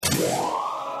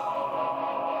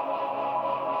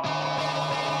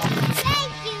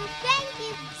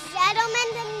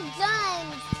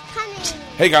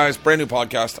Hey guys, brand new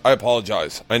podcast. I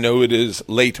apologize. I know it is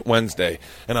late Wednesday,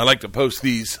 and I like to post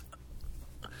these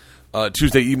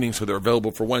Tuesday evening so they're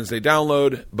available for Wednesday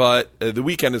download, but the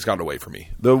weekend has gotten away from me.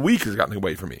 The week has gotten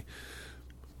away from me.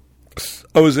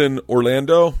 I was in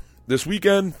Orlando this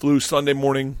weekend, flew Sunday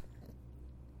morning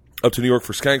up to New York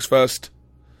for Skanks Fest,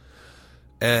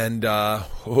 and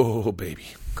oh baby.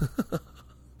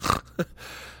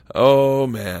 Oh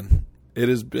man, it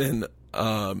has been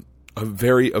a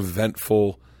very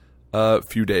eventful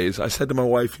few days. I said to my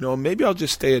wife, maybe I'll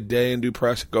just stay a day and do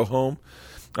press and go home.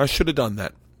 I should have done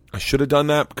that.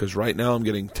 Because right now I'm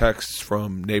getting texts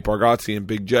from Nate Bargatze and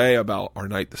Big J about our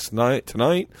night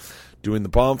tonight, doing the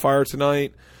bonfire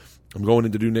tonight. I'm going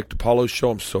in to do Nick DiPaolo's show.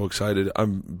 I'm so excited.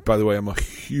 By the way, I'm a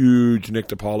huge Nick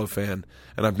DiPaolo fan,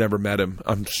 and I've never met him.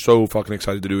 I'm so fucking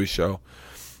excited to do his show.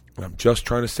 I'm just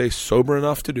trying to stay sober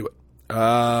enough to do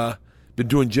it. Been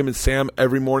doing Jim and Sam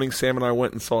every morning. Sam and I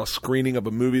went and saw a screening of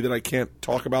a movie that I can't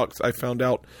talk about because I found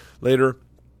out later.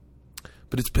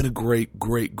 But it's been a great,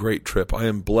 great, great trip. I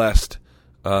am blessed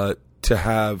to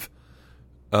have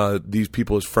these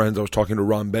people as friends. I was talking to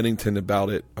Ron Bennington about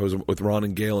it. I was with Ron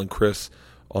and Gail and Chris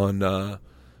on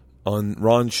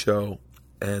Ron's show,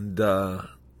 and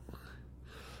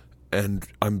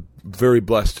I'm very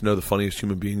blessed to know the funniest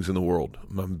human beings in the world.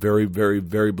 I'm very, very,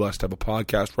 very blessed to have a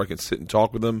podcast where I can sit and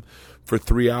talk with them for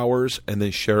 3 hours and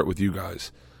then share it with you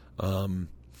guys. I'm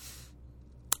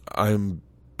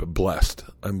blessed.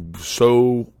 I'm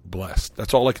so blessed.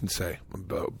 That's all I can say. I'm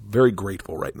very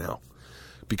grateful right now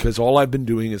because all I've been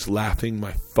doing is laughing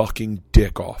my fucking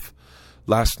dick off.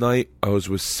 Last night, I was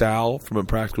with Sal from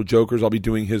Impractical Jokers. I'll be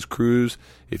doing his cruise.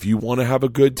 If you want to have a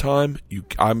good time,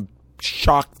 I'm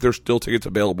shocked there's still tickets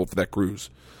available for that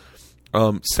cruise.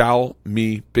 Sal,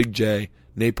 me, Big J,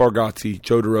 Nate Bargatze,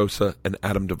 Joe DeRosa, and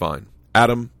Adam Devine.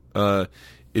 Adam,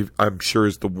 I'm sure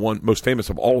is the one most famous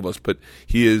of all of us, but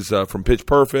he is from Pitch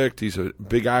Perfect. He's a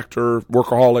big actor,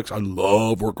 Workaholics. I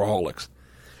love Workaholics.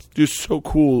 Just so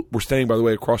cool. We're staying, by the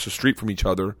way, across the street from each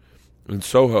other in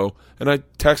Soho, and I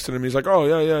texted him. He's like, oh,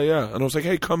 yeah. And I was like,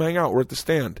 hey, come hang out. We're at the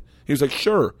stand. He was like,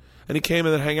 sure. And he came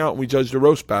in and hang out, and we judged a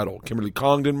roast battle. Kimberly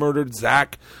Congdon murdered,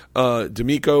 Zach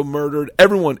D'Amico murdered,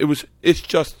 everyone. It's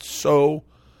just so,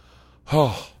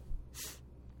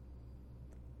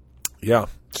 yeah.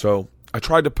 So I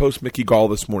tried to post Mickey Gall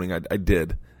this morning. I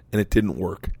did, and it didn't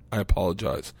work. I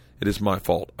apologize. It is my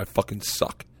fault. I fucking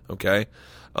suck, okay?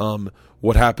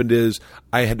 What happened is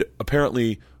I had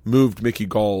apparently moved Mickey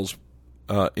Gall's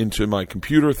into my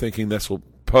computer thinking this will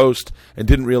post, and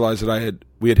didn't realize that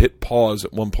we had hit pause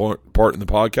at one part in the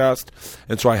podcast,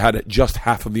 and so I had just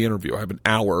half of the interview. I have an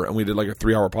hour, and we did like a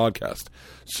 3-hour podcast.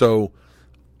 So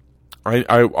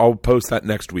I'll post that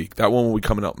next week. That one will be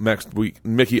coming out next week.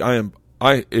 Mickey,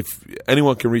 if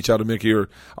anyone can reach out to Mickey, or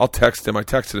I'll text him. I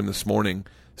texted him this morning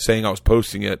saying I was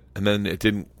posting it, and then it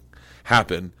didn't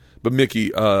happen. But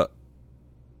Mickey,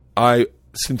 I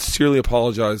sincerely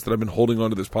apologize that I've been holding on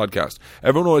to this podcast.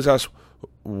 Everyone always asks,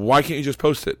 why can't you just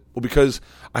post it? Well, because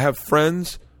I have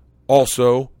friends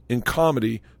also in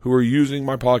comedy who are using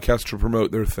my podcast to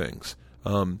promote their things.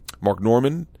 Mark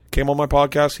Norman came on my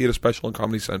podcast. He had a special on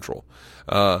Comedy Central.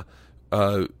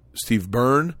 Steve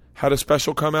Byrne had a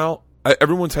special come out.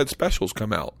 Everyone's had specials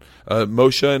come out.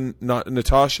 Moshe and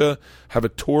Natasha have a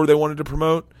tour they wanted to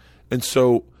promote. And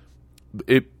so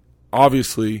it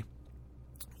obviously,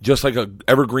 just like an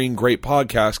evergreen great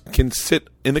podcast, can sit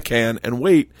in the can and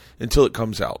wait until it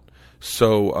comes out.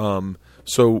 So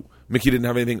Mickey didn't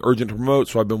have anything urgent to promote,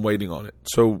 so I've been waiting on it.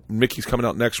 So Mickey's coming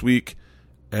out next week,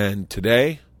 and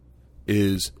today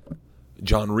is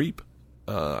Jon Reep.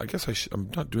 I guess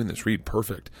I'm not doing this read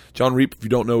perfect. Jon Reep, if you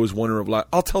don't know, is winner of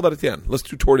I'll tell that at the end. Let's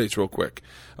do tour dates real quick.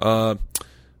 I'm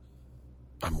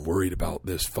worried about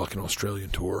this fucking Australian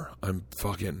tour.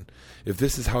 If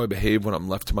this is how I behave when I'm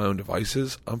left to my own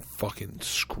devices, I'm fucking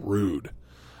screwed.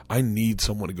 I need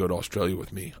someone to go to Australia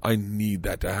with me. I need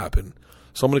that to happen.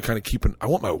 So I'm going to kind of I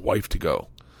want my wife to go.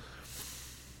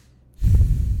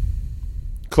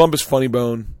 Columbus Funny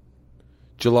Bone,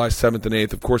 July 7th and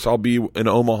 8th. Of course, I'll be in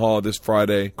Omaha this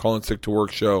Friday, Calling Sick to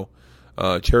Work show.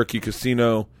 Cherokee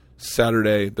Casino,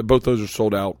 Saturday. Both those are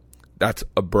sold out. That's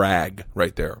a brag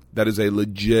right there. That is a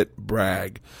legit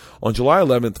brag. On July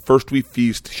 11th, First We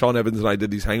Feast, Sean Evans and I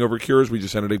did these hangover cures. We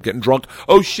just ended up getting drunk.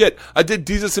 Oh, shit. I did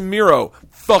Jesus and Miro.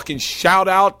 Fucking shout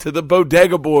out to the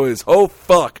Bodega Boys. Oh,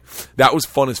 fuck. That was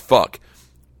fun as fuck.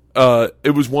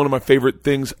 It was one of my favorite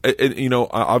things.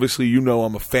 Obviously,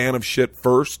 I'm a fan of shit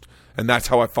first, and that's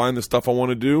how I find the stuff I want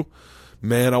to do.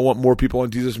 Man, I want more people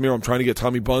on Jesus and Miro. I'm trying to get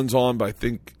Tommy Buns on, but I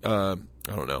think, I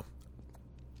don't know.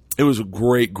 It was a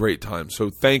great, great time.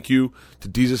 So thank you to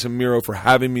Jesus and Miro for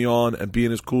having me on and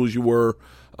being as cool as you were.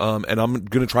 And I'm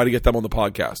going to try to get them on the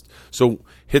podcast. So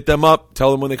hit them up.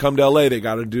 Tell them when they come to LA, they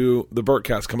got to do the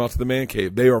Burtcast. Come out to the Man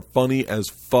Cave. They are funny as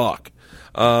fuck.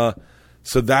 So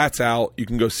that's out. You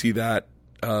can go see that.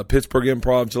 Pittsburgh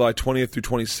Improv, July 20th through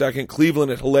 22nd.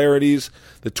 Cleveland at Hilarities,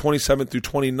 the 27th through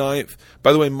 29th.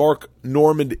 By the way, Mark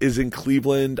Normand is in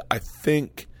Cleveland, I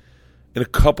think, in a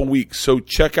couple weeks. So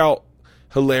check out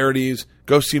Hilarities.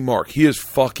 Go see Mark. He is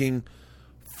fucking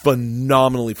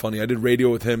phenomenally funny. I did radio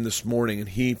with him this morning, and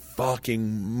he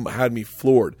fucking had me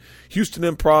floored. Houston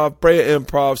Improv, Brea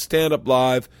Improv, Stand Up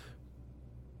Live.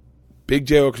 Big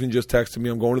J. Okerson just texted me.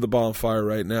 I'm going to the bonfire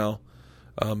right now.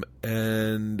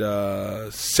 And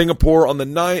Singapore on the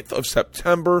 9th of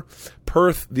September,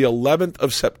 Perth the 11th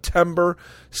of September,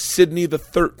 Sydney the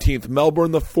 13th,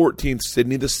 Melbourne the 14th,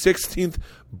 Sydney the 16th,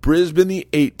 Brisbane the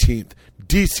 18th,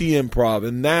 DC Improv,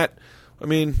 and that, I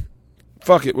mean,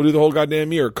 fuck it, we'll do the whole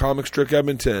goddamn year. Comic Strick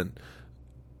Edmonton.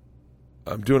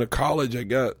 I'm doing a college, I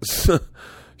guess.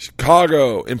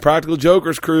 Chicago, Impractical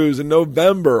Jokers Cruise in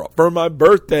November for my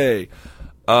birthday.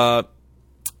 All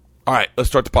right, let's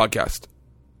start the podcast.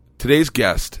 Today's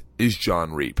guest is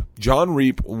Jon Reep. Jon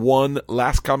Reep won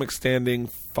Last Comic Standing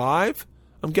 5,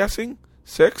 I'm guessing,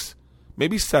 6,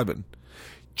 maybe 7.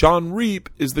 Jon Reep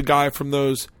is the guy from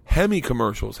those Hemi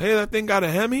commercials. Hey, that thing got a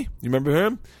Hemi? You remember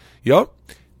him? Yup.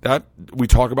 We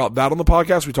talk about that on the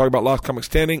podcast. We talk about Last Comic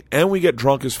Standing, and we get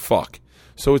drunk as fuck.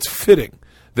 So it's fitting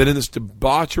that in this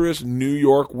debaucherous New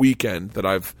York weekend that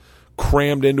I've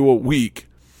crammed into a week,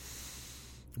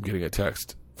 I'm getting a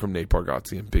text from Nate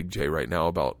Bargatze and Big J right now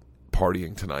about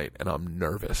partying tonight, and I'm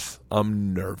nervous.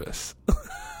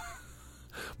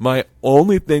 My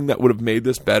only thing that would have made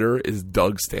this better is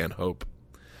Doug Stanhope.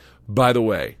 By the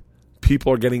way,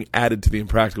 people are getting added to the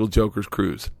Impractical Jokers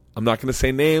cruise. I'm not going to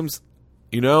say names,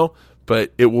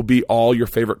 but it will be all your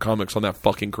favorite comics on that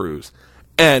fucking cruise.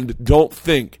 And don't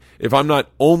think, if I'm not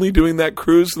only doing that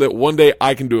cruise, so that one day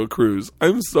I can do a cruise.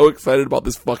 I'm so excited about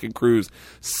this fucking cruise.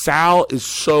 Sal is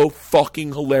so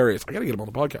fucking hilarious. I got to get him on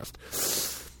the podcast.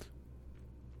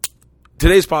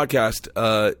 Today's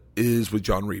podcast is with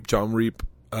Jon Reep. Jon Reep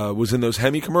was in those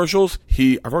Hemi commercials.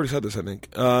 I've already said this, I think.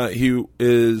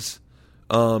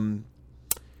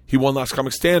 He won Last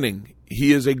Comic Standing.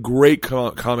 He is a great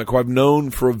comic who I've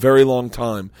known for a very long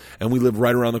time, and we live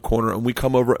right around the corner, and we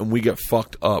come over and we get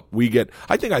fucked up.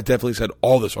 I think I definitely said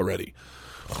all this already.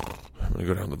 I'm going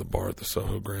to go down to the bar at the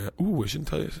Soho Grand. Ooh, I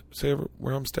shouldn't say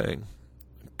where I'm staying.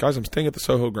 Guys, I'm staying at the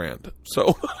Soho Grand.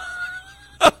 So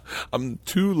I'm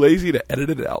too lazy to edit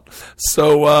it out.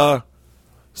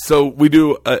 So we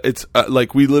do,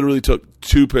 we literally took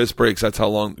 2 piss breaks. That's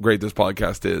how great this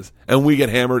podcast is. And we get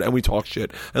hammered and we talk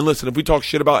shit. And listen, if we talk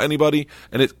shit about anybody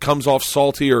and it comes off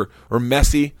salty or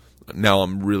messy, now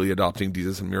I'm really adopting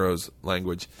Jesus and Miro's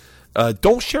language.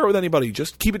 Don't share it with anybody.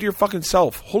 Just keep it to your fucking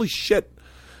self. Holy shit.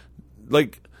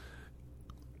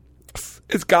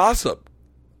 It's gossip.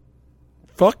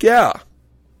 Fuck yeah.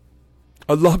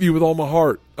 I love you with all my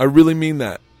heart. I really mean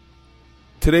that.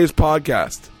 Today's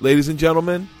podcast, ladies and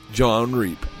gentlemen, Jon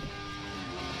Reep.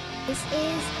 This is the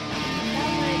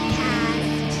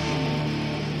Burtcast.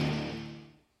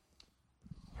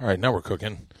 All right, now we're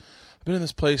cooking. I've been in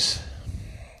this place.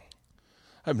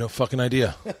 I have no fucking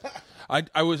idea.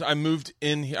 I moved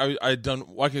in here. I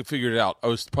could figure it out. I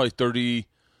was probably 38.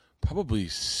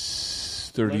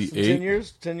 10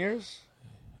 years? 10 years?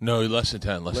 No, less than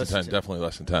 10. Less than 10. Definitely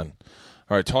less than 10.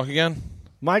 All right, talk again.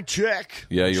 Mic check.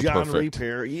 Yeah, you're Jon perfect. Reep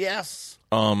here. Yes.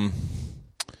 Yeah,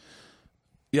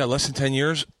 less than 10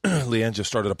 years. Leanne just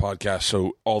started a podcast,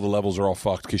 so all the levels are all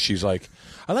fucked because she's like,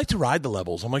 I like to ride the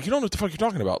levels. I'm like, you don't know what the fuck you're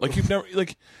talking about. Like, you've never,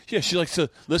 she likes to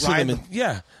listen Ride to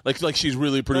them. Like she's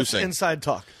really producing. That's inside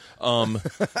talk.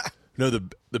 No,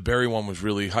 the Barry one was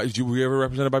really high. Were you ever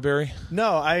represented by Barry?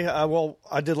 No,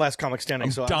 I did Last Comic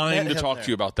Standing. I'm dying to talk to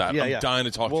you about that. Yeah, dying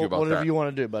to talk to you about whatever that. you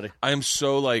want to do, buddy. I am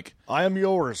so I am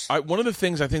yours. one of the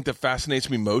things I think that fascinates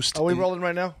me most. Are we rolling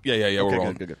right now? Yeah, okay, we're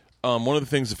rolling. Good. One of the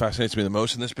things that fascinates me the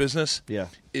most in this business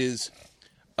is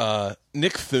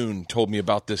Nick Thune told me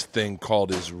about this thing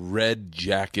called his Red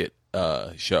Jacket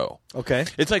show. Okay.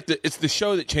 It's like it's the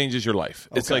show that changes your life.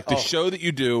 It's like the show that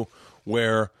you do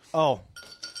where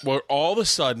all of a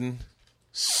sudden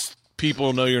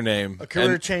people know your name. A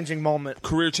career-changing moment.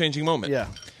 Yeah.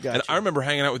 Gotcha. And I remember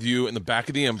hanging out with you in the back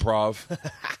of the Improv.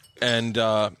 And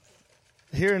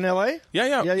here in L.A.?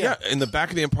 Yeah. In the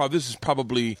back of the Improv. This is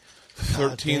probably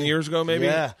 13 years ago, maybe.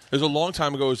 Yeah. It was a long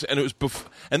time ago, and it was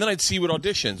and then I'd see you at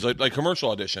auditions, like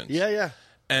commercial auditions. Yeah.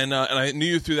 And I knew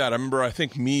you through that. I remember, I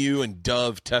think me, you, and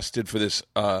Dove tested for this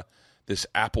this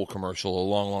Apple commercial a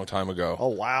long, long time ago. Oh,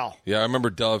 wow. Yeah, I remember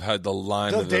Dove had the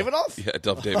line Dove of the... Davidoff? Yeah,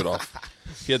 Dove Davidoff.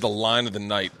 He had the line of the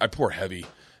night. I pour heavy.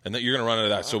 And you're going to run into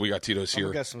that, so we got Tito's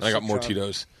here. And I got more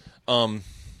Tito's.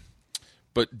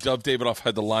 But Dove Davidoff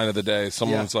had the line of the day.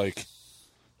 Someone's like...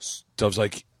 Dove's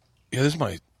like, yeah, this is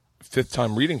my 5th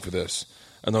time reading for this.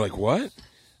 And they're like, what?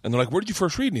 And they're like, where did you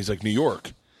first read? And he's like, New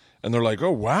York. And they're like,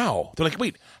 oh, wow. They're like,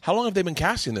 wait, how long have they been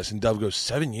casting this? And Dove goes,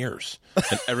 7 years.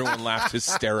 And everyone laughed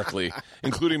hysterically,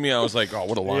 including me. I was like, oh,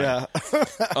 what a line. Yeah.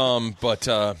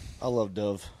 I love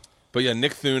Dove. But, yeah,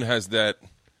 Nick Thune has that.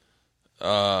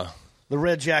 The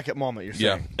red jacket moment, you're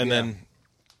saying. Yeah. And then.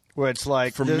 Where it's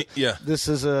like, for me, yeah. This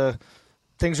is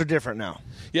things are different now.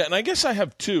 Yeah, and I guess I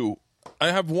have 2. I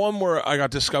have one where I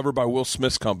got discovered by Will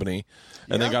Smith's company,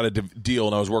 and they got a deal,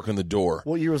 and I was working the door.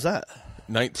 What year was that?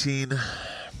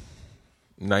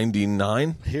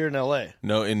 1999. Here in L.A.?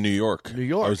 No, in New York. New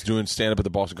York. I was doing stand-up at the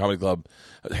Boston Comedy Club,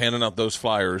 handing out those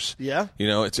flyers. Yeah? You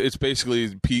know, it's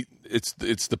basically Pete.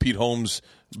 It's the Pete Holmes.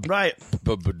 Right.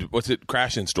 But what's it?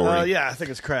 Crashing story. Yeah, I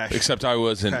think it's Crash. Except I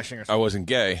wasn't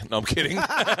gay. No, I'm kidding.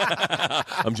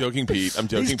 I'm joking, Pete. I'm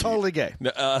joking. He's totally gay.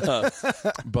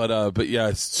 But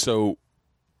yeah. So.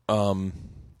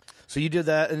 So you did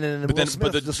that, and then Will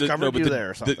Smith discovered you there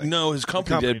or something. No, his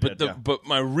company did. But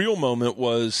my real moment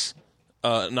was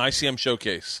an ICM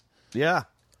showcase. Yeah.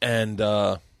 And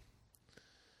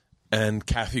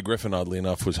Kathy Griffin, oddly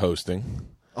enough, was hosting.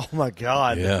 Oh my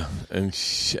God! Yeah, and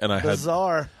I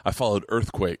bizarre. I followed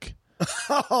Earthquake.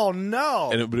 Oh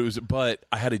no! But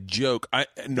I had a joke.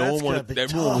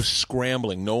 Everyone was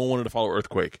scrambling. No one wanted to follow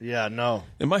Earthquake. Yeah, no.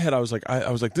 In my head, I was like,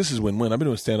 this is win-win. I've been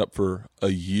doing stand up for a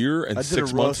year and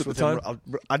 6 months at the time.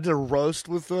 I did a roast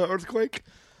with Earthquake,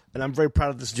 and I'm very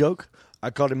proud of this joke. I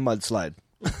called him Mudslide.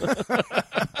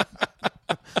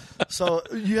 So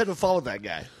you had to follow that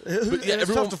guy. But yeah,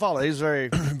 it's tough to follow. He's very,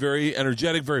 very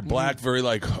energetic, very black, very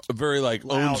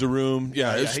owns a room.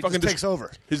 Yeah, he fucking takes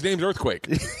over. His name's Earthquake.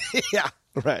 Yeah,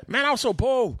 right. Man, I was so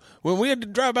poor when we had to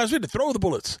drive by, we had to throw the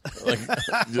bullets.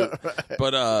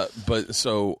 But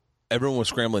so everyone was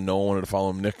scrambling. No one wanted to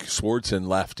follow him. Nick Swartzen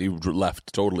left. He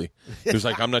left totally. He was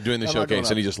like, I'm not doing the showcase,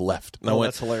 and he just left. And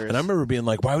that's hilarious. And I remember being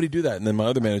like, why would he do that? And then my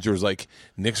other manager was like,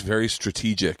 Nick's very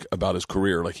strategic about his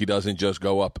career. Like, he doesn't just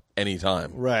go up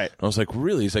anytime. Right. And I was like,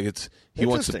 really? He's like, he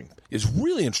wants to. It's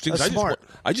really interesting. That's smart.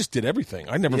 I just did everything.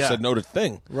 I never said no to a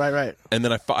thing. Right. And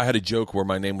then I had a joke where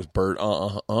my name was Bert.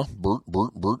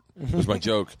 Bert was my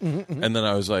joke. And then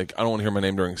I was like, I don't want to hear my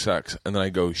name during sex. And then I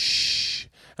go, shh.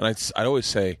 And I'd always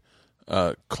say,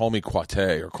 call me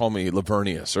Quate or call me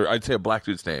Lavernius, or I'd say a black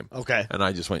dude's name. Okay. And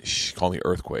I just went, shh, call me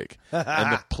Earthquake.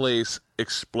 And the place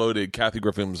exploded. Kathy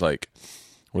Griffin was like,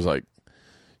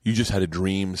 you just had a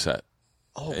dream set.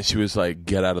 Oh. And she was like,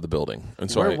 get out of the building.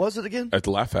 And so where was it again? At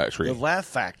the Laugh Factory. The Laugh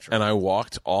Factory. And I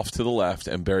walked off to the left,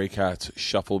 and Barry Katz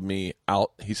shuffled me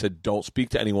out. He said, don't speak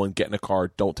to anyone, get in a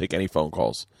car, don't take any phone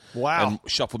calls. Wow. And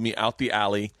shuffled me out the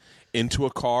alley into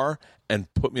a car and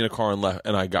put me in a car and left,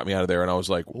 and I got me out of there. And I was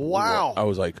like, wow. I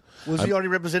was like, was he already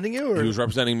representing you? Or? He was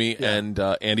representing me, yeah. And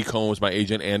Andy Cohen was my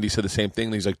agent. Andy said the same thing.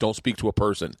 And he's like, don't speak to a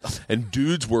person. And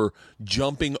dudes were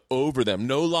jumping over them.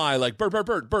 No lie. Like, Bert,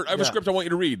 I have a script I want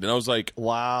you to read. And I was like,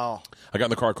 wow. I got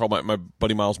in the car, called my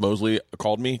buddy Miles Mosley,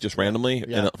 called me just randomly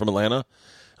from Atlanta.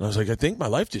 And I was like, I think my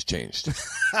life just changed.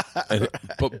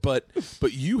 But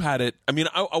you had it. I mean,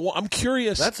 I'm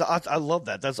curious. I love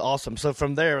that. That's awesome. So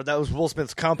from there, that was Will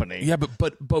Smith's company. Yeah,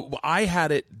 but I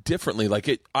had it differently. Like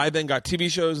I then got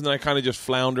TV shows, and then I kind of just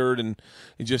floundered, and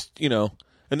just and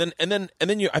then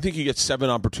I think you get 7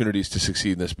 opportunities to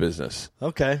succeed in this business.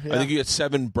 Okay, yeah. I think you get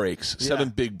 7 breaks, 7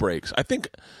 big breaks. I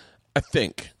think.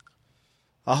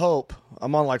 I hope.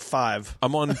 I'm on like 5.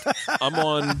 I'm on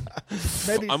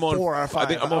maybe I'm on 4 or 5. I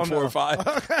think I'm on 4 or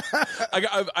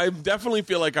 5. I definitely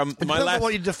feel like I'm my last.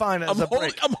 What you define as a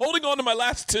break. I'm holding on to my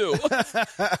last 2.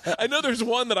 I know there's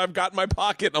one that I've got in my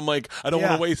pocket, and I'm like, I don't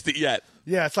want to waste it yet.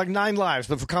 Yeah, it's like 9 lives,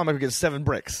 but for comic, we get 7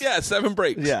 breaks. Yeah, 7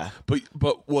 breaks. Yeah,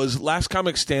 but was Last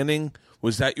Comic Standing?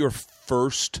 Was that your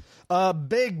first?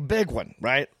 Big one,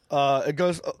 right? It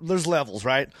goes. There's levels,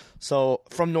 right? So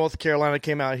from North Carolina,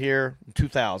 came out here in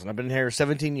 2000. I've been here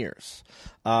 17 years.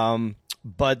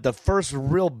 But the first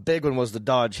real big one was the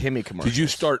Dodge Hemi commercial. Did you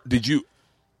start? In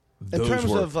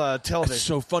terms of television, it's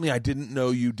so funny. I didn't know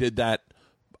you did that.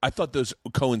 I thought those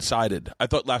coincided. I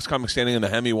thought Last Comic Standing and the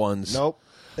Hemi ones. Nope.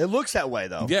 It looks that way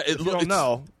though. Yeah, you don't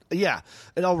know. Yeah,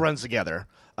 it all runs together.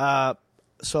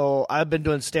 So I've been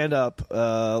doing stand-up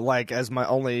as my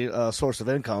only source of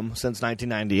income since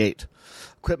 1998.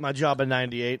 Quit my job in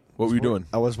 98. What were you doing?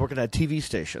 I was working at a TV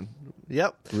station.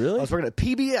 Yep. Really? I was working at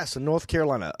PBS in North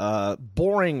Carolina.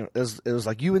 Boring. It was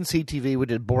like UNC TV. We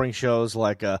did boring shows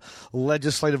like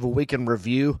Legislative Week in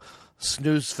Review,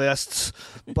 snooze fests.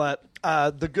 But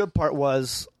the good part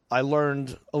was I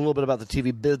learned a little bit about the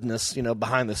TV business,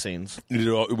 behind the scenes.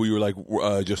 You were like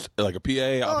just like a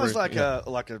PA? I was like a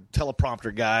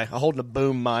teleprompter guy, holding a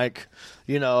boom mic.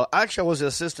 Actually, I was the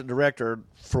assistant director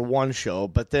for one show,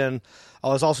 but then I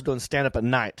was also doing stand-up at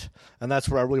night, and that's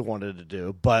what I really wanted to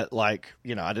do. But, I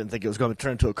didn't think it was going to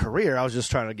turn into a career. I was just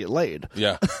trying to get laid.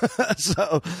 Yeah.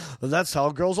 So that's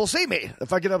how girls will see me.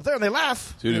 If I get up there and they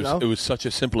laugh. Dude, it was such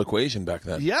a simple equation back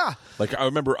then. Yeah. Like, I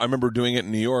remember doing it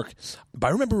in New York, but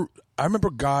I remember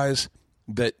guys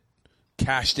that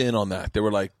cashed in on that. They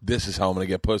were like, this is how I'm going to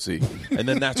get pussy. And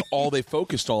then that's all they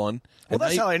focused on. Well,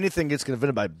 that's how anything gets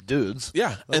invented by dudes.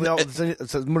 Yeah.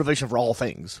 It's a motivation for all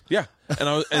things. Yeah.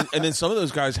 And then some of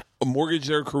those guys mortgaged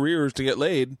their careers to get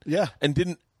laid. Yeah. And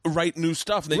didn't write new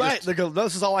stuff. They They go,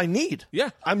 this is all I need.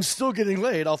 Yeah. I'm still getting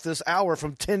laid off this hour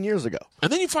from 10 years ago.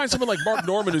 And then you find someone like Mark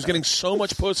Norman who's getting so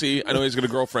much pussy. I know he's got a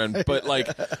girlfriend, but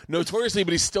notoriously,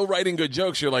 but he's still writing good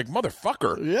jokes. You're like,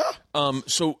 motherfucker. Yeah.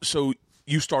 So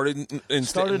you started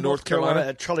in North Carolina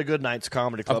at Charlie Goodnight's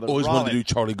Comedy Club. I've always wanted to do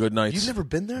Charlie Goodnight's. You've never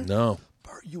been there? No.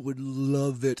 You would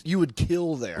love it. You would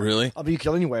kill there. Really? I mean, you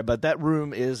kill anywhere, but that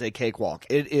room is a cakewalk.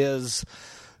 It is.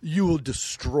 You will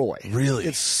destroy. Really?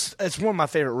 It's one of my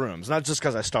favorite rooms, not just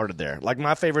because I started there. Like,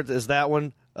 my favorite is that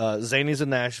one. Zany's in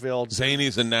Nashville.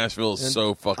 Zany's in Nashville is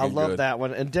so fucking good. I love that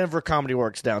one. And Denver Comedy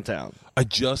Works downtown. I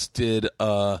just did.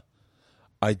 I'd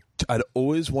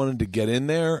always wanted to get in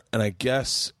there, and I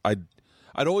guess I'd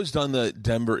always done the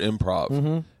Denver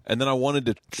Improv, and then I wanted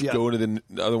to go to the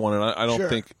other one, and I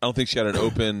don't think she had an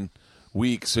open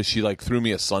week, so she threw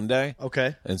me a Sunday.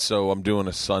 Okay, and so I'm doing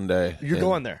a Sunday. You're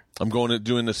going there. I'm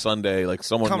doing the Sunday. Like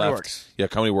someone Comedy left. Works. Yeah,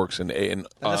 Comedy Works, and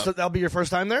that'll be your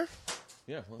first time there.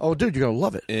 Yeah. Oh, dude, you're gonna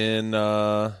love it. In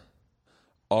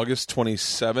August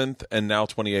 27th and now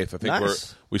 28th. I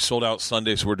think we sold out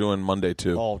Sunday, so we're doing Monday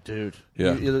too. Oh, dude,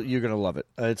 yeah, you're gonna love it.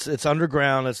 It's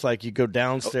underground. It's like you go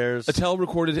downstairs. Attell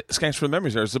recorded "Skanks for the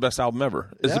Memories" there. It's the best album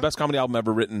ever. It's the best comedy album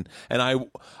ever written. And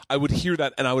I would hear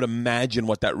that, and I would imagine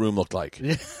what that room looked like.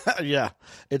 Yeah,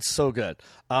 it's so good.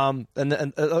 And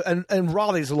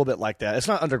Raleigh's a little bit like that. It's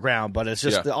not underground, but it's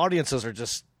just the audiences are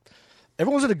just.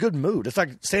 Everyone's in a good mood. It's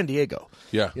like San Diego.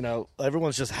 Yeah,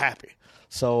 everyone's just happy.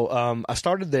 So I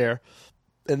started there,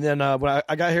 and then when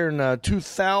I got here in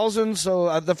 2000,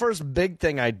 so the first big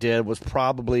thing I did was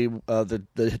probably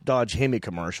the Dodge Hemi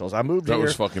commercials. I moved here. That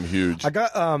was fucking huge. I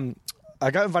got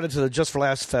invited to the Just for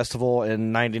Laughs festival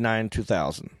in 99,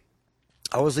 2000.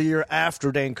 I was the year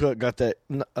after Dane Cook got that.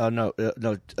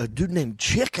 A dude named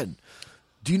Chicken.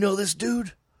 Do you know this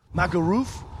dude? Michael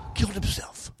Roof killed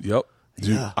himself. Yep.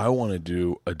 Dude, I want to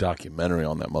do a documentary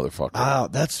on that motherfucker. Wow,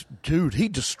 dude. He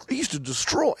used to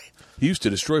destroy. He used to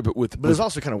destroy, but it's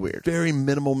also kind of weird. Very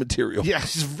minimal material. Yeah,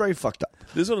 he's very fucked up.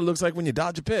 This is what it looks like when you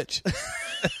dodge a pitch.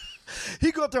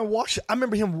 He'd go up there and wash. I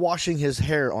remember him washing his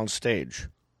hair on stage,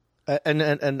 and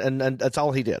that's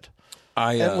all he did.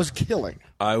 And it was killing.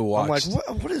 I watched. I'm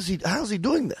like, what is he? How is he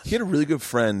doing this? He had a really good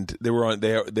friend. They were on.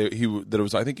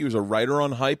 I think he was a writer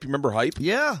on Hype. You remember Hype?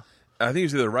 Yeah. I think he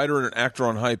was either a writer or an actor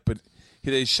on Hype, but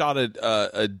they shot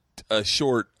a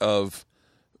short of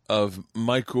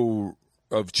Michael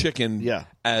of Chicken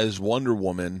as Wonder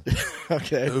Woman.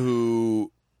 Okay.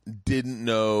 Who didn't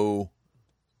know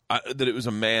that it was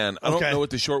a man. I don't know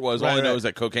what the short was. All I know is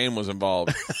that cocaine was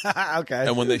involved. Okay.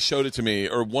 And when they showed it to me,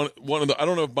 or one of the, I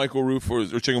don't know if Michael Roof or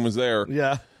Chicken was there.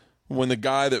 Yeah. When the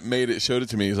guy that made it showed it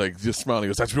to me, he's like, just smiling. He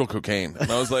goes, "That's real cocaine." And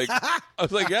I was like,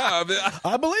 yeah,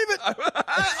 I believe it.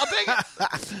 I'll take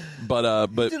it. But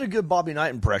you did a good Bobby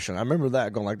Knight impression. I remember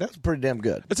that going like, that's pretty damn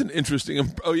good. That's an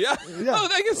interesting. Oh yeah. Oh,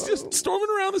 I guess just storming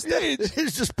around the stage. Yeah,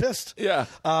 he's just pissed. Yeah.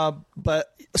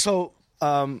 But so.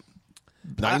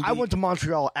 I went to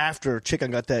Montreal after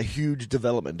Chicken got that huge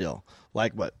development deal,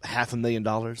 like what,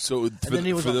 $500,000. So then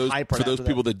he was for those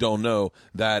people that don't know,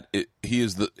 that he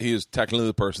is technically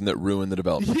the person that ruined the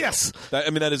development. Yes,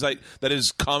 that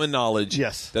is common knowledge.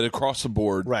 Yes, that across the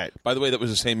board. Right. By the way, that was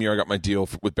the same year I got my deal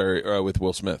with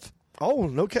Will Smith. Oh,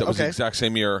 no kidding. That was the exact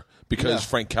same year because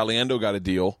Frank Caliendo got a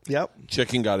deal. Yep.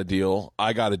 Chicken got a deal.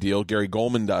 I got a deal. Gary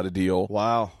Goldman got a deal.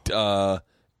 Wow.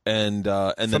 And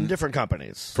from then different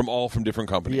companies. From different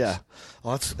companies. Yeah.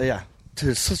 Well, Dude,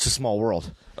 it's such a small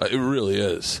world. It really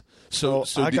is. So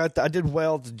I did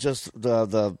well to just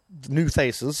the new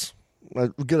faces,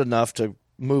 good enough to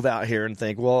move out here and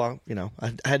think, well,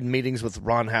 I had meetings with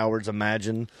Ron Howard's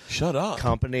Imagine Shut up.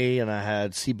 company, and I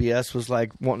had CBS was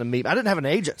like wanting to meet. I didn't have an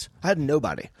agent. I had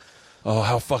nobody. Oh,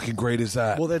 how fucking great is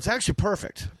that? Well, that's actually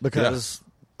perfect because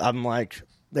I'm like,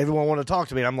 everyone wanted to talk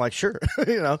to me. And I'm like, sure,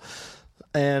 you know.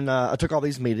 And I took all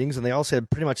these meetings, and they all said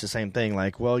pretty much the same thing.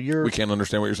 Like, well, we can't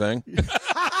understand what you're saying.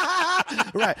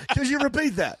 Right, because you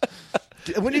repeat that.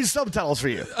 We need subtitles for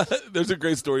you. There's a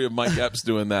great story of Mike Epps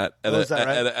doing that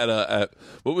at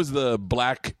what was the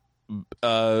black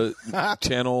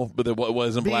channel, but it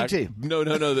wasn't black. BET. No.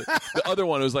 The other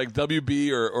one was like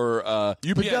WB or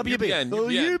UPN.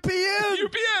 WB. UPN.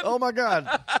 UPN. Oh my God.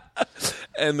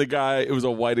 And the guy, it was a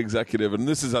white executive, and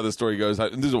this is how the story goes.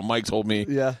 This is what Mike told me.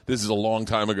 Yeah. This is a long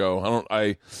time ago.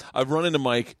 I've run into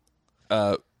Mike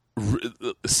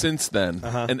since then,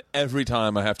 and every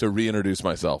time I have to reintroduce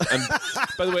myself. And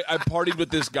by the way, I partied with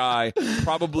this guy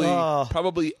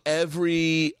probably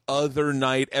every other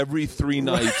night, every 3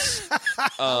 nights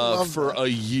for a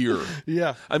year.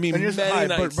 Yeah, I mean, many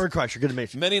nights. Bird Crusher, good to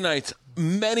meet you. Many nights.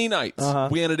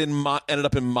 We ended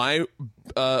up in my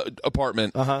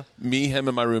apartment. Me, him,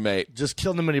 and my roommate. Just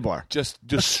killing the minibar. Just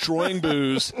destroying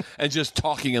booze and just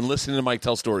talking and listening to Mike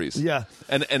tell stories. Yeah.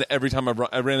 And every time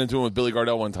I ran into him with Billy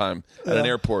Gardell one time at an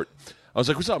airport. I was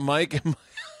like, "What's up, Mike?"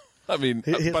 I mean,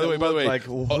 by the way, like,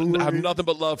 I have nothing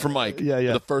but love for Mike. Yeah.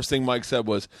 The first thing Mike said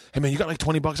was, "Hey man, you got like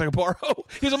 $20 I can borrow?"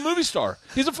 He's a movie star.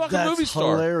 He's a fucking movie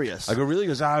star. Hilarious. I go, "Really?" He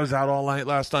goes, "I was out all night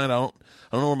last night. I don't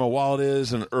know where my wallet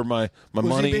is or my money."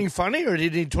 Was he being funny, or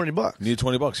did he need $20? He needed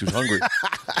 $20. He was hungry,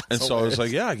 and so I was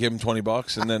like, "Yeah," I gave him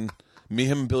 $20, and then me,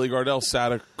 him, and Billy Gardell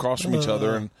sat across from each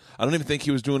other, and I don't even think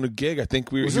he was doing a gig. I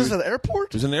think Was this at the airport?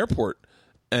 It was an airport.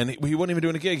 And he wasn't even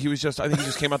doing a gig. I think he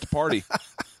just came out to party.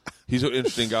 He's an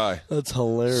interesting guy. That's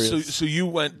hilarious. So you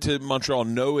went to Montreal,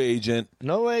 no agent.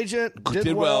 No agent.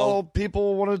 Did well.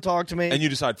 People wanted to talk to me. And you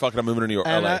decide, fuck it, I'm moving to New York.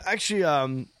 And LA.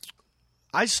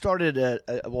 I started at,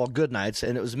 Good Nights,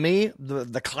 and it was me,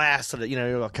 the class, that, you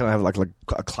kind of have like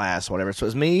a class or whatever. So it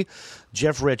was me,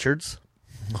 Jeff Richards,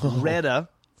 Retta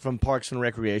from Parks and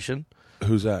Recreation.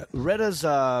 Who's that? Retta's,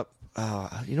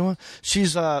 you know what?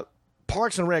 She's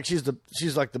Parks and Rec. She's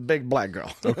like the big black girl.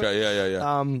 Okay,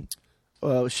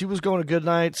 yeah. She was going to Good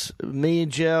Nights. Me,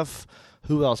 Jeff.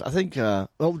 Who else? I think.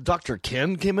 Dr.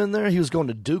 Ken came in there. He was going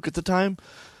to Duke at the time.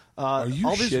 Are you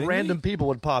all these random people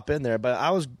would pop in there,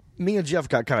 but me and Jeff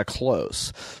got kind of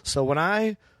close. So when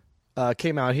I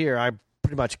came out here, I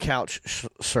pretty much couch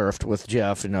surfed with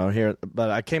Jeff, here.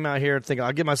 But I came out here thinking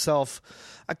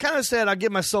I kind of said I'd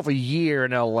give myself a year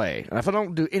in L.A. And if I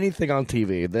don't do anything on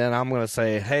TV, then I'm going to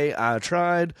say, hey, I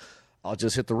tried. I'll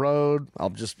just hit the road. I'll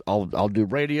do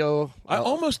radio. I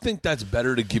almost think that's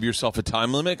better to give yourself a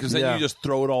time limit, because then you just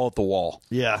throw it all at the wall.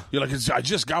 Yeah. You're like, I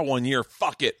just got 1 year.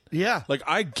 Fuck it. Yeah. Like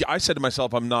I said to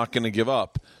myself, I'm not going to give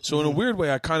up. So in a weird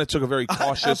way, I kind of took a very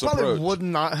cautious I probably approach. would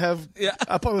not have. Yeah.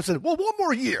 I probably would have said, well, 1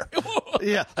 more year.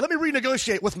 Yeah. Let me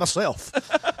renegotiate with myself.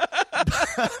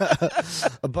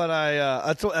 But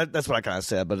that's what I kind of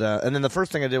said. But and then the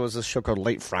first thing I did was this show called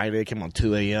Late Friday. It came on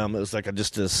 2 a.m. It was like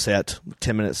just a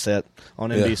 10-minute set on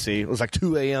NBC. It was like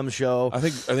 2 a.m. show. I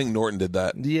think Norton did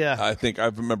that. Yeah. I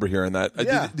remember hearing that.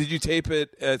 Yeah. Did you tape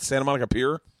it at Santa Monica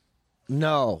Pier?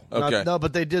 No. Okay. No,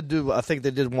 but they did do. I think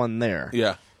they did one there.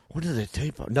 Yeah. What did they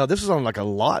tape on? No, this was on like a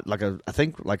lot, like a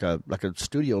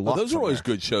studio lot. Those are always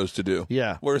good shows to do.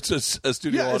 Yeah, where it's a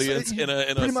studio audience in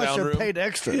a pretty much sound room. Paid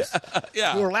extras.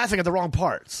 Yeah. We were laughing at the wrong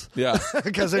parts. Yeah,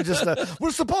 because they just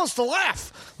we're supposed to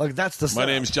laugh. Like that's the. My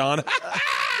name's John.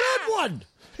 Good one.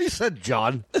 He said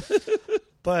John.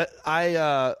 But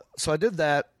so I did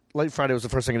that. Late Friday was the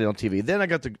first thing I did on TV. Then I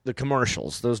got the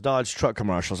commercials, those Dodge truck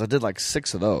commercials. I did like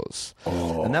 6 of those,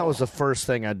 and that was the first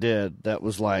thing I did. That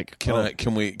was like, can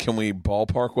we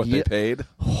ballpark what they paid?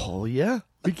 Oh yeah,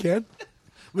 we can.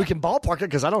 We can ballpark it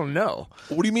because I don't know.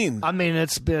 What do you mean? I mean,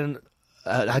 it's been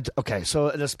okay. So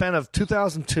in the span of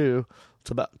 2002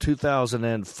 to about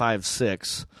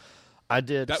 2005-06, I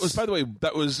did. That was, by the way,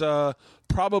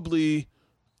 probably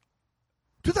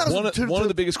 2002. One of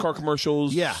the biggest car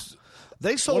commercials. Yeah.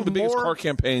 They sold one of the biggest more car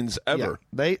campaigns ever.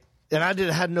 Yeah, I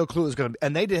had no clue it was going to be,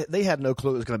 and they had no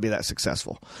clue it was going to be that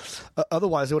successful.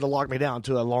 Otherwise, they would have locked me down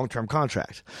to a long-term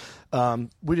contract.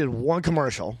 We did one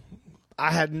commercial.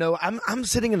 I'm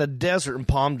sitting in a desert in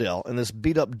Palmdale in this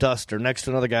beat-up Duster next to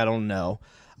another guy I don't know.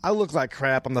 I look like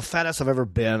crap. I'm the fattest I've ever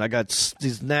been. I got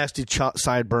these nasty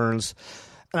sideburns.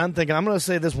 And I'm thinking, I'm going to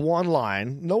say this one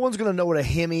line. No one's going to know what a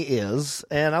Hemi is.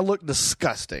 And I look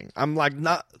disgusting. I'm like,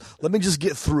 let me just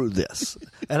get through this.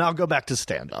 And I'll go back to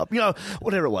stand-up.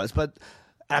 Whatever it was. But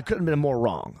I couldn't have been more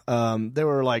wrong.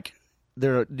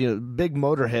 They're big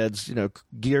motorheads,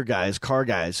 gear guys, car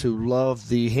guys who love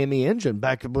the Hemi engine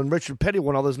back when Richard Petty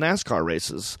won all those NASCAR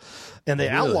races. And they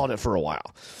outlawed it for a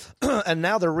while. And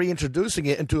now they're reintroducing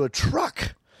it into a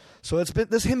truck. So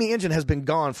this Hemi engine has been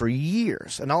gone for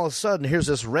years, and all of a sudden, here's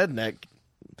this redneck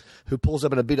who pulls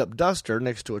up in a beat up Duster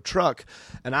next to a truck,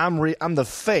 and I'm the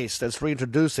face that's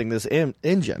reintroducing this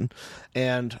engine,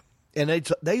 and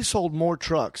they sold more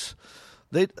trucks.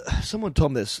 Someone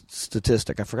told me this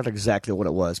statistic. I forgot exactly what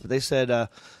it was, but they said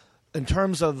in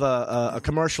terms of a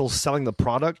commercial selling the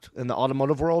product in the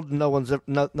automotive world,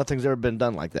 nothing's ever been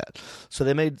done like that. So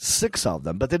they made 6 of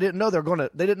them, but they didn't know they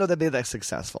didn't know they'd be that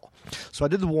successful. So I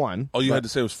did the one. All you had to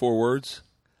say was 4 words.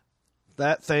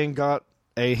 That thing got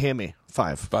a Hemi.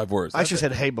 5 words. I should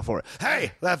have said hey before it.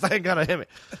 Hey, that thing got a Hemi.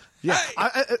 Yeah,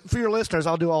 hey. For your listeners,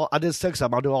 I did 6 of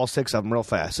them. I'll do all 6 of them real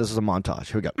fast. This is a montage.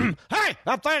 Here we go. Hey,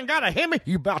 that thing got a Hemi.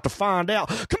 You about to find out.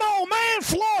 Come on, man,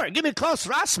 floor it. Get me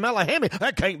closer. I smell a Hemi.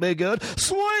 That can't be good.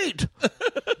 Sweet.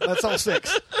 That's all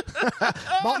 6.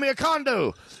 Bought me a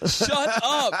condo. Shut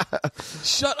up.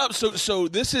 Shut up. So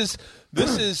this is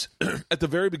at the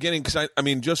very beginning, because I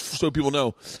mean, just so people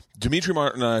know, Dimitri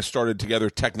Martin and I started together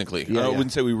technically. I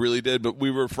wouldn't say we really did, but we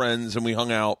were friends and we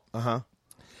hung out.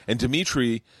 And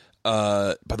Dimitri,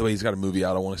 by the way, he's got a movie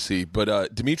out I want to see.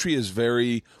 But Dimitri has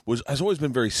always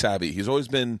been very savvy. He's always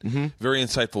been very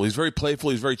insightful. He's very playful.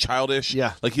 He's very childish.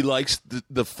 Yeah, like he likes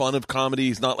the fun of comedy.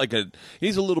 He's not like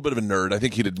he's a little bit of a nerd. I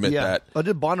think he'd admit that. I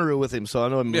did Bonnaroo with him, so I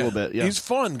know him a little bit. Yeah, he's a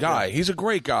fun guy. Yeah. He's a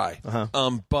great guy.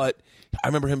 But I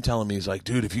remember him telling me, he's like,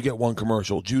 dude, if you get one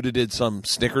commercial, Judah did some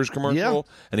Snickers commercial,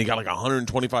 and he got like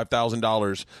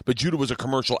 $125,000. But Judah was a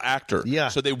commercial actor,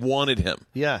 so they wanted him,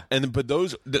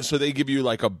 so they give you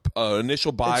like a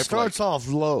initial buy. It starts off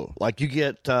low, like you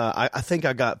get. I think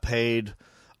I got paid.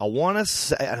 I want to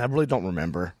say, and I really don't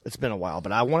remember. It's been a while,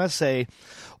 but I want to say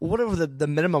whatever the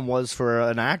minimum was for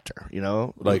an actor,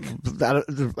 like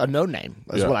a no name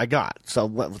is what I got. So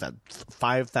what was that,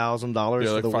 $5,000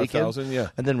 for like the weekend?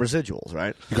 $5,000, and then residuals,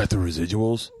 right? You got the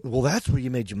residuals. Well, that's where you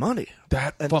made your money.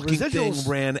 That fucking thing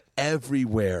ran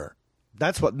everywhere.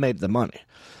 That's what made the money.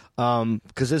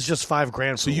 Because it's just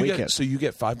 $5,000 for the weekend. So you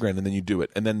get $5,000 and then you do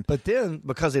it, and then. But then,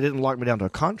 because they didn't lock me down to a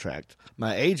contract,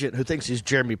 my agent, who thinks he's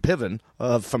Jeremy Piven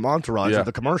from Entourage of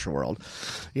the commercial world,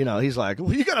 he's like,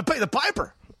 "Well, you got to pay the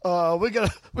piper. We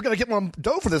gotta get more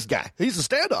dough for this guy. He's a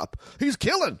stand-up. He's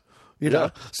killing."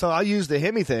 So I used the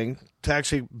Hemi thing to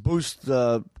actually boost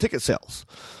the ticket sales.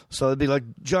 So it'd be like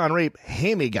Jon Reep,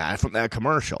 Hemi guy from that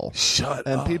commercial. Shut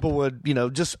and up. People would,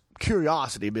 just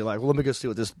curiosity be like, well, let me go see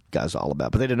what this guy's all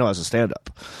about. But they didn't know I was a stand-up,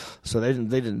 so they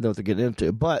didn't know what to get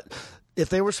into. But if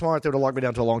they were smart, they would have locked me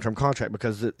down to a long-term contract,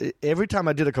 because every time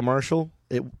I did a commercial,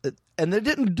 and they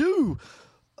didn't do.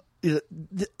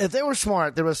 If they were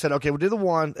smart, they would have said, okay, we'll do the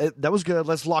one. That was good.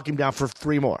 Let's lock him down for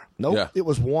 3 more. Nope. It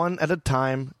was one at a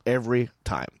time every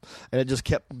time. And it just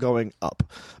kept going up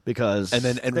because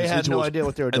they had no idea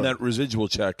what they were doing. And that residual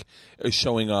check is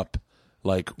showing up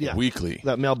like weekly.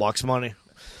 That mailbox money.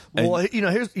 Well,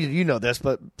 here's this,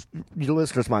 but your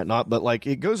listeners might not. But like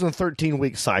it goes in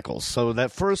 13-week cycles. So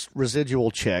that first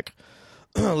residual check,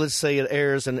 let's say it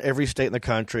airs in every state in the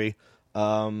country.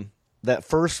 That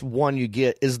first one you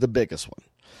get is the biggest one.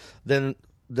 Then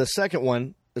the second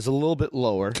one is a little bit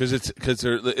lower because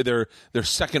they're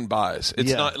second buys.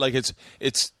 It's not like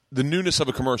it's the newness of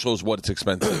a commercial is what it's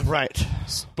expensive, right?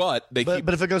 But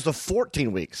if it goes to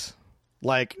 14 weeks,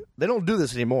 like they don't do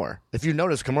this anymore. If you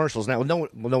notice commercials now, no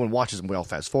one watches them. We all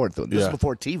fast forward through them. This is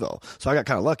before TiVo, so I got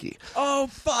kind of lucky. Oh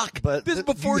fuck! But this is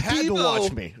before you TiVo. had to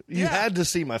watch me. You had to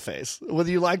see my face,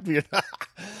 whether you liked me or not.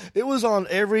 It was on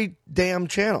every damn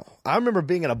channel. I remember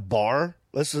being in a bar.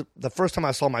 This is the first time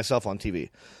I saw myself on TV.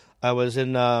 I was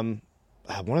in, I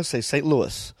want to say St.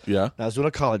 Louis. Yeah. And I was doing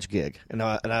a college gig, and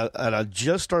I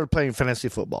just started playing fantasy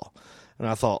football. And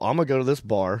I thought, I'm going to go to this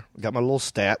bar. Got my little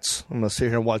stats. I'm going to sit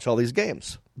here and watch all these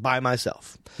games by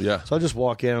myself. Yeah. So I just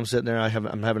walk in. I'm sitting there.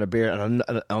 I'm having a beer. And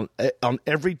on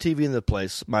every TV in the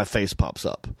place, my face pops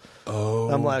up. Oh.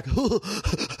 I'm like,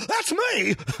 that's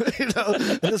me. And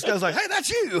this guy's like, hey, that's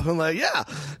you. I'm like,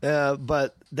 yeah.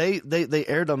 But they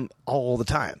aired them all the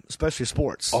time, especially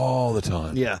sports. All the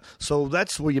time. Yeah. So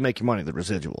that's where you make your money, the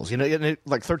residuals.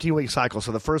 Like 13-week cycle.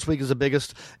 So the first week is the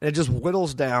biggest, and it just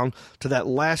whittles down to that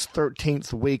last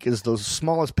 13th week is the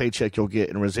smallest paycheck you'll get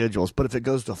in residuals. But if it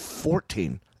goes to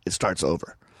 14, it starts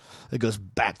over. It goes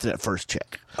back to that first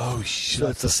check. Oh, shit. So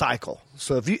it's a cycle.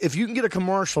 So if you can get a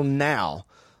commercial now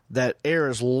that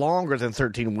airs longer than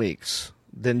 13 weeks,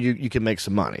 then you can make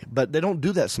some money. But they don't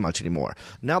do that so much anymore.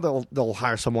 Now they'll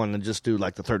hire someone and just do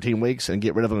like the 13 weeks and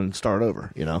get rid of them and start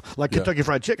over. Like Kentucky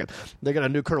Fried Chicken. They got a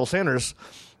new Colonel Sanders.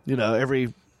 How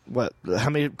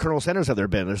many Colonel Sanders have there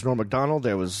been? There's Norm Macdonald.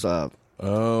 There was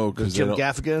Oh, Because because Jim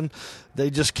Gaffigan, they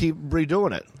just keep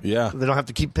redoing it. Yeah. They don't have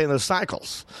to keep paying those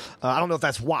cycles. I don't know if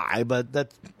that's why, but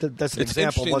that's an It's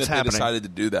example of interesting what's that happening. they decided to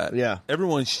do that. Yeah.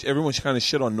 Everyone kind of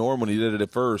shit on Norm when he did it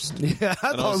at first. Yeah, I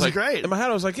thought it was like, great. In my head,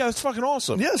 I was like, yeah, it's fucking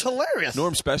awesome. Yeah, it's hilarious.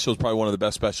 Norm's special is probably one of the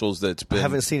best specials that's been. I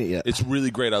haven't seen it yet. It's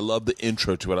really great. I love the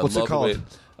intro to it. What's I love it called? The way,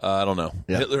 I don't know.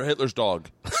 Yeah. Hitler's dog.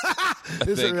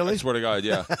 Is it really? I swear to God,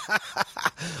 yeah.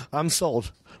 I'm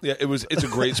sold. Yeah, it's a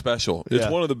great special. It's Yeah.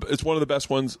 one of the best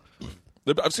ones.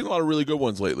 I've seen a lot of really good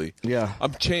ones lately. Yeah.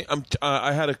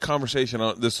 I had a conversation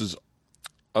on this is.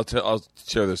 I'll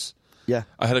share this. Yeah.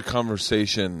 I had a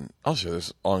conversation. I'll share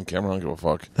this on camera. I don't give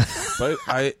a fuck. But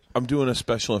I'm doing a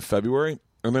special in February,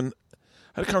 and then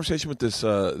I had a conversation with this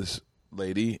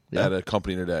lady Yeah. at a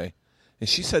company today, and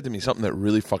she said to me something that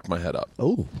really fucked my head up.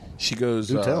 Oh. She goes,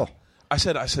 Do tell. I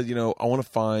said, I want to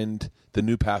find the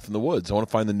new path in the woods. I want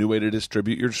to find the new way to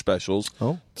distribute your specials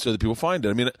so that people find it.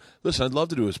 I mean, listen, I'd love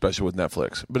to do a special with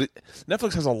Netflix, but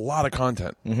Netflix has a lot of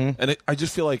content, and I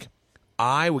just feel like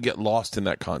I would get lost in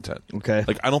that content. Okay.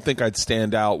 Like, I don't think I'd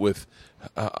stand out with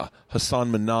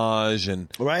Hassan Minaj and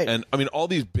Right. and I mean all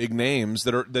these big names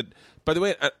that. By the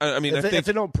way, I mean, I think If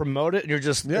they don't promote it and you're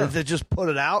just if they just put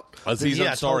it out, Aziz then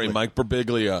yeah, Ansari, totally. Mike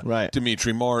Birbiglia, Right.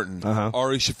 Dimitri Martin, Uh-huh.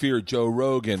 Ari Shaffir, Joe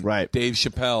Rogan, Right. Dave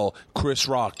Chappelle, Chris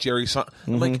Rock, Jerry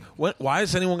I'm like, why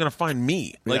is anyone going to find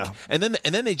me? Like, Yeah. and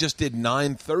then they just did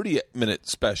 9 30-minute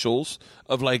specials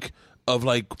of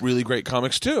really great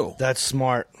comics too. That's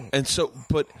smart. And so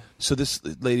this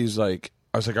lady's like,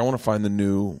 I was like, I want to find the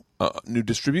new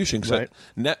distribution because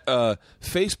Right.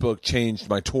 Facebook changed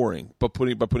my touring, by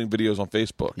putting videos on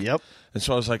Facebook. Yep. And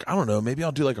so I was like, I don't know, maybe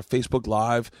I'll do like a Facebook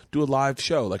Live, do a live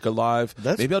show, like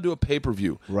maybe I'll do a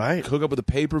pay-per-view. Right. Hook up with a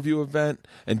pay-per-view event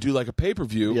and do like a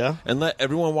pay-per-view. Yeah. And let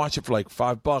everyone watch it for like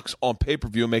 $5 on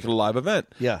pay-per-view and make it a live event.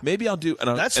 Yeah. Maybe I'll do.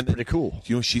 That's pretty cool.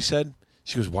 You know what she said?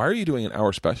 She goes, why are you doing an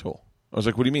hour special? I was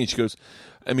like, what do you mean? She goes,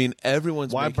 I mean,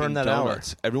 everyone's Why making burn that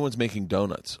donuts. Everyone's making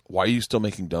donuts. Why are you still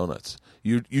making donuts?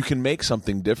 You can make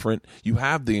something different. You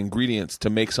have the ingredients to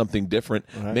make something different.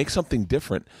 Right. Make something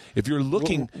different. If you're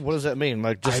looking, What does that mean?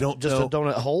 Like just, I don't just know. a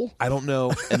donut hole? I don't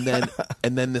know. And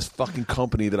then this fucking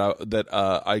company that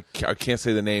I can't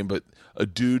say the name, but a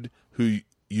dude who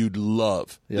you'd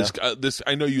love. Yeah. This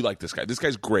I know you like this guy. This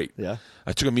guy's great. Yeah.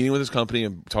 I took a meeting with this company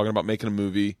and talking about making a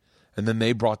movie, and then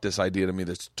they brought this idea to me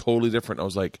that's totally different. I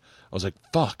was like,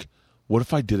 fuck. What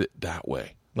if I did it that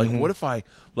way? Like, what if I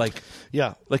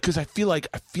Yeah. because I feel like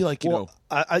you know.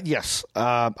 Yes.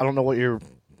 I don't know what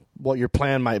your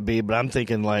plan might be, but I'm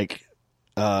thinking like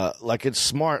it's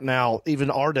smart now.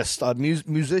 Even artists,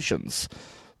 musicians,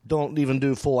 don't even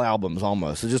do full albums.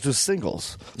 Almost, they just do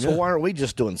singles. So why aren't we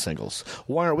just doing singles?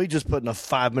 Why aren't we just putting a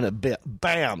 5-minute bit?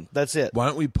 Bam, that's it. Why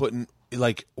aren't we putting I'll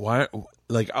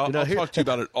Here- talk to you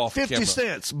about it off 50 camera.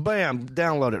 cents. Bam,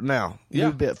 download it now. Yeah.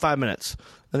 New bit, 5 minutes.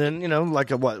 And then, like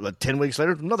 10 weeks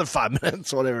later, another 5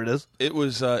 minutes, whatever it is. It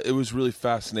was really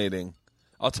fascinating.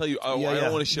 I'll tell you. I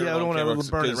don't want to share. Yeah, it I don't on wanna camera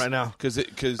burn it right now. because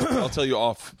I'll tell you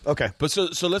off. Okay. But so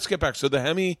let's get back. So the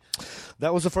Hemi,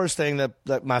 That was the first thing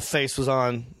that my face was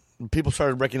on. People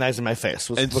started recognizing my face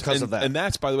because of that. and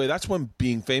that's, by the way, that's when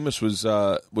being famous was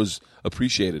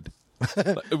appreciated.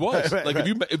 It was Right, like right.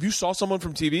 if you saw someone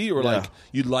from TV or Yeah. like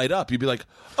you'd light up, you'd be like,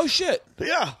 oh shit.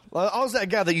 Yeah, well, I was that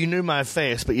guy that you knew my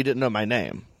face, but you didn't know my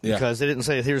name Yeah. because they didn't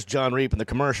say "Here's Jon Reep" in the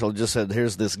commercial. It just said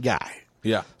 "Here's this guy."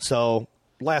 Yeah. So,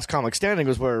 Last Comic Standing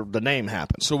was where the name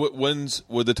happened. So when's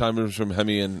the time from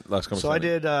Hemi and Last Comic So I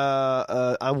Standing? did.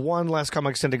 I won Last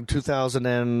Comic Standing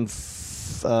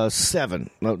 2007.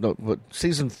 No,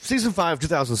 season 5,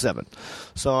 2007.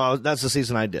 So that's the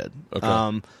season I did.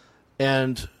 Okay.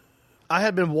 And I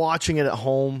had been watching it at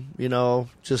home.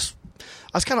 Just I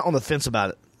was kind of on the fence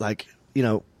about it. Like,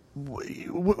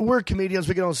 we're comedians.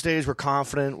 We get on stage. We're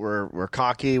confident. We're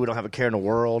cocky. We don't have a care in the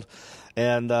world.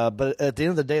 And but at the end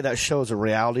of the day, that show is a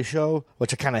reality show,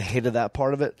 which I kind of hated that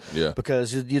part of it. Yeah.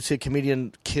 Because you'd see a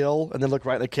comedian kill and then look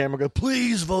right in the camera and go,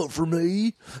 "Please vote for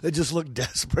me." They just look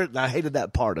desperate, and I hated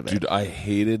that part of it. Dude, I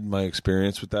hated my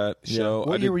experience with that show.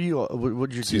 What year were you? What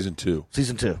did you do? Season 2.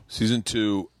 Season 2. Season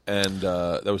 2, and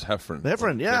that was Heffron.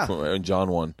 Heffron, yeah. And John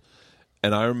won.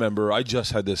 And I remember I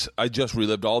just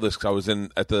relived all this because I was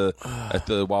at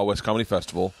the Wild West Comedy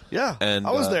Festival. Yeah, and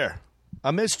I was there.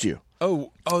 I missed you.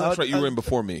 Oh, that's right. You were in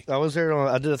before me. I was there.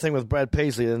 I did a thing with Brad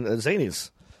Paisley and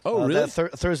Zanies. Oh, really? That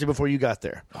Thursday before you got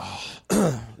there.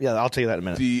 Yeah, I'll tell you that in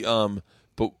a minute.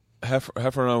 But Heifer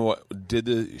and I did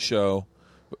the show.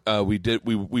 We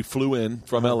flew in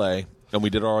from L.A. and we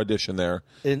did our audition there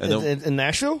In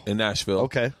Nashville. In Nashville.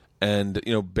 Okay. And,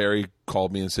 Barry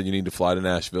called me and said, you need to fly to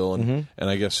Nashville. And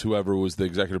I guess whoever was the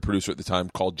executive producer at the time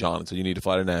called John and said, you need to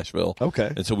fly to Nashville.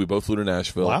 Okay. And so we both flew to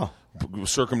Nashville. Wow.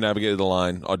 Circumnavigated the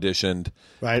line, auditioned,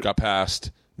 got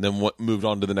passed, and then moved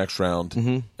on to the next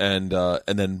round. And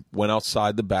then went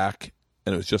outside the back,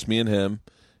 and it was just me and him.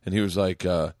 And he was like,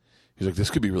 this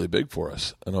could be really big for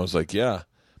us. And I was like, yeah.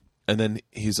 And then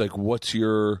he's like, what's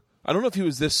your... I don't know if he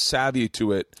was this savvy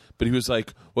to it, but he was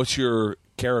like, what's your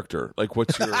character? Like,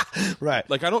 what's your... Right.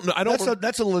 Like, I don't know.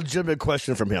 That's a legitimate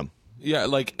question from him. Yeah,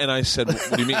 and I said,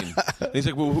 what do you mean? And he's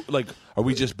like, well, are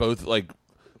we just both, like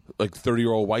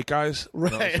 30-year-old white guys?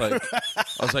 Right. And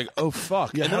I was like, oh,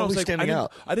 fuck. Yeah, and then how I was are we like, standing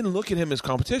out? I didn't look at him as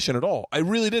competition at all. I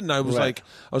really didn't. I was like,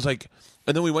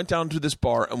 and then we went down to this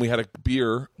bar, and we had a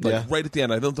beer, right at the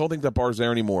end. I don't think that bar's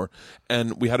there anymore.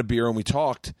 And we had a beer, and we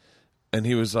talked, and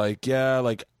he was like, yeah,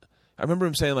 I remember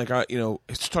him saying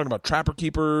he's talking about trapper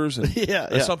keepers and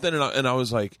something, and I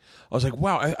was like,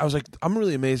 wow, I was like, I'm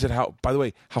really amazed at how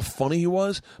funny he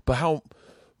was, but how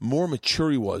more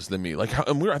mature he was than me. Like,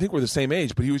 I think we're the same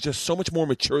age, but he was just so much more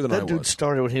mature than I was. That dude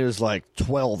started when he was like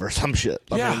 12 or some shit.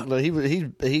 I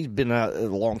mean, he'd been out a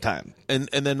long time. And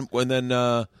then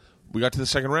we got to the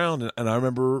second round, and I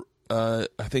remember I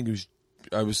think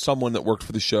I was someone that worked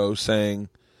for the show saying,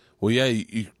 well, yeah,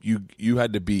 you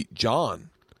had to beat John.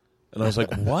 And I was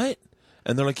like, what?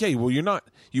 And they're like, yeah, well,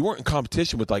 you weren't in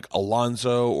competition with like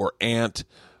Alonzo or Ant,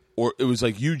 or it was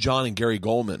like you, John, and Gary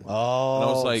Goldman. Oh, and I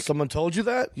was like, someone told you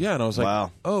that? Yeah, and I was like,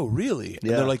 wow. Oh, really? And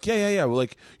yeah. they're like, yeah. Well,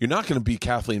 like, you're not going to beat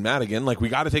Kathleen Madigan. Like, we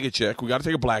got to take a chick. We got to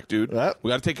take a black dude. Yep. We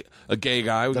got to take a gay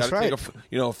guy. We got to take a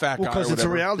fat guy. Because it's a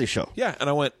reality show. Yeah, and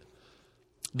I went.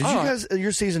 Did you guys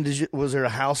your season? Was there a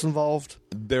house involved?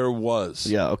 There was.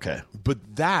 Yeah. Okay.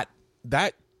 But that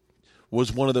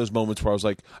was one of those moments where I was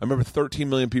like, I remember 13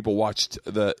 million people watched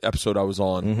the episode I was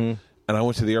on, and I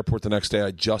went to the airport the next day.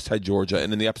 I just had Georgia,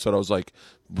 and in the episode I was like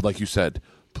you said,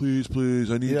 please,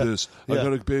 I need this. I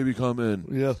got a baby coming.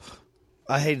 Yeah.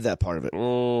 I hated that part of it.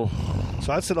 Oh.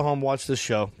 So I'd sit at home, watch this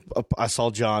show. I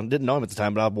saw John. Didn't know him at the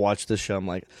time, but I'd watch this show. I'm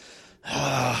like,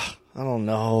 I don't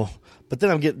know. But then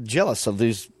I'm getting jealous of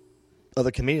these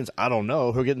other comedians I don't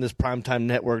know who are getting this primetime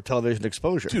network television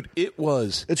exposure. Dude,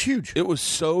 it's huge. It was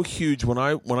so huge when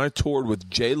I toured with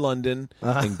Jay London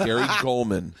and Gary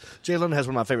Goldman. Jay London has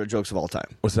one of my favorite jokes of all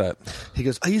time. What's that? He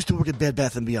goes, I used to work at Bed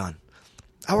Bath & Beyond.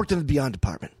 I worked in the Beyond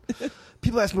department.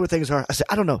 People ask me what things are. I say,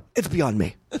 I don't know. It's beyond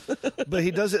me. But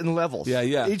he does it in levels.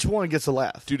 Yeah. Each one gets a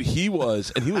laugh. Dude, he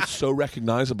was so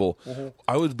recognizable.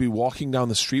 I would be walking down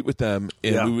the street with them,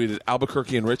 and we were at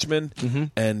Albuquerque and Richmond,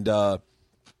 and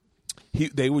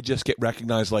they would just get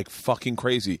recognized like fucking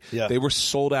crazy. Yeah. They were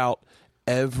sold out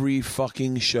every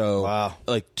fucking show. Wow.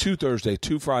 Like 2 Thursday,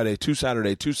 2 Friday, 2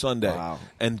 Saturday, 2 Sunday. Wow.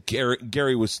 And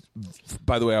Gary was,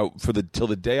 by the way, till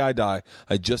the day I die,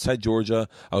 I just had Georgia.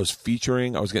 I was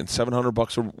featuring. I was getting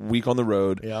 $700 a week on the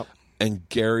road. Yep. And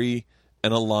Gary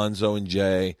and Alonzo and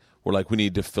Jay were like, we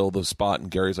need to fill the spot.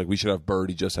 And Gary's like, we should have Bird.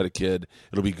 He just had a kid.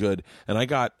 It'll be good. And I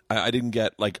got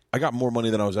more money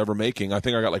than I was ever making. I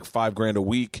think I got like $5,000 a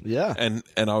week. Yeah. And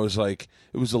I was like,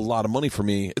 it was a lot of money for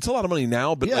me. It's a lot of money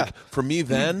now, but like for me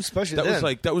then, especially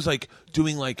that was like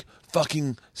doing like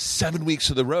fucking 7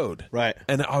 weeks of the road. Right.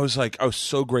 And I was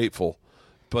so grateful.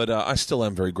 But I still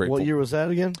am very grateful. What year was that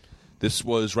again? This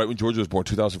was right when Georgia was born,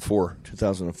 2004.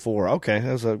 2004. Okay.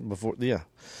 That was before. Yeah.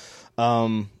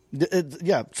 So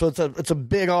it's a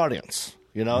big audience.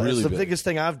 You know, really it's the big. biggest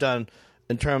thing I've done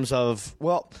in terms of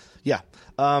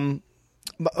my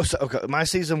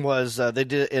season was they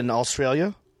did it in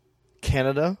Australia,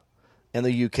 Canada, and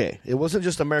the UK. It wasn't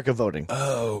just America voting.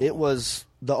 Oh, it was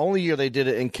the only year they did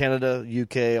it in Canada,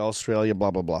 UK, Australia,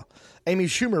 blah blah blah. Amy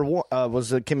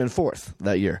Schumer came in fourth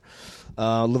that year.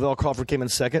 Lavelle Crawford came in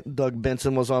second. Doug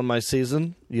Benson was on my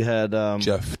season. You had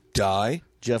Jeff Dye.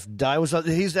 Jeff Dye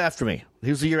he's after me.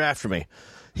 He was the year after me.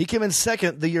 He came in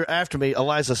second the year after me.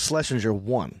 Eliza Schlesinger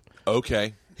won.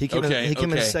 Okay. He came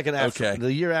in second after. Okay.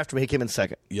 The year after me, he came in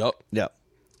second. Yep. Yeah.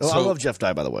 Oh, I love Jeff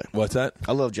Dye, by the way. What's that?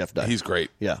 I love Jeff Dye. He's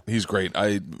great. Yeah. He's great.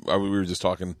 We were just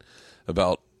talking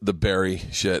about the Barry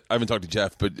shit. I haven't talked to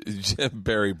Jeff, but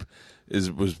Barry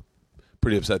was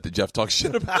pretty upset that Jeff talks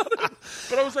shit about him.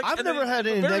 But I was like, I've never had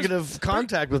any negative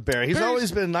contact with Barry. He's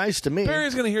always been nice to me.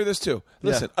 Barry's going to hear this too.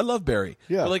 Listen, I love Barry.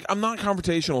 Yeah. But I'm not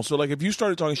confrontational. So if you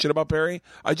started talking shit about Barry,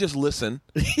 I just listen.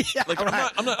 Yeah, I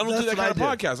don't do that kind of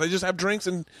podcast. I just have drinks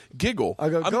and giggle. I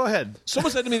go ahead.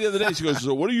 Someone said to me the other day, she goes,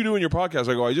 so what do you do in your podcast?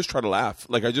 I go, I just try to laugh.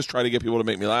 I just try to get people to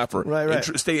make me laugh or right.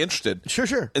 stay interested.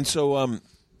 Sure. And so,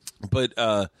 but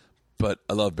but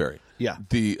I love Barry. Yeah.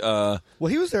 Well,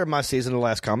 he was there in my season, the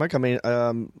last comic. I mean,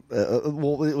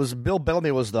 well, it was Bill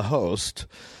Bellamy was the host.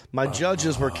 My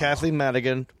judges were Kathleen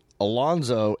Madigan,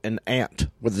 Alonzo, and Ant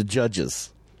were the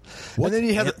judges. What's and then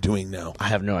you have Ant doing now? I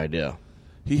have no idea.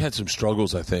 He had some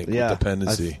struggles, I think, with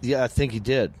dependency. I think he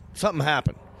did. Something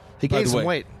happened. He gained some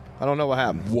weight. I don't know what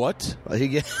happened. What?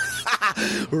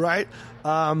 Right?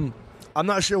 I'm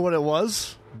not sure what it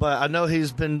was, but I know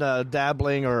he's been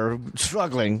dabbling or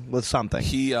struggling with something.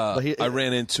 I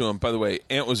ran into him. By the way,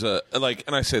 Ant was and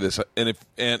I say this, and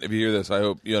if you hear this, I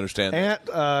hope you understand. Ant,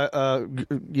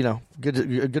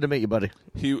 good to meet you, buddy.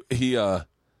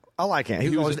 I like Ant.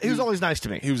 He was always nice to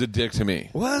me. He was a dick to me.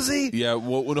 Was he? Yeah.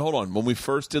 Well, hold on. When we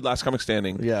first did Last Comic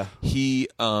Standing, he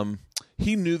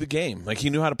knew the game. Like, he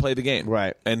knew how to play the game.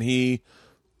 Right. And he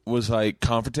was like,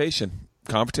 confrontation.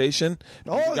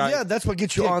 Oh, yeah, that's what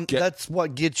gets you on. That's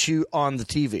what gets you on the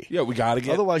TV. Yeah, we got to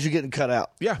get. Otherwise, you're getting cut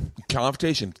out. Yeah,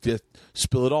 confrontation. Just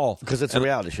spill it all because it's a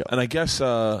reality show. And I guess,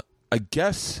 I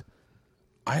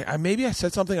maybe I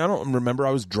said something. I don't remember.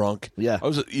 I was drunk. Yeah, I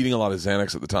was eating a lot of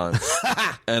Xanax at the time,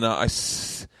 and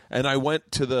I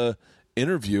went to the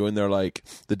interview, and they're like,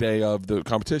 the day of the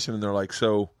competition, and they're like,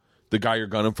 so the guy you're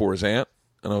gunning for is Ant,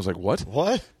 and I was like, what?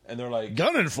 And they're like,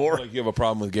 gunning for? Like, you have a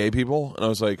problem with gay people? And I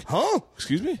was like, huh?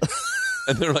 Excuse me?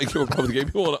 And they're like, you have a problem with gay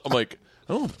people? And I'm like,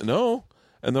 oh, no.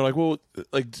 And they're like, well,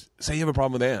 like, say you have a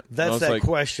problem with Ant. That's that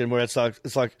question where it's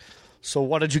like, so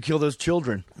why did you kill those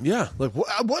children? Yeah. Like,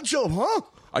 what children? Huh?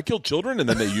 I killed children, and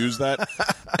then they use that.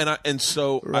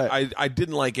 So right. I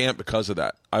didn't like Ant because of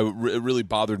that. It really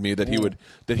bothered me that he would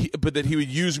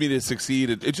use me to succeed.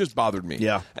 It just bothered me.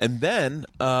 Yeah. And then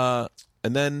I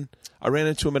ran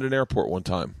into him at an airport one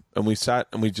time, and we sat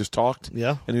and we just talked.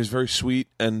 Yeah. And he was very sweet,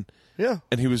 and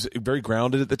he was very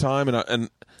grounded at the time. And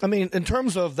I mean, in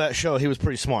terms of that show, he was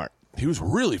pretty smart. He was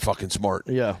really fucking smart.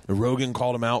 Yeah. Rogan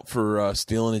called him out for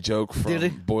stealing a joke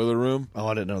from Boiler Room. Oh,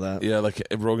 I didn't know that. Yeah, like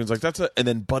Rogan's like, and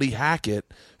then Buddy Hackett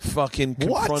fucking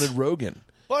confronted Rogan.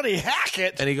 Buddy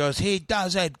Hackett? And he goes, he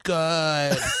does it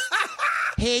good.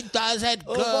 He does it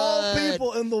good. Of all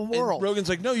people in the world. And Rogan's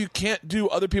like, no, you can't do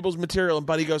other people's material. And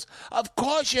Buddy goes, of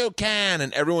course you can.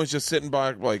 And everyone's just sitting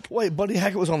back like. Wait, Buddy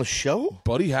Hackett was on the show?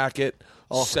 Buddy Hackett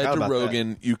said to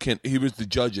Rogan, you can. He was the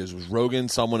judges. It was Rogan,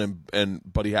 someone, and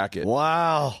Buddy Hackett.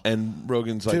 Wow. And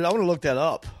Rogan's like, dude, I want to look that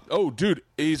up. Oh, dude.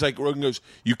 He's like, Rogan goes,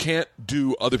 you can't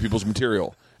do other people's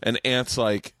material. And Ant's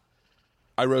like,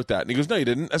 I wrote that. And he goes, no, you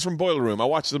didn't. That's from Boiler Room. I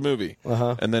watched the movie.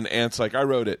 And then Ant's like, I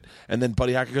wrote it. And then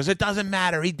Buddy Hackett goes, it doesn't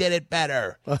matter. He did it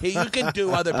better. You can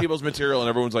do other people's material. And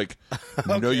everyone's like,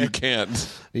 no, you can't.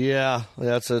 Yeah,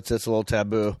 it's a little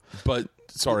taboo. But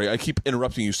sorry, I keep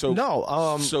interrupting you. So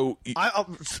no,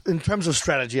 in terms of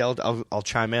strategy, I'll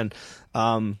chime in.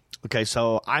 Okay,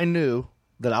 so I knew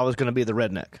that I was going to be the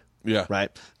redneck. Yeah.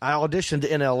 Right. I auditioned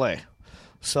in L.A.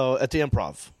 So at the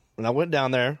Improv, and I went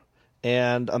down there.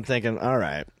 And I'm thinking, all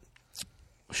right,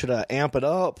 should I amp it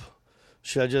up?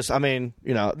 Should I just,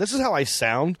 this is how I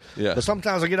sound. Yeah. But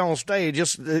sometimes I get on stage,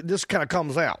 it just kind of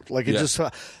comes out. Like, it just,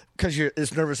 because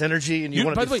it's nervous energy and you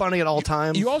want to be funny at all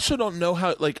times. You also don't know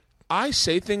how, like, I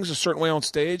say things a certain way on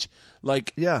stage.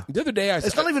 Like, the other day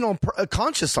it's not even on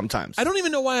conscious sometimes. I don't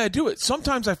even know why I do it.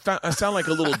 Sometimes I sound like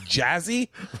a little jazzy,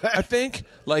 I think.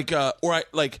 Like,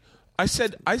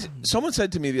 someone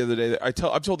said to me the other day that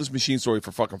I've told this machine story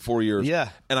for fucking 4 years. Yeah.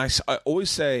 And I always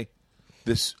say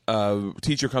this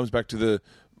teacher comes back to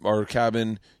our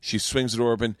cabin. She swings the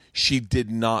door open. She did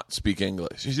not speak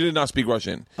English. She did not speak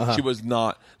Russian. She was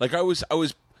not. Like, I always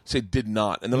say did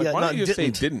not. And they're like, why don't you just say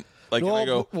didn't? Like, and I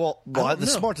go, well,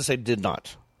 it's smart to say did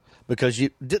not. Because you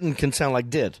didn't can sound like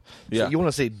did. So you want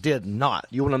to say did not.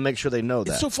 You want to make sure they know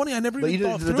that. It's so funny. I never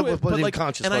even thought through it. But like,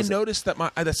 and I noticed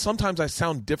that sometimes I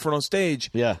sound different on stage.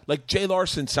 Yeah. Like Jay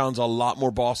Larson sounds a lot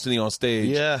more Boston-y on stage.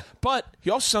 Yeah. But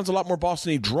he also sounds a lot more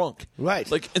Boston-y drunk. Right.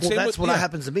 Like, and that's what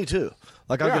happens to me too.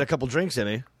 Like, I'll get a couple drinks in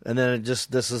me, and then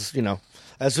this is,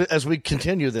 as we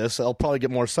continue this, I'll probably get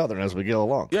more Southern as we go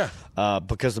along. Yeah.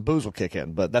 Because the booze will kick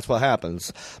in, but that's what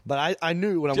happens. But I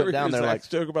knew when I went down there, Zach's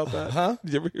joke about that? Huh?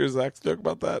 Did you ever hear Zach's joke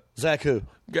about that? Zach who?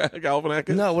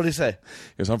 Galifianakis? No, what did he say?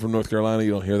 Because I'm from North Carolina.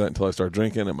 You don't hear that until I start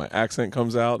drinking, and my accent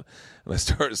comes out, and I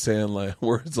start saying like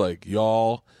words like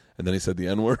y'all, and then he said the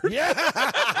N-word.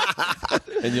 Yeah.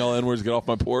 And y'all N-words get off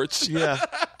my porch. Yeah.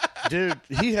 Dude,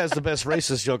 he has the best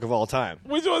racist joke of all time.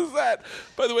 Which one's that?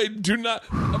 By the way, do not.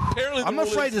 Apparently, I'm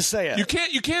afraid to say it. You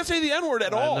can't say the N-word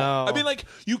at all. know. I mean, like,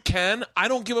 you can. I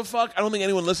don't give a fuck. I don't think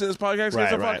anyone listening to this podcast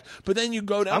gives a fuck. But then you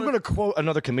go down. I'm going to quote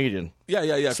another comedian.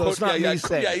 Yeah. So it's not me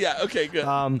saying. Yeah. Okay, good.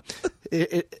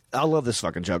 I love this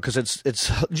fucking joke because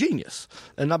it's genius,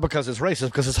 and not because it's racist,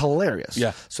 because it's hilarious.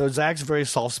 Yeah. So Zach's very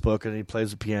soft spoken. He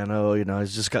plays the piano. You know,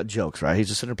 he's just got jokes, right? He's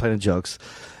just sitting there playing jokes,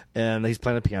 and he's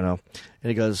playing the piano, and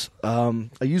he goes, "I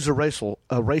used a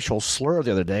racial slur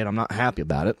the other day, and I'm not happy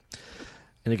about it."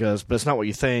 And he goes, "But it's not what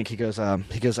you think." He goes,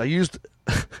 I used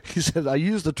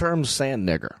the term "sand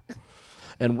nigger."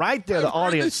 And right there, the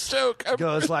audience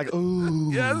goes like,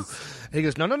 "Ooh." Yes. And he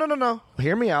goes, No.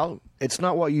 Hear me out. It's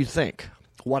not what you think.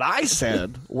 What I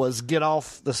said was, get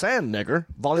off the sand, nigger.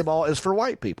 Volleyball is for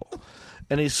white people.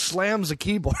 And he slams the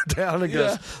keyboard down and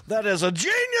goes, that is a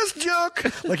genius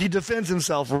joke. Like he defends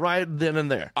himself right then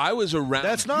and there. I was around.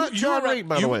 That's not Jon Reep,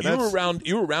 by the way. You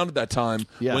were around at that time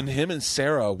when him and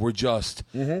Sarah were just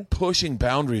pushing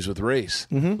boundaries with race.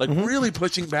 Really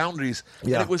pushing boundaries.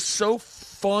 Yeah. And it was so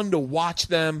fun to watch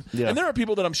them. Yeah. And there are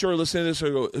people that I'm sure are listening to this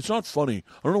who go, it's not funny.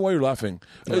 I don't know why you're laughing.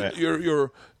 Right.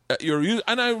 You're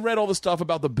and I read all the stuff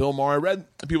about the Bill Maher. I read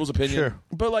people's opinion. Sure.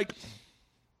 But like,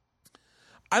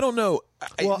 I don't know.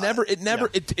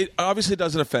 It obviously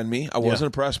doesn't offend me. I wasn't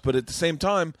impressed, but at the same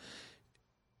time,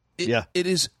 it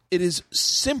is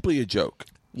simply a joke.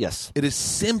 Yes. It is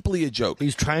simply a joke.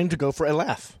 He's trying to go for a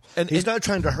laugh. And he's not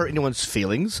trying to hurt anyone's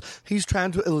feelings. He's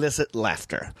trying to elicit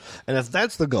laughter. And if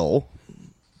that's the goal,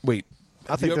 wait,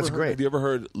 I think that's great. Have you ever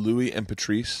heard Louis and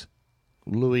Patrice?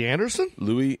 Louis Anderson?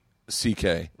 Louis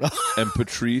C.K. and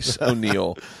Patrice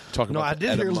O'Neill talking about I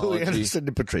did hear Louis Anderson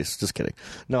and Patrice. Just kidding.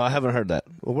 No, I haven't heard that.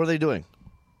 Well, what are they doing?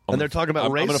 They're talking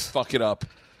about race? I'm going to fuck it up.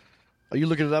 Are you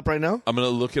looking it up right now? I'm going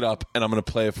to look it up, and I'm going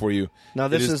to play it for you. Now,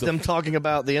 this is them talking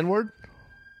about the N-word?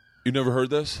 You never heard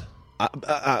this? Maybe.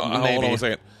 Hold on 1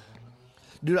 second.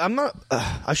 Dude, I'm not...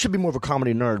 I should be more of a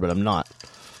comedy nerd, but I'm not.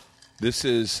 This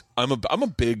is... I'm a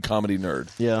big comedy nerd.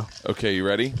 Yeah. Okay, you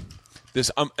ready?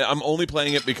 I'm only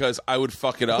playing it because I would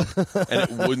fuck it up, and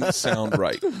it wouldn't sound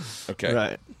right. Okay.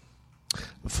 Right.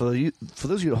 For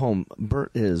those of you at home,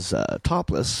 Bert is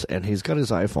topless, and he's got his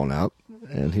iPhone out,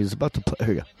 and he's about to play...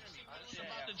 Here you go.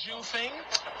 The Jew thing?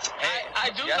 I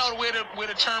do know where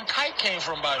the term kike came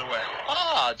from, by the way.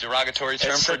 Ah, derogatory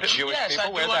term for Jewish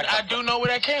people? Where's that come I do know where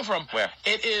that came from. Where?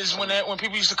 It is when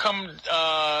people used to come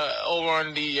over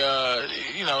on the,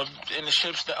 in the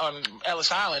ships on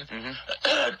Ellis Island,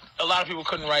 a lot of people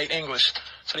couldn't write English,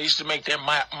 so they used to make their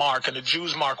mark, and the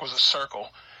Jew's mark was a circle.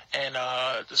 And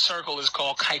the circle is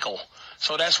called kikel.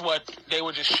 So that's what they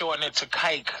were just shortening it to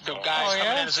kike. The guys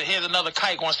coming in and say, here's another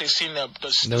kike once they seen the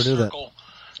circle.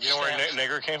 You know where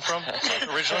nigger came from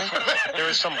originally? There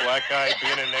was some black guy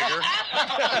being a nigger.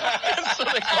 So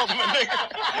they called him a nigger.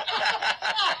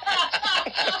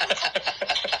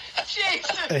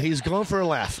 Jesus. And he's going for a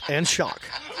laugh and shock.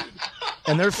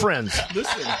 And they're friends.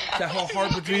 Listen, that whole hard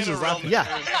Patrice is laughing. Yeah.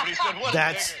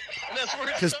 That's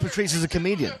because Patrice is a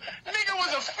comedian. Nigger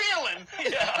was a feeling.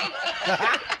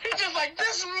 Yeah. He's just like,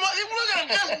 this, look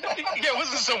at him. Yeah,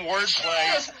 wasn't some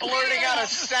wordplay. Just blurting out a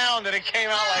sound and it came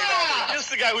out like that. Just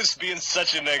the guy was being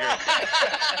such a nigger.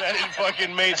 That it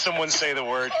fucking made someone say the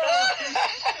word.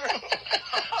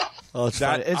 Oh, it's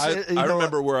funny. I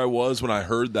remember where I was when I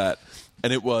heard that,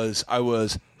 and I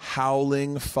was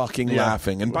howling fucking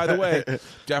laughing. And by the way,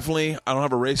 definitely, I don't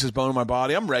have a racist bone in my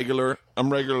body. I'm regular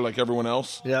like everyone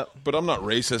else. Yeah. But I'm not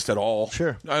racist at all.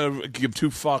 Sure. I give two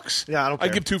fucks. Yeah, I don't care.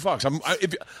 I give two fucks.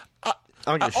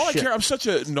 I don't give all a shit. I care. I'm such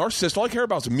a narcissist. All I care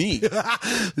about is me.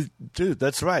 Dude,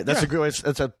 that's right. That's a good way.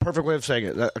 That's a perfect way of saying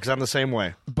it. Because I'm the same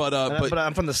way. But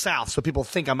I'm from the South, so people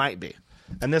think I might be.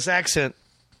 And this accent,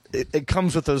 it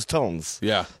comes with those tones.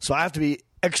 Yeah. So I have to be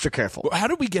extra careful. How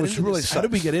did we get into really this? How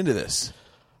did we get into this?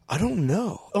 I don't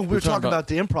know. Oh, we were talking about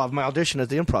the improv. My audition at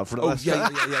the improv for the last.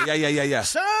 Yeah.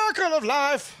 Circle of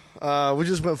life. We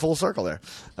just went full circle there.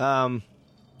 I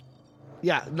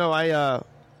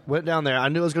went down there. I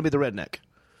knew it was going to be the redneck.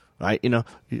 Right? You know,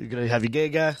 you're going to have your gay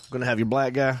guy, going to have your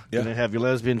black guy, going to have your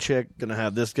lesbian chick, going to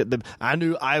have this. I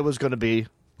knew I was going to be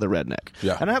the redneck.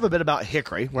 Yeah. And I have a bit about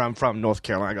Hickory, where I'm from, North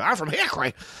Carolina. I go, I'm from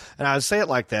Hickory. And I would say it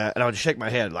like that, and I would shake my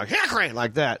head like, Hickory,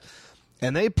 like that.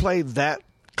 And they played that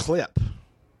clip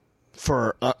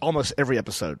for almost every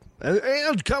episode.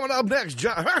 And coming up next,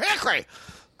 Jon Hickory.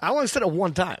 I only said it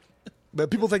one time,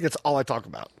 but people think it's all I talk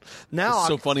about. Now it's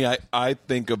so funny. I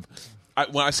think of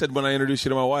when I introduced you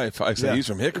to my wife, I said he's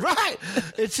from Hickory. Right.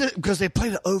 It's because they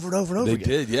played it over and over and over again.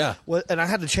 They did, yeah. Well, and I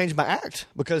had to change my act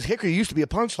because Hickory used to be a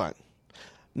punchline.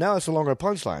 Now it's no longer a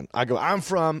punchline. I go, I'm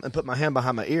from, and put my hand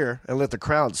behind my ear and let the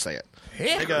crowd say it.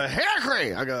 They go,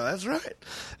 Hickory. I go, that's right.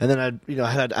 And then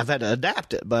I've had to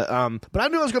adapt it, but I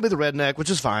knew I was going to be the redneck, which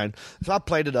is fine. So I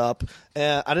played it up,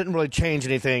 and I didn't really change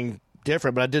anything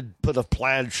different, but I did put a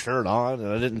plaid shirt on, and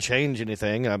I didn't change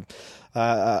anything.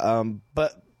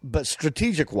 But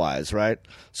strategic wise, right?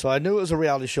 So I knew it was a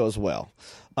reality show as well.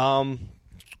 And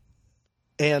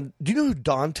do you know who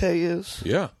Dante is?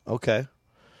 Yeah. Okay.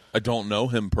 I don't know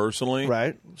him personally.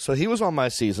 Right. So he was on my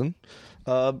season.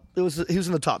 He was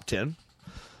in the top 10.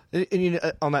 And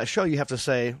on that show, you have to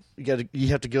say you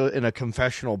have to go in a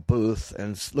confessional booth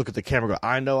and look at the camera. And go,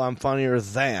 I know I'm funnier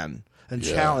than, and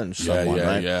challenge someone.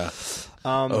 Right? Yeah.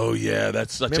 Oh yeah,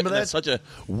 that's such a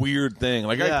weird thing.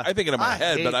 Like I think it in my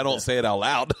head, but I don't say it out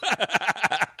loud.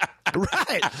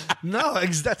 Right? No,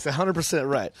 that's 100%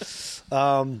 right.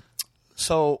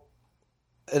 So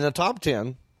in the top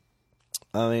 10,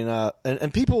 I mean,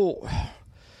 and people.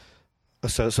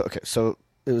 So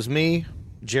it was me.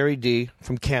 Jerry D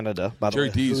from Canada, by the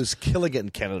way, who's killing it in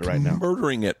Canada right now,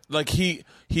 murdering it. Like he's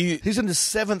in the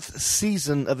 7th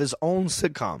season of his own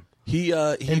sitcom.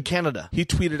 In Canada, he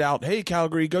tweeted out, "Hey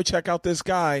Calgary, go check out this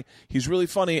guy. He's really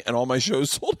funny," and all my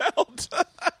shows sold out.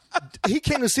 He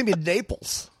came to see me in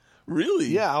Naples. Really?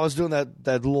 Yeah, I was doing that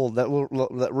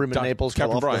room in Naples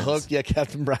called Off the Hook. Yeah,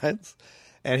 Captain Brian's,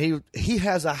 and he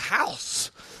has a house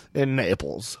in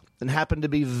Naples and happened to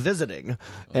be visiting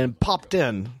and popped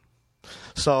in.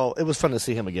 So it was fun to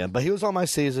see him again. But he was on my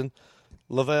season.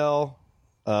 Lavelle,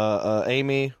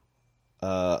 Amy,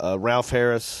 Ralph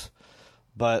Harris.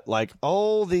 But, like,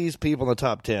 all these people in the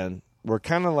top 10 were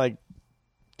kind of, like,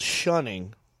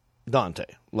 shunning Dante.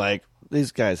 Like,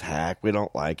 these guys hack. We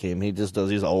don't like him. He just does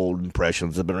these old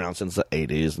impressions that have been around since the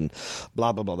 80s and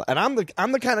blah, blah, blah, blah. And I'm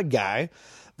the kind of guy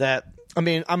that, I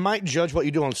mean, I might judge what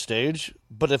you do on stage,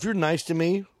 but if you're nice to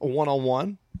me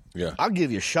one-on-one, yeah, I'll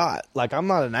give you a shot. Like, I'm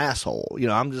not an asshole. You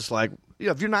know, I'm just like,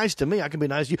 if you're nice to me, I can be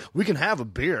nice to you. We can have a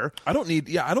beer. I don't need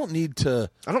to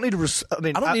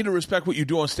respect what you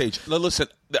do on stage. Now, listen,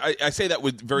 I say that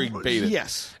with very bated.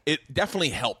 Yes. It definitely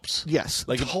helps. Yes,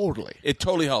 like totally. It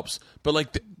totally helps. But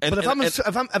like, if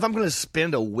I'm going to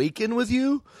spend a weekend with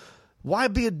you, why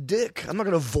be a dick? I'm not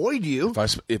going to avoid you.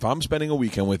 If I'm spending a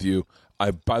weekend with you,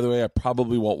 by the way, I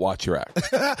probably won't watch your act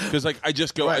because like I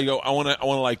just go, right. I want to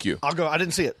like you. I'll go. I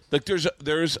didn't see it. Like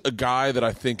there's a guy that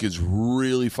I think is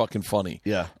really fucking funny.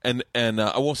 Yeah. And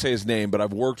I won't say his name, but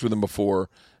I've worked with him before.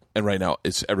 And right now,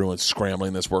 everyone's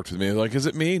scrambling that's worked with me. They're like, is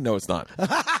it me? No, it's not.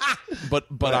 but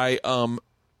right.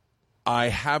 I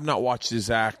have not watched his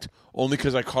act only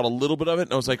because I caught a little bit of it,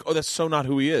 and I was like, oh, that's so not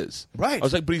who he is. Right. I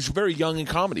was like, but he's very young in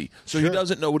comedy, so he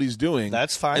doesn't know what he's doing.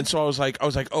 That's fine. And so I was like,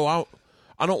 oh,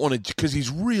 I don't want to, because he's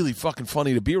really fucking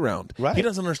funny to be around. Right. He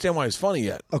doesn't understand why he's funny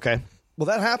yet. Okay. Well,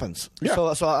 that happens. Yeah.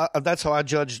 So that's how I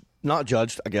not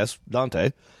judged, I guess,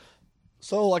 Dante.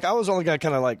 So, like, I was only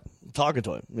kind of, like, talking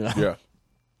to him, you know? Yeah.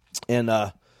 And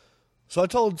so I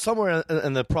told somewhere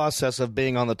in the process of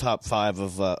being on the top 5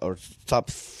 of, or top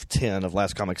 10 of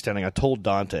Last Comic Standing, I told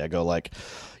Dante, I go, like,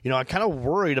 you know, I'm kind of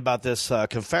worried about this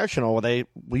confessional where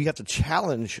you have to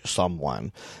challenge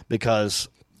someone because,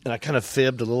 and I kind of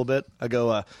fibbed a little bit. I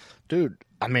go, dude,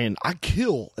 I mean, I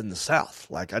kill in the South.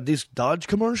 Like, these Dodge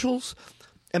commercials.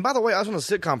 And by the way, I was on a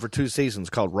sitcom for 2 seasons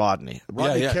called Rodney.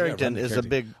 Rodney Carrington is a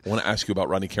big... I want to ask you about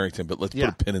Rodney Carrington, but let's put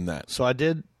a pin in that. So I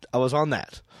was on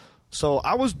that. So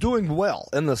I was doing well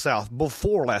in the South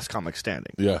before Last Comic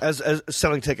Standing. Yeah. As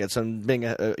selling tickets and being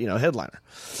a headliner.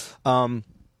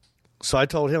 So I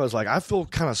told him, I was like, I feel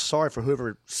kind of sorry for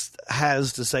whoever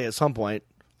has to say at some point,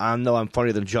 I know I'm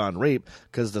funnier than Jon Reep,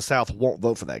 because the South won't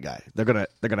vote for that guy. They're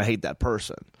gonna hate that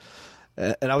person.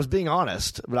 And I was being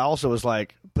honest, but I also was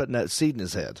like putting that seed in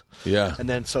his head. Yeah. And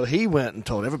then so he went and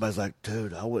told everybody's like,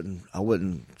 dude, I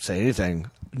wouldn't say anything.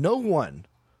 No one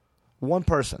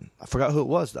person, I forgot who it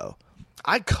was though.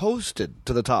 I coasted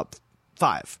to the top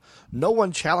 5. No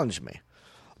one challenged me.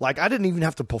 Like, I didn't even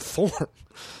have to perform.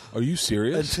 Are you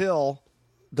serious? Until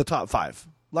the top 5.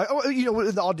 Like, you know,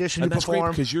 with the audition, and you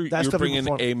perform. Because you're bringing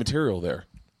a material there.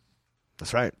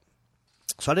 That's right.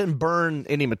 So I didn't burn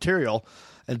any material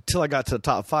until I got to the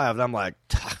top 5. And I'm like,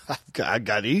 I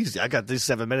got easy. I got these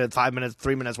 7 minutes, 5 minutes,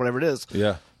 3 minutes, whatever it is.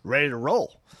 Yeah. Ready to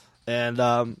roll. And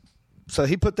so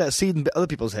he put that seed in other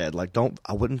people's head. Like,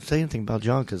 I wouldn't say anything about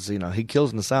John because, you know, he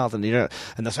kills in the South. And, you know,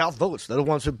 and the South votes. They're the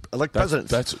ones who elect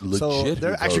presidents. That's legit. So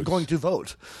they're actually going to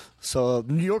vote. So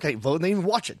New York ain't voting; they ain't even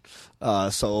watching.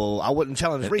 So I wouldn't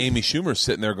challenge And Reep. Amy Schumer's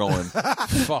sitting there going,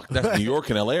 "Fuck, that's New York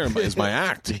and LA is my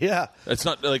act." Yeah, it's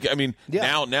not like I mean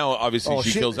Yeah. now obviously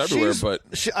she kills everywhere, but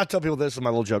I tell people this is my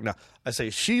little joke. Now I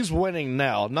say she's winning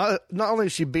now. Not only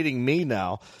is she beating me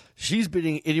now, she's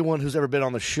beating anyone who's ever been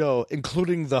on the show,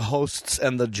 including the hosts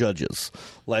and the judges.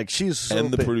 Like she's so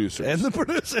and the big. producers And the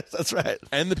producers. That's right.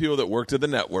 and the people that worked at the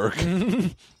network.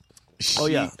 Oh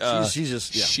yeah, she's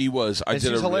just yeah. She was. I And did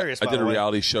she's a hilarious, I by did the a way.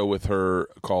 reality show with her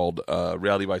called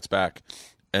Reality Bites Back,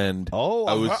 and Oh,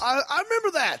 I was I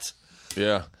remember that.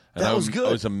 yeah, and That I was good.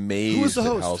 I was amazed Who was the at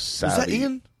host? how Was savvy. that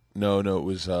Ian? No, it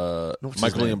was What's his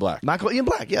Michael name? Ian Black. Michael Ian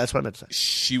Black. Yeah, that's what I meant to say.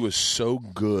 She was so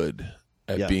good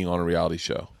at Yeah. being on a reality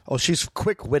show. Oh, she's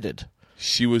quick-witted.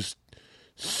 She was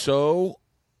so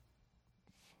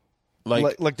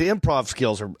like Like the improv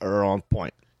skills are on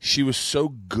point. she was so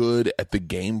good at the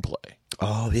gameplay.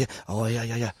 Oh yeah. Oh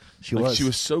yeah. She Like was. she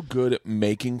was so good at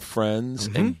making friends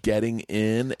and getting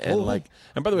in and Oh.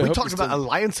 and by the way, I We hope talked this about doesn't-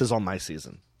 alliances on my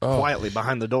season, quietly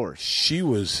behind the doors. she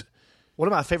was One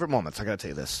of my favorite moments. I got to tell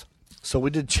you this. So we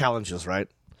did challenges, right?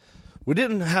 We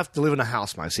didn't have to live in a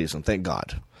house my season, thank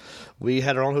God. We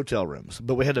had our own hotel rooms,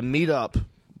 but we had to meet up,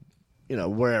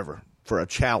 wherever for a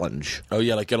challenge. oh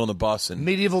yeah, like get on the bus and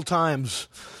Medieval times,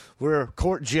 we're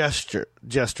court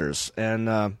jesters,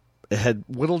 and it had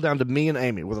whittled down to me and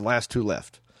Amy. We're the last two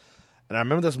left, and I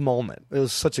remember this moment. It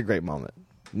was such a great moment.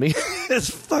 Me, it's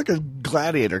fucking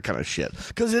gladiator kind of shit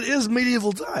because it is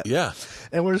medieval time. yeah.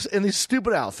 And we're in these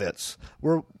stupid outfits.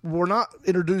 We're not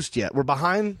introduced yet. We're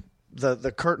behind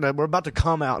the curtain. We're about to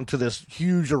come out into this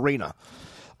huge arena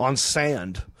on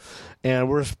sand, and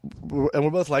we're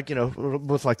both like we're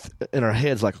both like in our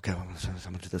heads like, okay, I'm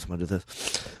gonna do this. I'm gonna do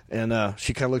this. And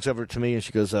she kind of looks over to me and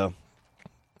she goes, "If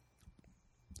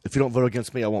you don't vote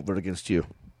against me, I won't vote against you."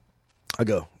 I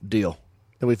go, "Deal."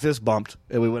 And we fist bumped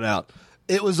and we went out.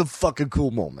 It was a fucking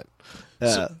cool moment.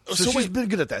 So she's wait- been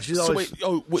good at that. She's So always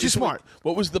she's smart.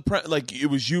 What was the like? It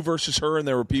was you versus her, and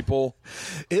there were people.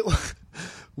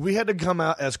 We had to come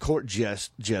out as court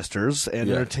jesters and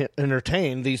Yeah.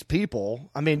 entertain these people.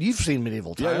 I mean, you've seen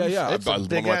medieval times. It's a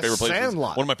big ass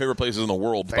sandlot. One of my favorite places in the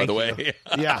world, by Thank the you. way.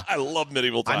 Yeah. I love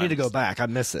medieval times. I need to go back. I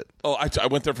miss it. Oh, I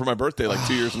went there for my birthday like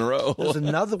 2 years in a row. There's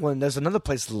another one. There's another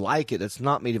place like it. It's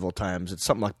not medieval times. It's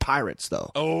something like Pirates,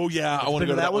 though. Oh yeah, I want to Been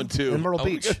go to that one too. in Myrtle Oh,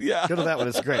 Beach. yeah, Go to that one.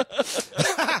 It's great.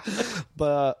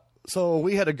 But so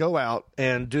we had to go out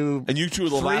and do. And you two were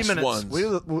the 3 last minutes.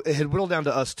 ones. It had whittled down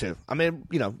to us two. I mean,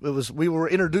 it was we were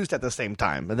introduced at the same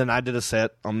time, and then I did a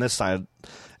set on this side,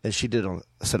 and she did a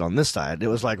set on this side. It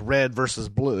was like red versus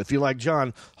blue. If you like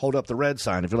John, hold up the red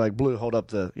sign. If you like blue, hold up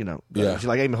the Yeah. If you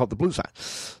like Amy, hold up the blue sign.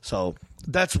 So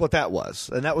that's what that was,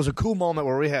 and that was a cool moment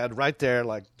where we had right there,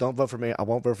 like, don't vote for me, I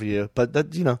won't vote for you. But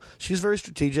that she's very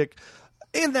strategic.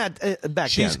 In that back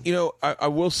She's, then. I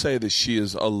will say that she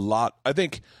is a lot. I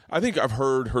think I've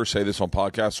heard her say this on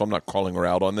podcasts, so I'm not calling her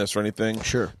out on this or anything.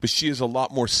 Sure. But she is a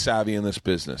lot more savvy in this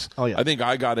business. Oh, yeah. I think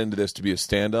I got into this to be a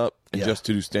stand-up and Yeah. just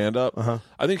to do stand-up.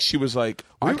 I think she was like,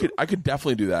 I could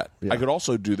definitely do that. Yeah. I could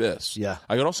also do this. Yeah.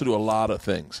 I could also do a lot of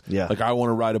things. Yeah. Like I want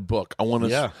to write a book. I want to.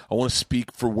 Yeah. I want to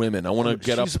speak for women. I want to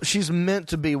get up. She's meant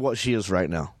to be what she is right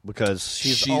now because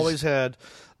she's always had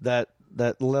that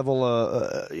level.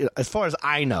 As far as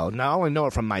I know, now I only know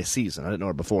it from my season. I didn't know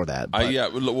her before that. But Yeah.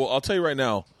 Well, I'll tell you right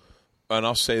now, and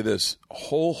I'll say this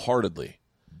wholeheartedly: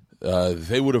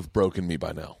 they would have broken me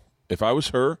by now. If I was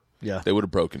her, Yeah. they would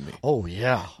have broken me. Oh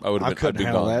yeah, I would have been. I'd couldn't be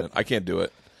handle gone. that. I can't do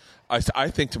it. I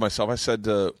think to myself, I said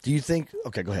to. Do you think?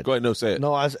 Okay, go ahead. Go ahead. No, say it.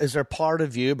 No, is there part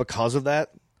of you because of that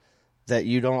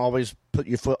you don't always put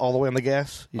your foot all the way on the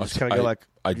gas? You just kind of go like.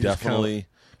 I definitely.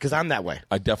 Because I'm that way.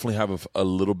 I definitely have a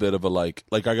little bit of a like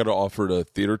I got offered a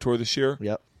theater tour this year,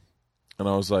 Yep. and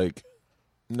I was like,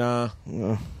 nah.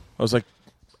 I was like,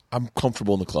 I'm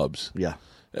comfortable in the clubs. Yeah.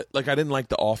 Like I didn't like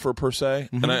the offer per se,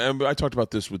 and I talked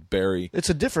about this with Barry. It's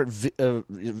a different,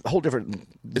 whole different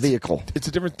vehicle. It's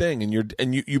a different thing, and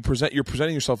you're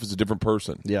presenting yourself as a different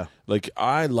person. Yeah. Like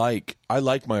I like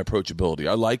my approachability.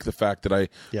 I like the fact that I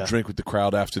Yeah. drink with the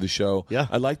crowd after the show. Yeah.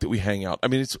 I like that we hang out. I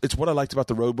mean, it's what I liked about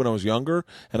the road when I was younger,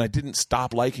 and I didn't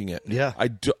stop liking it. Yeah. I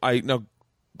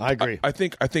agree. I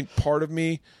think part of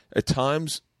me at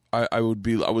times I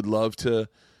would love to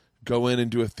go in and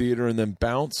do a theater and then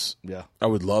bounce. Yeah. I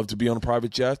would love to be on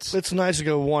private jets. It's nice to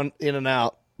go one in and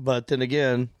out, but then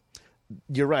again,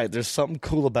 you're right. There's something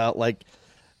cool about like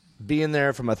being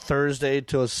there from a Thursday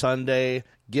to a Sunday,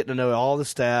 getting to know all the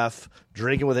staff,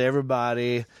 drinking with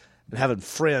everybody, and having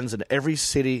friends in every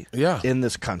city Yeah. in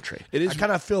this country. It is- I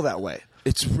kind of feel that way.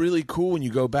 It's really cool when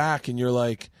you go back and you're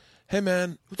like, Hey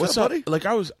man, What's up, buddy? Like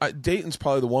Dayton's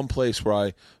probably the one place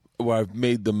where I've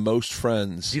made the most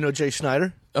friends. Do you know Jay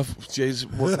Schneider? Jay's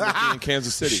working with me in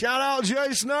Kansas City. Shout out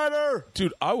Jay Snyder,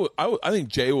 Dude, I think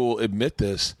Jay will admit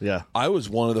this. Yeah. I was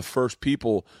one of the first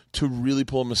people to really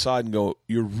pull him aside and go,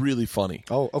 "You're really funny."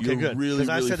 Oh, okay, You're good. Really,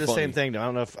 I really said the funny. same thing. I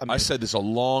don't know if I said this a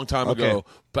long time ago,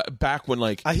 but back when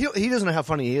he doesn't know how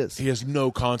funny he is. he has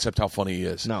no concept how funny he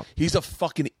is. No. He's a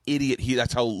fucking idiot.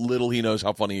 That's how little he knows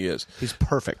how funny he is. He's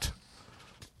perfect.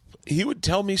 He would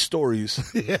tell me stories.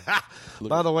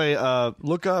 By the way,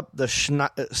 look up the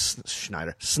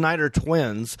Snyder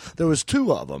twins. There was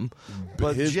two of them,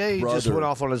 but His Jay just brother- went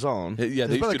off on his own. Yeah,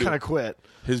 they his brother used to do- kind of quit.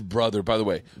 His brother, by the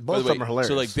way. Both of them are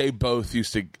hilarious. So, they both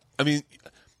used to... I mean,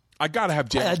 I got to have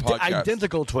Jay on a podcast.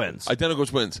 Identical twins. Identical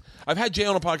twins. I've had Jay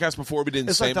on a podcast before, but didn't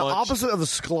It's say like the much. opposite of the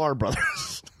Sklar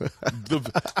brothers.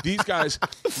 These guys...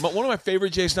 One of my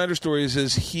favorite Jay Snyder stories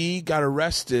is he got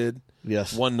arrested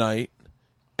one night,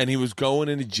 and he was going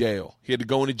into jail. He had to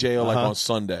go into jail on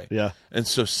Sunday. Yeah. And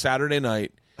so Saturday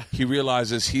night, he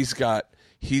realizes he's got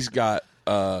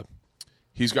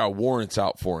warrants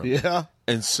out for him. Yeah.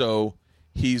 And so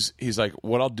he's like,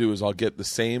 what I'll do is I'll get the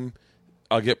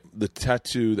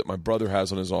tattoo that my brother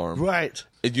has on his arm. Right.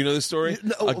 Do you know this story?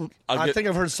 No, I think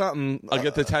I've heard something. I'll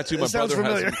get the tattoo my sounds brother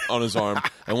familiar. has on his arm,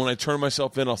 and when I turn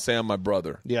myself in, I'll say I'm my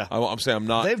brother. Yeah. I'm saying I'm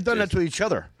not. They've done that to each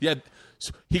other. Yeah.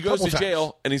 So he goes Couple to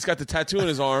jail, and he's got the tattoo on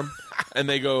his arm, and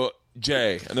they go,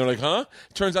 Jay. And they're like, huh?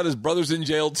 Turns out his brother's in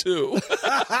jail, too.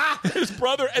 his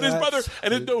brother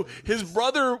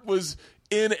was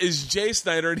in as Jay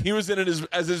Snyder, and he was in it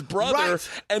as his brother. Right.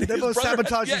 And They his both brother,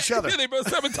 sabotage each other. Yeah, they both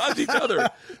sabotage each other.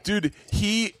 Dude,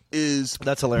 he is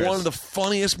That's hilarious. one of the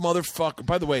funniest motherfuckers.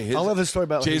 By the way, I love his story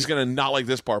about Jay's going to not like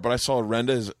this part, but I saw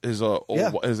Renda,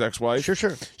 his ex-wife. Sure. She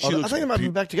I looks think they might be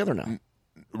back together now.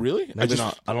 Really? Maybe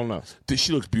not. I don't know.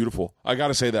 She looks beautiful. I got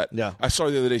to say that. Yeah. I saw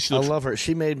her the other day. She I looks love her.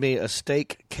 She made me a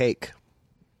steak cake.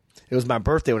 It was my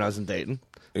birthday when I was in Dayton.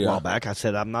 A while back, I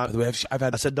said I'm not. By the way,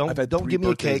 I said don't three give me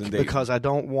a birthdays in cake Dayton. because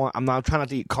I'm not trying not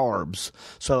to eat carbs.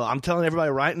 So I'm telling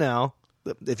everybody right now,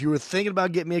 that if you were thinking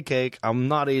about getting me a cake, I'm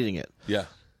not eating it. Yeah.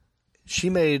 She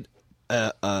made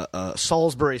a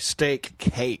Salisbury steak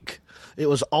cake. It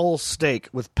was all steak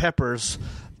with peppers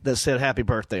that said "Happy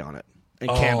Birthday" on it and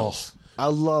candles. I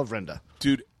love Renda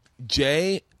Dude,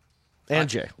 Jay,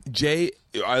 Jay.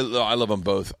 I love them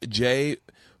both. Jay,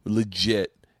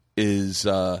 legit is.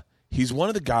 He's one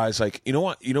of the guys. Like, you know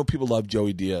what? You know, people love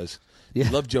Joey Diaz. Yeah. They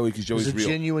love Joey because Joey's He's a real.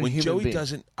 genuine when human Joey being.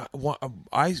 doesn't,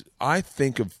 I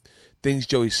think of things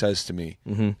Joey says to me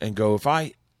and go, if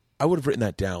I would have written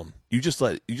that down. You just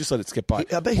let it skip by.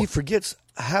 I bet he forgets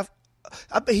half.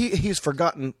 I bet he's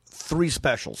forgotten 3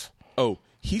 specials. Oh,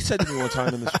 he said to me one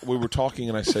time, we were talking,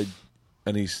 and I said,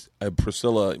 and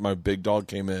Priscilla, my big dog,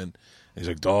 came in. And he's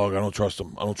like, dog, I don't trust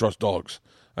him. I don't trust dogs.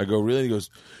 I go, really? He goes,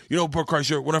 you know, Bert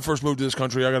Kreischer, when I first moved to this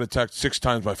country, I got attacked 6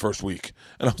 times my first week.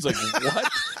 And I was like,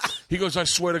 what? He goes, I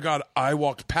swear to God, I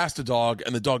walked past a dog,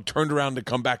 and the dog turned around to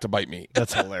come back to bite me.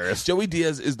 That's hilarious. Joey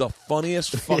Diaz is the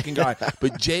funniest fucking guy.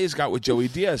 But Jay's got what Joey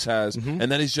Diaz has,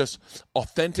 and that is just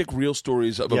authentic, real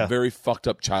stories of a very fucked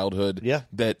up childhood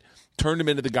that turned him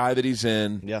into the guy that he's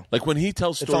in. Yeah. Like when he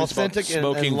tells stories about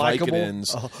smoking and likable.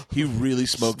 Vicodins, he really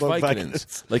smoked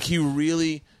Vicodins. Like he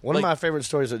really... One of my favorite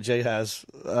stories that Jay has,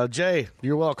 Jay,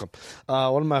 you're welcome.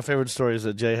 One of my favorite stories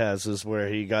that Jay has is where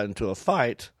he got into a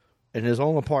fight in his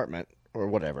own apartment or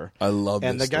whatever. I love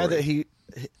and this the guy story.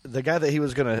 the guy that he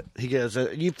was gonna, he goes,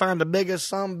 you find the biggest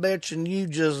son-of-a-bitch and you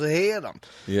just hit him.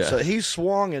 Yeah. So he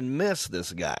swung and missed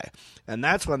this guy, and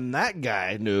that's when that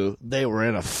guy knew they were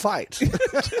in a fight.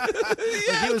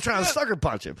 Like he was trying to sucker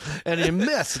punch him, and he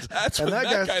missed. That's and when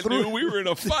that guy knew we were in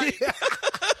a fight.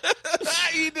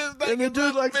 And the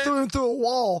dude threw him through a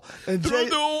wall, and Threw him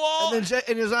through a wall? and then Jay,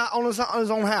 and he was on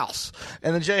his own house,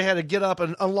 and then Jay had to get up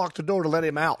and unlock the door to let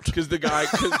him out. Because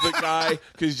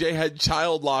Jay had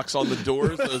child locks on the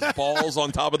doors, those balls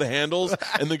on top of the handles,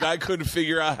 and the guy couldn't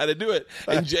figure out how to do it.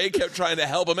 And Jay kept trying to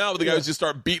help him out, but the guy was just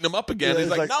start beating him up again. Yeah, He's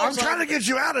like, no, I'm trying to get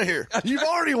you out of here. You've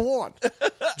already won.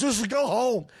 Just go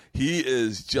home. He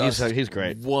is just He's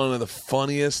great. One of the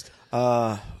funniest.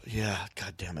 Yeah,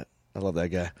 God damn it. I love that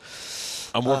guy.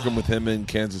 I'm working with him in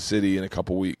Kansas City in a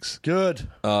couple weeks. Good.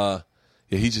 Yeah,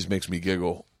 he just makes me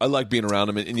giggle. I like being around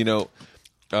him, and you know,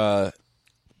 Yeah,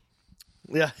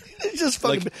 he's just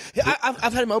fucking.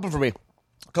 I've had him open for me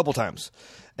a couple times,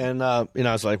 and I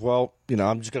was like, well,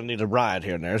 I'm just gonna need a ride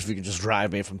here and there, so if you can just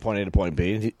drive me from point A to point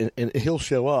B, and he'll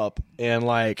show up in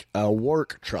like a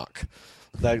work truck.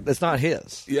 Like it's not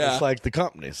his. Yeah. It's like the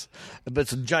company's, but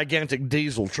it's a gigantic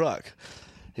diesel truck.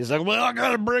 He's like, well, I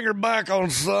got to bring her back on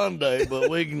Sunday,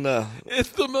 but we can. It's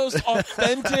the most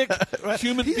authentic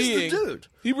human He's being. the dude.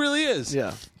 He really is.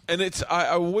 Yeah. And it's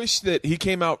I wish that he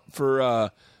came out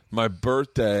for my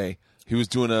birthday. He was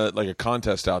doing a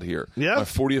contest out here. Yeah. My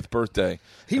 40th birthday.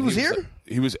 He was here?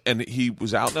 He was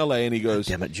out in L.A. and he goes,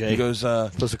 damn it, Jay. He goes,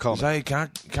 Supposed to call me. hey,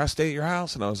 can I stay at your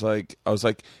house? And I was like,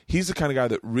 he's the kind of guy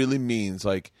that really means,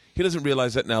 like, he doesn't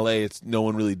realize that in L.A. no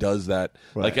one really does that.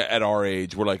 Right. Like at our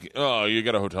age, we're like, oh, you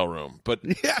got a hotel room, but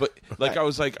like I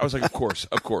was like, of course,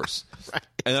 right.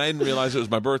 And I didn't realize it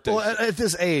was my birthday. Well, at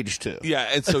this age too. Yeah,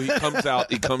 and so he comes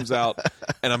out,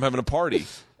 and I'm having a party,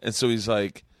 and so he's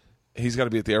like, he's got to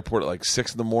be at the airport at like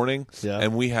 6 a.m. Yeah.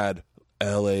 And we had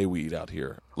L.A. weed out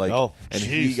here, like, and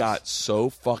he Jesus. got so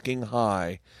fucking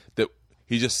high that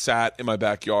he just sat in my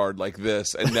backyard like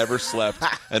this and never slept,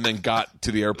 and then got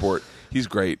to the airport. He's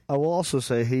great. I will also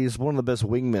say he's one of the best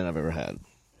wingmen I've ever had.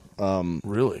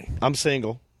 Really? I'm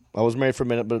single. I was married for a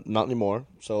minute, but not anymore.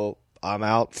 So I'm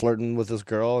out flirting with this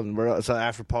girl, and it's an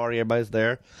after party. Everybody's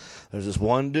there. There's this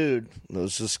one dude that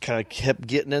was just kind of kept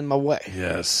getting in my way.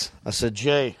 Yes. I said,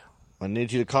 Jay, I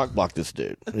need you to cockblock this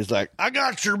dude. And he's like, I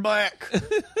got your back.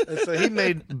 And so he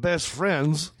made best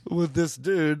friends with this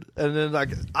dude. And then I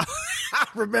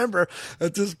remember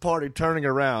at this party turning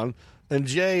around, and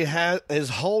Jay is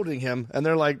holding him, and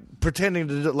they're like pretending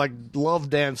to do, like love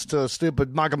dance to a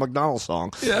stupid Michael McDonald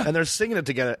song. Yeah. And they're singing it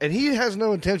together. And he has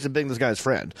no intention of being this guy's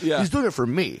friend. Yeah. He's doing it for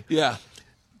me. Yeah.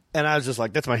 And I was just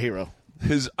like, that's my hero.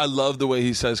 I love the way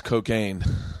he says cocaine.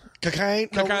 Cocaine?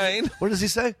 Cocaine. What does he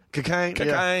say? Cocaine.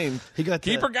 Cocaine. Yeah. He got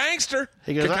Keep her gangster.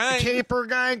 He goes, cocaine. keep her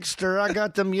gangster. I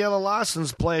got them yellow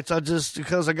license plates.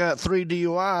 Because I got 3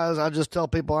 DUIs, I just tell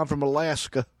people I'm from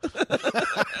Alaska.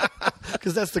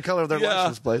 Because that's the color of their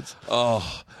license plates.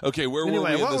 Oh, okay. Where were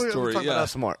we in this story? Talk about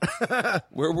us some more.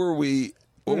 Where were we?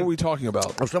 What were we talking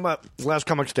about? I was talking about Last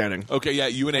Comic Standing. Okay, yeah,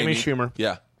 you and Amy. Amy Schumer.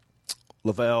 Yeah.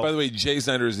 Lavelle. By the way, Jay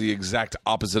Snyder is the exact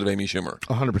opposite of Amy Schumer.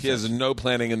 100%. He has no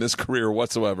planning in this career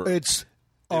whatsoever. It's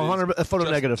 100%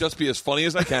 photo negative. Just be as funny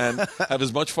as I can, have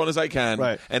as much fun as I can,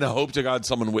 Right. and I hope to God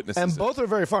someone witnesses and it. both are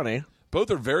very funny.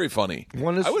 Both are very funny.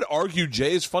 One is- I would argue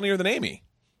Jay is funnier than Amy.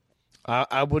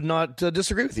 I would not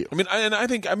disagree with you. I mean, I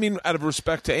think out of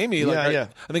respect to Amy, Yeah.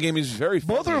 I think Amy's very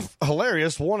funny. Both are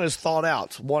hilarious. One is thought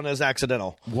out. One is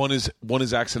accidental. One is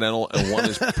accidental and one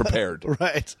is prepared.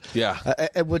 Right. Yeah.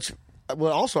 Which I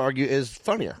would also argue is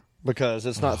funnier because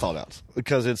it's not thought out.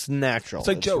 Because it's natural. It's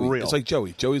like Joey. Real. It's like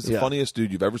Joey. Joey's the Yeah. funniest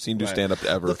dude you've ever seen do Right. stand-up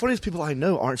ever. The funniest people I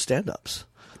know aren't stand-ups.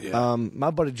 Yeah. My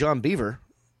buddy John Beaver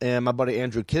and my buddy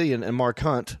Andrew Killian and Mark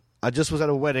Hunt. I just was at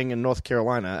a wedding in North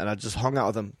Carolina, and I just hung out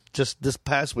with them just this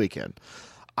past weekend.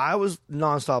 I was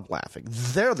nonstop laughing.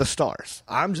 They're the stars.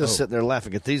 I'm just sitting there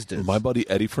laughing at these dudes. My buddy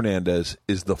Eddie Fernandez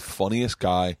is the funniest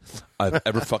guy I've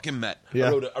ever fucking met.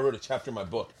 Yeah. I wrote a chapter in my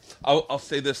book. I'll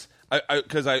say this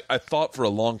because I thought for a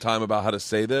long time about how to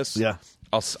say this. Yeah.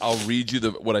 I'll read you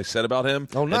what I said about him.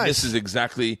 Oh, nice. And this is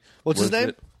exactly What's his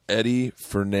name? Eddie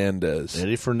Fernandez.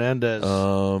 Eddie Fernandez.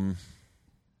 Now,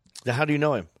 how do you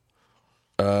know him?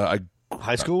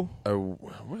 High school?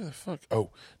 Where the fuck? Oh,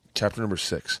 chapter number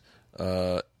 6.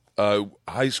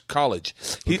 College.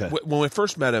 Okay. When we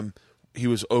first met him, he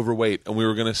was overweight, and we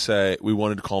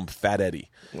wanted to call him Fat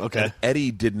Eddie. Okay. And Eddie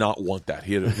did not want that.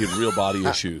 He had real body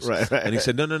issues. Right. And he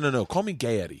said, no, call me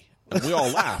Gay Eddie. And we all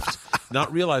laughed,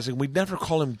 not realizing we'd never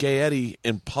call him Gay Eddie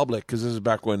in public because this is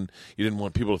back when you didn't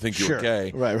want people to think you were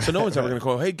gay. Right. So no one's ever going to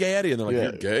call, hey, Gay Eddie. And they're like, Yeah.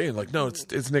 you're gay? And like, no,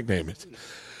 it's a nickname.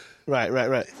 Right.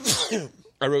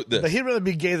 I wrote this. But he'd rather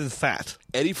be gay than fat.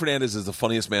 Eddie Fernandez is the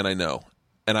funniest man I know,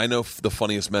 and I know the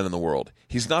funniest men in the world.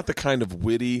 He's not the kind of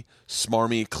witty,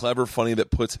 smarmy, clever funny that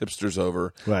puts hipsters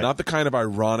over. Right. Not the kind of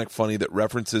ironic funny that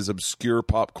references obscure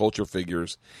pop culture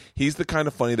figures. He's the kind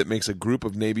of funny that makes a group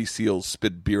of Navy SEALs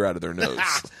spit beer out of their nose.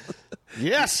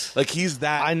 Yes. Like he's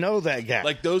that. I know that guy.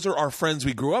 Like those are our friends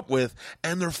we grew up with,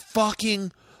 and they're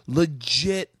fucking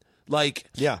legit.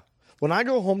 Yeah. When I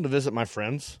go home to visit my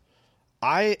friends,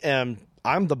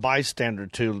 I'm the bystander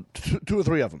to 2 or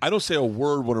 3 of them. I don't say a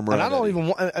word when I'm around. And I don't Eddie. even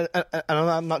want, and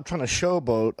I'm not trying to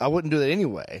showboat. I wouldn't do that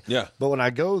anyway. Yeah. But when I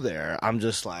go there, I'm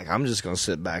just going to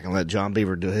sit back and let John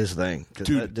Beaver do his thing. Because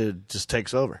that dude just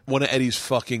takes over. One of Eddie's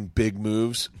fucking big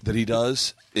moves that he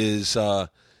does is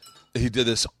he did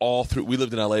this all through. We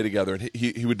lived in L.A. together, and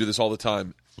he would do this all the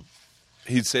time.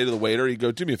 He'd say to the waiter, he'd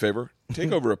go, do me a favor,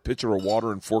 take over a pitcher of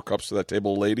water and 4 cups to that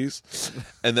table of ladies.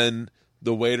 And then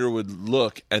the waiter would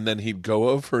look, and then he'd go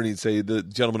over and he'd say, the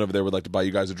gentleman over there would like to buy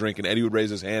you guys a drink. And Eddie would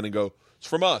raise his hand and go, it's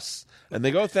from us. And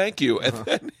they go, thank you. And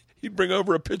then he'd bring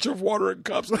over a pitcher of water and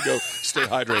cups and go, stay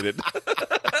hydrated.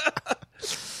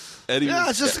 Eddie. Yeah,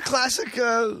 was, it's just a classic. Just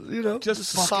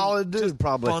a fucking- solid dude, just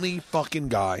probably. funny fucking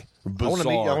guy. I want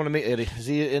to meet Eddie. Is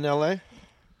he in L.A.?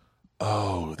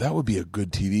 Oh, that would be a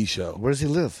good TV show. Where does he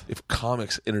live? If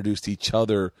comics introduced each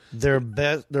other. They're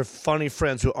funny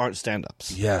friends who aren't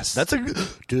stand-ups. Yes. That's a good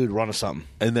dude. Run to something.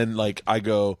 And then like I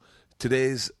go,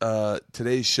 today's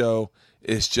show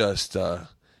is just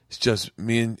it's just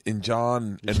me and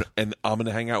John and I'm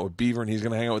gonna hang out with Beaver and he's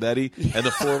gonna hang out with Eddie and the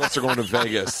four of us are going to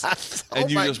Vegas. And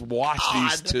you just watch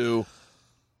these two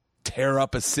tear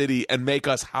up a city and make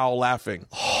us howl laughing.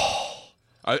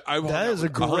 That is a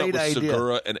great idea.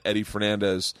 Segura and Eddie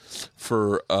Fernandez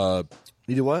for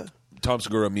You do what? Tom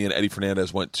Segura, me and Eddie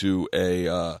Fernandez went to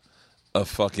a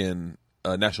fucking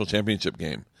national championship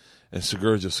game, and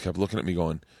Segura just kept looking at me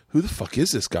going, "Who the fuck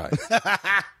is this guy?"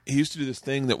 He used to do this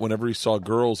thing that whenever he saw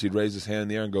girls, he'd raise his hand in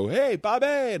the air and go, "Hey, Bobby,"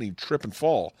 and he'd trip and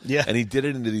fall. Yeah, and he did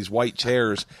it into these white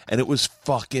chairs, and it was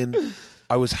fucking.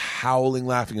 I was howling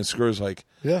laughing, and Segura's like,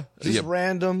 just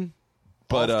random,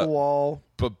 but off the wall.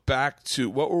 But back to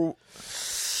what were.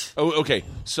 Oh, okay.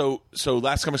 So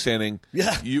Last Comic Standing.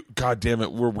 Yeah. You. God damn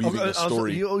it. We're weaving a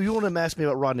story. You want to ask me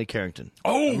about Rodney Carrington?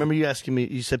 Oh, I remember you asking me.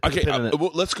 You said, put a okay. pin in it. Well,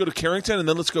 let's go to Carrington and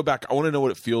then let's go back. I want to know what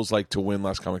it feels like to win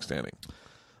Last Comic Standing.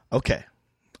 Okay.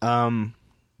 And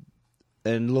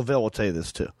Lavelle will tell you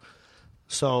this too.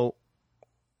 So,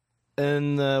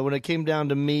 and when it came down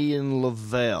to me and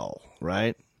Lavelle,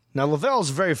 right? Now Lavelle's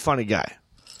a very funny guy.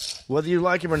 Whether you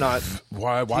like him or not,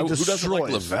 Why? Who doesn't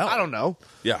like Lavelle? I don't know.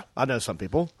 Yeah. I know some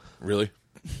people. Really?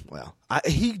 Well,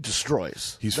 he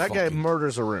destroys. That guy fucking-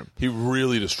 murders a room. He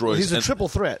really destroys. He's a triple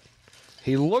threat.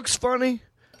 He looks funny,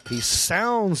 he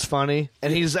sounds funny,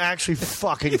 and he's actually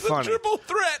fucking He's funny. a triple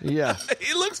threat. Yeah.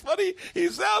 He looks funny. He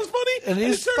sounds funny. And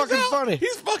he's it turns fucking out funny.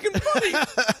 He's fucking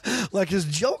funny. Like his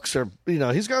jokes are,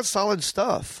 he's got solid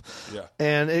stuff. Yeah.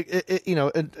 And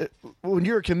when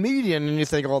you're a comedian and you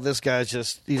think, oh, this guy's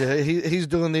just, he's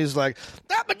doing these like,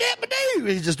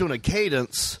 he's just doing a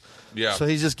cadence. Yeah. So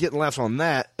he's just getting laughs on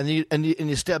that, and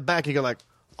you step back and you go like,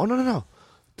 oh no,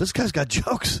 this guy's got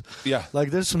jokes. Yeah.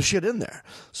 Like there's some shit in there.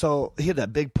 So he had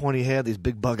that big pointy head, these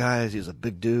big bug eyes. He was a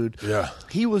big dude. Yeah.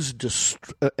 He was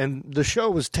and the show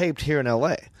was taped here in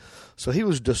L.A. So he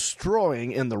was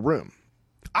destroying in the room.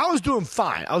 I was doing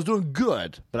fine. I was doing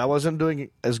good, but I wasn't doing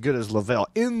as good as Lavelle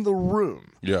in the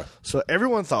room. Yeah. So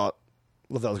everyone thought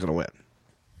Lavelle was going to win.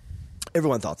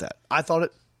 Everyone thought that. I thought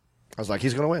it. I was like,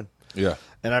 he's going to win. Yeah.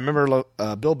 And I remember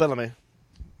Bill Bellamy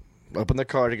opened the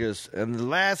card. He goes, and the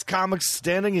last comic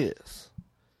standing is.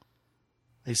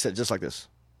 He said just like this,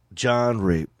 Jon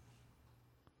Reep.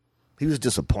 He was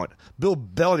disappointed. Bill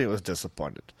Bellamy was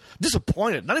disappointed.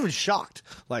 Disappointed, not even shocked.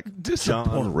 Like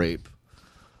Jon Reep.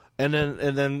 And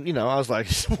then I was like,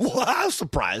 well, I was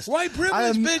surprised. White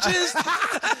privilege,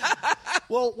 bitches.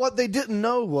 Well, what they didn't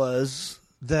know was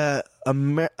that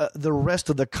the rest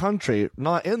of the country,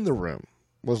 not in the room,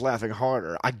 was laughing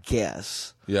harder, I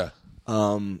guess. Yeah.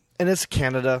 And it's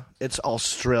Canada, it's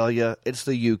Australia, it's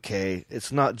the UK.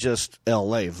 It's not just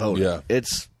LA voting. Yeah.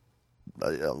 It's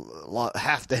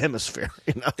half the hemisphere.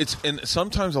 And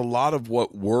sometimes a lot of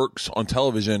what works on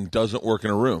television doesn't work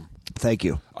in a room. Thank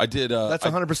you. I did. That's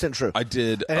 100% true. I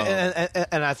did.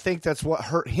 And I think that's what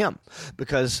hurt him,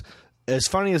 because as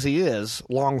funny as he is,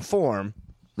 long form,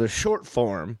 the short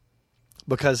form,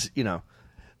 because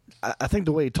I think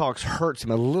the way he talks hurts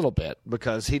him a little bit,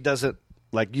 because he doesn't,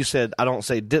 like you said, I don't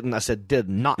say didn't, I said did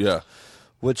not. Yeah.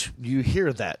 Which you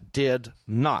hear that, did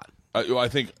not. I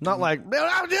think Not like,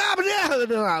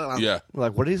 yeah.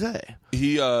 Like, what did he say?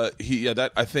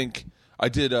 That I think I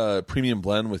did a premium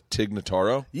blend with Tig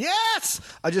Notaro. Yes!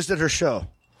 I just did her show.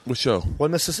 What show?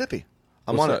 One Mississippi.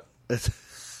 I'm What's on it.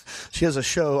 She has a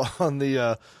show on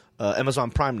the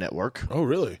Amazon Prime Network. Oh,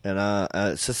 really? And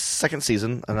it's the second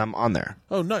season, and I'm on there.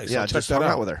 Oh, nice. Yeah, I'll I check just that hung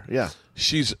out out with her. Yeah.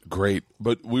 She's great,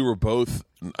 but we were both,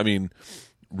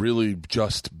 really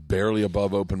just barely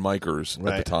above open micers at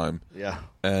the Right. time. Yeah.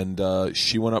 And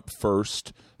she went up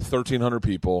first, 1,300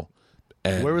 people.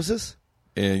 And Where was this?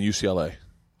 in UCLA.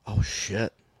 Oh,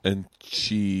 shit. And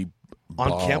she On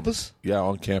bombed. campus? Yeah,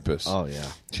 on campus. Oh, yeah.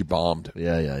 She bombed.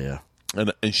 Yeah.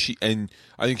 And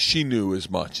I think she knew as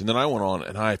much. And then I went on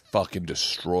and I fucking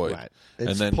destroyed. Right. And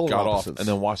It's then polar got opposites. off and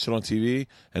then watched it on TV,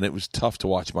 and it was tough to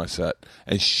watch my set.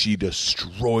 And she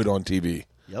destroyed on TV.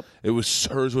 Yep.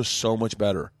 Hers was so much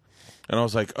better. And I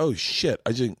was like, oh shit.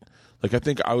 I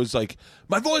think I was like,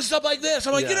 my voice is up like this.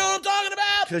 I'm like, Yeah. you know what I'm talking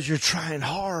about? Because you're trying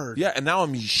hard. Yeah, and now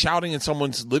I'm shouting in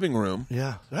someone's living room.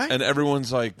 Yeah. Right? And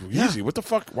everyone's like, easy, what the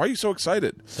fuck? Why are you so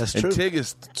excited? That's and true. Tig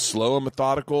is slow and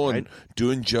methodical and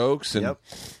doing jokes. And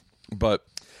but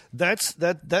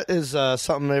that is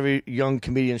something every young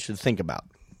comedian should think about.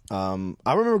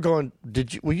 I remember going.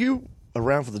 Were you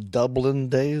around for the Dublin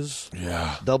days?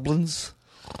 Yeah. Dublin's.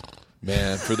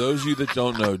 Man, for those of you that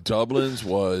don't know, Dublin's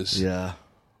was. Yeah.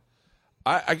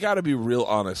 I got to be real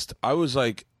honest. That was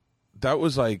like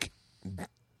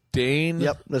Dane.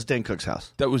 Yep, that's Dane Cook's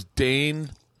house. That was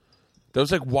Dane. That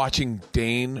was like watching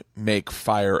Dane make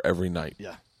fire every night.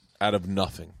 Yeah. Out of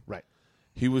nothing. Right.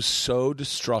 He was so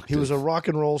destructive. He was a rock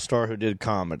and roll star who did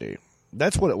comedy.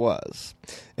 That's what it was.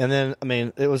 And then, I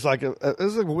mean, it was like a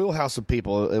wheelhouse of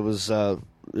people. It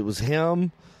was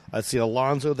him. I'd see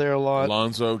Alonzo there a lot.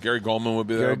 Alonzo, Gary Goldman would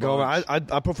be there. Gary Goldman.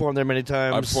 I performed there many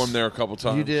times. I performed there a couple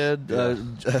times. You did.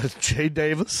 Yeah. Jay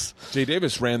Davis. Jay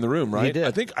Davis ran the room, right? He did.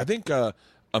 I think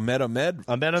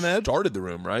Ahmed started the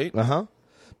room, right? Uh-huh.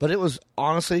 But it was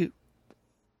honestly,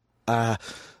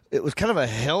 it was kind of a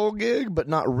hell gig, but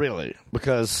not really,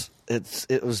 because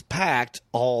it was packed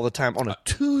all the time on a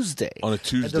Tuesday. On a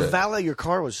Tuesday. And to valet your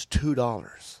car was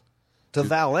 $2. To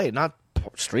valet, not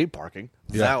street parking.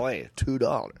 Yeah. Valet, $2.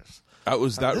 That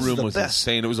This is room the was best.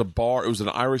 insane. It was a bar. It was an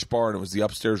Irish bar, and it was the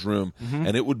upstairs room,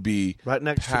 and it would be Right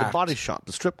next to the packed. Body Shop,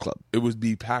 the strip club. It would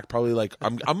be packed. Probably like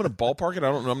I'm going to ballpark it.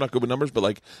 I don't know. I'm not good with numbers, but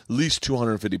like at least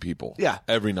 250 people. Yeah.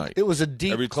 every night. It was a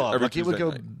deep club. every Like it would Tuesday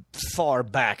go night. far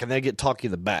back, and they get talky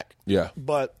in the back. Yeah,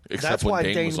 But Except that's when why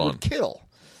Dane Dane was on. would kill,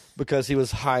 because he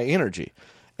was high energy,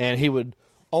 and he would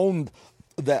own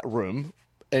that room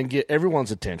and get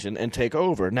everyone's attention and take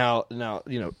over. Now,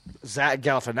 Zach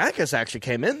Galifianakis actually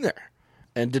came in there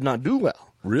and did not do well.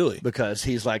 Really? Because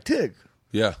he's like Tig.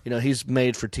 Yeah. He's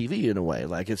made for TV in a way.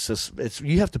 Like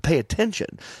you have to pay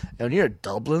attention. And when you're at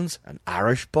Dublin's, an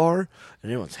Irish bar,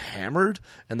 and everyone's hammered,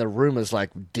 and the room is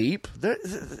like deep.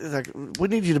 Like, we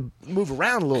need you to move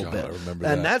around a little God, bit. I remember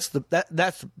and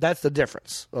that. that's the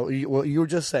difference. Well, you were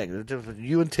just saying the difference.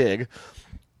 You and Tig.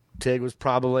 Tig was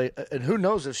probably, and who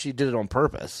knows if she did it on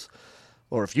purpose.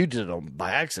 Or if you did it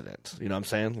by accident, you know what I'm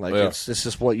saying? Like, Yeah. it's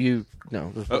just what you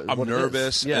know. I'm what it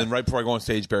nervous, is. Yeah. and right before I go on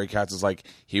stage, Barry Katz is like,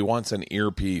 he wants an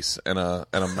earpiece and a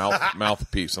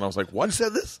mouthpiece, and I was like, what? Who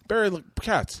said this? Barry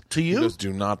Katz. To you? He goes,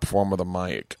 do not perform with a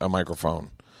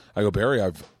microphone. I go, Barry,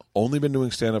 I've only been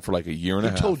doing stand up for like a year and a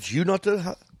half. Told you not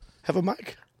to have a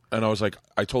mic? And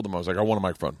I told him, I want a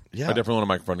microphone. Yeah. I definitely want a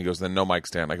microphone. He goes, then no mic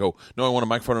stand. I go, no, I want a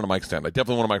microphone and a mic stand. I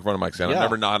definitely want a microphone and a mic stand. Yeah. I've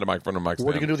never not had a microphone and a mic stand.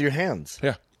 What are you going to do with your hands?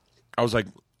 Yeah. I was like,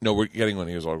 no, we're getting one.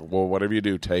 He was like, well, whatever you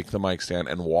do, take the mic stand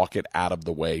and walk it out of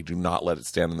the way. Do not let it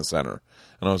stand in the center.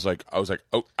 And I was like, oh,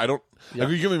 I don't. Like,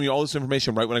 you're giving me all this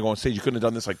information right when I go on stage. You couldn't have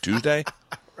done this like Tuesday.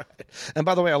 Right. And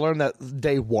by the way, I learned that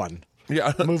day one.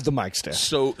 Yeah. Move the mic stand.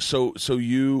 So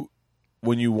you,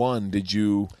 when you won, did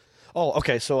you? Oh,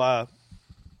 okay. So,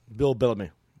 Bill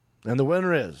Bellamy, and the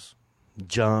winner is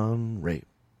Jon Reep,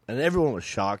 and everyone was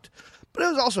shocked, but it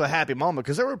was also a happy moment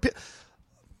because there were.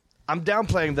 I'm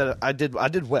downplaying that I did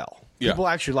well. Yeah. People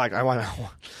actually like I won.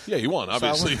 Yeah, you won.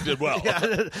 Obviously, you did well.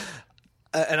 Yeah.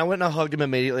 And I went and I hugged him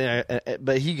immediately,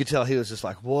 but he could tell he was just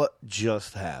like, what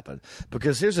just happened?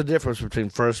 Because here's the difference between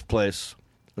first place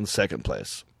and second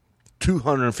place.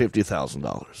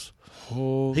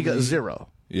 $250,000. He got zero.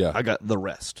 Yeah. I got the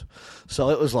rest. So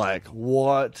it was like,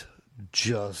 what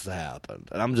just happened?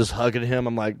 And I'm just hugging him.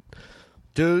 I'm like,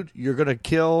 dude, you're going to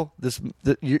kill this.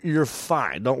 You're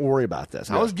fine. Don't worry about this.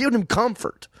 I was giving him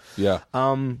comfort. Yeah.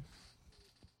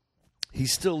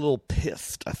 He's still a little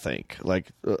pissed, I think,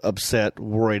 like upset,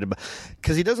 worried about,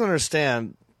 because he doesn't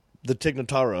understand the Tig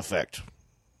Notaro effect.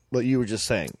 What you were just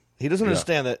saying, he doesn't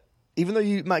understand that even though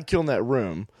you might kill in that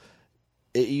room,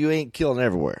 you ain't killing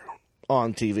everywhere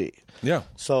on TV. Yeah.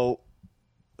 So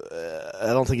I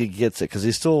don't think he gets it because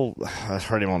he's still. I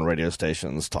heard him on radio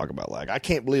stations talk about like, I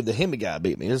can't believe the Hemi guy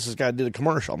beat me. This guy did a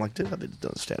commercial. I'm like, dude, I've been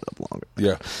doing stand up longer.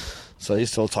 Yeah. So he's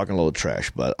still talking a little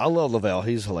trash, but I love Lavelle.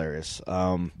 He's hilarious.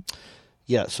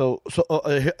 Yeah. So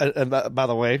and by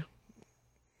the way,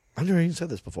 I've never even said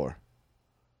this before.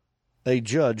 A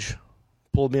judge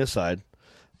pulled me aside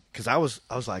because I was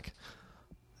like,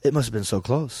 it must have been so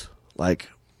close. Like,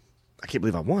 I can't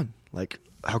believe I won. Like,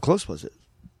 how close was it?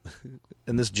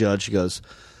 And this judge goes,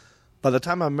 by the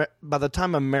time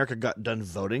America got done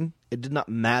voting, it did not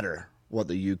matter what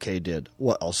the UK did,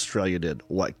 what Australia did,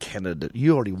 what Canada did.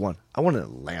 You already won. I won in a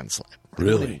landslide. It wasn't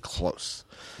Really? even close.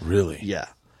 Really? Yeah.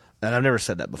 And I've never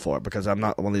said that before because I'm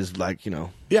not one of these, like,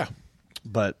 Yeah.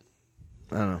 but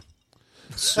I don't know.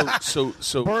 So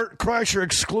Bert Kreischer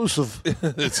exclusive.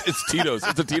 it's Tito's.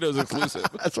 It's a Tito's exclusive.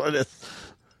 That's what it is.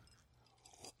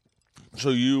 So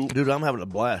you, Dude, I'm having a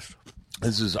blast.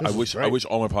 I wish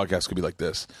all my podcasts could be like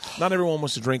this. Not everyone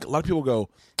wants to drink. A lot of people go,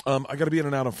 I got to be in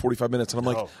and out in 45 minutes. And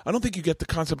I'm like, I don't think you get the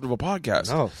concept of a podcast.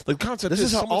 No. Like, the concept This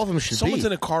is how all of them should someone's be.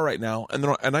 in a car right now, and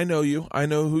I know you. I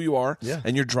know who you are. Yeah.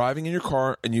 And you're driving in your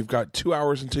car, and you've got 2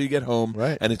 hours until you get home.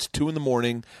 Right. And it's 2 in the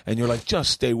morning, and you're like, just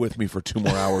stay with me for 2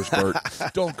 more hours, Bert.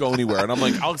 Don't go anywhere. And I'm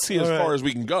like, I'll see as far as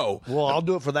we can go. Well, I'll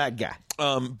do it for that guy.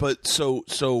 But so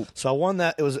I won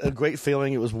that. It was a great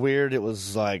feeling. It was weird. It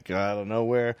was like out of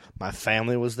nowhere. My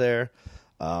family was there,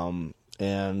 and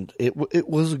it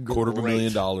was a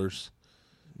 $250,000.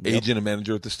 Agent and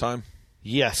manager at this time.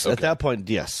 Yes, Okay. at that point,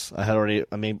 yes. I had already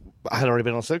been on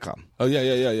a sitcom. Oh yeah.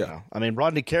 You know? I mean,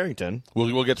 Rodney Carrington.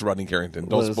 We'll get to Rodney Carrington.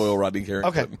 Don't spoil Rodney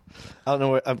Carrington. Okay, I don't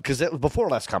know because it was before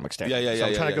Last Comic Stand. Yeah. So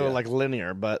I'm trying to go like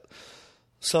linear, but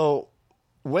so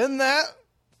when that.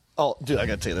 Oh, dude, I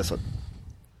got to tell you this one.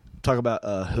 Talk about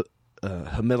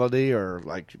humility or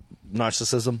like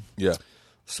narcissism. Yeah.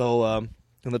 So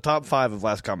in the top 5 of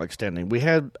Last Comic Standing, we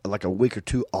had like a week or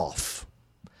 2 off.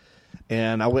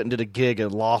 And I went and did a gig in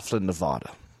Laughlin,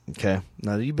 Nevada. Okay.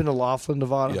 Now, you've been to Laughlin,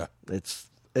 Nevada? Yeah.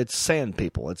 It's sand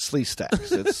people. It's slee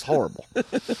stacks. It's horrible.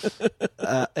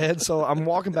 And so I'm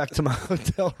walking back to my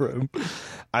hotel room.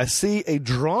 I see a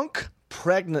drunk,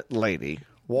 pregnant lady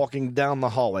walking down the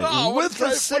hallway with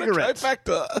a cigarette.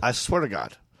 I swear to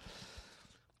God.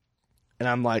 And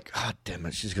I'm like, God damn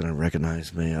it, she's going to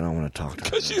recognize me. I don't want to talk to her.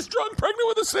 Because she's drunk, pregnant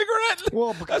with a cigarette.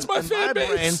 Well, that's my fan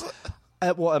base.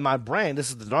 In my brain, this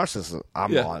is the narcissism.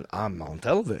 I'm on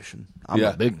television. I'm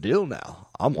a big deal now.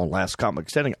 I'm on Last Comic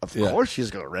Standing. Of course she's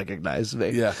going to recognize me.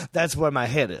 Yeah. That's where my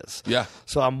head is. Yeah.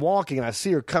 So I'm walking, and I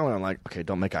see her coming. I'm like, okay,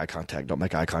 don't make eye contact. Don't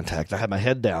make eye contact. I had my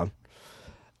head down,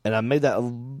 and I made that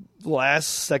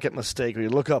last-second mistake where you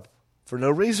look up for no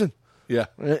reason. Yeah.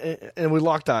 And we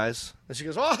locked eyes. And she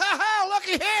goes, oh, ha,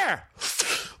 looky here.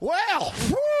 Well,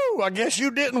 whew, I guess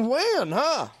you didn't win,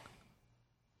 huh?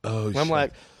 Oh, and I'm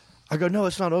like, I go, no,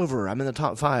 it's not over. I'm in the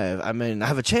top 5. I mean, I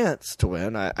have a chance to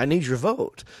win. I need your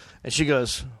vote. And she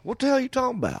goes, what the hell are you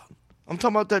talking about? I'm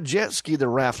talking about that jet ski they're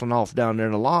raffling off down there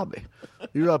in the lobby.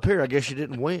 You're up here. I guess you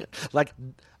didn't win. Like,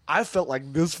 I felt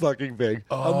like this fucking big.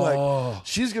 I'm like,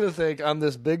 she's going to think I'm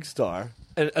this big star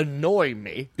and annoy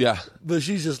me. Yeah. But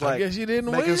she's just like, I guess you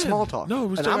didn't making win. small talk. No,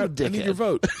 and I'm a dickhead. I need your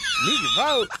vote. Need your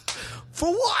vote?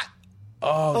 For what?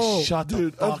 Oh, shut the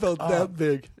dude, fuck I felt up. that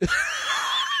big.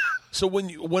 So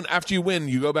when after you win,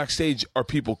 you go backstage. Are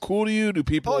people cool to you? Do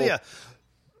people? Oh yeah,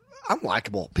 I'm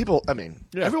likable. People. I mean,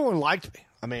 everyone liked me.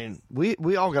 I mean, we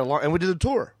all got along, and we did a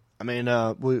tour. I mean,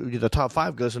 we did the top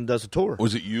 5 goes and does a tour.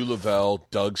 Was it you, Lavelle,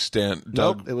 Doug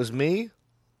Nope, it was me,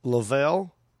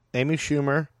 Lavelle, Amy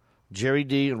Schumer, Jerry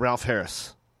D, and Ralph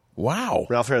Harris. Wow.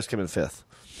 Ralph Harris came in 5th.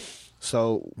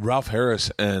 So Ralph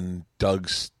Harris and Doug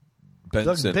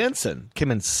Benson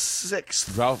came in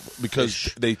 6th. Ralph,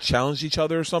 because they challenged each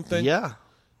other or something? Yeah.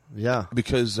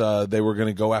 Because they were going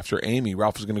to go after Amy.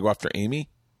 Ralph was going to go after Amy?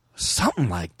 Something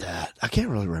like that. I can't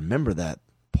really remember that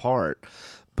part,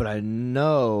 but I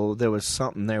know there was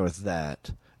something there with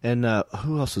that. And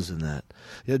who else was in that?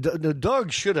 Yeah,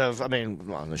 Doug should have. I mean,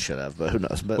 well, should have, but who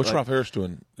knows? But what's Ralph Harris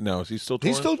doing? No, is he still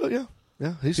touring? He's still doing.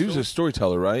 Yeah. He was a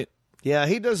storyteller, right? Yeah,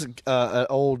 he does an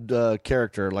old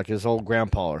character, like his old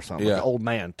grandpa or something, like an old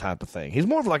man type of thing. He's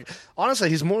more of like, honestly,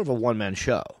 he's more of a one-man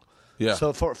show. Yeah.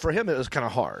 So for him, it was kind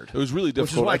of hard. It was really difficult.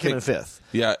 Which is why I came in 5th.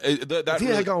 Yeah. If he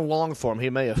had gone long for him, he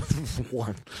may have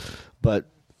won. But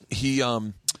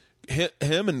him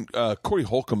and Corey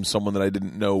Holcomb, someone that I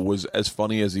didn't know was as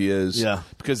funny as he is. Yeah.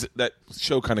 Because that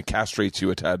show kind of castrates you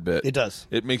a tad bit. It does.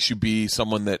 It makes you be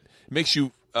someone that makes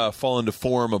you fall into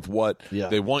form of what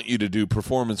they want you to do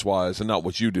performance-wise and not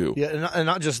what you do. Yeah, and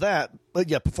not just that, but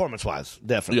performance-wise,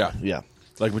 definitely. Yeah.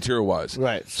 Like material-wise.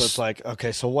 Right. So it's like,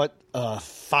 okay, so what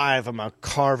 5 am I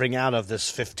carving out of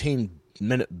this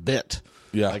 15-minute bit?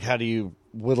 Yeah. Like, how do you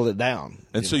whittle it down?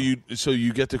 And so you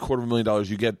get the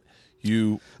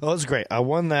 $250,000. Oh, it's great. I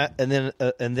won that, and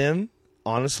then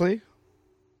honestly,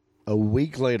 a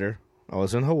week later, I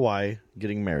was in Hawaii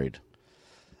getting married.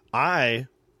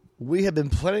 We had been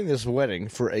planning this wedding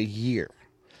for a year,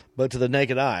 but to the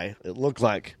naked eye, it looked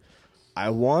like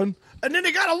I won, and then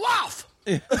he got a laugh.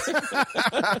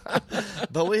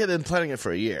 But we had been planning it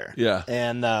for a year. Yeah.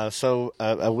 And so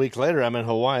a week later, I'm in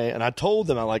Hawaii, and I told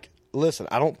them, I'm like, listen,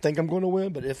 I don't think I'm going to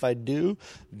win, but if I do,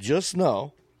 just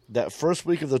know that first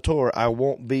week of the tour, I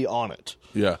won't be on it.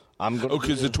 Yeah. I'm going.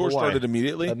 Because the tour started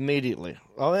immediately? Immediately.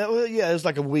 Oh, yeah, it was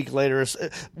like a week later.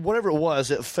 Whatever it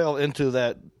was, it fell into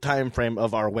that time frame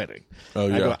of our wedding. Oh,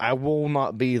 yeah. I will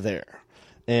not be there.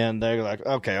 And they're like,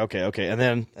 okay. And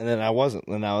then I wasn't.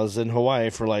 And I was in Hawaii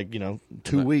for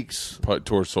 2 weeks.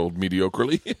 Tour sold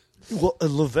mediocrely. Well,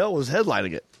 Lavelle was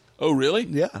headlining it. Oh, really?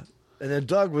 Yeah. And then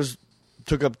Doug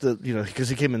took up the, because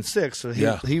he came in 6th, so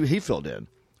he filled in.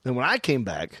 And when I came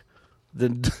back,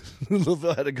 then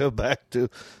Lavelle had to go back to,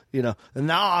 and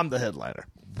now I'm the headliner.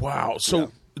 Wow.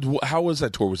 So how was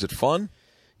that tour? Was it fun?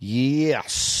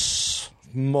 Yes,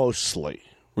 mostly.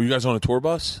 Were you guys on a tour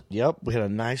bus? Yep, we had a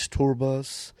nice tour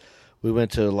bus. We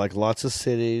went to lots of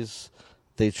cities.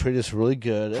 They treated us really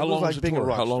good. How long was the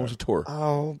tour? How long was the tour?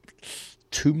 Oh,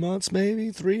 2 months,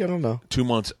 maybe 3. I don't know. 2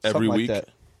 months every Something week. like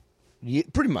that. Yeah,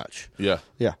 pretty much. Yeah.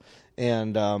 Yeah,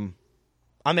 and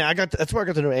that's where I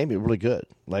got to know Amy really good.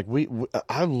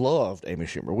 I loved Amy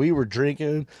Schumer. We were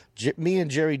drinking. Me and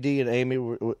Jerry D and Amy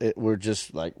were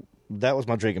just that was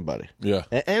my drinking buddy. Yeah,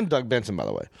 and Doug Benson, by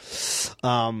the way.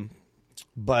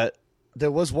 But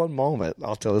there was one moment.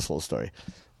 I'll tell this little story.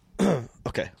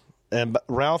 Okay, and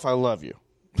Ralph, I love you,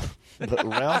 but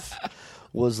Ralph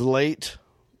was late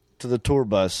to the tour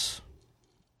bus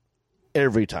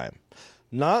every time,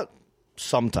 not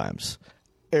sometimes,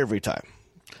 every time.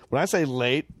 When I say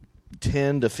late,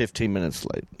 10 to 15 minutes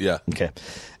late. Yeah. Okay.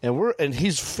 And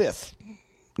he's 5th.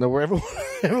 Now where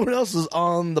everyone else is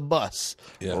on the bus,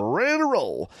 ready to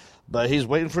roll, but he's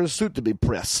waiting for his suit to be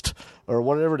pressed or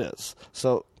whatever it is.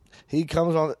 So he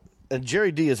comes on, and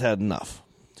Jerry D has had enough.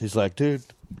 He's like, dude,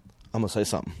 I'm gonna say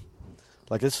something.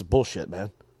 This is bullshit,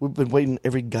 man. We've been waiting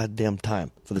every goddamn time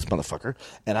for this motherfucker,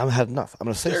 and I've had enough. I'm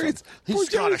going to say something. He's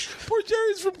Scottish. Poor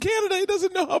Jerry's from Canada. He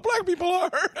doesn't know how black people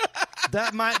are.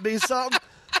 That might be something.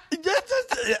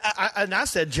 And I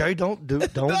said, Jerry, don't do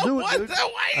it, dude. Why are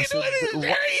you doing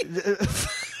it,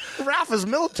 Jerry? Ralph is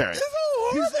military.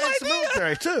 He's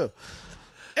ex-military, too.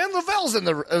 And Lavelle's in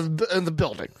the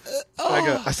building.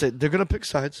 I said, they're going to pick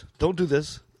sides. Don't do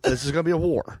this. This is going to be a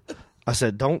war. I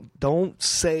said, don't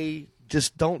say...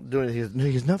 Just don't do it.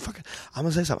 He's no fucking. I'm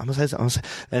gonna say something.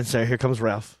 And so here comes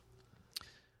Ralph,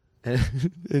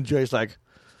 and Jerry's like,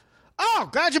 "Oh,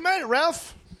 glad you made it,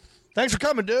 Ralph. Thanks for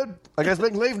coming, dude. I guess we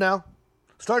can leave now.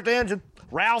 Start the engine.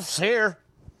 Ralph's here."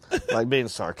 Being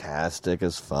sarcastic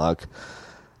as fuck,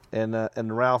 and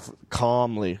Ralph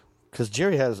calmly, because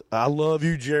Jerry has. I love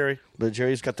you, Jerry, but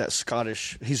Jerry's got that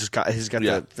Scottish. He's got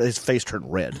his face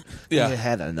turned red. Yeah, he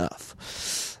had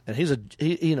enough. And he's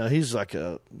like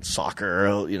a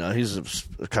soccer, he's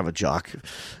kind of a jock.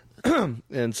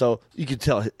 And so you could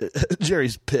tell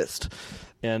Jerry's pissed.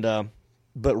 And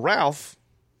but Ralph,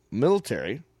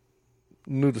 military,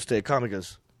 knew to stay calm. He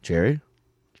goes, Jerry,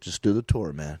 just do the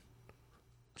tour, man.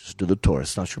 Just do the tour.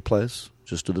 It's not your place.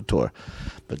 Just do the tour.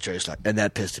 But Jerry's like, and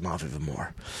that pissed him off even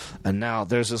more. And now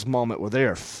there's this moment where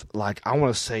they're I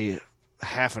want to say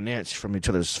half an inch from each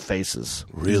other's faces,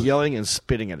 really yelling and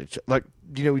spitting at each other.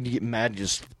 When you get mad, you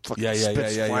just fucking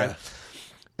spits flying. Yeah.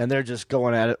 And they're just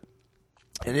going at it.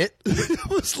 And it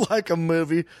was like a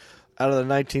movie out of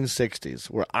the 1960s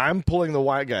where I'm pulling the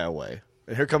white guy away,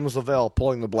 and here comes Lavelle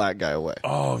pulling the black guy away.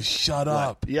 Oh, shut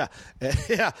up! Yeah,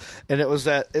 yeah. And it was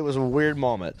a weird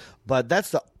moment, but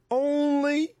that's the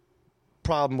only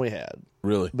problem we had.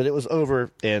 Really, but it was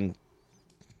over in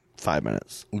 5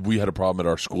 minutes. We had a problem at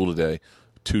our school today.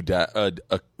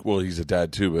 Well, he's a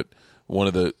dad too, but one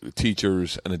of the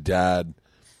teachers and a dad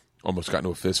almost got into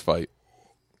a fist fight.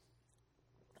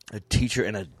 A teacher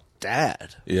and a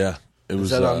dad? Yeah.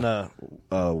 Was that on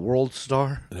World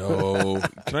Star? No.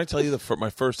 Can I tell you my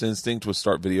first instinct was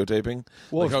start videotaping?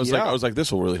 Well, I was like,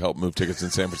 this will really help move tickets in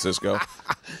San Francisco.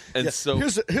 And so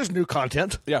here's new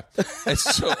content. Yeah. And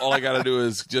so all I got to do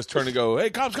is just turn and go, hey,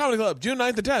 Cobb's Comedy Club, June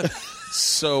 9th and 10th.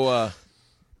 So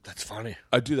that's funny.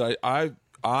 I do that.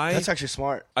 That's actually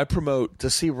smart. I promote to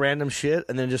see random shit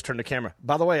and then just turn the camera.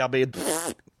 By the way, I'll be.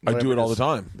 I do it all the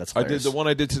time. That's hilarious. The one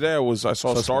I did today. I saw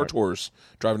Star smart. Tours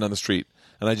driving down the street,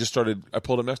 and I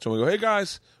pulled him next to him. I go, hey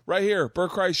guys, right here, Bert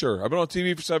Kreischer. I've been on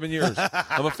TV for 7 years.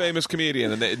 I'm a famous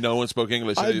comedian, and no one spoke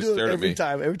English. And I they do stared it at me.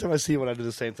 every time I see one, I do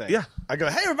the same thing. Yeah, I go,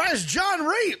 hey everybody, it's Jon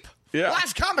Reep. Yeah,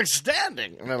 last comic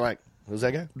standing, and they're like, who's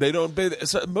that guy? They don't.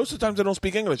 Most of the times they don't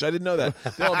speak English. I didn't know that.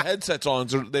 They all have headsets on,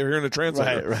 so they're hearing a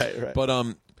translator. Right.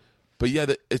 But yeah,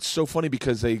 it's so funny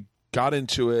because they got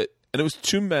into it, and it was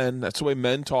two men. That's the way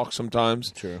men talk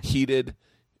sometimes. True. Heated.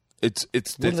 What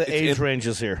are the age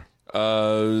ranges here?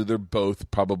 They're both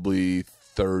probably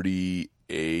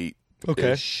 38.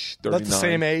 Okay, 39. That's the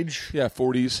same age. Yeah,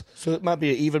 40s. So it might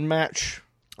be an even match.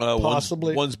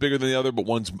 Possibly. One's bigger than the other, but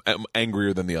one's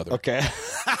angrier than the other. Okay,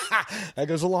 that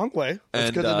goes a long way.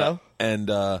 That's good to know. And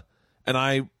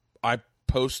I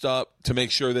post up to make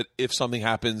sure that if something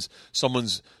happens,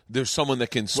 there's someone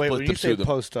that can split when them you say to them.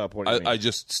 post up, what do you mean? I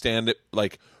just stand it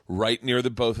like right near the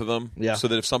both of them, so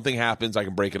that if something happens, I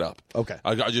can break it up. Okay.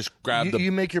 I just grab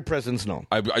you make your presence known.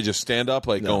 I just stand up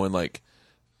going like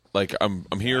I'm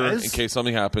here in case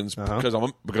something happens because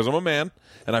I'm a man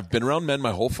and I've been around men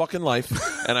my whole fucking life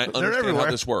and I understand everywhere.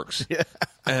 how this works.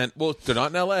 And well, they're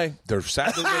not in L.A. They're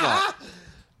sadly they're not.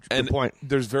 And Good point.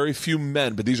 There's very few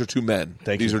men, but these are two men.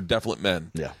 These are definite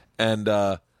men. Yeah. And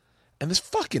this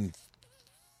fucking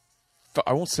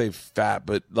I won't say fat,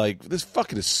 but like this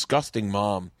fucking disgusting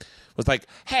mom was like,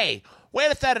 "Hey, way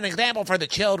to set an example for the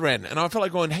children." And I felt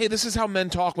like going, "Hey, this is how men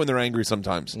talk when they're angry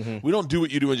sometimes. We don't do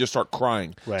what you do and just start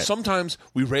crying. Right. Sometimes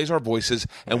we raise our voices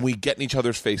and we get in each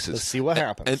other's faces. Let's see what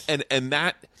happens." And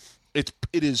that it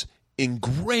is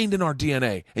ingrained in our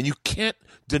DNA, and you can't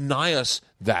deny us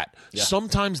that. Yeah.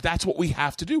 Sometimes that's what we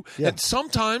have to do. Yeah. And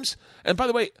sometimes, and by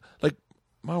the way, like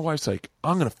my wife's like,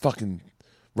 "I'm going to fucking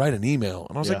write an email."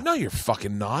 And I was like, "No, you're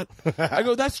fucking not." I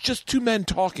go, "That's just two men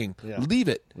talking. Yeah. Leave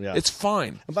it. Yeah. It's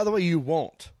fine." And by the way, you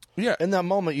won't. Yeah. In that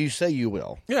moment, you say you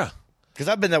will. Yeah. Because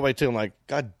I've been that way too. I'm like,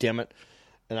 God damn it.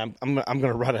 And I'm going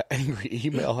to write an angry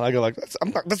email. And I go like,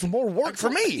 that's more work for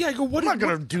me. Yeah, I go, I'm not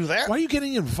going to do that. Why are you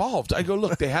getting involved? I go,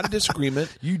 "Look, they had a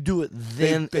disagreement. You do it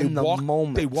then in the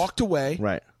moment. They walked away.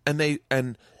 Right. And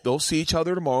they'll see each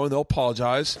other tomorrow and they'll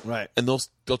apologize. Right. And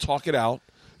they'll talk it out.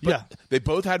 But they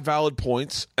both had valid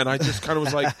points, and I just kind of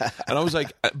was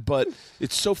like, but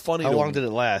it's so funny. How long did it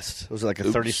last? Was it like a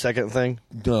 30-second thing?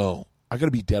 No, I got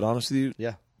to be dead honest with you.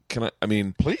 Yeah. Can I? I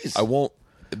mean, please. I won't.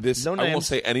 This. No I won't names.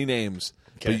 say any names.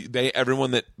 Okay. But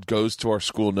everyone that goes to our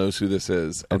school knows who this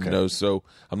is and knows. So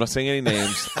I'm not saying any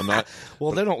names. I'm not.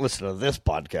 Well, they don't listen to this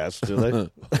podcast, do they?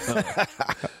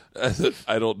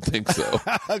 I don't think so.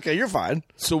 Okay, you're fine.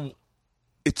 So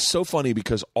it's so funny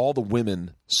because all the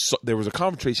women, there was a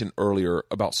conversation earlier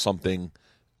about something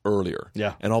earlier.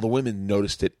 Yeah. And all the women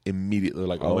noticed it immediately,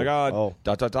 like, oh my God,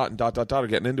 and ... are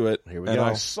getting into it. Here we and go.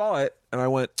 I saw it and I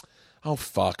went, oh,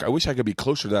 fuck. I wish I could be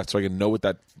closer to that so I could know what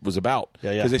that was about.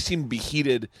 Yeah. Because they seemed to be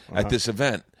heated at this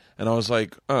event. And I was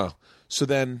like, oh. So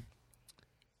then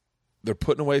they're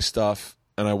putting away stuff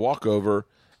and I walk over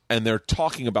and they're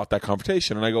talking about that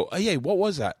confrontation. And I go, hey, what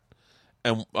was that?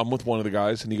 And I'm with one of the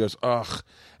guys, and he goes, ugh.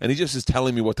 And he just is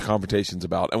telling me what the confrontation's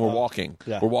about. And we're walking.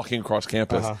 Yeah. We're walking across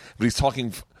campus. But he's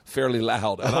talking fairly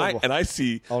loud. And I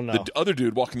see the other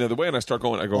dude walking the other way, and I start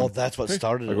going, Oh, that's what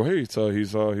started it. I go, hey, so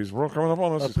he's coming up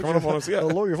on us. He's coming up on us. Yeah.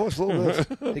 Lower your voice a little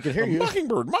bit. He can hear you.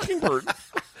 Mockingbird.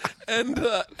 and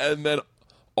then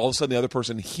all of a sudden the other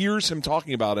person hears him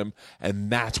talking about him, and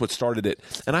that's what started it.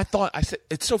 And I said,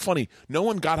 it's so funny. No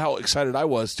one got how excited I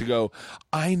was to go,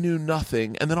 I knew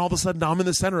nothing. And then all of a sudden I'm in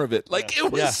the center of it. Like,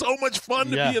 it was so much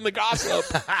fun to be in the gossip.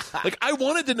 Like, I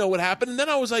wanted to know what happened. And then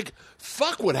I was like,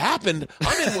 fuck what happened.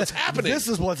 I'm in what's happening. This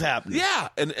is what's happening. Yeah.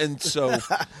 And so,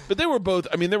 but they were both,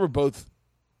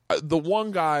 the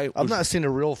one guy. I've not seen a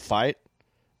real fight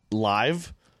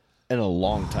live in a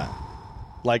long time.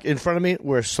 Like in front of me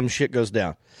where some shit goes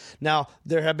down. Now,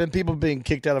 there have been people being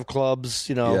kicked out of clubs,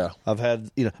 I've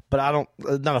had, but I don't,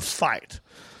 not a fight.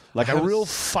 Like a real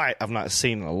fight I've not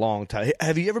seen in a long time.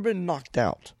 Have you ever been knocked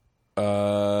out?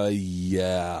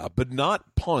 Yeah, but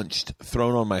not punched,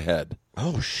 thrown on my head.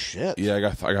 Oh shit. Yeah, I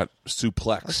got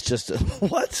suplexed. That's just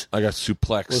what? I got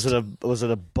suplexed. Was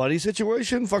it a buddy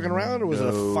situation fucking around or was it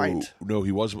a fight? No,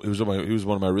 he was one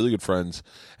of my really good friends,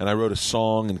 and I wrote a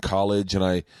song in college,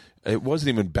 and it wasn't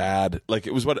even bad. Like,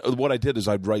 it was what I did is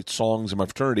I'd write songs in my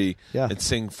fraternity and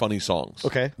sing funny songs.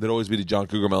 Okay. They'd always be the John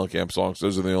Cougar Mellencamp songs.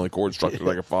 Those are the only chord structures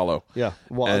I could follow. Yeah.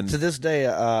 Well, to this day,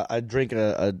 I drink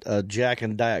a Jack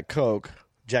and Diet Coke,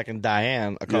 Jack and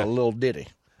Diane. I call it a little ditty.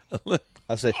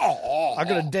 I say, I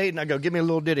go to date and I go, give me a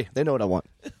little ditty. They know what I want.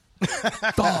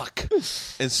 Fuck.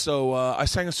 And so I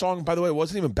sang a song. By the way, it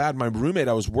wasn't even bad. My roommate,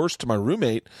 I was worse to my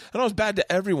roommate, and I was bad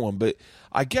to everyone. But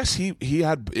I guess he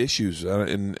had issues,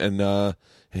 and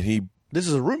he. This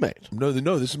is a roommate. No,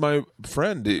 this is my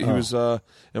friend. He was in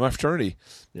my fraternity,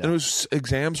 and it was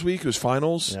exams week. It was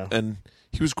finals, and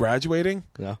he was graduating.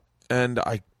 Yeah, and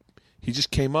he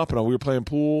just came up, and we were playing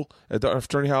pool at our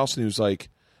fraternity house, and he was like.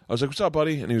 I was like, what's up,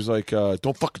 buddy? And he was like,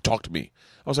 don't fucking talk to me.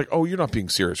 I was like, oh, you're not being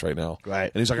serious right now. Right.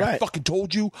 And he's like, I fucking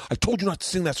told you. I told you not to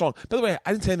sing that song. By the way,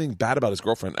 I didn't say anything bad about his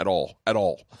girlfriend at all.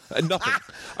 Nothing.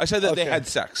 I said that they had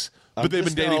sex, but they've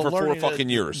been dating for 4 fucking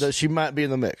years. That she might be in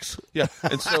the mix. Yeah.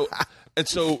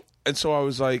 And so I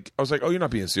was like, oh, you're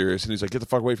not being serious. And he's like, get the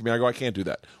fuck away from me. I go, I can't do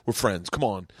that. We're friends. Come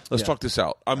on. Let's talk this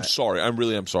out. I'm sorry.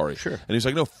 I'm sorry. Sure. And he's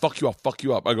like, no, fuck you. I'll fuck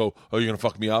you up. I go, oh, you're going to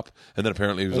fuck me up? And then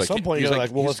apparently he was At like, some point, you're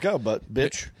like, well, let's go, but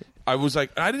bitch. I was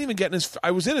like, I didn't even get in his.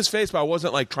 I was in his face, but I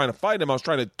wasn't like trying to fight him. I was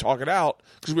trying to talk it out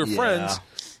because we were friends.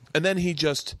 And then he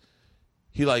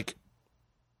like,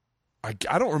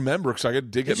 I don't remember because I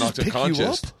did get knocked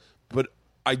unconscious, but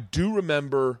I do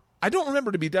remember. I don't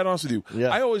remember, to be dead honest with you. Yeah.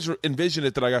 I always envisioned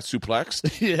it that I got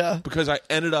suplexed. Yeah. Because I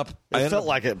ended up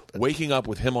waking up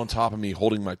with him on top of me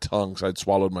holding my tongue, so I'd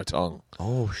swallowed my tongue.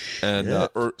 Oh shit. And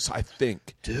so I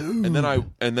think. Dude. And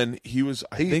then he was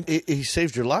he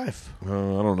saved your life. I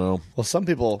don't know. Well, some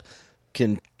people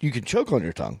you can choke on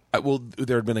your tongue.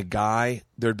 There had been a guy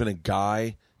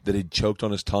that had choked on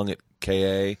his tongue at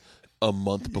KA a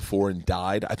month before and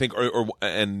died, I think, or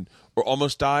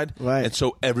almost died. Right. And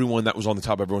so everyone that was on the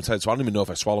top of everyone's head. So I don't even know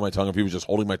if I swallowed my tongue, if he was just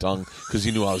holding my tongue because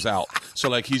he knew I was out. So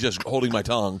like he's just holding my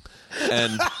tongue,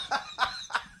 and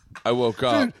I woke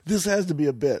up. Dude, this has to be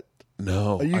a bit.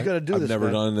 No, you got to do this. I've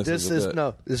never done this. This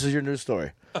is your new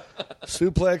story.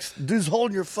 Suplex, dude's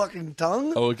holding your fucking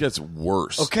tongue. Oh, it gets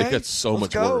worse. Okay, it gets so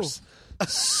much worse.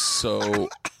 So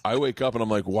I wake up and I'm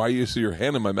like, why you see your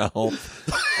hand in my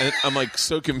mouth? And I'm like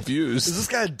so confused. Is this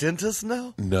guy a dentist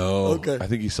now? No. Okay. I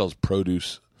think he sells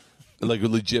produce. Like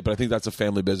legit, but I think that's a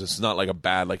family business. It's not like a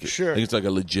bad, like, sure. I think it's like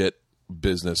a legit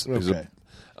business. Okay.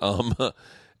 So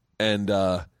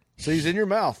he's in your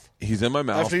mouth. He's in my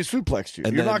mouth. After he suplexed you.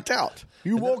 And You're then, knocked out.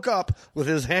 You woke up with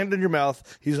his hand in your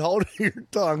mouth. He's holding your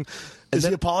tongue. Is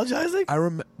he apologizing?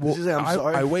 I'm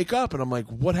sorry. I wake up and I'm like,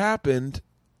 what happened?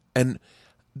 And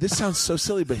this sounds so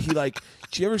silly, but he like,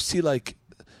 do you ever see like,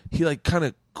 he like kind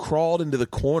of crawled into the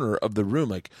corner of the room.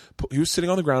 Like he was sitting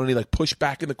on the ground and he like pushed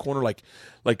back in the corner like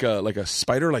a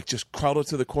spider, like just crawled up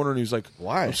to the corner and he was like,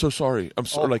 why? I'm so sorry. I'm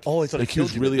sorry. He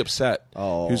was really upset.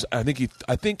 Oh, he was, I think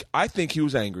he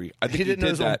was angry. I think he didn't know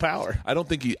his own power. I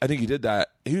think he did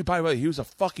that. He was a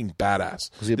fucking badass.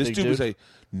 Was he a big dude? He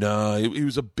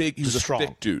was a thick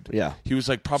dude. Yeah. He was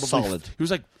like probably solid. He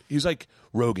was like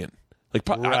Rogan. Like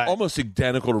right. almost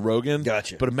identical to Rogan.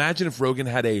 Gotcha. But imagine if Rogan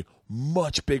had a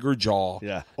much bigger jaw.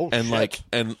 Yeah. Oh, and shit. like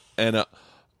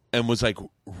and was like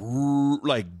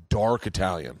dark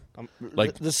Italian.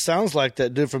 Like this sounds like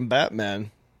that dude from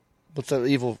Batman. What's that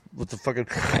evil with the fucking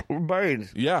Bane?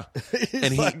 Yeah.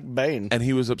 He's like Bane. And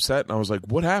he was upset and I was like,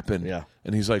 what happened? Yeah.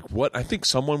 And he's like, what? I think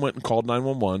someone went and called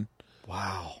 911.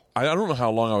 Wow. I don't know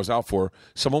how long I was out for.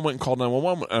 Someone went and called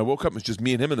 911 and I woke up and it was just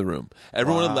me and him in the room.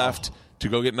 Everyone had left to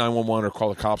go get 911 or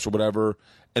call the cops or whatever.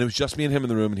 And it was just me and him in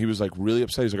the room, and he was like really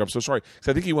upset. He's like, I'm so sorry. Because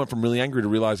I think he went from really angry to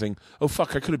realizing, oh,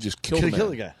 fuck, I could have just killed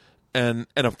the guy. And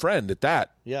a friend at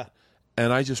that. Yeah.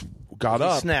 And I just got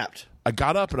up. Snapped. I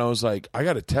got up and I was like, I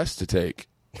got a test to take.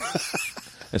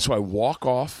 And so I walk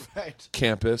off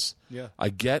campus. Yeah. I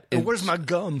get in. Where's my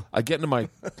gum? I get into my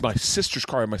sister's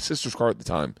car. My sister's car at the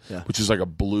time, which is like a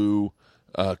blue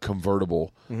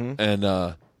convertible.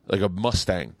 And like a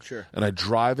Mustang. Sure. And I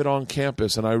drive it on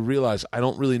campus and I realize I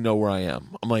don't really know where I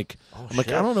am. I'm like, I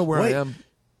don't know where I am.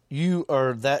 You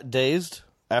are that dazed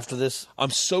after this? I'm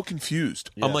so confused.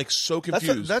 Yeah. I'm like so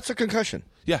confused. That's a concussion.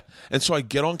 Yeah. And so I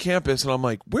get on campus and I'm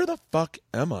like, where the fuck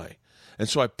am I? And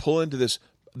so I pull into this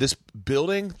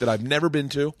building that I've never been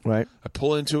to. Right. I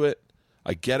pull into it.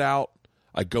 I get out.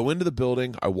 I go into the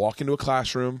building. I walk into a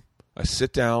classroom. I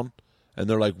sit down and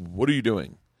they're like, what are you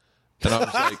doing? And I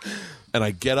was like, and I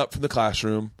get up from the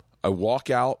classroom. I walk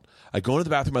out. I go into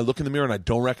the bathroom. I look in the mirror and I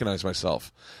don't recognize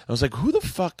myself. I was like, who the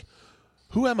fuck?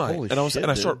 Who am I? Holy and shit,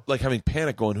 I start like having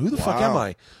panic going, who the fuck am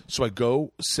I? So I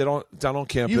go down on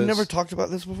campus. You've never talked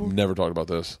about this before? Never talked about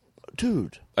this.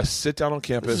 Dude. I sit down on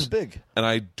campus. This is big. And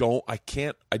I don't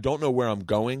know where I'm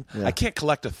going. Yeah. I can't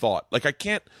collect a thought. Like I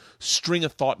can't string a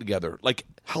thought together. Like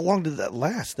how long did that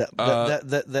last?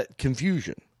 That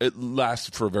confusion? It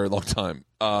lasted for a very long time.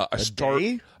 I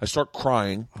start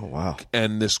crying. Oh wow!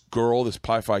 And this girl, this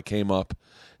Pi-Fi, came up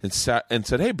and said,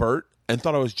 "Hey, Bert," and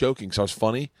thought I was joking, so I was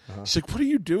funny. She's like, "What are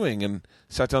you doing?" And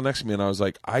sat down next to me, and I was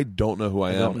like, "I don't know who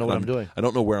I am. I don't know what I'm doing. I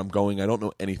don't know where I'm going. I don't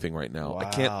know anything right now.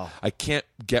 Wow. I can't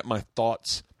get my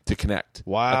thoughts to connect.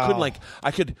 Wow!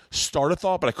 I could start a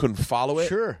thought, but I couldn't follow it.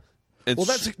 Sure. Well,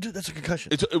 that's a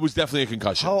concussion. It was definitely a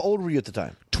concussion. How old were you at the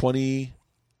time? 20.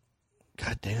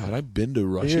 God damn! Had I been to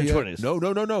Russia? In your 20s?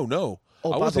 No.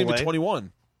 Oh, I wasn't even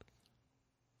 21.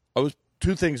 I was.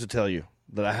 Two things to tell you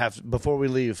that I have before we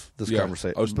leave this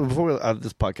conversation. Before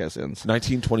this podcast ends.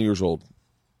 19, 20 years old.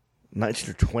 19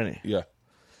 or 20. Yeah.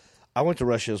 I went to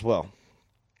Russia as well.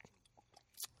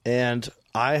 And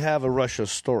I have a Russia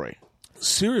story.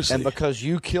 Seriously? And because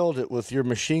you killed it with your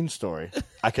machine story,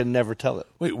 I can never tell it.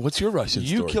 Wait, what's your Russian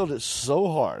story? You killed it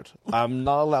so hard, I'm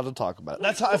not allowed to talk about it.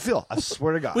 That's how I feel. I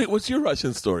swear to God. Wait, what's your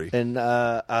Russian story? In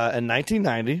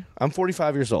 1990, I'm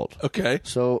 45 years old. Okay.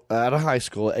 So out of high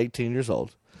school, 18 years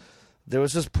old, There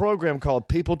was this program called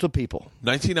People to People.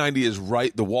 1990 is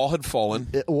right. The wall had fallen.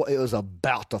 It was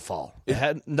about to fall. It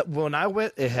had when I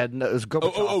went. It had no. It was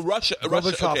Gorbachev. Oh, Russia.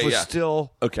 Gorbachev Okay, was yeah.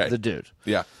 still the dude.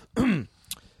 Yeah.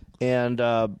 And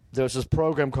there was this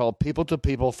program called People to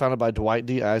People, founded by Dwight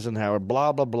D. Eisenhower.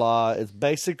 Blah blah blah. It's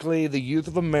basically the youth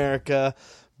of America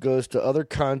goes to other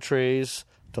countries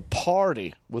to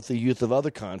party with the youth of other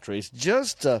countries,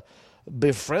 just to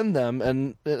befriend them,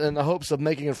 and in the hopes of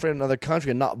making a friend in another country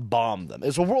and not bomb them.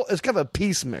 It's kind of a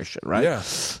peace mission, right? Yeah.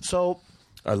 So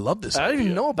I love this. I didn't idea.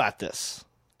 even know about this.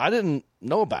 I didn't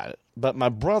know about it, but my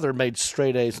brother made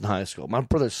straight A's in high school. My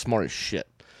brother's smart as shit.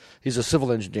 He's a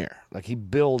civil engineer. Like, he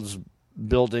builds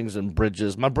buildings and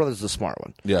bridges. My brother's the smart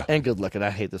one. Yeah. And good looking.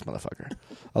 I hate this motherfucker.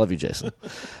 I love you, Jason.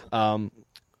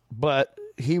 But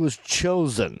he was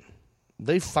chosen.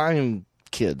 They find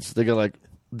kids. They go like,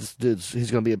 this dude's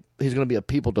he's gonna be a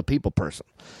people to people person.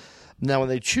 Now, when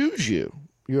they choose you,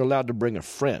 you're allowed to bring a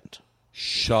friend.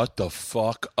 Shut the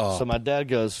fuck up. So my dad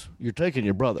goes, "You're taking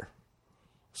your brother."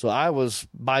 So I was,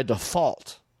 by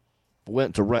default,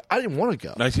 went to. I didn't want to go.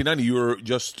 1990. You were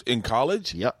just in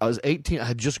college. Yeah, I was 18. I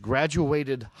had just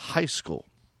graduated high school.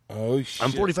 Oh shit.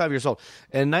 I'm 45 years old.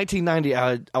 In 1990,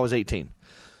 I was 18,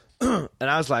 and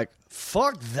I was like,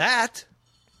 "Fuck that!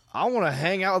 I want to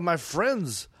hang out with my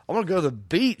friends. I want to go to the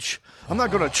beach. I'm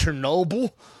not going to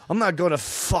Chernobyl. I'm not going to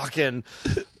fucking,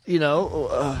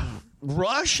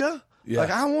 Russia. Yeah. Like,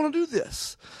 I want to do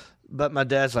this." But my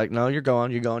dad's like, "No, you're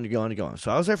going.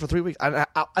 So I was there for 3 weeks, and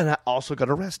I also got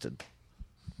arrested.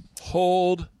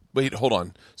 Hold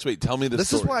on. So wait, tell me this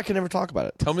This is why I can never talk about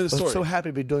it. Tell me the story. I'm so happy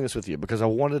to be doing this with you because I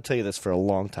wanted to tell you this for a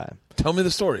long time. Tell me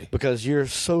the story. Because you're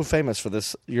so famous for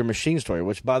this, your machine story,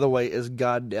 which, by the way, is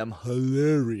goddamn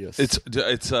hilarious.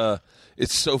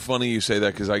 It's so funny you say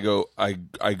that because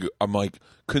I'm like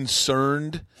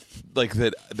concerned like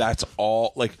that's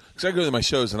all like because I go to my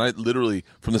shows and I literally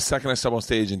from the second I step on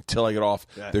stage until I get off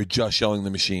they're just yelling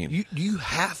the machine. You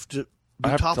have to be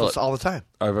have to topless tell it. all the time.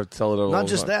 I have to tell it all Not the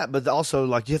just time. that, but also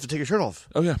like you have to take your shirt off.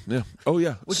 Oh yeah.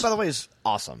 Which, by the way, is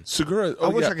awesome. Segura. I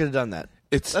wish I could have done that.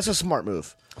 That's a smart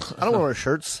move. I don't want to wear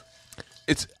shirts.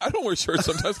 I don't wear shirts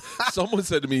sometimes. Someone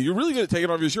said to me, "You're really good at taking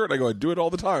off your shirt." And I go, "I do it all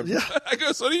the time." Yeah. I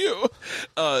go, "So do you."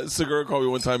 Segura called me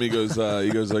one time. He goes, "Are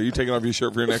you taking off your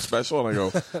shirt for your next special?" And I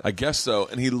go, "I guess so."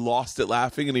 And he lost it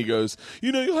laughing. And he goes,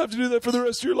 "You'll have to do that for the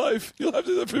rest of your life. You'll have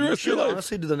to do that for the rest of your life."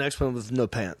 Honestly, do the next one with no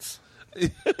pants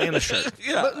and a shirt.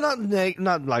 Yeah. But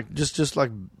not like just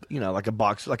like like a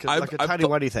box, like a tidy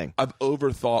whitey thing. I've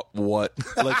overthought what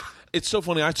like. It's so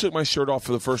funny. I took my shirt off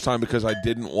for the first time because I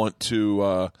didn't want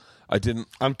to.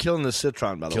 I'm killing the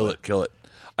citron, by the way. Kill it.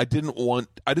 I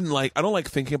don't like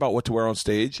thinking about what to wear on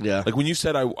stage. Yeah. Like when you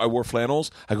said I wore flannels,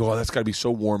 I go, "Oh, that's got to be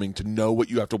so warming to know what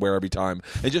you have to wear every time."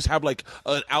 And just have like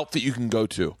an outfit you can go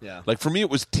to. Yeah. Like for me, it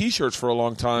was t-shirts for a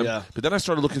long time. Yeah. But then I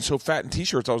started looking so fat in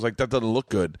t-shirts, I was like, that doesn't look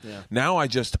good. Yeah. Now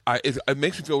it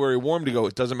makes me feel very warm to go,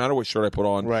 it doesn't matter what shirt I put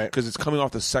on. Right. Because it's coming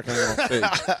off the second I'm on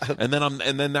stage.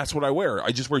 and then that's what I wear.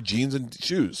 I just wear jeans and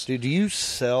shoes. Dude, do you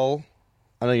sell,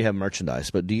 I know you have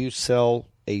merchandise, but do you sell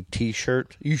a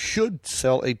T-shirt? You should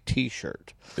sell a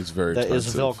T-shirt. It's very that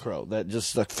expensive. is Velcro that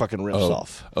just like fucking rips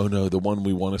off. Oh no, the one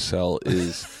we want to sell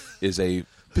is a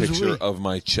picture of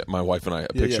my wife and I, a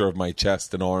picture of my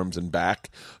chest and arms and back,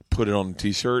 put it on a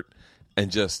T-shirt, and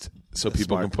just so That's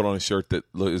people smart. can put on a shirt that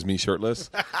is me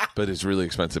shirtless, but it's really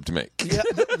expensive to make. Yeah,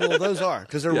 well, those are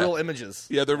because they're Yeah. real images.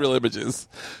 Yeah, they're real images.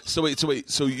 So wait.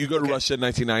 So you go to Russia in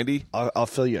 1990? I'll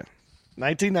fill you.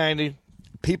 1990,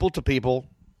 people to people.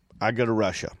 I go to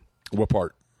Russia. What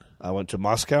part? I went to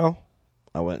Moscow.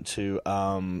 I went to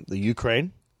the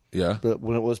Ukraine, Yeah, but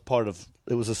when it was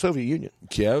the Soviet Union.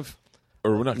 Kiev,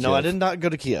 or not? No, Kiev? I did not go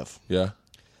to Kiev. Yeah.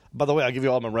 By the way, I'll give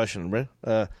you all my Russian, right?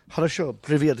 Хорошо,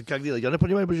 привет, как дела? Я не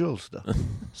понимаю, пожалуйста.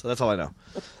 So that's all I know.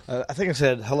 I think I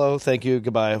said hello, thank you,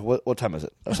 goodbye. What time is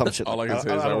it? Or some shit. All I can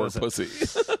say is I wear pussy.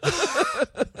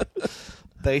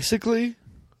 Basically,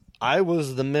 I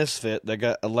was the misfit that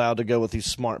got allowed to go with these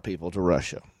smart people to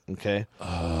Russia. Okay.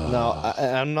 Now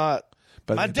I'm not.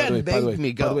 My dad begged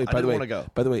me go. I didn't want to go.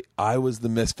 By the way, I was the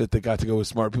misfit that got to go with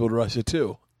smart people to Russia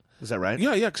too. Is that right?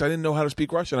 Yeah, because I didn't know how to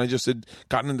speak Russian. I just had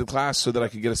gotten into class so that I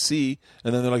could get a C,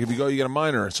 and then they're like, if you go, you get a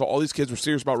minor. So all these kids were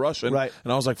serious about Russian, Right.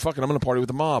 And I was like, fuck it, I'm going to party with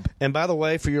the mob. And by the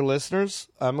way, for your listeners,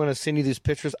 I'm going to send you these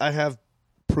pictures. I have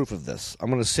proof of this. I'm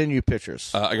going to send you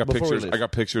pictures. I got before we pictures. leave. I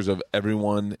got pictures of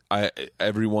everyone.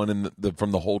 Everyone in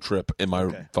from the whole trip in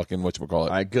my fucking whatchamacallit. All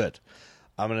right, good.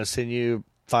 I'm going to send you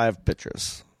 5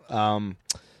 pictures.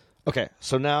 Okay,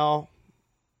 so now,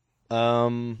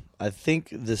 I think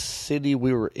the city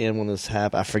we were in when this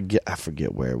happened, I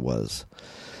forget where it was.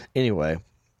 Anyway,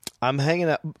 I'm hanging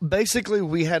out. Basically,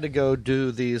 we had to go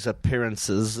do these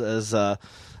appearances as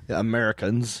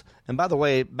Americans. And by the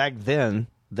way, back then,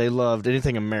 they loved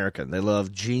anything American. They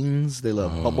loved jeans. They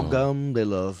loved bubble gum. They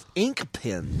loved ink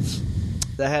pens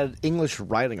that had English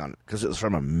writing on it because it was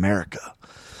from America.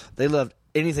 They loved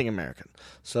anything American.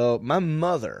 So my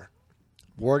mother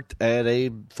worked at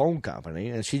a phone company,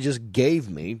 and she just gave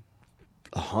me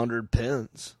 100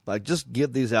 pens. Like, just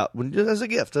give these out as a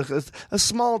gift, a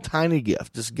small, tiny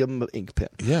gift. Just give them an ink pen.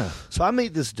 Yeah. So I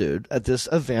meet this dude at this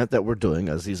event that we're doing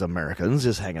as these Americans,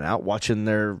 just hanging out, watching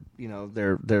their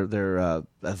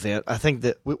event. I think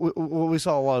that we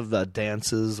saw a lot of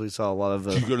dances. We saw a lot of.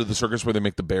 Did you go to the circus where they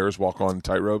make the bears walk on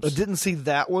tightropes? I didn't see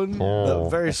that one, but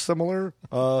very similar.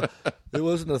 It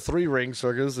wasn't a 3-ring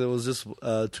circus. It was just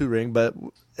 2-ring, but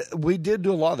we did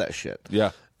do a lot of that shit.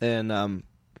 Yeah. And,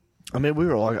 I mean, we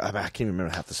were all, I can't even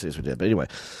remember half the cities we did, but anyway.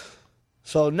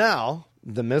 So now,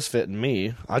 the misfit and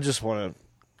me, I just want to,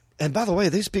 and by the way,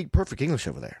 they speak perfect English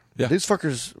over there. Yeah. These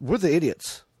fuckers, we're the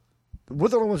idiots. We're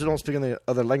the only ones who don't speak any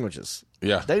other languages.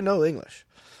 Yeah. They know English.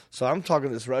 So I'm talking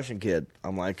to this Russian kid.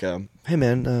 I'm like, hey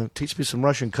man, teach me some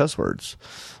Russian cuss words.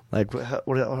 Like, how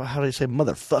do you say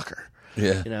motherfucker?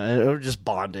 Yeah. You know, and we're just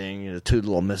bonding, two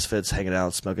little misfits hanging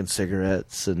out, smoking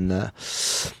cigarettes. And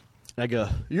I go,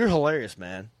 you're hilarious,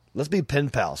 man. Let's be pen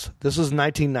pals. This was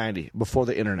 1990, before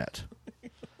the internet.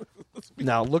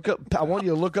 Now, look up. I want you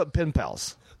to look up pen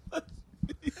pals.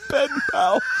 Pen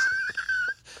pals.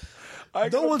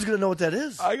 No one's going to know what that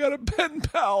is. I got a pen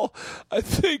pal, I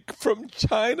think, from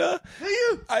China. Do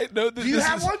you? I know that. Do you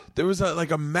have one? There was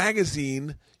like a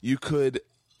magazine you could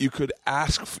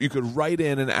write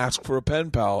in and ask for a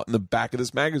pen pal in the back of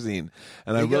this magazine.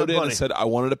 And I wrote in and said I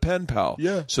wanted a pen pal.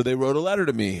 Yeah. So they wrote a letter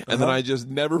to me, and then I just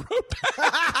never wrote back.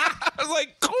 I was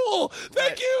like, cool,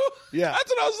 thank you. Yeah.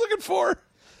 That's what I was looking for.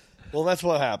 Well, that's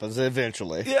what happens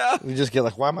eventually. Yeah. You just get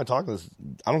like, why am I talking to this?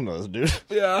 I don't know this dude.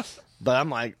 Yeah. But I'm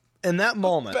like, in that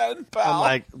moment, Pen pal. I'm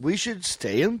like, we should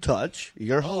stay in touch.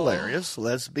 You're hilarious.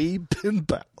 Let's be pen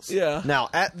pals. Yeah. Now,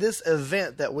 at this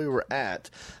event that we were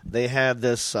at, they had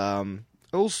this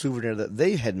little souvenir that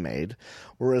they had made,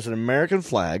 where it was an American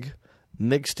flag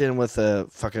mixed in with a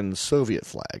fucking Soviet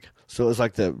flag. So it was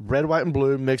like the red, white, and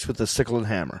blue mixed with the sickle and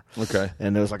hammer. Okay.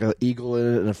 And there was like an eagle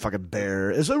in it and a fucking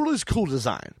bear. It's a really cool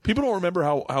design. People don't remember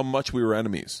how much we were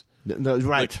enemies. No,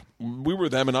 right. Like, we were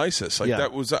them and ISIS. Like, Yeah.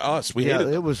 that was us. We Yeah, hated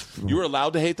them. it was- You were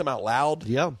allowed to hate them out loud.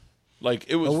 Yeah. Like,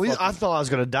 it was. I thought I was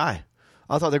going to die.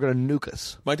 I thought they were going to nuke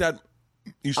us. My dad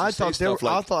used to say stuff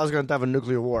like, I thought I was going to have a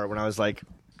nuclear war when I was like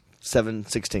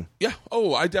 16. yeah.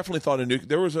 Oh, I definitely thought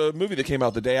there was a movie that came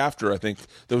out the day after, I think,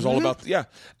 that was all about, yeah.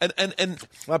 And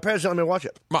My parents didn't let me watch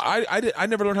it. I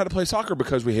never learned how to play soccer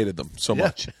because we hated them so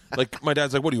much. Like, my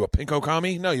dad's like, what are you, a pinko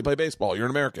commie? No, you play baseball. You're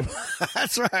an American.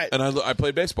 That's right. And I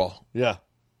played baseball. Yeah.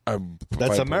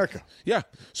 That's America. Yeah.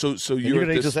 So You're you're going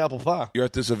to at eat this apple pie. You're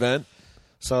at this event.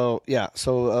 So, yeah.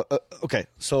 So, okay.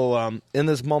 So, in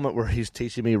this moment where he's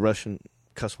teaching me Russian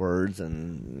cuss words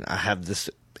and I have this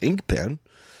ink pen,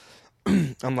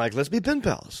 I'm like, let's be pen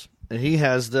pals. And he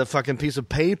has the fucking piece of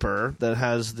paper that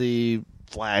has the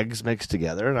flags mixed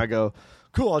together. And I go,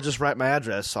 cool, I'll just write my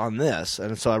address on this.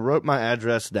 And so I wrote my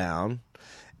address down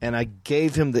and I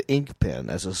gave him the ink pen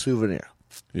as a souvenir.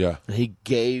 Yeah. And he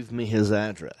gave me his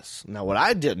address. Now, what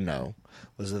I didn't know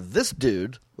was that this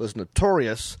dude was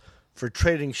notorious for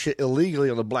trading shit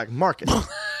illegally on the black market.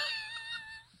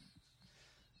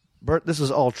 Bert, this is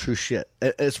all true shit.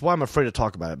 It's why I'm afraid to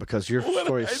talk about it, because your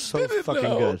story is so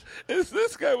fucking good. Is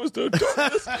this guy was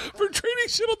notorious for trading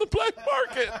shit on the black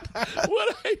market?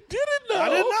 What I didn't know. I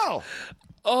didn't know.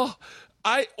 Oh,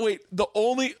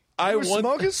 You were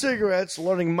smoking cigarettes,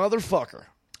 learning motherfucker.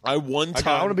 I want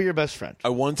to be your best friend. I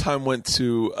one time went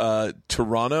to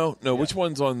Toronto. No, which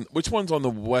one's on the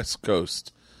West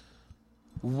Coast?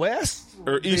 West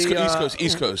Or East Coast?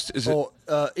 East Coast. Is it?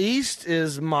 East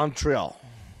is Montreal.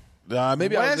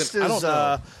 Maybe West I don't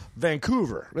know. is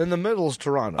Vancouver. In the middle is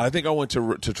Toronto. I think I went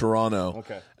to Toronto.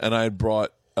 Okay. And I had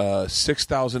brought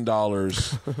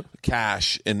 $6,000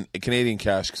 cash in Canadian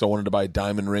cash because I wanted to buy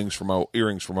diamond earrings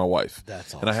for my wife.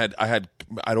 That's awesome. And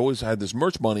I'd always had this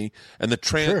merch money, and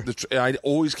I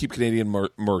always keep Canadian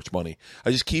merch money.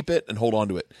 I just keep it and hold on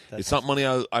to it. It's not money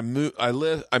I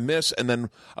miss, and then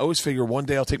I always figure one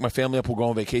day I'll take my family up, we'll go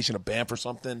on vacation to Banff or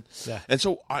something. Yeah. And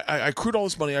so I accrued all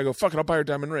this money. I go, fuck it, I'll buy her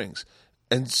diamond rings.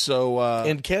 And so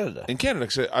in Canada,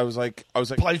 cause I was like,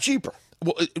 probably cheaper.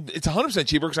 Well, it's 100%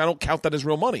 cheaper because I don't count that as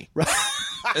real money. Right.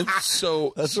 And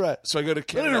so that's right. So I go to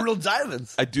Canada. They're real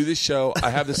diamonds. I do this show.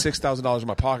 I have the $6,000 in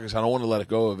my pocket because I don't want to let it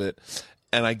go of it.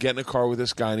 And I get in a car with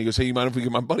this guy, and he goes, "Hey, you mind if we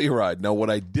give my buddy a ride?" Now, what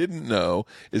I didn't know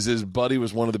is his buddy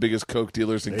was one of the biggest Coke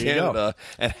dealers in Canada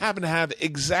and happened to have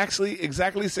exactly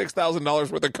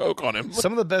 $6,000 worth of Coke on him.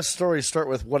 Some of the best stories start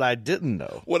with what I didn't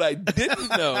know. What I didn't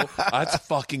know, that's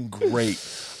fucking great.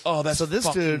 Oh, that's So this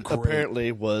fucking dude great.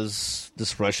 apparently was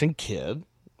this Russian kid.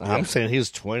 I'm saying he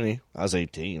was 20. I was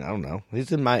 18. I don't know.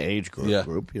 He's in my age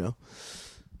group, you know.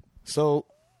 So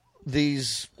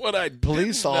these What I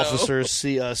police didn't know. officers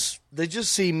see us. They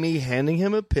just see me handing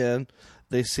him a pen.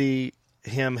 They see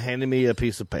him handing me a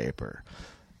piece of paper.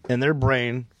 In their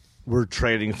brain, we're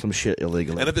trading some shit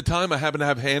illegally. And at the time, I happen to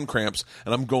have hand cramps,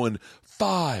 and I'm going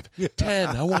 5,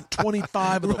 10. I want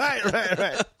 25 of them.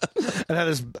 Right. And I had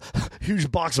this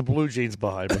huge box of blue jeans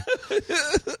behind me.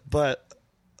 But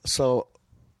so,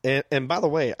 and by the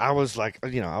way, I was like,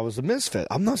 I was a misfit.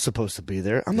 I'm not supposed to be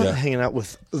there. I'm not hanging out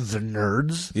with the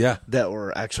nerds that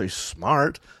were actually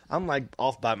smart. I'm like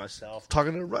off by myself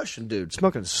talking to a Russian dude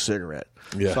smoking a cigarette.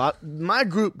 Yeah. So my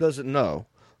group doesn't know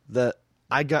that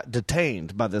I got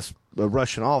detained by this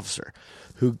Russian officer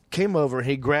who came over and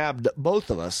he grabbed both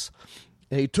of us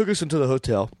and he took us into the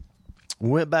hotel,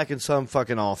 went back in some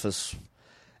fucking office,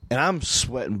 and I'm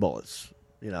sweating bullets.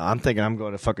 I'm thinking I'm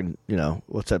going to fucking,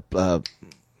 what's that, God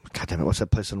damn it, what's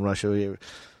that place in Russia?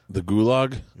 The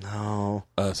Gulag? No.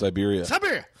 Siberia.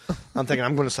 I'm thinking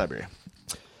I'm going to Siberia.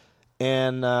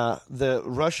 And the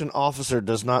Russian officer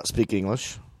does not speak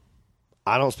English.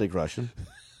 I don't speak Russian.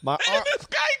 This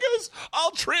guy goes, "I'll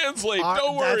translate,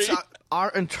 don't worry." Our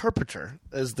interpreter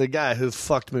is the guy who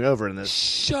fucked me over in this.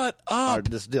 Shut up.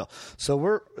 This deal.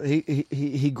 So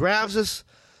he grabs us,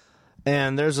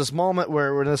 and there's this moment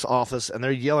where we're in this office, and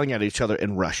they're yelling at each other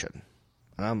in Russian.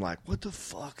 And I'm like, what the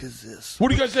fuck is this? What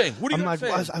are you guys saying? What are you I'm guys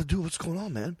like, saying? dude, what's going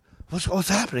on, man? What's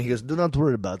happening? He goes, do not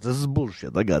worry about it. This is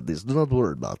bullshit. I got this. Do not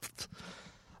worry about it.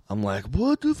 I'm like,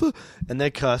 what the fuck? And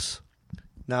they cuss.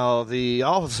 Now, the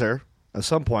officer, at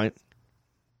some point,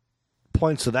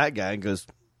 points to that guy and goes,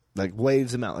 like,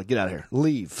 waves him out, like, get out of here.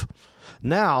 Leave.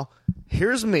 Now,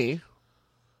 here's me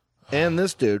and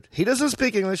this dude. He doesn't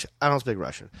speak English. I don't speak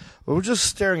Russian. But we're just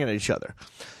staring at each other.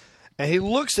 And he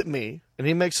looks at me, and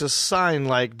he makes a sign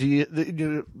like,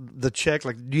 the check,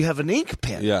 like, do you have an ink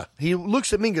pen? Yeah. He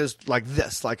looks at me and goes like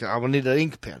this, like, I will need an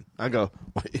ink pen. I go,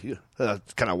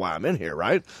 that's kind of why I'm in here,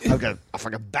 right? I've got a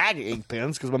fucking bag of ink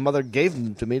pens because my mother gave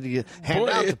them to me to hand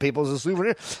out to people as a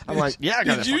souvenir. I'm like, yeah, I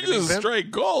got a You fucking ink just pen.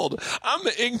 straight gold. I'm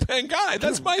the ink pen guy.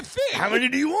 That's my thing. How many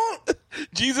do you want?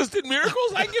 Jesus did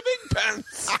miracles. I give ink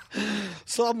pens.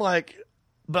 So I'm like,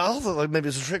 but I also like maybe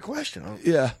it's a trick question.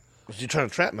 Yeah. Was you trying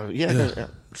to trap me? Yeah.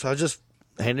 So I just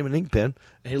handed him an ink pen,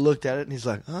 and he looked at it, and he's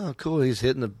like, oh, cool. He's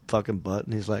hitting the fucking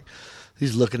button. He's like,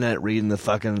 he's looking at it, reading the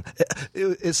fucking,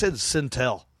 it said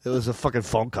Centel. It was a fucking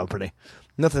phone company.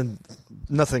 Nothing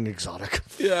exotic.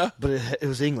 Yeah. But it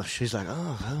was English. He's like,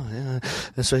 oh, yeah.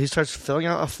 And so he starts filling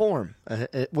out a form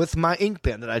with my ink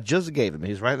pen that I just gave him.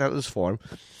 He's writing out this form,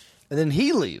 and then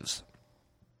he leaves.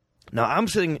 Now, I'm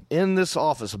sitting in this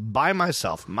office by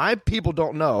myself. My people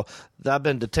don't know that I've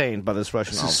been detained by this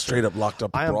Russian This officer. is straight up locked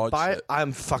up abroad shit.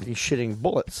 I'm fucking shitting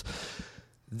bullets.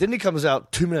 Then he comes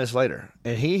out 2 minutes later,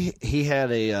 and he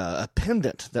had a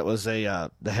pendant that was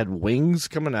that had wings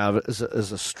coming out of it. It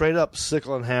was a straight up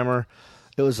sickle and hammer.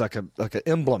 It was like an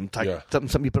emblem type,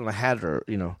 something you put on a hat or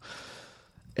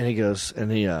And he goes and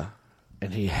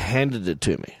he handed it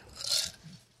to me,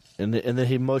 and then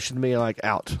he motioned me like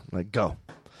out, like go.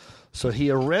 So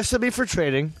he arrested me for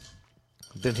trading.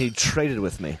 Then he traded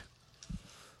with me.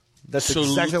 That's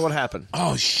exactly what happened.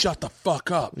 Oh, shut the fuck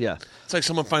up. Yeah. It's like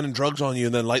someone finding drugs on you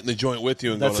and then lighting the joint with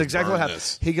you and That's going, exactly what "Burn happened.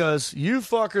 this." He goes, you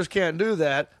fuckers can't do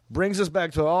that. Brings us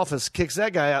back to the office, kicks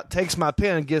that guy out, takes my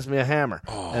pen, and gives me a hammer.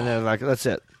 Oh. And then, like, that's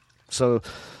it. So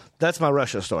that's my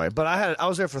Russia story. But I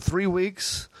was there for 3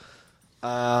 weeks in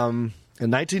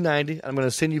 1990. I'm going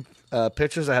to send you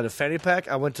pictures. I had a fanny pack.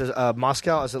 I went to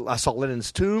Moscow. I saw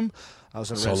Lenin's tomb. I was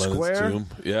in Red Lenin's Square. tomb.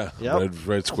 Yeah. Yep.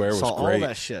 Red Square was Saw great. all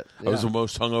that shit. I was the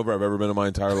most hungover I've ever been in my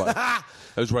entire life. That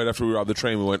was right after we robbed the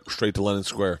train. We went straight to Lenin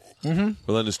Square.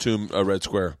 Mm-hmm. Lenin's tomb, Red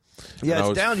Square. Yeah,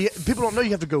 it's down. People don't know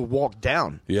you have to go walk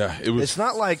down. Yeah, it was. It's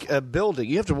not like a building.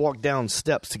 You have to walk down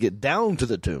steps to get down to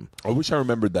the tomb. I wish I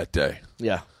remembered that day.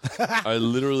 Yeah. I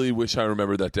literally wish I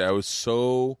remembered that day. I was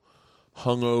so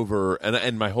hungover,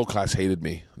 and my whole class hated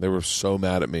me. They were so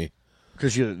mad at me.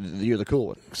 Because you're the cool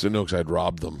one. Because I'd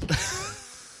robbed them.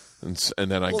 And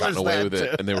then I got away with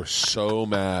it, and they were so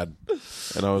mad.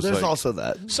 And I was There's like, also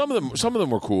that. Some of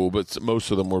them were cool, but most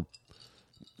of them were,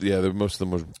 most of them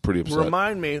were pretty upset.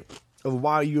 Remind me of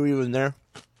why you were even there.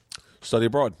 Study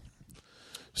abroad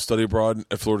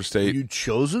at Florida State. You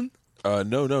chosen?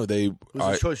 No, they. It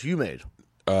was a choice you made.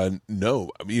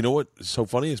 No. I mean, you know what's so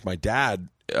funny is my dad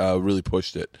really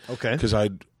pushed it. Okay. Because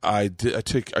I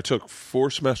took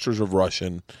 4 semesters of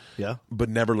Russian. Yeah. But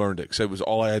never learned it because it was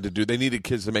all I had to do. They needed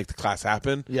kids to make the class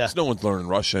happen. Yeah. So no one's learning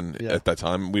Russian at that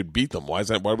time. We'd beat them. Why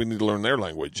do we need to learn their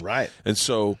language? Right. And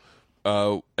so,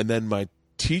 and then my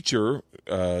teacher,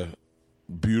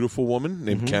 beautiful woman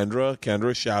named Kendra.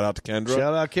 Shout out to Kendra.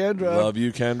 Shout out, Kendra. Love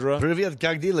you, Kendra. Привет,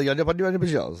 как дела? Я не понимаю,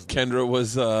 пожалуйста. Kendra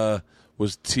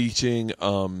was teaching.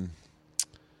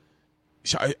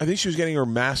 I think she was getting her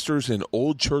master's in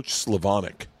Old Church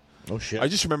Slavonic. Oh shit! I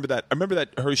just remember that. I remember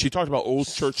that she talked about Old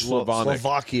Church Slavonic,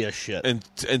 Slovakia shit, and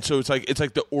so it's like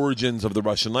the origins of the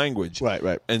Russian language,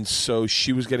 right. And so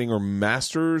she was getting her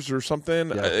master's or something.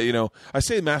 Yeah. I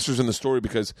say master's in the story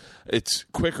because it's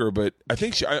quicker, but I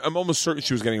think I'm almost certain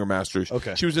she was getting her master's.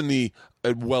 Okay, she was in the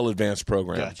well advanced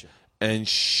program. Gotcha. And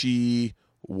she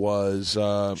was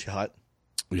she hot?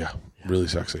 Yeah, really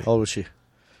sexy. How old was she?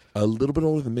 A little bit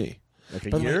older than me.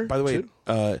 Like a year? By the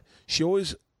way, she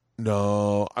always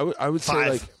I would say 5.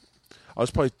 like I was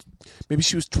probably maybe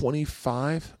she was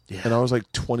 25 and I was like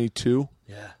 22.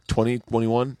 Yeah. 20,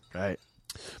 21. Right.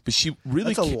 But she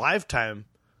really That's a lifetime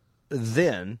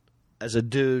then as a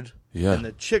dude and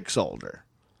the chick's older.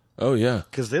 Oh yeah.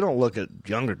 Because they don't look at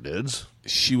younger dudes.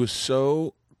 She was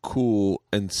so cool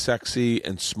and sexy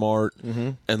and smart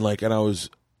and I was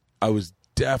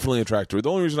definitely attracted to her. The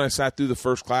only reason I sat through the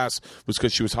first class was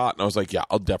because she was hot, and I was like, "Yeah,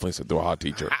 I'll definitely sit through a hot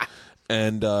teacher."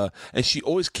 and she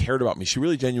always cared about me. She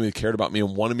really genuinely cared about me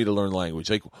and wanted me to learn the language.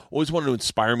 Like, always wanted to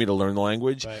inspire me to learn the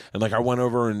language. Right. And I went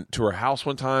over to her house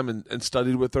one time and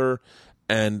studied with her,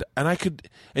 and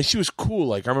she was cool.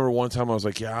 Like, I remember one time I was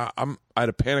like, "Yeah, I had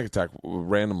a panic attack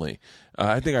randomly.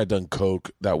 I think I'd done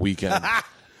coke that weekend."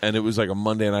 And it was like a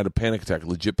Monday, and I had a panic attack,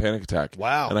 legit panic attack.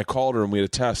 Wow. And I called her, and we had a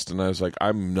test, and I was like,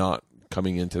 "I'm not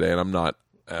coming in today, and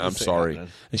I'm sorry."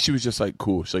 And she was just like,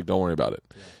 cool. She's like, don't worry about it.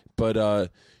 Yeah.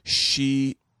 But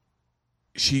she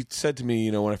said to me,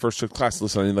 when I first took class,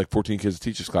 listen, I need like 14 kids to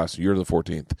teach this class. You're the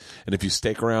 14th. And if you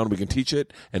stick around, we can teach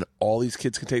it, and all these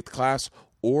kids can take the class,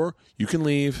 or you can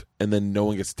leave, and then no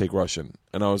one gets to take Russian.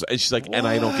 And she's like, what? And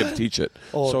I don't get to teach it.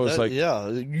 Oh, so I was like, yeah,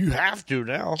 you have to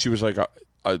now. She was like,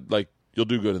 you'll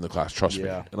do good in the class, trust me.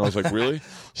 And I was like, really?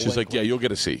 She's like, yeah, you'll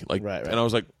get a C. Like, right. And I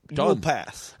was like, done. You'll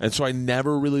pass. And so I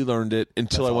never really learned it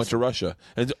until I went to Russia.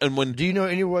 And when do you know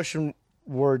any Russian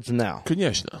words now?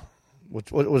 Конечно. What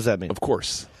does that mean? Of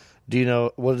course. Do you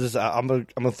know what is? I'm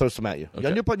gonna throw some at you. Okay.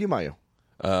 I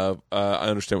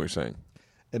understand what you're saying.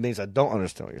 It means I don't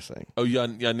understand what you're saying. Oh, yeah,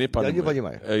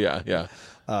 yeah.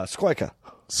 Skoika.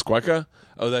 Skoika?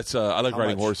 Oh, that's I like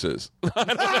riding horses.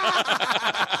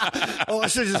 Oh, I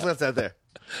should have just left that there.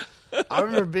 I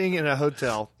remember being in a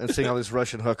hotel and seeing all these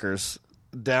Russian hookers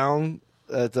down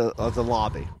at the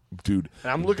lobby. Dude,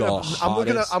 and I'm looking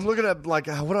up like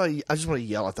I just want to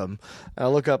yell at them. And I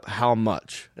look up how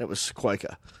much. It was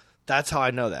Skoika. That's how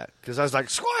I know that, because I was like,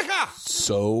 Skoika!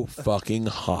 So fucking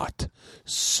hot.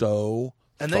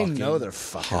 And they know they're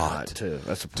fucking hot too.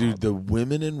 That's a problem. Dude, the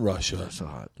women in Russia are so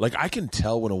hot. Like, I can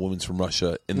tell when a woman's from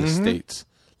Russia in the States.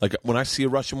 Like, when I see a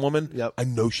Russian woman, I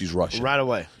know she's Russian. Right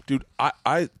away. Dude,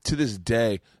 I to this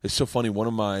day, it's so funny. One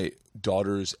of my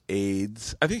daughter's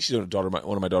aides, I think she's one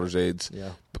of my daughter's aides.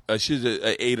 Yeah. She's an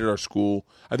aide at our school.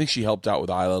 I think she helped out with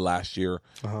Isla last year.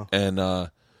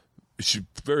 And she's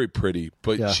very pretty,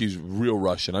 but she's real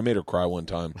Russian. I made her cry one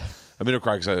time. I made her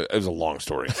cry because it was a long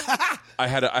story. I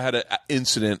had an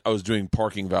incident. I was doing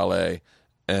parking valet,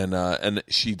 and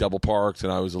she double parked,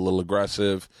 and I was a little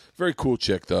aggressive. Very cool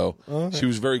chick, though. Okay. She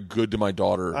was very good to my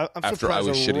daughter. I'm after I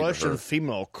was shitting a Russian her.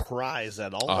 female cries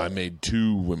at all. I made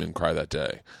 2 women cry that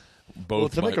day.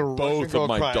 Both make a both of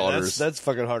my cry, daughters. That's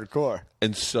fucking hardcore.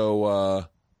 And so,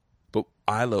 but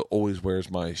Isla always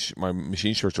wears my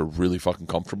machine shirts are really fucking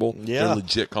comfortable. Yeah, they're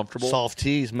legit comfortable. Soft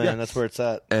tees, man. Yeah. That's where it's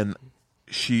at. And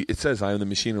it says I am the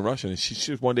machine in Russian, and she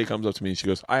just one day comes up to me and she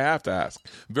goes, I have to ask,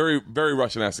 very very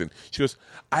Russian accent. She goes,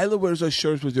 Isla wears those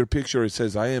shirts with your picture. It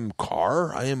says I am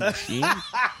car, I am machine.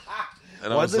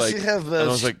 And why does she have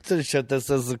a shirt that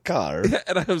says a car?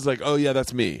 And I was like, oh yeah,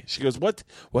 that's me. She goes, what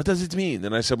does it mean?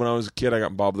 And I said, when I was a kid, I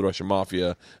got involved with the Russian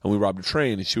mafia, and we robbed a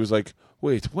train. And she was like,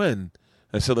 wait, when? And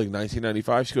I said, like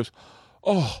 1995. She goes,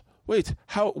 oh. Wait,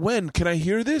 when? Can I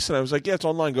hear this? And I was like, yeah, it's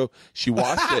online. She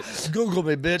watched it. Google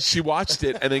me, bitch. She watched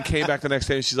it and then came back the next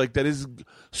day and she's like, that is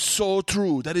so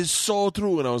true. That is so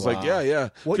true. And I was like, yeah.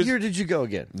 What year did you go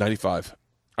again? 95.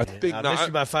 I think I missed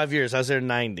you by 5 years. I was there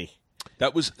 90.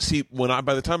 That was,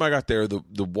 by the time I got there,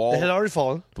 the wall had already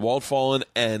fallen. The wall had fallen,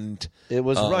 and it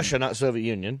was Russia, not Soviet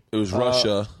Union. It was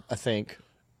Russia, I think.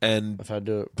 And if I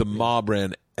do it, the mob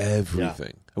ran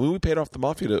everything. I mean, we paid off the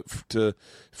mafia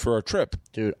for our trip.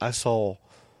 Dude, I saw.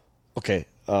 Okay,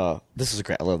 this is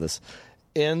great. I love this.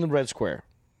 In the Red Square.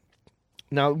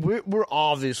 Now we're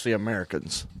obviously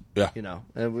Americans. Yeah. You know,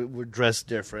 and we're dressed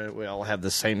different. We all have the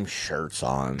same shirts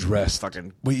on. Dressed.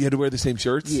 Fucking. Wait, you had to wear the same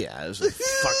shirts? Yeah, it was a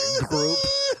fucking group.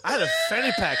 I had a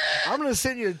fanny pack. I'm going to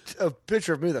send you a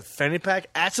picture of me with a fanny pack,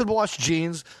 acid wash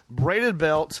jeans, braided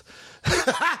belt.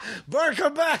 Bert,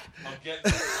 come back. I'm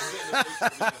getting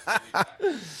a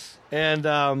picture.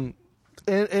 And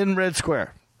in Red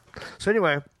Square. So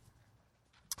anyway,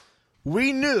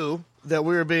 we knew that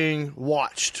we were being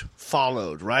watched,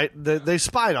 followed, right? They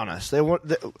spied on us.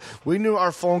 We knew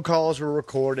our phone calls were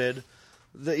recorded.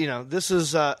 This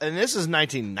is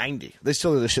 1990. They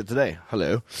still do this shit today.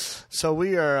 Hello. So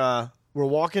we're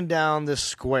walking down this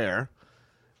square,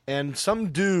 and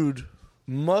some dude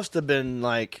must have been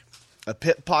like a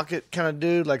pickpocket kind of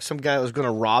dude, like some guy that was going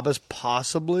to rob us,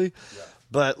 possibly. Yeah.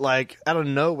 But like out of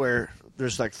nowhere,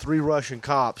 there's like 3 Russian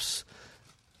cops.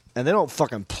 And they don't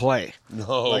fucking play.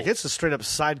 No. Like, it's a straight-up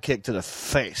sidekick to the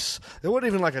face. It wasn't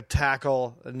even like a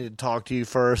tackle. I need to talk to you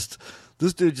first.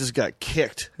 This dude just got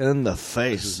kicked in the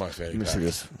face. This is my fanny Let me pack. see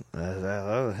this.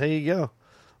 Here you go. Well,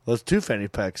 there's 2 fanny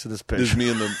packs in this picture. This is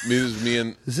me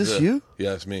and Is this you?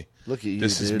 Yeah, it's me. Look at you,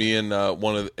 This is dude. me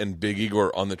and Big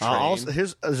Igor on the train.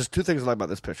 There's 2 things I like about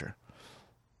this picture.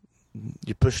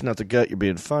 You're pushing out the gut. You're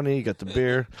being funny. You got the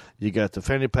beer. You got the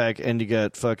fanny pack. And you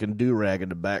got fucking do-rag in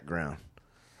the background.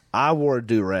 I wore a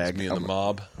do-rag. It's me and the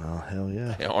mob. Oh, hell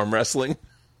yeah. Yeah, arm wrestling.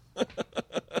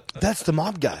 That's the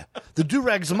mob guy. The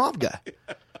do-rag's the mob guy.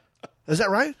 Is that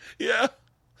right? Yeah.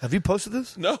 Have you posted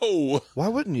this? No. Why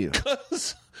wouldn't you?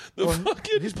 Because the Well,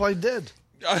 fucking... he's probably dead.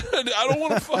 I don't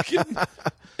want to fucking...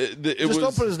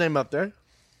 Don't put his name up there.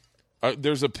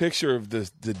 There's a picture of the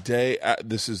day...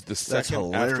 this is the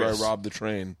second after I hilarious. robbed the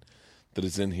train that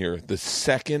is in here. The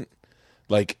second,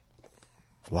 like...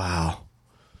 Wow.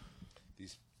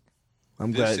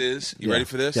 I'm This glad. is... You ready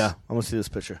for this? Yeah, I want to see this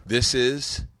picture. This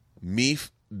is me...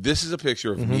 This is a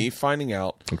picture of me finding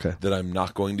out Okay. that I'm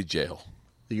not going to jail.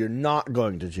 You're not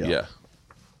going to jail. Yeah.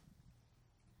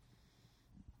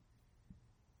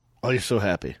 Oh, you're so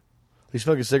happy. You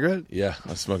smoking a cigarette? Yeah, I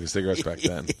was smoking cigarettes back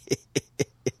then.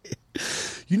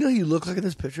 You know who you look like in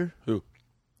this picture? Who?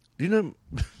 You know...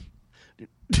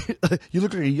 you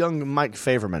look like a young Mike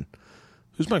Favorman.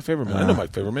 Who's Mike Favorman? I know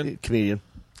Mike Favorman. Comedian.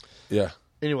 Yeah.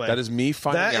 Anyway. That is me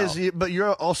finding out. But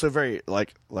you're also very,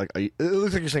 like it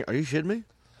looks like you're saying, are you shitting me?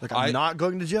 Like, I'm not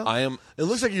going to jail? I am. It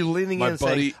looks like you're leaning My in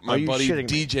buddy, saying, are you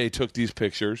shitting me? DJ took these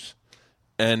pictures,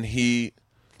 and he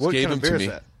What gave kind them of beer to is me.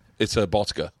 that? It's a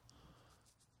Baltica.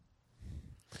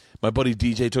 My buddy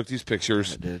DJ took these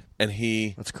pictures, dude. and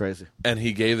he That's crazy.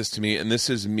 gave this to me, and this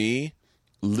is me,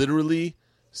 literally,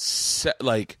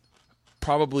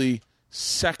 probably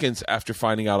seconds after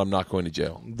finding out I'm not going to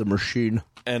jail. The machine.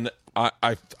 And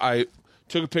I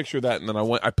took a picture of that, and then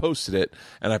I posted it,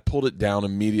 and I pulled it down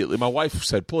immediately. My wife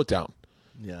said, "Pull it down."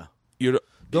 Yeah.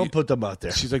 Don't put them out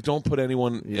there. She's like, "Don't put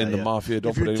anyone in the mafia. Don't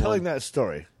if put you're anyone." telling that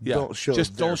story, don't show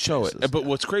don't show it. But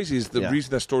what's crazy is the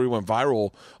reason that story went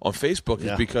viral on Facebook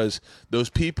is because those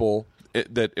people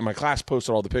that in my class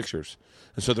posted all the pictures,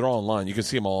 and so they're all online. You can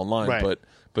see them all online. Right.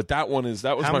 But that was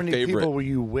How my many favorite. people were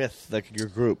you with, like your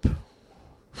group?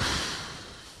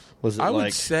 Was it I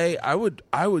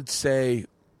would say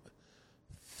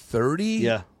 30.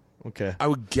 Yeah. Okay. I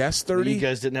would guess 30. You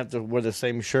guys didn't have to wear the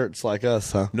same shirts like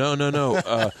us, huh? No.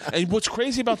 And what's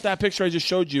crazy about that picture I just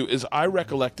showed you is I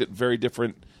recollect it very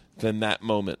different than that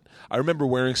moment. I remember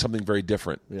wearing something very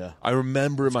different. Yeah. I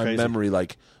remember in my crazy. memory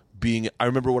I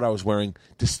remember what I was wearing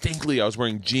distinctly. I was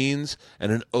wearing jeans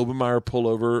and an Obermeyer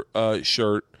pullover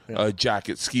shirt,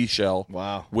 jacket, ski shell.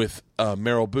 Wow. With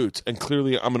Merrill boots. And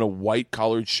clearly I'm in a white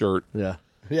collared shirt. Yeah.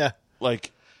 Yeah.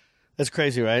 Like, That's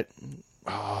crazy, right?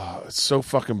 it's so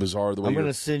fucking bizarre the way I'm you're...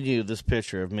 going to send you this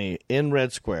picture of me in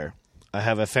Red Square. I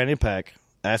have a fanny pack,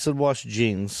 acid wash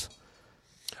jeans,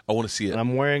 I want to see it. and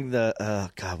I'm wearing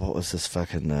the God. What was this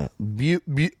fucking? Do you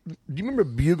remember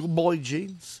Bugle Boy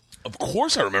jeans? Of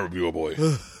course I remember Bugle Boy.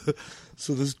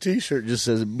 So this T-shirt just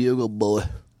says Bugle Boy.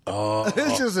 Oh,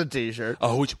 It's just a T-shirt.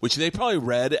 oh, which they probably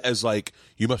read as like,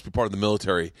 you must be part of the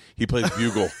military. He plays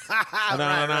bugle. Here Here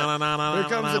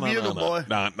comes the Bugle Boy.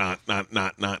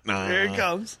 Here he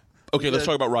comes. Okay, let's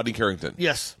talk about Rodney Carrington.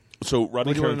 Yes. So Rodney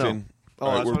What do you wanna Carrington. know? All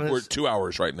right, that's what it we're is? 2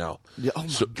 hours right now. Yeah. Oh my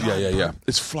So, God. yeah.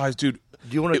 It's flies, dude.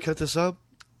 Do you want to cut this up?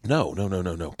 No.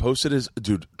 Post it as,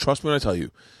 dude. Trust me when I tell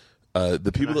you.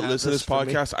 The people that have listen to this this for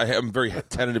me? podcast, I am very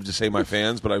tentative to say my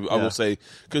fans, but I will say,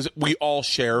 because we all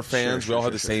share fans. We all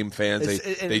have the same fans. They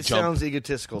it jump. sounds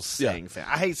egotistical saying fan.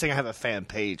 I hate saying I have a fan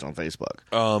page on Facebook.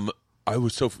 I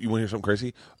was you want to hear something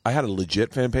crazy? I had a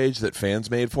legit fan page that fans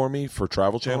made for me for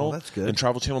Travel Channel. Oh, that's good. And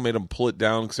Travel Channel made them pull it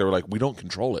down because they were like, we don't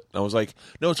control it. And I was like,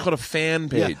 no, it's called a fan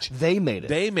page. Yeah, they made it.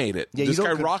 They made it. Yeah, this you guy,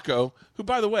 don't Rocco, who,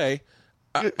 by the way...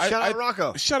 Shout out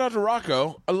Rocco. Shout out to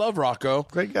Rocco. I love Rocco.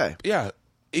 Great guy. Yeah.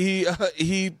 He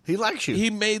likes you. He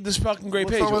made this fucking great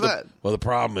What's page. wrong with that? Well, the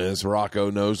problem is Rocco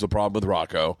knows the problem with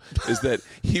Rocco is that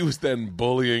he was then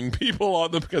bullying people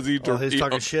on them because he's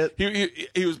talking shit?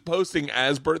 He was posting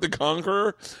as Bert the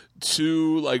Conqueror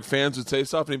to like fans would say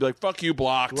stuff and he'd be like, "Fuck you,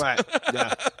 blocked." Right.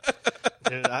 Yeah.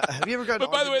 Dude, have you ever gotten?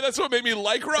 But by the way, that's what made me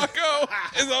like Rocco.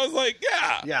 Is I was like,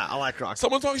 yeah, yeah, I like Rocco.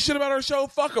 someone talking shit about our show.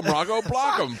 Fuck him, Rocco.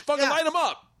 Block him. Fucking light him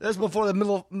up. That's before the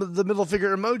middle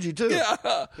finger emoji too. Yeah.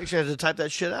 Actually, I had to type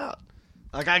that shit out.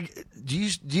 Like, do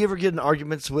you ever get in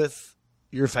arguments with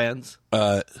your fans?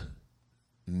 No.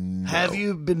 Have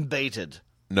you been baited?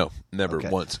 No, never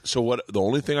once. So what? The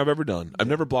only thing I've ever done, I've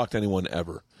never blocked anyone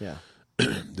ever. Yeah.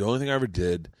 The only thing I ever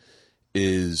did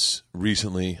is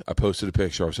recently I posted a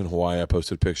picture. I was in Hawaii. I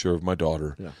posted a picture of my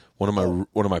daughter. Yeah. One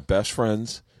of my best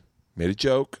friends made a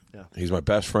joke. Yeah. He's my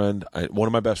best friend. One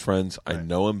of my best friends. I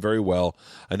know him very well.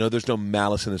 I know there's no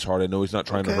malice in his heart. I know he's not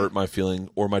trying to hurt my feeling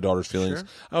or my daughter's feelings. Sure.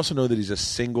 I also know that he's a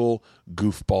single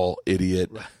goofball idiot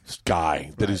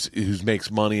guy that who makes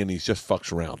money and he just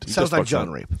fucks around. He Sounds just like fucks Jon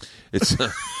around. Reep. It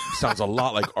sounds a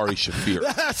lot like Ari Shaffir.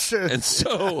 That's true. And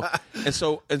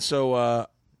so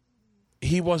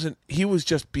he wasn't. He was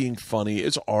just being funny.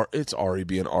 It's Ari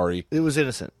being Ari. It was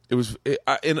innocent. It was.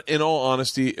 In all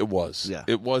honesty, it was. Yeah.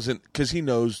 It wasn't because he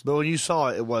knows. But when you saw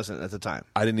it, it wasn't at the time.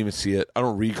 I didn't even see it. I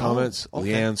don't read comments.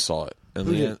 okay. Leanne saw it, and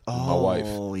Who Leanne, did? my wife.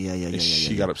 Oh, yeah.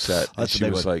 She got upset. And That's a she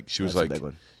big was one. like, That's a big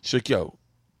one. she's like, yo,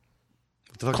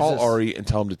 What the fuck is call this? Ari and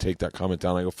tell him to take that comment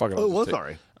down. I go, fuck it. Oh, I'll it was just take-"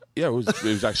 Ari. Yeah, it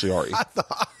was actually Ari.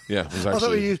 Yeah, it was I thought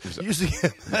actually. you it was using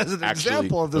him as an actually-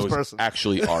 example of this it was person.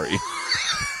 Actually, Ari.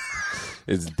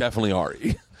 It's definitely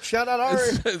Ari. Shout out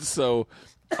Ari. So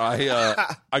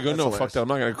I go, no, fuck that. I'm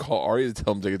not going to call Ari to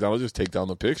tell him to take it down. I'll just take down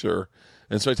the picture.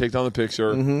 And so I take down the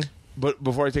picture. Mm-hmm. But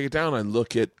before I take it down, I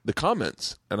look at the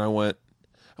comments and I went,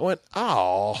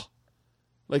 oh,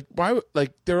 like why?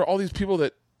 Like there are all these people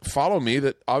that follow me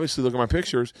that obviously look at my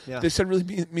pictures. Yeah. They said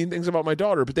really mean things about my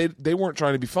daughter, but they weren't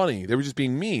trying to be funny. They were just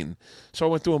being mean. So I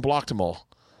went through and blocked them all.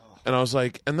 And I was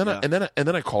like, and then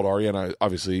I called Ari, and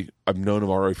I've known him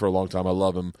already for a long time. I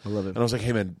love him. And I was like,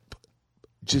 hey man,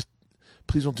 just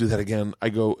please don't do that again. I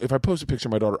go, if I post a picture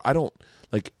of my daughter, I don't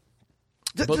like.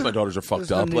 Both my daughters are fucked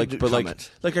There's no up. need to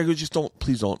comment. I go, just don't,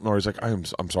 please don't. And Ari's like, I'm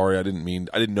sorry, I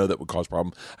didn't know that would cause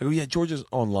problem. I go, yeah, Georgia's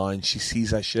online. She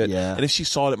sees that shit. Yeah. And if she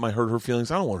saw it, it might hurt her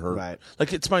feelings. I don't want her. Right.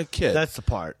 Like it's my kid. That's the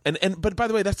part. But by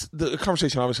the way, that's the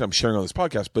conversation. Obviously, I'm sharing on this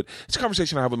podcast, but it's a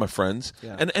conversation I have with my friends.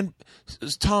 Yeah. And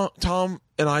Tom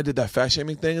and I did that fat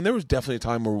shaming thing, and there was definitely a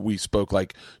time where we spoke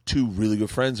like two really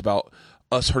good friends about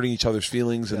us hurting each other's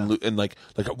feelings, and like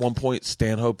at one point,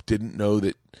 Stanhope didn't know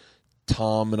that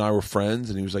Tom and I were friends,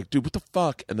 and he was like, "Dude, what the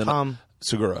fuck?" And then Tom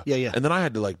Segura, yeah. And then I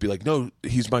had to like be like, "No,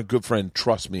 he's my good friend.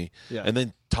 Trust me." Yeah. And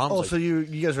then Tom's like, so you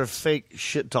guys are fake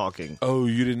shit talking. "Oh,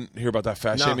 you didn't hear about that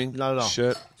fat No, shaming? not at all.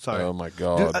 Shit. Sorry. Oh my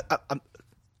god. Dude,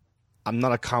 I'm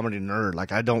not a comedy nerd.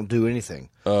 Like I don't do anything.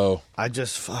 Oh, I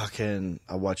just I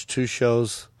watch 2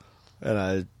 shows and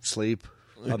I sleep.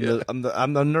 I'm the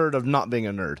nerd of not being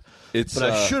a nerd. But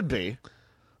I should be.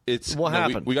 It's what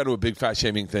happened. We got to a big fat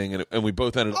shaming thing, and we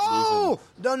both ended up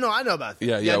losing. No, I know about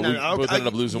that. Yeah, we both ended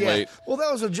up losing weight. Well,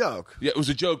 that was a joke. Yeah, it was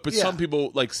a joke, but Yeah. some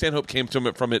people, like Stanhope, came to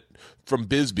him from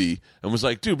Bisbee and was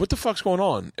like, "Dude, what the fuck's going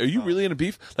on? Are you really in a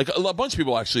beef?" Like a bunch of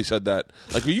people actually said that.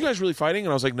 Like, "Are you guys really fighting?"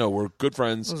 And I was like, "No, we're good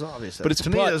friends." It was obvious. But To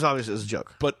me, it was obvious it was a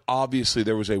joke. But obviously,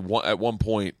 there was at one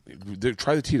point.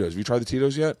 Try the Tito's. Have you tried the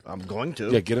Tito's yet? I'm going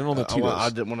to. Yeah, get in on the Tito's. I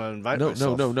didn't want to invite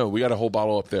myself. No. We got a whole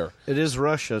bottle up there. It is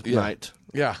Russia night.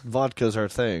 Yeah. Vodka's our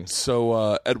thing.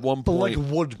 So at one But point, like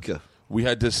vodka. we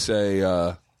had to say,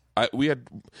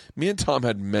 me and Tom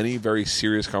had many very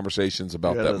serious conversations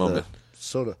about that moment.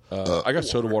 Soda. I got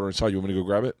soda water inside. You want me to go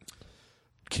grab it?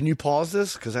 Can you pause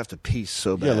this? Because I have to pee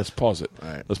so bad. Yeah, let's pause it. All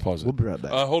right. Let's pause it. We'll be right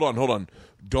back. Hold on.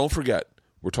 Don't forget,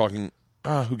 we're talking.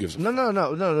 Who gives a fuck?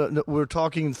 No. We're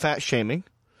talking fat shaming.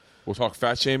 We'll talk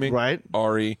fat shaming. Right.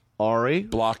 Ari.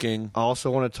 Blocking. I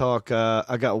also want to talk.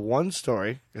 I got one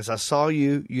story because I saw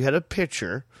you. You had a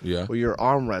picture. Yeah. Where you're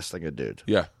arm wrestling a dude.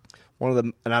 Yeah. One of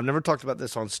them, and I've never talked about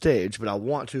this on stage, but I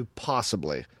want to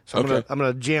possibly. So Okay. I'm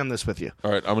gonna jam this with you.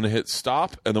 All right. I'm going to hit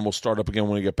stop, and then we'll start up again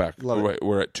when we get back. Love it.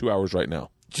 We're at 2 hours right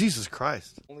now. Jesus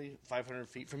Christ. Only 500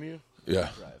 feet from you? Yeah.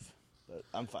 Drive. But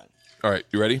I'm fine. All right,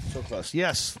 you ready? So close.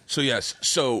 Yes.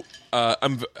 So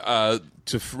I'm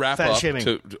to wrap Fat up.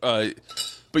 shaming.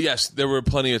 But yes, there were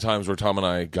plenty of times where Tom and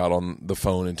I got on the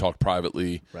phone and talked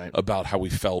privately about how we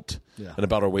felt and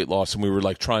about our weight loss, and we were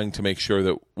like trying to make sure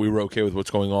that we were okay with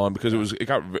what's going on because it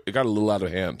got a little out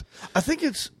of hand. I think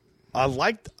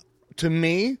to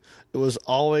me, it was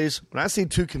always when I see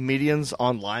two comedians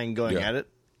online going at it,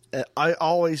 I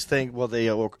always think, well, they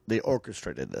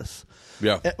orchestrated this.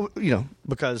 Yeah.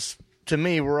 Because to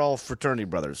me, we're all fraternity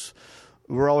brothers.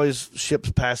 We're always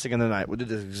ships passing in the night. We did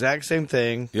the exact same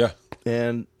thing. Yeah.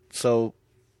 And so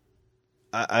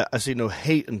I see no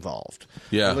hate involved.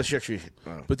 Yeah. Unless you actually.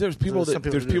 But there's people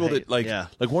that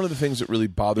like one of the things that really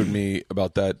bothered me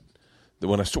about that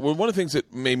when one of the things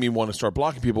that made me want to start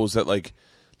blocking people is that like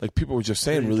people were just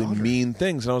saying really mean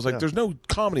things, and I was like, "There's no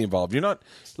comedy involved. You're not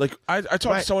like." I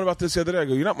talked to someone about this the other day. I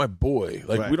go, "You're not my boy.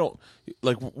 Like we don't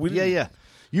like we." Yeah.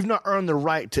 You've not earned the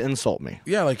right to insult me.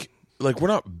 Yeah, like we're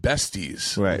not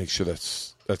besties. Right. Make sure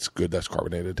that's good. That's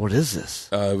carbonated. What is this?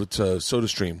 It's a Soda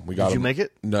Stream. We got. Did you make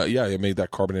it? No. Yeah, I made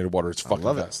that carbonated water. It's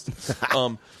fucking best.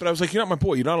 But I was like, "You're not my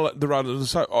boy. You're not the right to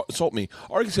insult me."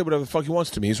 Or he can say whatever the fuck he wants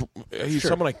to me. He's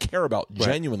someone I care about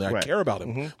genuinely. I care about him.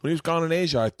 Mm-hmm. When he was gone in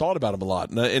Asia, I thought about him a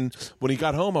lot. And when he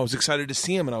got home, I was excited to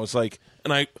see him. And I was like,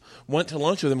 and I went to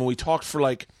lunch with him, and we talked for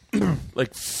like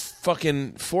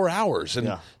fucking 4 hours.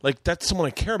 And like that's someone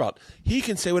I care about. He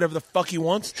can say whatever the fuck he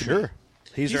wants to. Sure.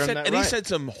 He said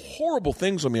some horrible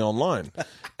things on me online,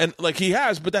 and like he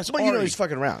has, but that's. But you know he's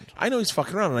fucking around. I know he's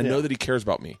fucking around, and I know that he cares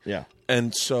about me. Yeah,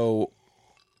 and so,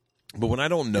 but when I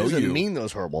don't know he doesn't mean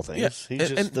those horrible things.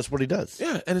 Yeah, that's what he does.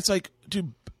 Yeah, and it's like,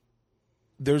 dude,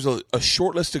 there's a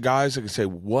short list of guys that can say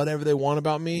whatever they want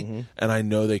about me, and I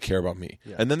know they care about me.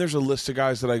 Yeah. And then there's a list of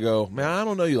guys that I go, man, I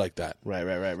don't know you like that.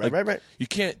 Right. You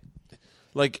can't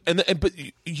like, but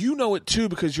you know it too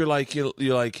because you're like.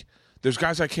 There's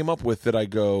guys I came up with that I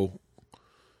can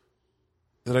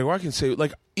say,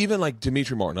 like, even like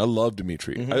Dimitri Martin. I love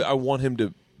Dimitri. Mm-hmm. I want him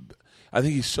to, I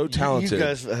think he's so talented. You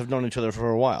guys have known each other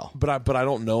for a while. But I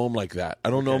don't know him like that.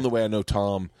 I don't know him the way I know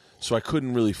Tom, so I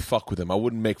couldn't really fuck with him. I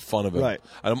wouldn't make fun of him. Right.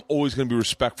 I'm always going to be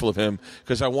respectful of him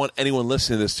because I want anyone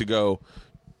listening to this to go,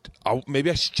 maybe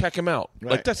I should check him out.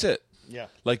 Right. Like, that's it. Yeah.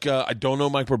 Like, I don't know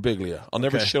Mike Birbiglia. I'll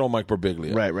never shit on Mike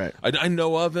Birbiglia. Right. I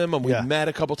know of him, and we've met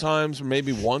a couple times, or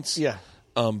maybe once. Yeah.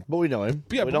 But we know him.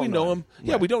 Yeah, but we know him. Right.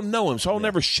 Yeah, we don't know him, so I'll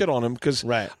never shit on him because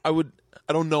I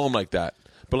don't know him like that.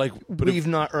 But we've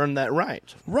not earned that right.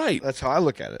 Right. That's how I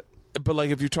look at it. But like,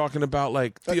 if you're talking about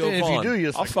like Theo Von,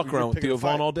 I'll fuck around with Theo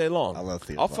Von all day long. I love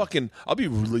Theo Von. I'll be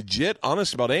legit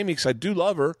honest about Amy because I do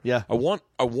love her. Yeah. I want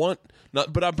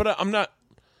not, but I'm not.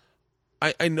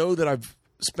 I know that I've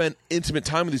spent intimate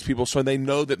time with these people, so they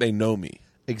know that they know me.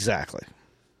 Exactly.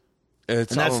 And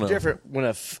that's different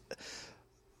when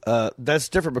that's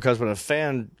different because when a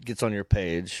fan gets on your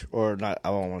page, or not, I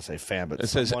don't want to say fan, but it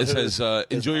says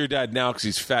enjoy your dad now because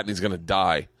he's fat and he's going to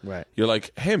die. Right. You're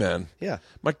like, hey man,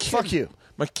 my kid, fuck you.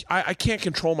 I can't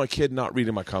control my kid not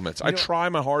reading my comments. I try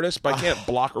my hardest, but I can't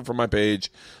block her from my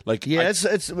page. Like, dude, I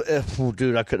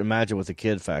couldn't imagine with the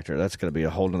kid factor. That's going to be a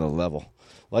whole nother level.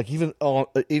 Like even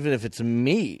if it's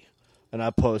me and I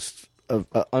post an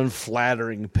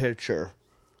unflattering picture,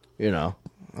 I'm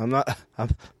not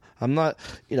a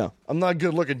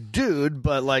good looking dude,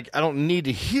 but like I don't need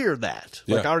to hear that.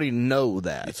 Like I already know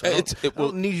that. So I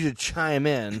don't need you to chime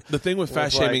in. The thing with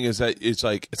fat shaming is that it's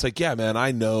like yeah, man,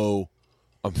 I know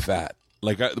I'm fat.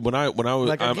 Like when I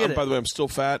was, by the way, I'm still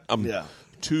fat. I'm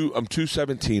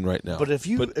 217 right now. But if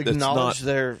you acknowledge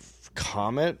their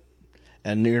comment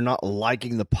and you're not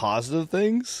liking the positive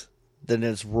things, then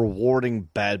it's rewarding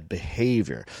bad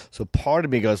behavior. So part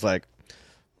of me goes like,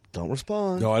 don't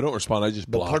respond. No, I don't respond. I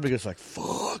just block. But part of me goes like,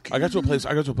 fuck. I got to a place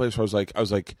where I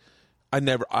was like, I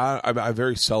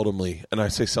very seldomly, and I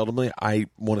say seldomly, I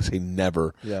want to say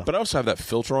never. Yeah. But I also have that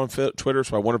filter on Twitter,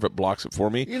 so I wonder if it blocks it for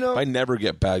me. I never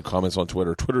get bad comments on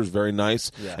Twitter. Twitter is very nice,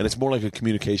 and it's more like a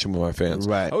communication with my fans.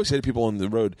 Right. I always say to people on the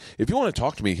road, if you want to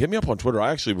talk to me, hit me up on Twitter.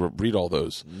 I actually read all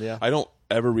those. Yeah. I don't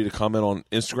ever read a comment on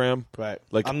Instagram. Right.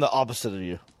 Like I'm the opposite of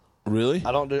you. Really?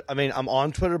 I'm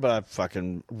on Twitter, but I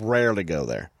fucking rarely go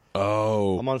there.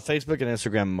 Oh. I'm on Facebook and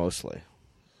Instagram mostly.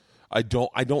 I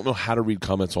don't know how to read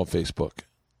comments on Facebook.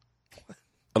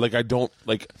 Like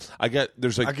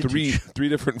there's like three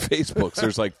different Facebooks.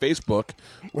 There's like Facebook.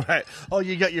 Right. Oh,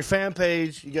 you got your fan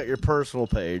page, you got your personal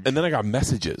page. And then I got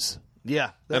messages.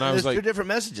 Yeah. And I was like, two different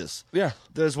messages. Yeah.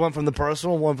 There's one from the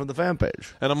personal, one from the fan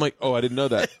page. And I'm like, oh, I didn't know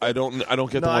that. I don't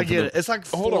get the one. I get it. It's like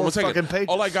four fucking pages.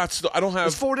 All I got I don't have.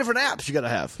 There's 4 different apps you got to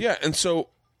have. Yeah, and so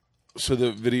So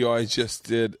the video I just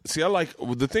did. See,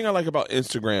 the thing I like about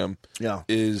Instagram. Yeah.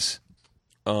 Is,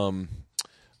 oh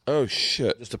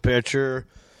shit. Just a picture,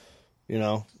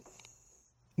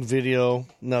 video.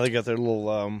 Now they got their little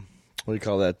what do you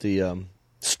call that? The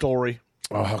story.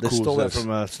 Oh, how they cool stole is that this?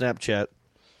 from Snapchat.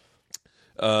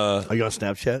 Are you on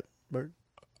Snapchat, Bert?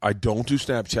 I don't do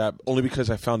Snapchat only because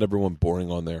I found everyone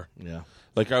boring on there. Yeah.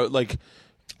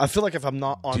 I feel like if I'm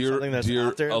not on something that's dear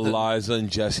out there, Eliza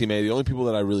and Jessie May. The only people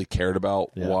that I really cared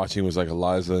about watching was like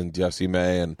Eliza and Jessie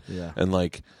May and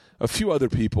like a few other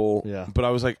people. Yeah. But I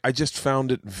was like, I just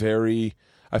found it very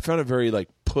like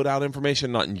put out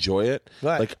information, not enjoy it.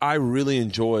 Right. Like I really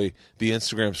enjoy the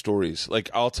Instagram stories. Like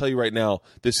I'll tell you right now,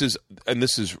 this is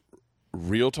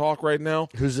real talk right now.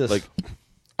 Who's this? Like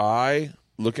I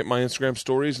look at my Instagram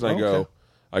stories and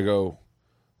I go,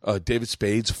 David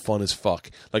Spade's fun as fuck.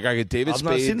 Like I get David Spade.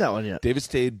 I've not seen that one yet. David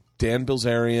Spade, Dan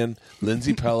Bilzerian,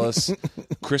 Lindsay Pellis,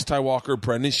 Chris Ty Walker,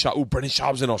 Brendan Schaub. Ooh, Brendan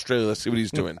Schaub's in Australia. Let's see what he's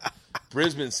doing.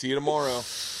 Brisbane, see you tomorrow.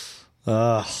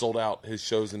 Sold out. His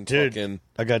show's in dude, fucking...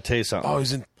 I got to tell you something. Oh,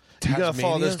 he's in Tasmania? You got to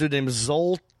follow this dude named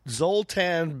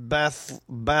Zoltan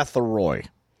Bathory.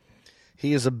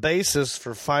 He is a bassist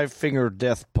for Five Finger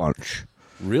Death Punch.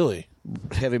 Really?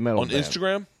 Heavy metal On band.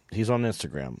 Instagram? He's on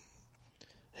Instagram.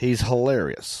 He's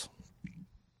hilarious.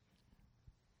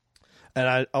 And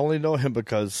I only know him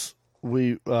because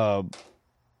we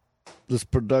this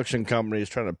production company is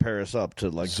trying to pair us up to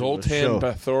like Zoltan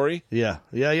Bathory? Yeah.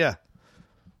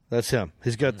 That's him.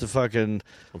 He's got the fucking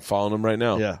I'm following him right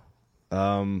now.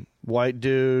 white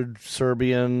dude,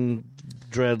 Serbian,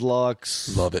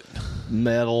 dreadlocks. Love it.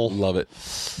 Metal. Love it.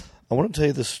 I want to tell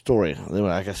you this story.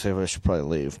 Like I said, I should probably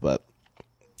leave, but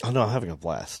I'm having a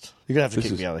blast. You're gonna have to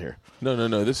kick me out of here.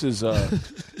 No. This is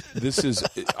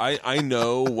I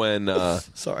know when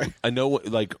Sorry. I know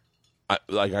like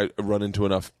I run into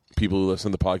enough people who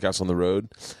listen to the podcast on the road,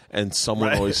 and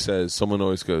someone always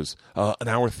goes an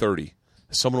hour 30.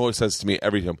 Someone always says to me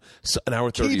every time, an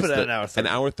hour 30 Keep is it at the, an hour 30.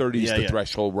 An hour 30 is the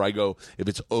threshold where I go, if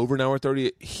it's over an hour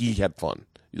 30, he had fun.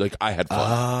 Like I had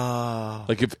fun.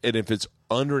 Like if it's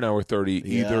under an hour 30,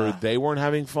 either they weren't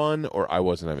having fun or I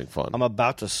wasn't having fun. I'm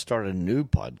about to start a new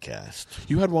podcast.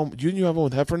 You had one. Didn't you have one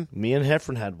with Heffron? Me and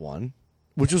Heffron had one,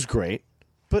 which was great.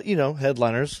 But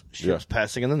headliners, ships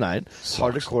passing in the night,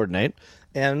 hard to coordinate,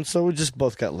 and so we just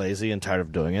both got lazy and tired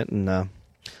of doing it, and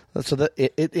so that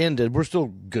it ended. We're still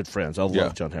good friends. I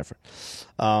love John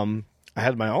Heffron. I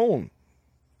had my own,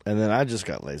 and then I just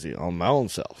got lazy on my own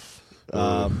self.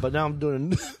 But now I'm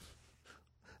doing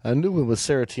a new one with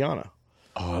Sarah Tiana.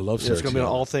 Oh, I love Sarah It's going to be on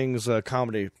Tiana. All Things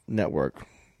Comedy Network.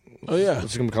 Oh, yeah.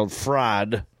 It's going to be called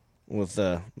Fried with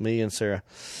me and Sarah.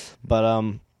 But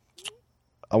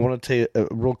I want to tell you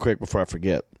real quick before I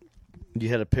forget. You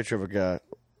had a picture of a guy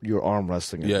you were arm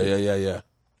wrestling. Yeah.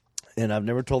 And I've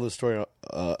never told this story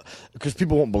because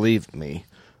people won't believe me.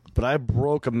 But I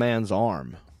broke a man's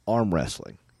arm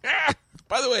wrestling.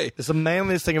 By the way, It's the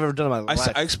manliest thing I've ever done in my life.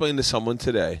 I explained to someone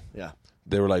today. Yeah.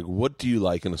 They were like, "What do you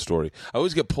like in a story?" I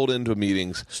always get pulled into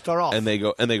meetings. Start off. and they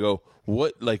go,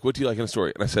 "What do you like in a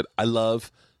story?" And I said, "I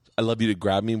love you to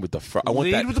grab me with the front. I want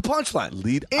Lead that with the punchline.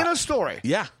 lead in a story.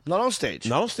 Yeah, Not on stage.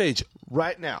 not on stage.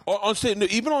 Right now. Or on stage, no,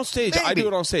 even on stage. I Maybe. do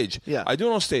it on stage. Yeah. I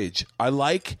do it on stage. I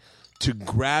like to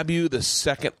grab you the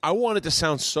second. I want it to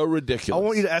sound so ridiculous. I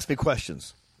want you to ask me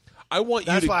questions. I want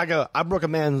you That's to. why I go, I broke a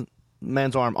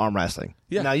man's arm wrestling.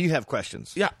 Yeah. Now you have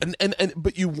questions. Yeah, and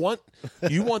but you want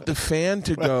the fan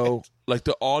to go, like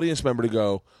the audience member to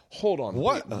go, hold on,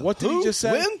 What? What did Who? he just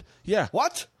say? When? Yeah.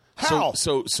 What? How?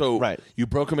 So Right. You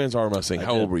broke a man's arm wrestling.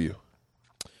 How did. old were you?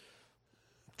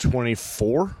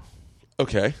 24.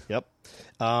 Okay. Yep.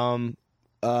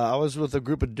 I was with a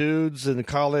group of dudes in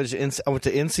college. I went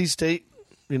to NC State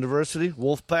University,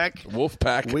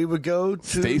 Wolfpack. We would go to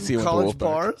Stacy went to college Wolfpack.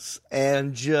 bars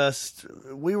and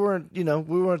we weren't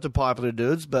the popular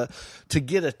dudes, but to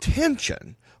get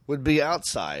attention would be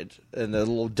outside in the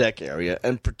little deck area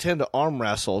and pretend to arm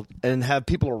wrestle and have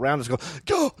people around us go,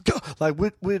 go. Like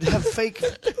we'd have fake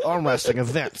arm wrestling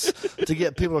events to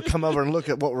get people to come over and look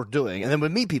at what we're doing. And then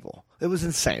we'd meet people. It was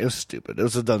insane. It was stupid. It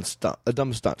was a dumb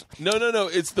stunt. No.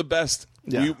 It's the best.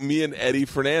 Yeah. Me and Eddie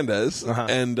Fernandez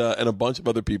and a bunch of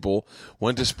other people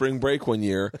went to spring break one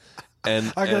year,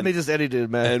 and I gotta meet this Eddie dude,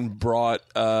 man. and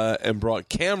brought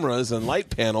cameras and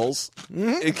light panels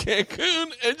in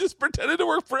Cancun and just pretended to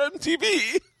work for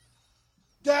MTV.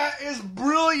 That is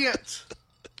brilliant.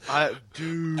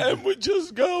 Dude. And we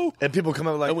just go. And people come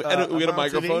up like, We had a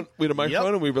microphone. We had a microphone,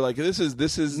 Yep. and we were like, "This is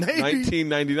Maybe.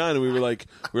 1999," and we were like,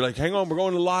 "Hang on, we're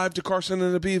going live to Carson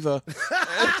and Ibiza."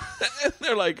 And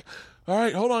they're like, All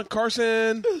right, hold on,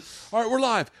 Carson. All right, we're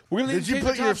live. We're gonna Did you take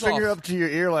put the your tops finger off. up to your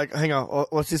ear like, hang on,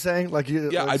 what's he saying? Like you?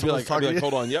 Yeah, I'd be like,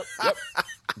 hold on. Yep.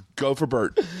 Go for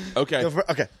Bert. Okay.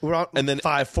 Okay, we're on. And then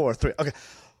 5, 4, 3. Okay.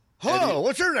 Hello, Eddie-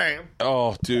 what's your name?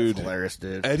 Oh, dude. Hilarious,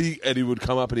 dude. Eddie would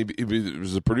come up and he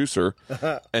was a producer,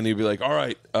 and he'd be like, "All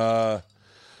right, the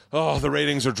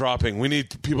ratings are dropping. We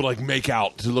need people to like make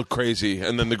out to look crazy."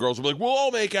 And then the girls would be like, "We'll all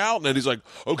make out." And then he's like,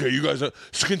 "Okay, you guys,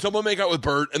 can someone make out with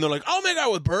Bert?" And they're like, "I'll make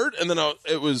out with Bert." And then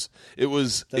it was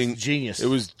genius. It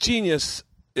was genius.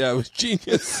 Yeah, it was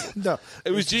genius. No,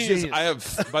 it was genius. I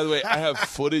have, by the way, I have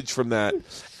footage from that.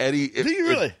 Eddie, Do you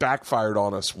really? it backfired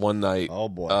on us one night. Oh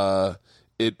boy.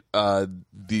 It went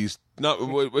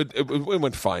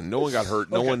fine. No one got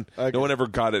hurt. No one ever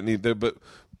got it. But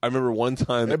I remember one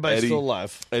time Everybody's Eddie, still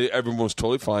alive. everyone was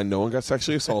totally fine. No one got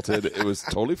sexually assaulted. It was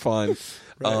totally fine.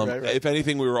 Right. If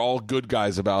anything, we were all good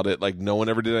guys about it. Like no one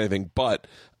ever did anything. But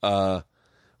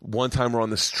one time we're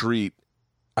on the street.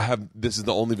 This is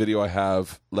the only video I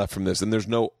have left from this, and there's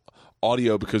no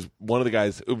audio because one of the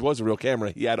guys, it was a real camera.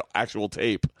 He had actual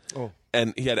tape. Oh.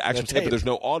 And he had actual tape, but there's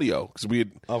no audio because we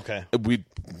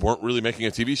weren't really making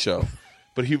a TV show.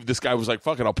 But this guy was like,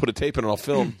 "Fuck it, I'll put a tape in and I'll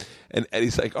film." And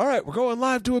Eddie's like, "All right, we're going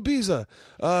live to Ibiza.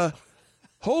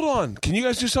 Hold on, can you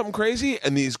guys do something crazy?"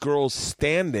 And these girls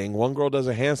standing, one girl does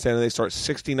a handstand and they start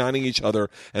 69ing each other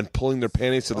and pulling their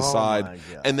panties to the side,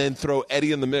 and then throw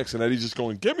Eddie in the mix. And Eddie's just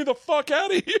going, "Get me the fuck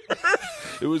out of here!"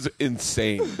 It was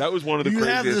insane. That was one of the craziest.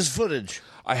 You have this footage.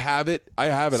 I have it.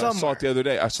 Somewhere. I saw it the other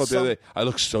day. I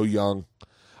look so young.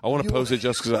 I want to post it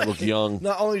just because I look young.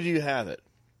 Not only do you have it,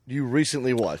 you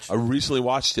recently watched. I recently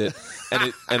watched it,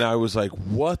 and I was like,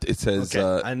 "What?" It says,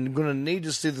 okay. I'm going to need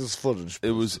to see this footage.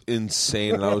 It was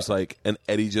insane, and I was like, and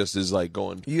Eddie just is like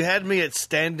going. You had me at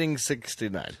standing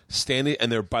 69. Standing,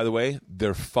 and they're, by the way,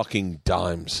 they're fucking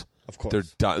dimes. Of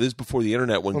course. This is before the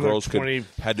internet when girls had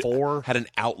an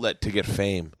outlet to get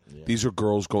fame. Yeah. These are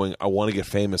girls going, "I want to get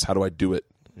famous. How do I do it?"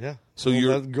 Yeah. So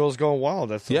that girl's going wild.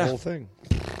 That's the whole thing.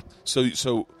 So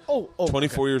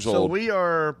 24 years old. So we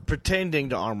are pretending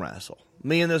to arm wrestle.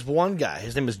 Me and this one guy.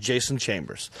 His name is Jason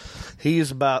Chambers. He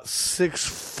is about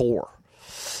 6'4",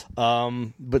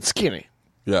 but skinny.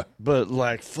 Yeah. But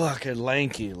like fucking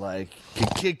lanky. Like can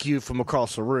kick you from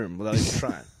across the room without even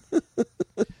trying.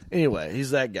 Anyway,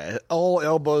 he's that guy. All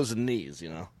elbows and knees.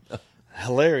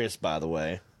 Hilarious, by the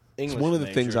way. It's one of the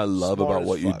things I love about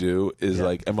what you do is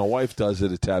like, and my wife does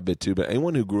it a tad bit too, but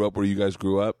anyone who grew up where you guys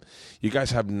grew up, you guys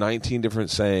have 19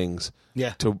 different sayings.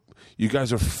 Yeah. You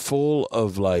guys are full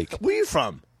of like. Where are you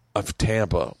from? Of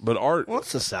Tampa, but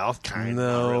it's the South kind.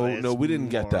 No, we didn't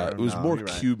get that. It was more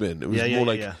Cuban. It was more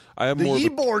like I have the more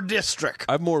Ybor district.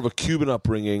 I have more of a Cuban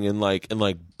upbringing and like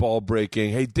ball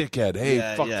breaking. Hey, dickhead. Hey,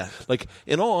 fuck. Yeah. Like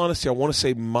in all honesty, I want to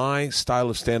say my style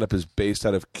of stand up is based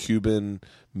out of Cuban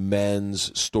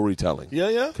men's storytelling.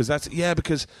 Yeah.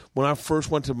 Because when I first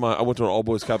went to I went to an all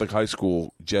boys Catholic high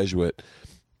school, Jesuit.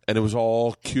 And it was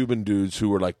all Cuban dudes who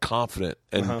were like confident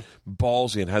and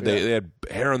ballsy, and they had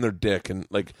hair on their dick and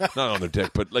like not on their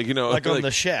dick, but like like on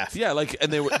the shaft. Yeah, like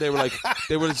and they were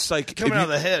just like coming out of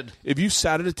the head. If you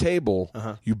sat at a table,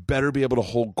 you better be able to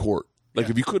hold court. Like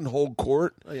if you couldn't hold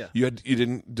court, you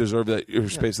didn't deserve your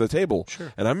space at the table.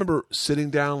 Sure. And I remember sitting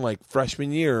down like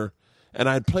freshman year, and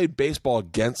I had played baseball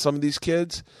against some of these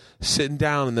kids, sitting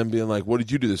down and then being like, "What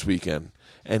did you do this weekend?"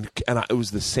 And it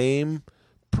was the same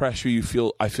pressure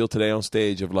I feel today on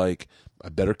stage of like, I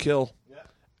better kill.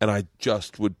 And I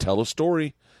just would tell a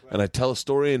story. And I'd tell a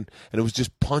story and it was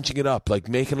just punching it up, like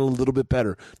making it a little bit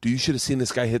better. You should have seen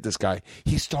this guy hit this guy.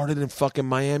 He started in fucking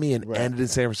Miami and ended in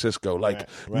San Francisco. Like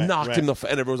knocked him and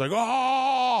everyone was like,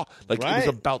 "Oh!" Like it was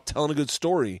about telling a good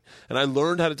story. And I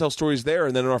learned how to tell stories there.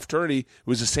 And then in our fraternity, it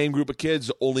was the same group of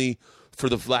kids only for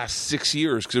the last 6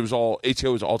 years because it was all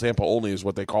ATO was all Tampa only is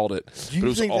what they called it. Do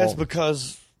you think that's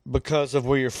because of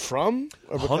where you're from,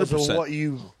 or because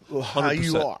 100%. Of how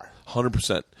you are?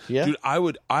 100%. Yeah, dude.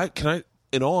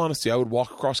 In all honesty, I would walk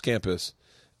across campus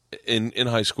in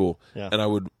high school, and I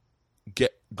would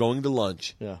get going to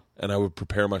lunch, and I would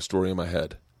prepare my story in my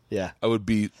head. Yeah, I would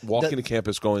be walking to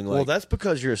campus going like, well, that's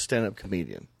because you're a stand-up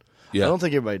comedian. Yeah, I don't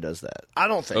think everybody does that. I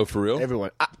don't think. Oh, for real? Everyone.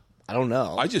 I don't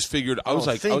know. I just figured. I was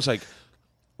like.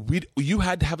 You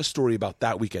had to have a story about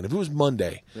that weekend. If it was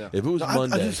Monday, I do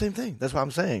the same thing. That's what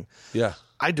I'm saying. Yeah,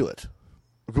 I do it.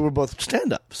 We're both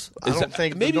stand-ups. I don't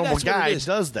think the normal guy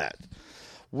does that.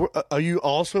 Are you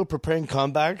also preparing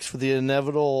comebacks for the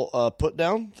inevitable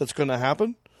put-down that's going to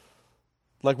happen?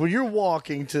 Like when you're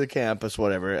walking to the campus,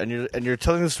 whatever, and you're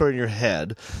telling the story in your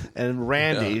head, and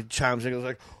Randy chimes in and goes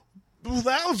like, "Well,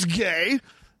 that was gay."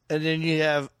 and then you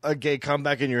have a gay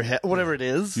comeback in your head, whatever it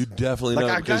is. You definitely Like,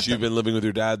 know I because got you've them. been living with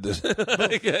your dad.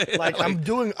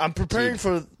 I'm preparing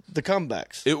for the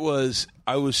comebacks.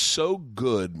 I was so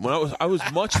good when I was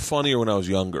much funnier when I was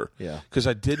younger. Yeah. Because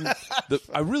I didn't.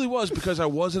 I really was because I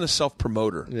wasn't a self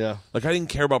promoter. Yeah. Like I didn't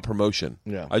care about promotion.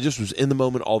 Yeah. I just was in the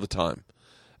moment all the time.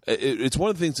 It's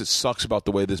one of the things that sucks about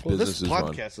the way this business This is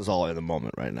run. podcast is all in the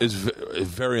moment right now. Is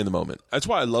very in the moment. That's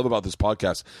why I love about this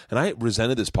podcast. And I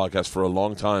resented this podcast for a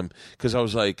long time because I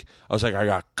was like, I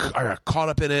got caught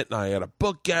up in it, and I got to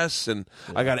book guests, and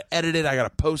I got to edit it, I got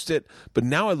to post it. But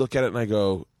now I look at it and I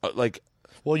go, like,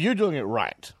 well, you're doing it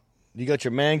right. You got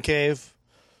your man cave.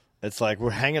 It's like we're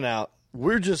hanging out.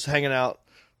 We're just hanging out.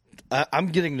 I'm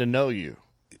getting to know you,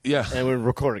 yeah, and we're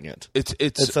recording it.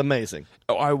 It's amazing.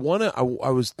 I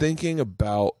was thinking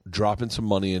about dropping some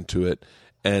money into it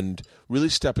and really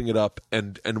stepping it up.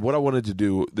 And what I wanted to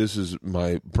do, this is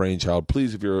my brainchild.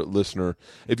 Please, if you're a listener,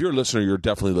 you're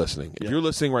definitely listening. If you're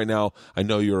listening right now, I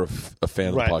know you're a fan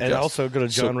of the podcast. And also go to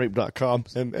johnreep.com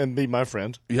and be my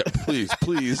friend. Yeah, please.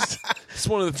 It's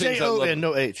one of the things I love. J-O-N,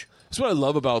 no H. That's what I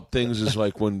love about things is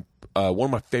like when one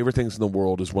of my favorite things in the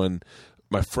world is when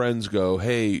my friends go,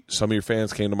 hey, some of your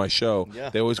fans came to my show.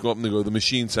 Yeah. They always go up and they go, the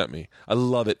machine sent me. I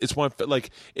love it. It's one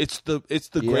it's the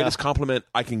greatest compliment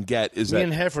I can get. Is Me that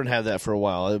and Heffron had that for a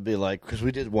while. It would be like, because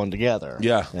we did one together.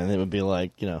 Yeah. And it would be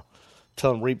like,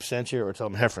 tell him Reep sent you or tell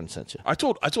him Heffron sent you. I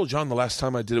told John the last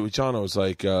time I did it with John, I was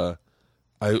like,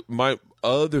 my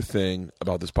other thing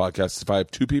about this podcast is if I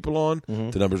have two people on,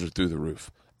 the numbers are through the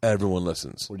roof. Everyone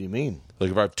listens. What do you mean? Like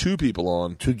if I have two people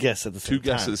on, Two guests at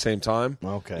the same time.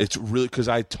 Okay. It's really because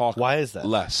I talk. Why is that?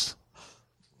 Less.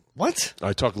 What?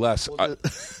 I talk less.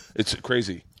 It's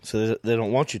crazy. So they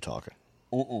don't want you talking.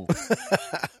 A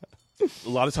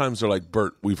lot of times they're like,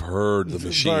 Bert, we've heard the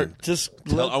machine. Bert, just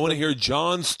I want to hear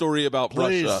John's story about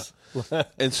Russia.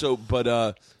 And so, but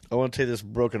I want to tell you this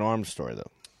broken arm story though.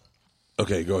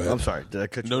 Okay, go ahead. I'm sorry. Did I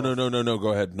cut you off? No. Go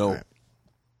ahead. No. Right.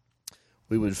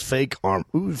 We would fake arm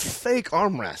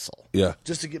wrestle. Yeah.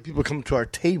 Just to get people to come to our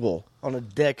table on a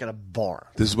deck at a bar.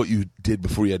 This is what you did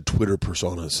before you had Twitter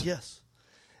personas. Yes.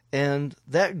 And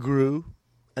that grew.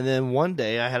 And then one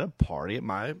day I had a party at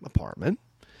my apartment.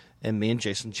 And me and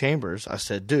Jason Chambers, I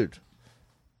said, dude,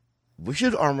 we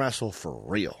should arm wrestle for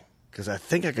real. Because I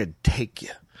think I could take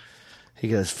you. He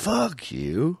goes, fuck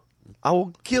you. I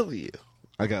will kill you.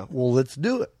 I go, well, let's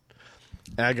do it.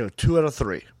 And I go, 2 out of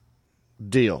 3.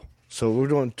 Deal. So we're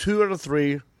doing 2 out of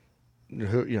 3,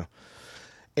 but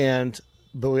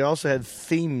we also had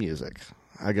theme music.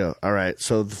 I go, all right.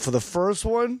 So for the first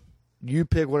one, you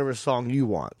pick whatever song you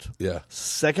want. Yeah.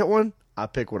 Second one, I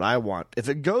pick what I want. If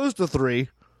it goes to 3,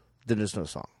 then there's no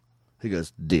song. He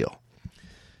goes, deal.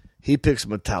 He picks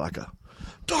Metallica.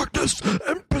 Darkness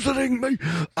imprisoning me.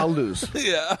 I'll lose.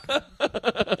 Yeah.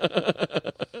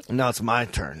 Now it's my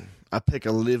turn. I pick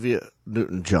Olivia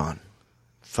Newton-John.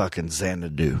 Fucking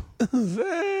Xanadu. Xanadu.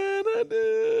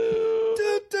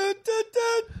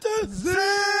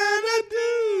 Xanadu.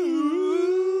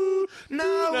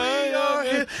 Now we are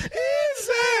here in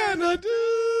Xanadu.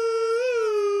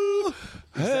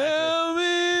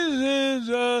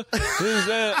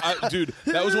 Dude,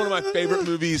 that was one of my favorite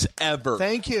movies ever.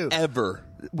 Thank you. Ever.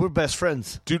 We're best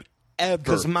friends. Dude, ever.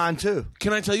 Because mine too.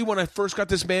 Can I tell you when I first got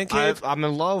this man cave? I'm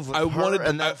in love with her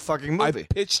and that fucking movie.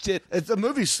 I pitched it. The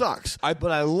movie sucks,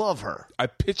 but I love her. I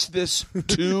pitched this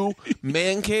to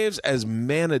man caves as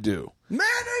Manadu.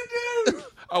 Manadu!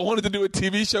 I wanted to do a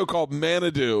TV show called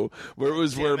Manadu, where it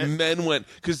was men went.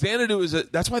 Because Xanadu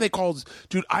that's why they called.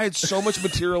 Dude, I had so much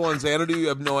material on Xanadu, you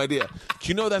have no idea. Do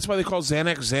you know that's why they call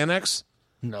Xanax?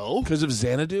 No. Because of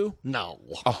Xanadu? No.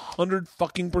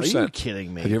 100%. Are you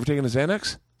kidding me? Have you ever taken a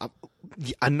Xanax?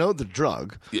 I know the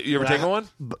drug. You ever taken one?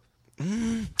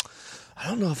 I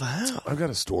don't know if I have. I've got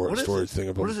a storage thing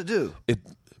about it. What does it do? It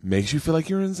makes you feel like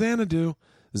you're in Xanadu.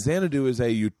 Xanadu is a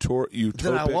utopic.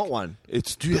 Then I want one.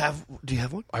 Do you have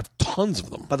one? I have tons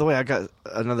of them. By the way, I got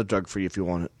another drug for you if you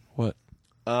want it. What?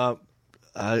 I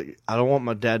don't want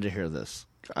my dad to hear this.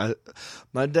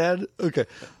 My dad. Okay,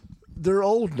 they're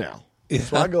old now. Yeah.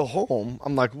 So I go home.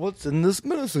 I'm like, what's in this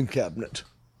medicine cabinet?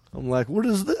 I'm like, what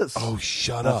is this? Oh,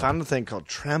 shut up. I found a thing called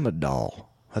Tramadol.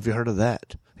 Have you heard of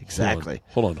that? Exactly.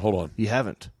 Hold on. You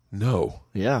haven't? No.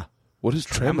 Yeah. What is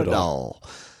Tramadol?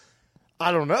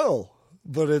 I don't know,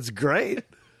 but it's great.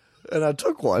 And I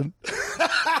took one.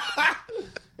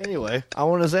 Anyway, I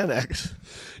want a Xanax.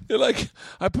 You're like,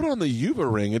 I put on the Yuba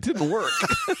ring. It didn't work.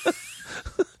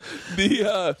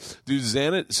 Dude,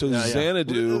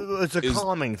 Xanadu. It's a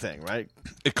calming thing, right?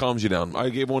 It calms you down. I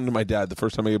gave one to my dad. The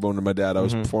first time I gave one to my dad, I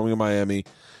was performing in Miami,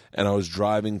 and I was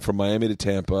driving from Miami to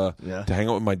Tampa to hang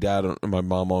out with my dad and my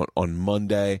mom on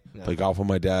Monday, play golf with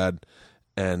my dad,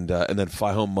 and then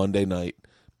fly home Monday night.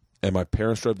 And my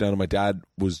parents drove down, and my dad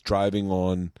was driving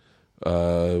on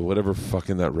whatever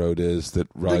fucking that road is that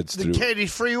rides through. The Katy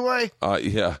Freeway?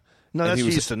 Yeah. No, And that's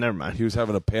Houston. Never mind. He was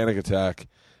having a panic attack,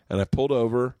 and I pulled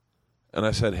over, and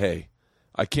I said, hey,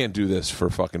 I can't do this for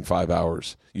fucking 5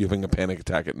 hours. You having a panic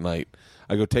attack at night.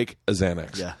 I go, take a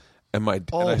Xanax. Yeah. And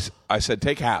I said,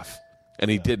 take half. And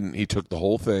he didn't. He took the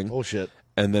whole thing. Oh, shit.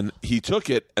 And then he took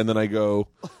it, and then I go,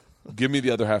 give me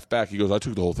the other half back. He goes, I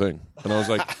took the whole thing. And I was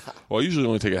like, well, I usually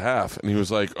only take a half. And he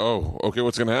was like, oh, okay,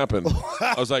 what's going to happen?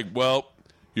 I was like, well,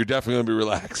 you're definitely going to be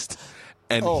relaxed.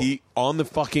 And he, on the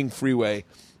fucking freeway,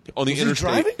 on the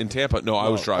interstate in Tampa. No, I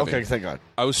was driving. Okay, thank God.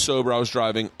 I was sober. I was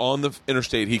driving. On the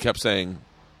interstate, he kept saying,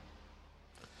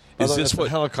 is this what...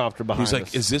 helicopter behind He's like,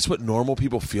 us. is this what normal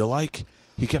people feel like?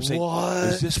 He kept saying,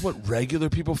 is this what regular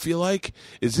people feel like?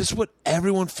 Is this what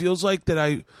everyone feels like that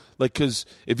I... Like, because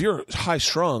if you're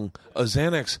high-strung, a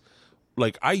Xanax...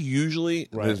 Like, I usually...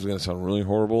 This is going to sound really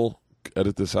horrible.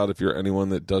 Edit this out if you're anyone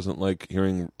that doesn't like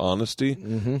hearing honesty.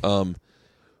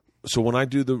 So when I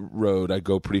do the road, I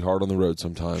go pretty hard on the road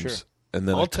sometimes. Sure. And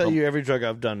then I'll tell you every drug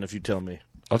I've done if you tell me.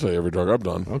 I'll tell you every drug I've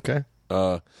done. Okay.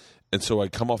 And so I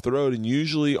come off the road, and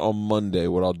usually on Monday,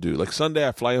 what I'll do, like Sunday,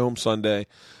 I fly home Sunday,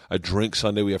 I drink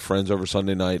Sunday, we have friends over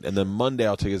Sunday night, and then Monday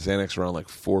I'll take a Xanax around like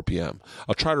 4 p.m.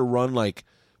 I'll try to run like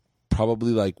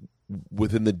probably like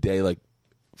within the day, like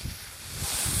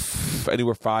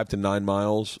anywhere 5 to 9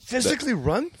 miles. Physically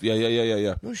run?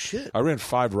 Yeah. No shit. I ran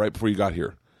 5 right before you got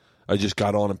here. I just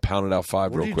got on and pounded out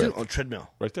 5 real quick. What do you do on treadmill?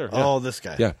 Right there. Oh, this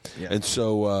guy. Yeah. And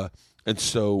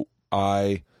so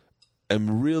I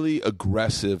am really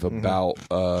aggressive about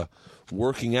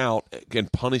working out and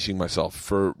punishing myself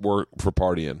for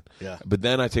partying. Yeah. But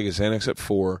then I take a Xanax at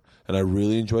 4, and I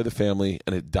really enjoy the family,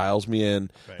 and it dials me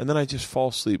in, and then I just fall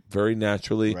asleep very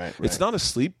naturally. Right. It's not a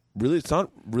sleep. Really, it's not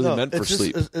really meant for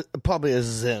sleep. It's probably a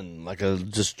zen, like a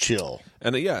just chill.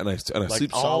 And and I Like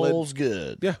sleep solid. all's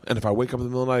good. Yeah, and if I wake up in the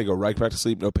middle of the night, I go right back to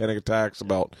sleep. No panic attacks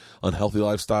about unhealthy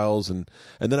lifestyles, and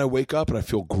then I wake up and I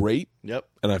feel great. Yep.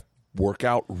 And I work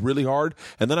out really hard,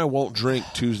 and then I won't drink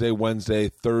Tuesday, Wednesday,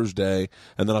 Thursday,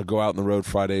 and then I'll go out on the road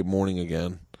Friday morning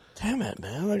again. Damn it,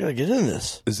 man! I gotta get in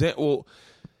this. Is that well?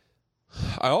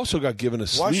 I also got given a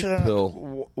sleep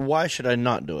pill. Why should I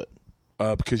not do it?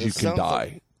 Because you can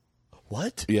die.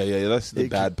 What? Yeah. That's the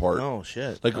bad part. Oh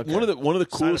shit! Like Okay. one of the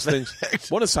coolest things.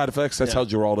 One of the side effects. That's how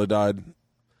Geraldo died.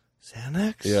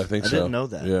 Xanax? Yeah, I think so. I didn't know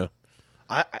that. Yeah.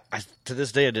 I to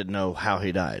this day I didn't know how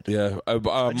he died. Yeah.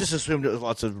 I just assumed it was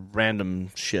lots of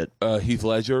random shit. Heath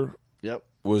Ledger. Yep.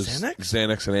 Was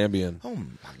Xanax and Ambien. Oh my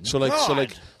so like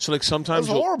God. so like sometimes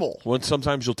That was horrible.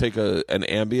 Sometimes you'll take an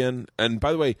Ambien, and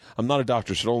by the way, I'm not a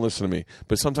doctor, so don't listen to me.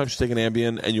 But sometimes you take an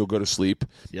Ambien and you'll go to sleep,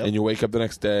 and you'll wake up the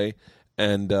next day,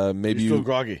 and maybe You're still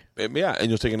groggy. Yeah, and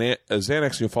you'll take a Xanax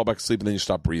and you'll fall back to sleep, and then you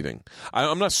stop breathing.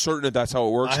 I'm not certain that that's how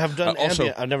it works. I have done also,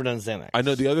 Ambien. I've never done Xanax. I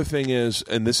know the other thing is,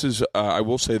 and this is, I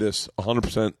will say this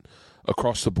 100%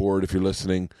 across the board. If you're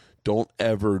listening, don't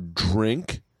ever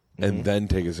drink and then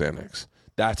take a Xanax.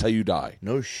 That's how you die.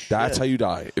 No shit. That's how you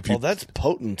die. If you, that's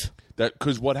potent.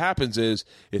 Because what happens is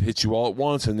it hits you all at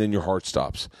once, and then your heart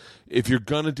stops. If you're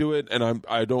gonna do it, and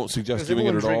I don't suggest doing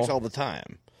it at drinks all. all the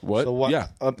time. What? So what? Yeah.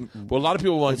 Well, a lot of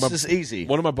people like. It's just easy.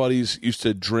 One of my buddies used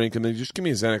to drink, and they just give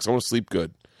me a Xanax. I want to sleep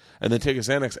good, and then take a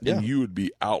Xanax, and you would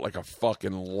be out like a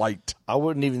fucking light. I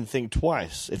wouldn't even think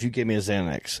twice if you gave me a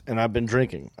Xanax, and I've been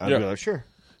drinking. I'd be like, sure.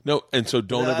 No, and so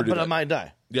don't ever do that. But I might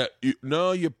die. Yeah,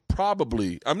 you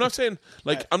probably. I'm not saying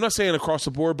I'm not saying across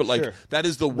the board, but like that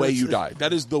is the way you die.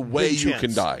 That is the way you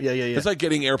can die. Yeah. It's like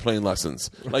getting airplane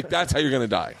lessons. Like that's how you're gonna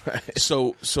die.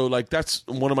 So like that's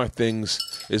one of my things.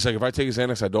 Is like if I take a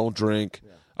Xanax, I don't drink.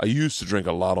 I used to drink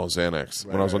a lot on Xanax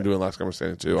when I was on doing Last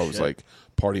Conversation too. I was like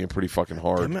partying pretty fucking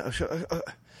hard.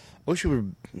 I wish we were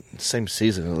same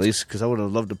season at least, because I would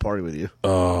have loved to party with you.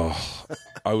 Oh,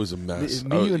 I was a mess.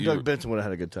 Me, you and Doug Benson would have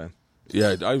had a good time.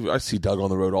 Yeah, I see Doug on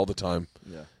the road all the time.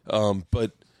 Yeah.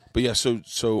 But yeah,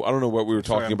 so I don't know what we were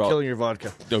talking about. Killing your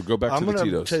vodka. No, go back to the Tito's. I'm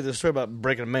going to tell you the story about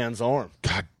breaking a man's arm.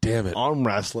 God damn it. Arm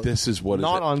wrestling. This is what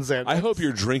Not is it. on Xanax. I hope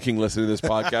you're drinking listening to this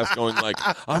podcast going like,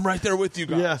 I'm right there with you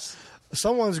guys. Yes.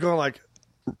 Someone's going like,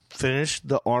 finish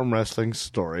the arm wrestling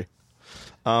story.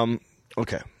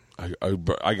 Okay.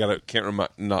 I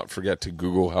not forget to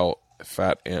Google how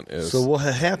fat Ant is. So what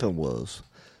had happened was,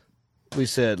 we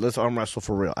said, let's arm wrestle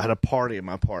for real. I had a party in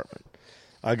my apartment.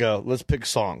 I go, let's pick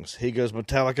songs. He goes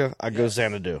Metallica. I go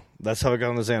Xanadu. That's how I got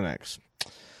on the Xanax.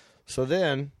 So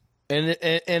then, and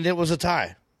it was a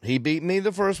tie. He beat me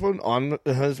the first one on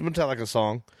his Metallica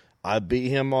song. I beat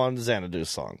him on the Xanadu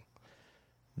song.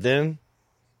 Then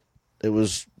it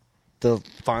was the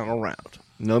final round.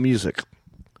 No music.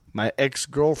 My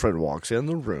ex-girlfriend walks in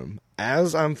the room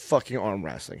as I'm fucking arm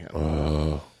wrestling him.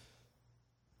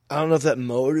 I don't know if that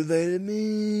motivated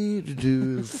me to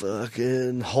do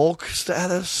fucking Hulk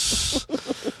status,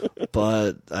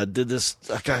 but I did this.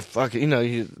 Like I fucking,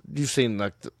 you've seen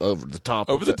like over the top.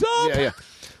 Over the top? Yeah.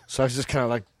 So I just kind of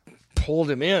like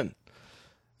pulled him in,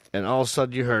 and all of a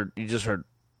sudden you just heard,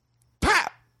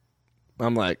 pop.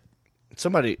 I'm like,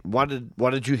 somebody, why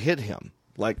did you hit him?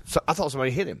 Like, so I thought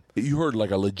somebody hit him. You heard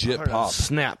like a legit pop.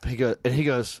 Snap. He goes, and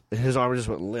his arm just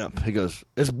went limp. He goes,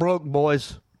 it's broke,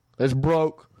 boys. It's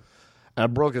broke. And I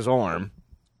broke his arm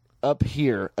up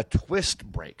here, a twist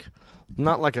break.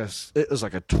 Not like it was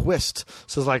like a twist.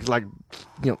 So it's like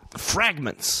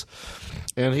fragments.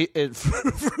 And it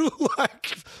flew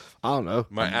like, I don't know.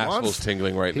 My asshole's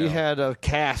tingling right now. He had a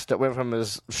cast that went from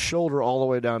his shoulder all the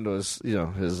way down to his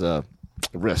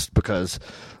wrist because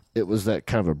it was that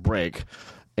kind of a break.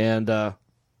 And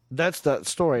that's that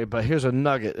story, but here's a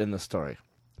nugget in the story.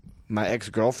 My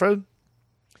ex-girlfriend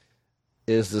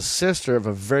is the sister of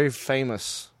a very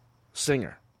famous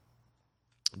singer.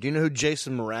 Do you know who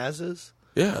Jason Mraz is?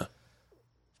 Yeah.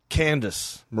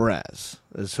 Candace Mraz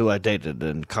is who I dated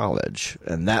in college,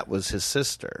 and that was his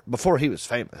sister. Before he was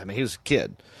famous. I mean, he was a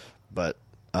kid. But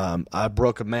I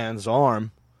broke a man's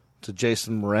arm to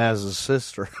Jason Mraz's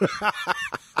sister.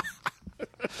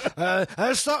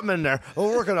 There's something in there.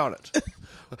 We're working on it.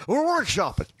 We're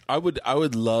workshopping. I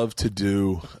would love to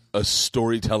do a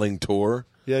storytelling tour.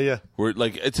 Yeah. Where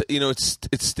like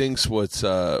it stinks what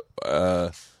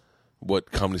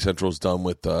Comedy Central's done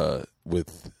with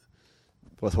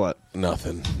what?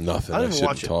 Nothing. I didn't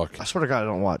watch talk. I swear to God, I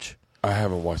don't watch. I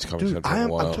haven't watched Comedy Central in a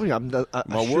while. I'm telling you,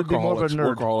 My I should be more of a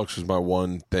nerd. Workaholics was my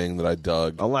one thing that I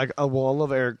dug. I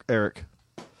love Eric.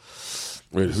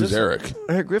 Wait, who's Eric?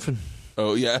 Eric Griffin.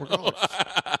 Oh yeah. Did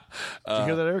you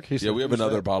hear that, Eric? We have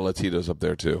another bottle of Tito's up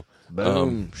there too.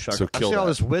 Boom. So I kill see all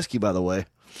that. this whiskey, by the way.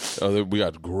 Oh, we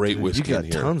got great whiskey You got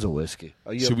in here. tons of whiskey.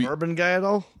 Are you Should a bourbon guy at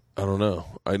all? I don't know.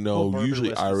 I know Well, bourbon usually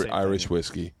whiskey, same thing. Irish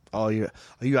whiskey. Oh, are you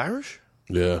Irish?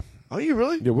 Yeah. Are you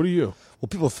really? Yeah. What are you? Well,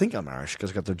 people think I'm Irish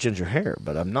because I got the ginger hair,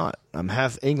 but I'm not. I'm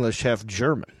half English, half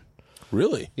German.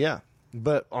 Really? Yeah.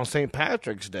 But on St.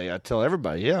 Patrick's Day, I tell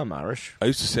everybody, yeah, I'm Irish. I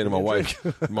used to say to my wife,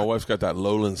 my wife's got that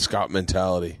Lowland Scot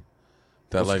mentality.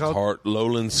 That What's it called? hard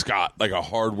Lowland Scot, like a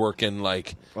hard-working,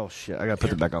 like. Oh shit! I gotta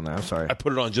put it back on there. I'm sorry. I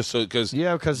put it on just so because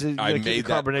Because I made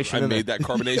that carbonation. I made that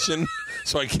carbonation,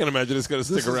 so I can't imagine it's gonna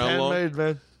stick This around is long. handmade,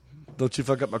 man. Don't you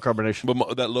fuck up my carbonation.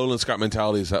 But that Lowland Scot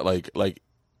mentality is that like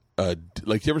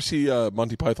you ever see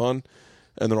Monty Python,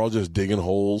 and they're all just digging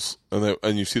holes,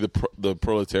 and you see the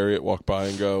proletariat walk by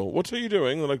and go, "What are you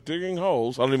doing?" They're like digging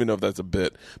holes. I don't even know if that's a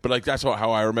bit, but like that's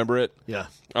how I remember it. Yeah.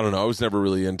 I don't know. I was never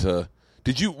really into.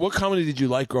 What comedy did you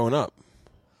like growing up?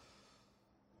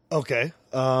 Okay.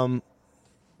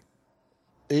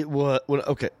 It was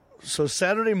okay. So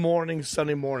Saturday mornings,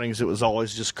 Sunday mornings, it was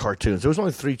always just cartoons. There was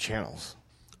only 3 channels.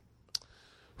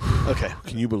 Okay.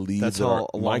 Can you believe That's that how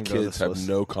my long ago kids this have was.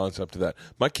 no concept of that?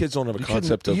 My kids don't have a You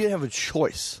concept couldn't- of. You didn't have a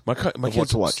choice. My of what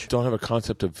kids to watch. don't have a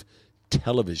concept of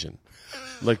television.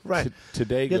 Like Right.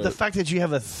 Today, Yeah, the fact that you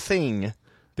have a thing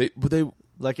they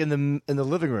like in the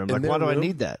living room. in Like, their why do I room-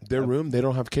 need that? Their room, they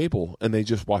don't have cable, and they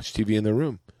just watch TV in their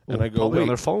room. And I go, Probably wait. on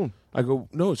their phone. I go,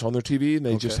 no, it's on their TV, and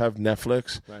they just have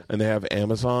Netflix, Right. and they have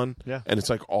Amazon, Yeah. and it's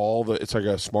like it's like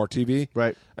a smart TV,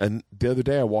 Right. And the other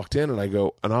day I walked in, and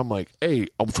I'm like, hey,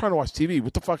 I'm trying to watch TV.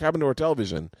 What the fuck happened to our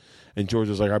television? And George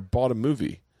was like, I bought a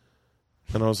movie,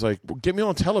 and I was like, well, get me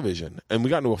on television, and we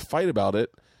got into a fight about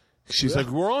it. She's like,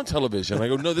 we're on television. I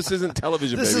go, no, this isn't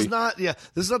television, This baby. is not. Yeah,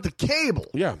 this is not the cable.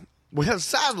 Yeah, We have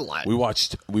satellite. we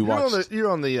watched. You're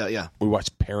on the. Yeah. We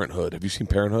watched Parenthood. Have you seen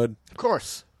Parenthood? Of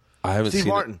course. I haven't Steve seen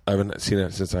Martin. it. I haven't seen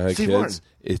it since I had Steve kids. Martin.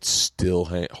 It still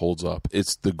holds up.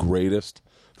 It's the greatest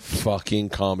fucking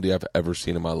comedy I've ever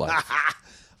seen in my life.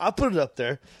 I'll put it up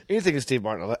there. Anything is Steve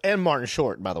Martin and Martin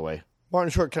Short, by the way. Martin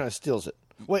Short kind of steals it.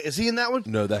 Wait, is he in that one?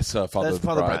 No, that's Father That's of the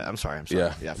Father Bride. Bride. I'm sorry. Yeah,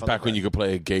 Father back when Bride. you could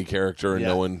play a gay character and Yeah.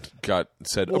 no one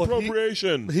said Well,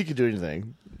 appropriation. He could do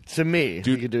anything. To me,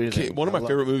 Dude, he could do anything. one of my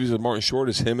favorite movies of Martin Short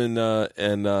is him and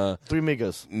Three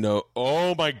Amigos. no,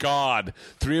 oh my God,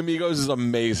 Three Amigos is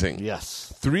amazing.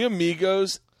 Yes. Three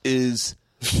Amigos is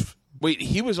wait.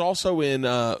 He was also in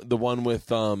the one with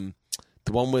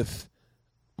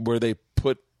where they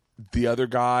put the other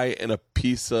guy in a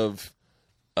piece of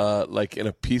like in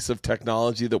a piece of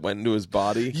technology that went into his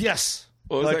body. Yes.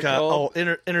 What was like that called?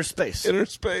 inner space. Inner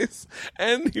Space,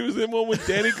 and he was in one with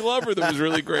Danny Glover that was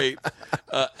really great.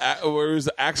 Where he was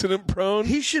accident prone.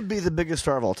 He should be the biggest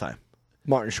star of all time.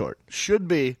 Martin Short should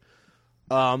be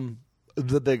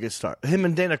the biggest star. Him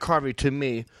and Dana Carvey, to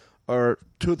me, are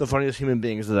two of the funniest human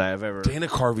beings that I have ever. Dana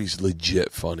Carvey's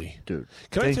legit funny, dude.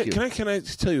 Can I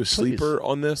tell you a sleeper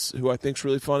on this who I think's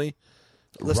really funny?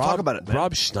 Let's talk about it, man.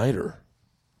 Rob Schneider.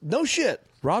 No shit.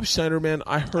 Rob Schneider, man.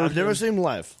 I've never seen him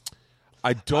live.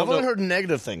 I've only heard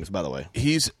negative things, by the way.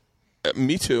 He's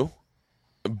me too,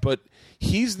 but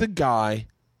he's the guy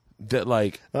that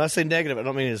like. When I say negative, I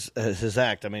don't mean his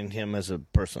act. I mean him as a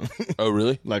person. Oh,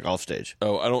 really? Like off stage.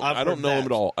 Oh, I don't know him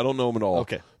at all. I don't know him at all.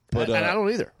 Okay, but and I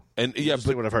don't either. And yeah,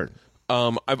 but what I've heard.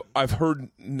 I've heard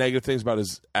negative things about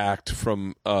his act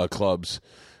from clubs.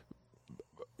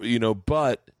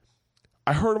 But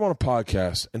I heard him on a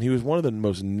podcast, and he was one of the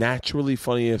most naturally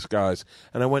funniest guys.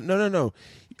 And I went, no.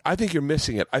 I think you're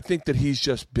missing it. I think that he's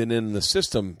just been in the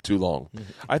system too long.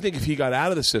 I think if he got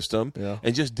out of the system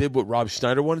and just did what Rob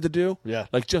Schneider wanted to do,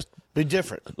 like just be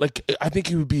different. Like I think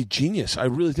he would be genius. I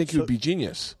really think he would be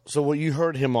genius. So what you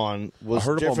heard him on was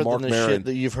different than the Maron. shit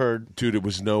that you've heard. Dude, it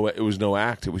was no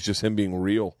act. It was just him being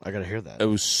real. I gotta hear that. It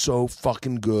was so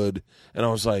fucking good. And I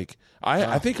was like,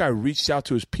 I think I reached out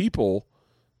to his people.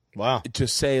 Wow. To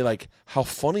say like how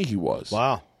funny he was.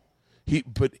 Wow.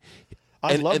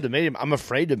 I'd love to meet him. I'm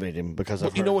afraid to meet him because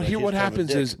what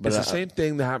happens is it's the same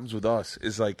thing that happens with us.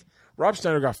 Is like Rob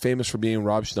Schneider got famous for being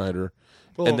Rob Schneider,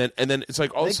 and then it's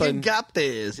like all of a sudden got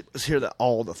this. It was here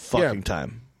all the fucking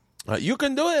time. You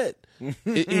can do it.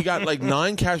 He got like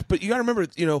 9 cash, but you got to remember,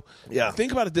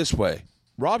 think about it this way: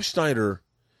 Rob Schneider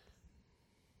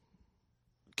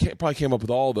probably came up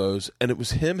with all those, and it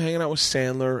was him hanging out with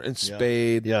Sandler and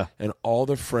Spade and all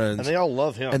their friends. And they all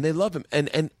love him. And they love him.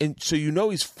 And so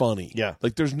he's funny. Yeah.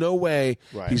 Like there's no way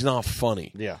he's not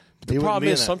funny. Yeah. But the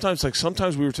problem is sometimes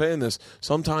we were saying this,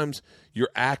 sometimes your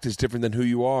act is different than who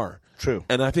you are. True.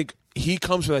 And I think he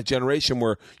comes from that generation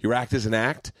where your act is an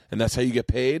act, and that's how you get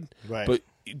paid. Right. But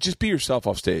just be yourself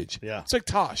off stage. Yeah. It's like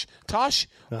Tosh. Tosh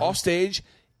off stage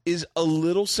is a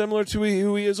little similar to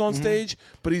who he is on stage,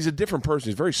 but he's a different person.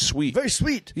 He's very sweet. Very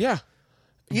sweet. Yeah.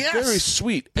 Yes. Very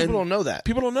sweet. People don't know that.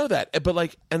 People don't know that. But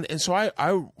like, and so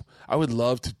I would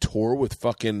love to tour with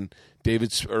fucking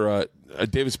David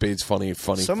Spade's funny.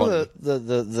 Some of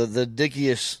the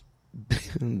dickiest,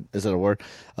 is that a word?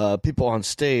 People on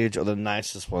stage are the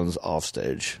nicest ones off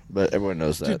stage, but everyone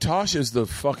knows that. Dude, Tosh is the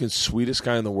fucking sweetest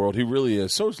guy in the world. He really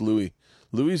is. So is Louis.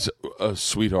 Louis a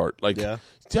sweetheart. Like, yeah,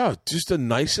 just the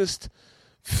nicest.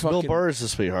 Bill Burr is a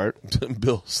sweetheart.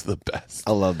 Bill's the best.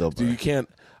 I love Bill Burr. Dude, you can't.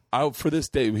 For this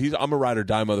day, I'm a ride or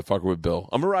die motherfucker with Bill.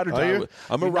 I'm a ride or die.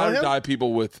 I'm a ride or die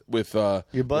people with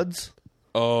your buds.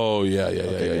 Oh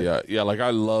yeah. Like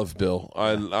I love Bill. We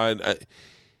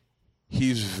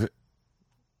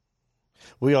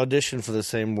auditioned for the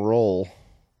same role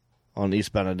on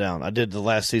Eastbound and Down. I did the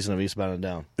last season of Eastbound and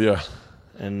Down. Yeah.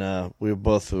 And we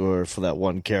both were for that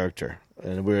one character.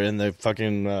 And we were in the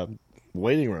fucking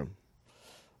waiting room.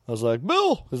 I was like,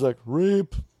 Bill! He's like,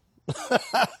 Reep.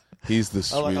 He's the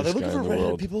sweetest guy in the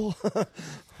world. People?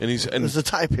 and there's a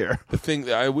type here. The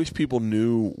thing, I wish people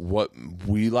knew what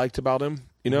we liked about him,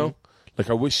 you know?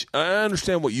 Like, I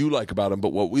understand what you like about him, but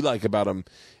what we like about him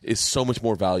is so much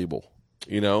more valuable,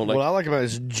 you know? Like, what I like about him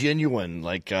is genuine.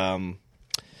 Like, the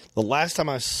last time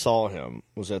I saw him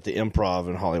was at the Improv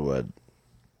in Hollywood.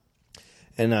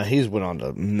 And he's went on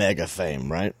to mega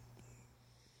fame, right?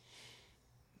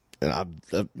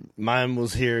 And mine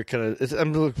was here, kind of.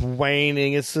 I'm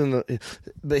waning. It's in the,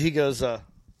 but he goes.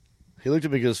 He looked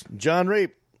at me, and goes, "Jon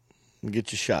Reep,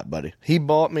 get your shot, buddy." He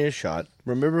bought me a shot.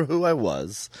 Remember who I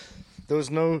was. There was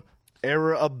no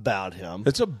error about him.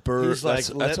 It's a Burr. He's like,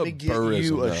 that's let me give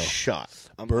you a shot.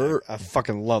 Burr, I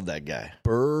fucking love that guy.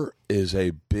 Burr is a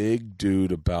big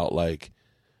dude about like,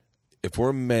 if we're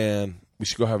a man, we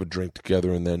should go have a drink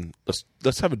together, and then let's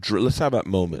have that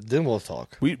moment. Then we'll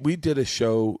talk. We did a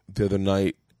show the other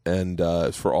night, and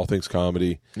it's for All Things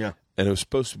Comedy. Yeah, and it was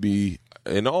supposed to be,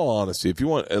 in all honesty, if you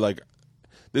want, like,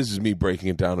 this is me breaking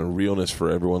it down in realness for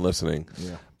everyone listening.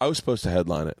 Yeah, I was supposed to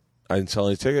headline it. I didn't sell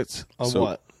any tickets. On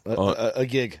what? A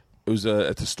gig? It was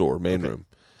at the store, main room.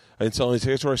 I didn't sell any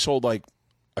tickets, or I sold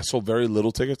very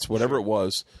little tickets. Whatever it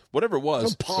was, it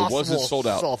wasn't sold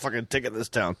out. Sell a fucking ticket in this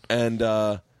town. And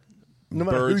no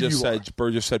matter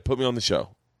Burr just said, put me on the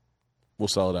show. We'll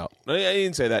sell it out. No, he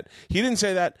didn't say that. He didn't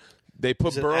say that. They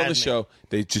put Burr on the show.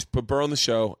 They just put Burr on the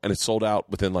show, and it sold out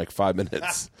within like 5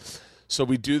 minutes. So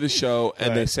we do the show,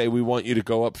 and they say, we want you to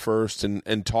go up first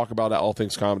and talk about all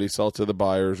things comedy, sell it to the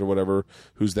buyers or whatever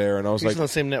who's there. And I was He's like, on the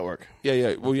same network.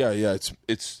 yeah. Well, yeah.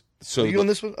 It's so. Are you on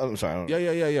this one? Oh, I'm sorry.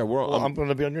 Yeah. I'm going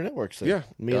to be on your network. So Yeah.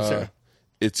 Me and Sarah.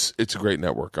 It's a great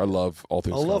network. I love all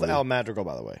things I love comedy. Al Madrigal,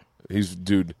 by the way.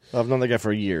 Dude. I've known that guy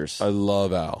for years. I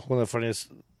love Al. One of the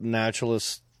funniest,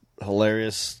 naturalist,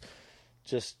 hilarious,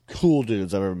 just cool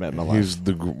dudes I've ever met in my life. He's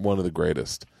one of the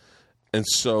greatest. And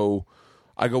so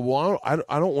I go, well, I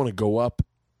don't want to go up,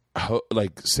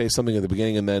 like say something at the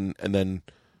beginning and then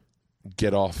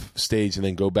get off stage and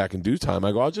then go back and do time.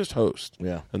 I go, I'll just host.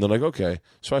 Yeah. And they're like, okay.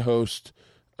 So I host.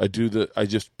 I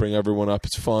just bring everyone up.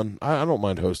 It's fun. I don't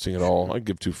mind hosting at all. I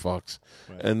give two fucks.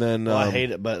 Right. And then I hate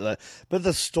it, but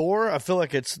the store, I feel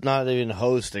like it's not even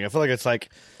hosting. I feel like it's like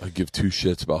I give two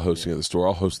shits about hosting at the store.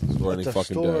 I'll host at the store any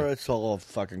fucking day. It's all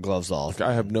fucking gloves off. Like,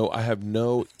 I have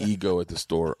no ego at the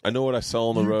store. I know what I sell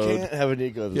on the road. You can't have an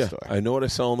ego at the store. I know what I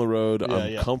sell on the road.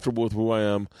 I'm comfortable with who I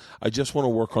am. I just want to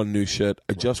work on new shit.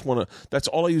 I just want to. That's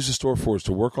all I use the store for, is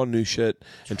to work on new shit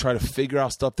and try to figure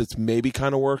out stuff that's maybe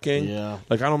kind of working. Yeah.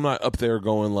 Like I'm not up there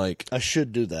going like I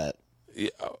should do that. Yeah.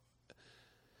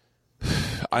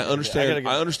 I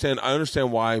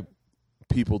understand why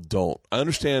people don't. I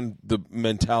understand the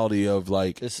mentality of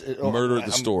like murder at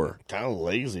the store. Kind of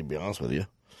lazy, to be honest with you.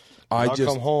 I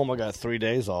come home. I got 3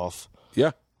 days off.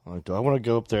 Yeah. I'm like, do I want to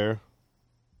go up there,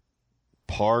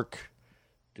 park,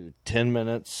 do 10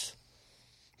 minutes,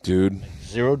 dude,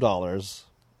 $0,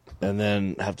 and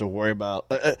then have to worry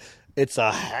about? It's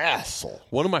a hassle.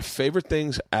 One of my favorite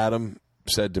things Adam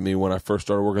said to me when I first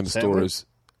started working at the store is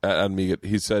Adam Megat.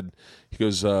 He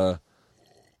goes, one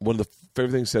of the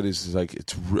favorite things he said is like,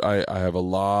 I have a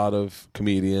lot of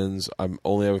comedians. I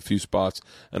only have a few spots.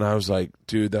 And I was like,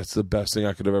 dude, that's the best thing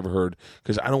I could have ever heard.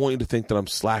 Because I don't want you to think that I'm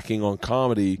slacking on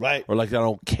comedy, right, or like I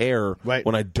don't care right,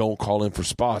 when I don't call in for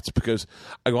spots. Because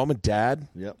I go, I'm a dad.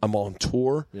 Yep. I'm on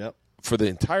tour for the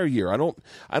entire year.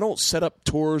 I don't set up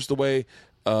tours the way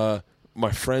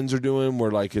my friends are doing,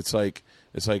 where like it's like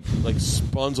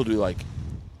Spuns will do like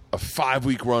a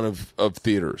 5-week run of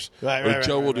theaters, or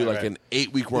Joe will do like an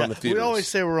 8-week run of theaters. We always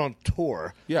say we're on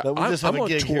tour. Yeah, but we just have a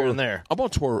gig here and there. I'm on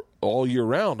tour all year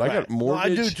round. I got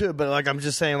mortgage. I do too, but like I'm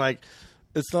just saying, like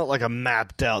it's not like a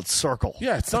mapped out circle.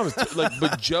 Yeah, it's not like.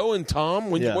 But Joe and Tom,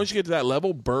 once you get to that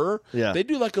level, Burr, they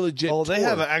do like a legit. Oh, they tour.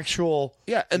 have an actual.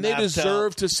 Yeah, and they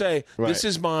deserve to say this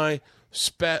is my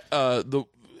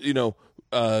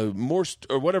more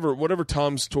or whatever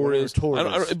Tom's tour is.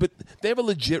 But they have a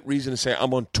legit reason to say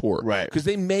I'm on tour, right? Because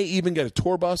they may even get a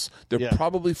tour bus. They're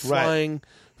probably flying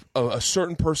a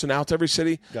certain person out to every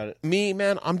city. Got it. Me,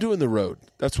 man, I'm doing the road.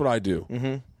 That's what I do.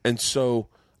 Mm-hmm. And so,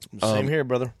 same here,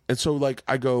 brother. And so, like,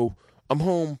 I go, I'm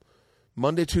home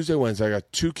Monday, Tuesday, Wednesday. I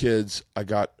got 2 kids. I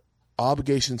got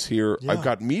obligations here. Yeah. I've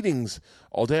got meetings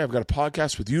all day. I've got a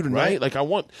podcast with you tonight. Right. Like, I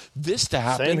want this to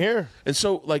happen. Same here. And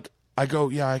so, like, I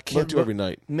go, I can't do every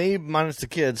night. Me minus the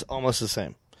kids, almost the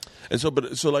same. And so,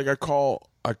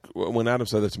 when Adam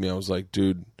said that to me, I was like,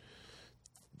 dude,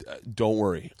 don't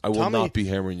worry. I will not be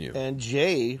hammering you. And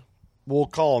Jay will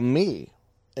call me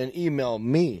and email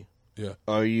me. Yeah.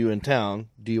 Are you in town?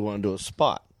 Do you want to do a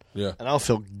spot? Yeah. And I'll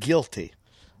feel guilty.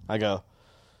 I go,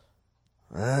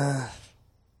 and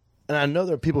I know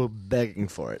there are people begging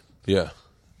for it. Yeah.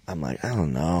 I'm like, I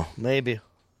don't know. Maybe.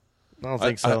 I don't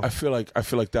think so. I feel like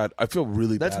that. I feel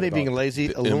really That's bad me being about lazy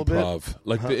the a little improv. bit.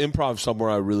 Like the improv somewhere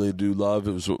I really do love.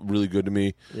 It was really good to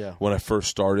me when I first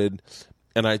started.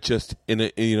 And I just in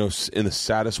the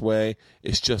saddest way,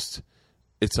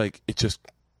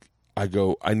 I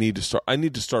go, I need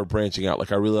to start branching out.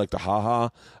 Like I really like the haha.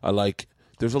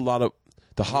 There's a lot of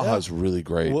the haha is really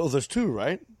great. Well, there's 2,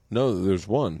 right? No, there's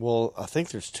 1. Well, I think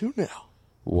there's 2 now.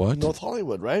 What? North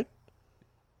Hollywood, right?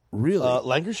 Really?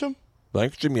 Lancashire?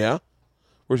 Lancashire, yeah.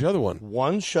 Where's the other one?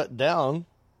 One shut down,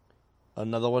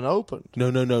 another one opened.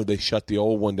 No. They shut the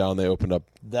old one down. They opened up.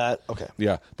 Okay.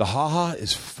 Yeah. The haha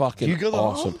is fucking you go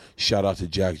awesome. Ha-ha? Shout out to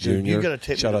Jack Jr. Dude, you gotta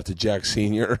take Shout out to Jack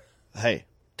Sr. Hey,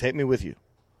 take me with you.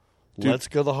 Dude, let's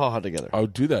go to the haha together. I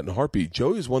would do that in a heartbeat.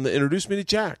 Joey's one that introduced me to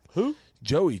Jack. Who?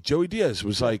 Joey Diaz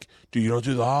was like, dude, you don't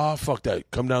do the haha? Fuck that.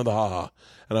 Come down to the haha.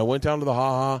 And I went down to the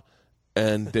haha,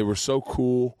 and they were so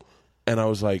cool. And I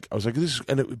was like, this is,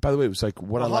 and by the way, it was like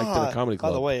what I liked in a comedy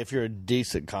club. By the way, if you're a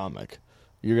decent comic,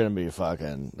 you're going to be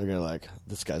fucking, they're going to like,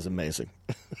 this guy's amazing.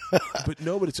 But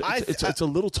it's a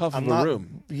little tough of a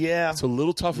room. Yeah. It's a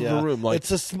little tough of a room. Like, it's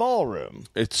a small room.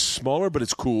 It's smaller, but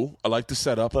it's cool. I like the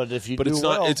setup. But if you do it's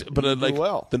well, not, it's, but like,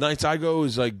 well. The nights I go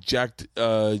is like Jack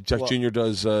Jr.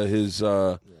 does his,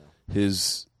 I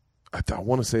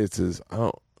want to say it's his,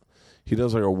 he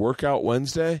does like a workout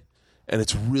Wednesday. and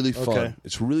it's really fun. Okay.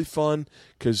 It's really fun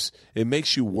because it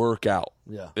makes you work out.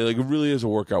 Yeah. It really is a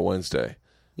workout Wednesday.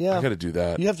 Yeah. I got to do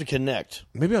that. You have to connect.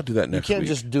 Maybe I'll do that next week. You can't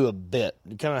just do a bit.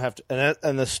 You kind of have to,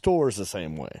 and the store's the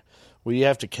same way. Where you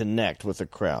have to connect with the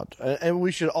crowd, and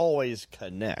we should always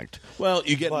connect. Well,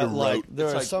 you get But in the like, road. there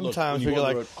It's are like, some look, times when where you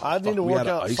you're go like, on the road, I need to we work had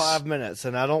out ice. 5 minutes,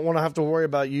 and I don't want to have to worry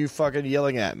about you fucking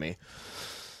yelling at me.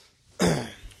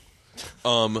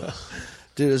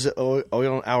 Dude, is it? Are we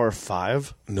on hour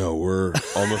 5? No, we're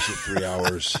almost at 3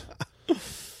 hours.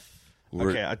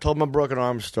 Okay, I told my broken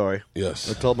arm story. Yes.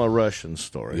 I told my Russian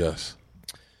story. Yes.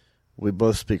 We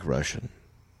both speak Russian.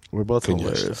 We're both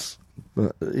hilarious.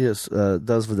 Yes,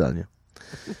 до свидания.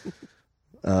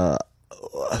 I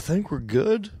think we're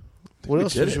good. What we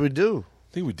else did should it. we do?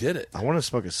 I think we did it. I want to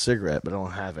smoke a cigarette, but I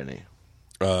don't have any.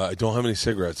 I don't have any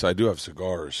cigarettes. I do have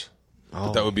cigars.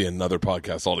 But that would be another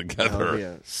podcast altogether. Oh,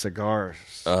 yeah. Cigar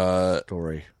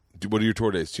story. What are your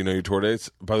tour dates? Do you know your tour dates?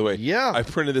 By the way, Yeah. I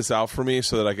printed this out for me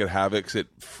so that I could have it because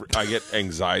I get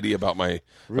anxiety about about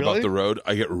Really? the road.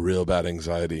 I get real bad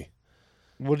anxiety.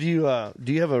 What do you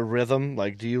have a rhythm?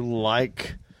 Like, do you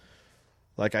like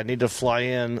I need to fly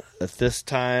in at this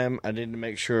time. I need to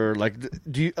make sure, like,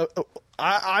 do you,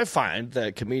 I find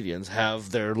that comedians have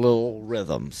their little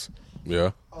rhythms.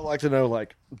 Yeah. I like to know,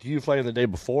 like, do you fly in the day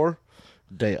before,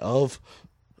 day of?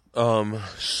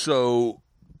 So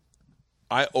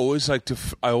I always like to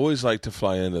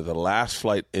fly into the last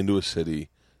flight into a city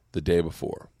the day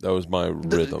before. That was my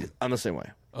rhythm. I'm the same way.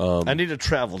 I need a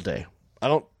travel day. I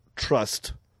don't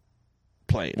trust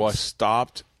planes. Well, I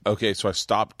stopped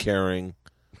caring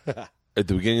at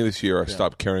the beginning of this year. I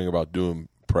stopped caring about doing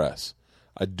press.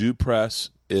 I do press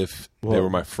if they were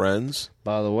my friends.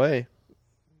 By the way,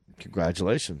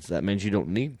 congratulations. That means you don't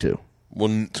need to.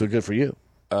 Well, So good for you.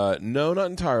 no, not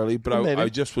entirely. But Maybe. I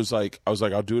just was like, I'll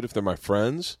do it if they're my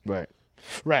friends. Right.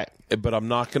 But I'm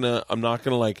not gonna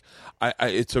like.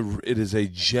 It is a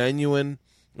genuine.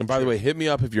 And by the way, hit me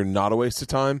up if you're not a waste of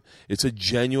time. It's a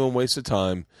genuine waste of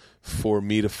time for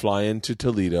me to fly into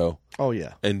Toledo. Oh,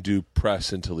 yeah. And do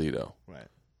press in Toledo.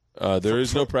 Right. There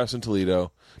is no press in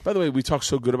Toledo. By the way, we talk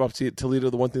so good about Toledo.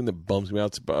 The one thing that bums me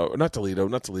out, not Toledo.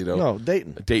 No,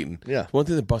 Dayton. Dayton. Yeah. One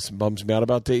thing that bums me out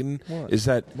about Dayton is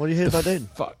that. What do you hate about Dayton?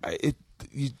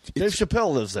 Dave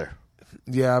Chappelle lives there.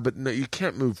 Yeah, but no, you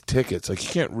can't move tickets. Like, you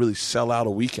can't really sell out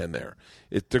a weekend there.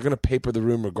 They're going to paper the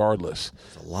room regardless.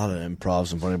 There's a lot of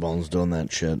improvs and funny bones doing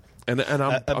that shit. And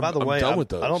I'm by the way, done with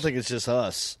those. I don't think it's just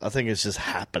us. I think it's just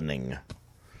happening.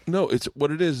 No, it's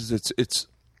what it is. It's.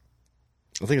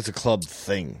 I think it's a club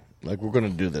thing. Like, we're going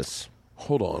to do this.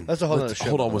 Hold on. That's a whole other show,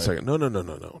 Hold by on the one way. second.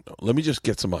 No. Let me just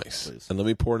get some ice. Please. And let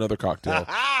me pour another cocktail.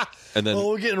 And then Oh,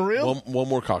 we're getting real? One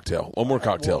more cocktail. One more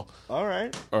cocktail. All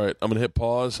right. All right, I'm going to hit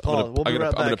pause. We'll be right I'm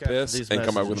going back to after piss these and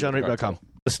come back with Jon another Reep.com. cocktail.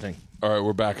 Listening. All right,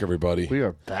 we're back, everybody. We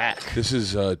are back. This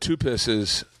is 2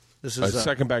 pisses, This a is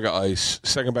second bag of ice,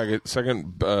 second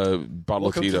bottle of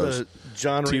welcome Tito's. to the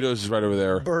Jon Reep Tito's is right over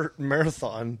there. Burt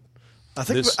Marathon. I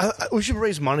think This- we should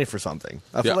raise money for something.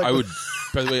 I feel Yeah, like I would.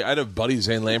 By the way, I had a buddy,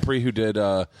 Zane Lamprey, who did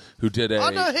a.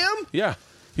 I know him. Yeah,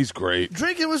 he's great.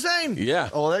 Drinking with Zane. Yeah.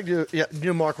 Oh, that dude. Yeah, you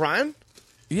know Mark Ryan?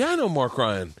 Yeah, I know Mark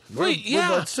Ryan. Wait, We're yeah,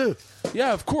 buds too.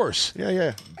 yeah, of course.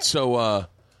 Yeah. So,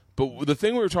 but the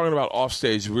thing we were talking about off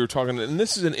stage, we were talking, and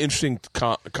this is an interesting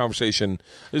conversation.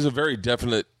 There's a very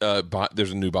definite.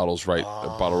 There's a new bottle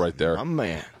right there. Oh,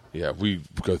 man. Yeah, we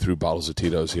go through bottles of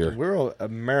Tito's here. We're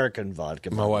American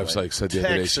vodka. My wife's like said the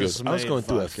other day, she goes, I was going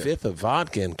through a fifth of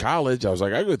vodka in college. I was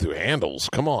like, I go through handles.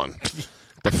 Come on.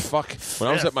 The fuck? When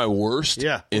I was at my worst,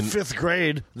 Yeah. In fifth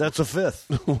grade, that's a fifth.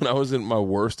 when I was in my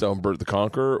worst on Bert the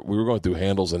Conqueror, we were going through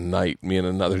handles a night, me and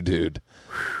another dude.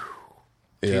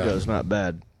 Yeah. Tito's not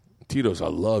bad. Tito's, I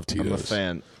love Tito's. I'm a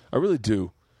fan. I really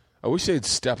do. I wish they'd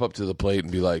step up to the plate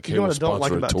and be like, hey, You know we'll what I don't like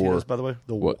sponsor a about tour. Tito's, by the way?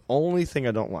 The What? only thing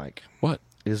I don't like What?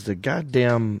 is the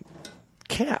goddamn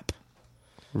cap.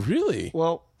 Really?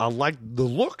 Well, I like the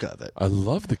look of it. I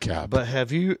love the cap. But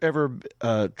have you ever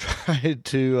tried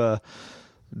to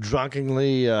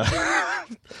drunkenly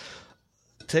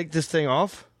take this thing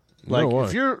off? Like, why?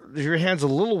 if your hand's a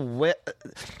little wet,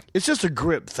 it's just a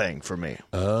grip thing for me.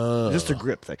 Just a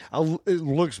grip thing. It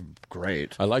looks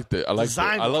great. I love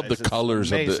Design-wise, the it's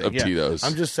colors of amazing. Yeah. Tito's.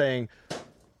 I'm just saying,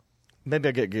 maybe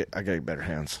I get better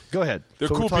hands. Go ahead. They're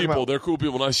So we're cool talking people. about- They're cool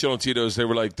people. Nice shit on Tito's. They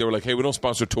were like, hey, we don't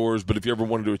sponsor tours, but if you ever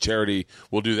want to do a charity,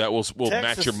 we'll do that. We'll Texas-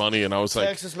 match your money. And I was like,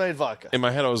 Texas-made vodka. in my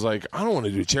head, I was like, I don't want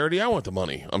to do charity. I want the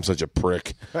money. I'm such a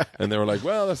prick. And they were like,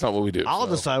 well, that's not what we do. I'll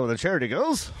So- decide where the charity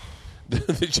goes.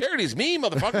 the charity's me,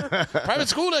 motherfucker. Private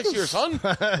school next year, son.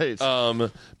 Right.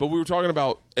 But we were talking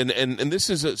about, and this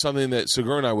is something that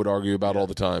Segura and I would argue about all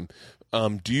the time.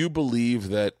 Do you believe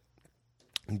that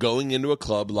going into a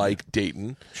club like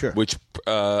Dayton, Sure. which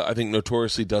I think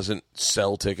notoriously doesn't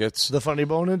sell tickets, The Funny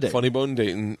Bone in Dayton. Funny Bone in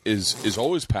Dayton is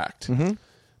always packed. Mm-hmm.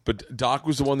 But Doc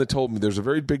was the one that told me there's a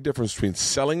very big difference between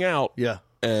selling out Yeah.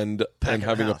 and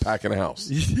having a pack in a house.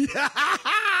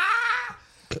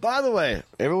 By the way,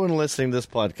 everyone listening to this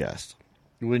podcast,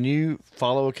 when you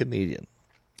follow a comedian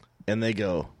and they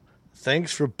go,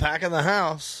 "Thanks for packing the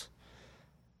house,"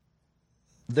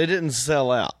 they didn't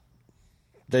sell out.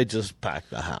 They just packed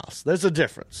the house. There's a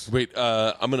difference. Wait,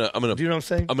 I'm gonna. Do you know what I'm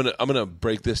saying? I'm gonna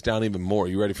break this down even more.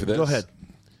 You ready for this? Go ahead.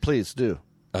 Please do.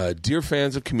 Dear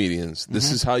fans of comedians, this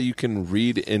is how you can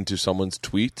read into someone's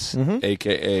tweets,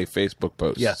 aka Facebook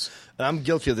posts. Yes. And I'm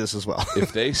guilty of this as well.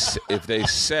 If they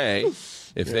say,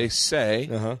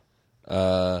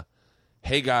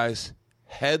 hey guys,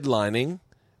 headlining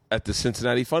at the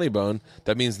Cincinnati Funny Bone,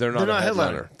 that means they're not a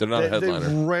headliner. They're not a headliner.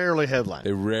 They rarely headline.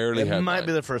 They rarely headline. It might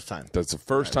be the first time. That's the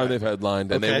first time they've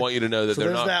headlined, and they want you to know that So they're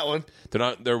there's not. that one. They're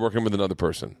not. They're working with another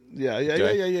person. Yeah.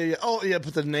 Okay. Oh, yeah,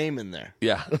 put the name in there.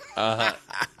 Yeah.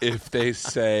 If they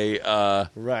say,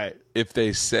 Right. if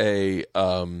they say,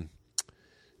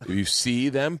 if you see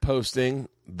them posting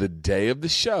the day of the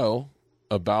show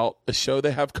about a show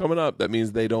they have coming up, that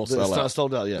means they don't sell It's out. not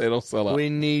sold out yet. They don't sell out. We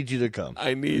need you to come.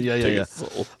 I need Yeah. tickets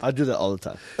sold. I do that all the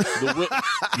time.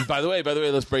 By the way,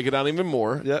 let's break it down even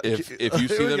more. Yeah. If you Here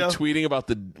see we them go. tweeting about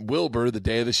the Wilbur the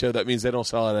day of the show, that means they don't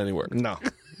sell out anywhere. No.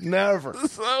 Never.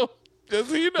 So just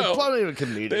so you know, Probably a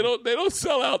comedian. they don't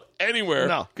sell out anywhere.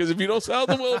 No. Because if you don't sell out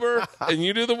the Wilbur and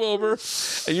you do the Wilbur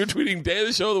and you're tweeting day of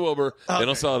the show the Wilbur, they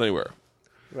don't sell out anywhere.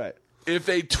 Right. If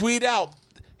they tweet out,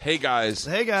 hey guys,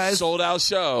 sold out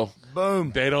show,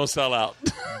 Boom. they don't sell out.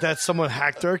 That someone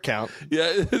hacked their account.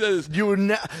 Yeah, that is,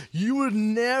 You would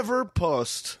never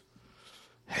post,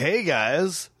 "Hey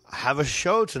guys, I have a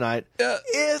show tonight." Yeah.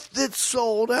 If it's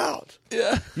sold out,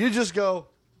 yeah, you just go,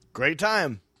 "Great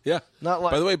time." yeah. Not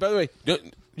like- By the way,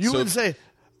 You would say,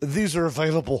 "These are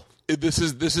available." this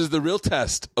is the real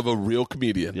test of a real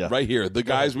comedian, Yeah. right here. The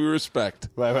guys we respect.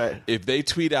 Right. If they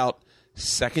tweet out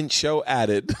second show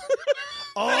added,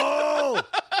 Oh,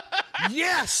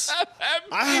 yes.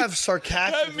 I have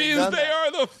sarcastically that means done they that.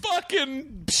 are the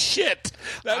fucking shit.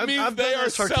 That means I've they done are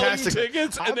that selling sarcastically.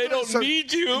 tickets and I've they done don't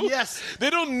need you. Yes. They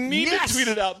don't need Yes. to tweet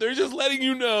it out. They're just letting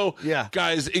you know, Yeah.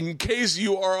 guys, in case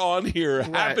you are on here,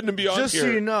 happen to be on Just here. so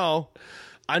you know,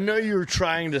 I know you were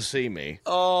trying to see me,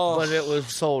 but it was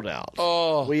sold out.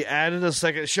 Oh. We added a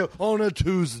second show on a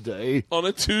Tuesday. On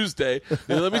a Tuesday.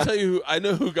 Now, let me tell you, I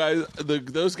know who guys,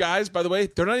 those guys, by the way,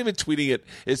 they're not even tweeting it.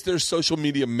 It's their social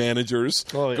media managers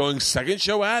going, second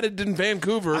show added in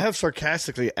Vancouver. I have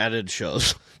sarcastically added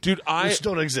shows. Dude, which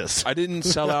don't exist. I didn't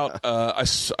sell out. I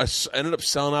ended up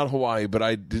selling out Hawaii, but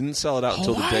I didn't sell it out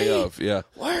until the day Hawaii? of. Yeah.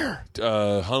 Where?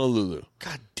 Honolulu.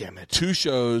 God damn it. 2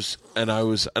 shows, and I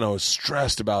was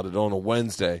stressed about it on a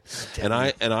Wednesday, and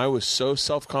I was so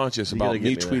self-conscious about gotta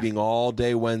me get me tweeting all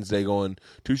day Wednesday, going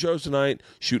 2 shows tonight,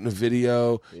 shooting a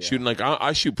video, shooting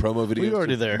I shoot promo videos, We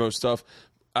already there. promo stuff.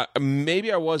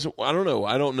 Maybe I wasn't. I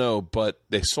don't know, but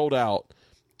they sold out,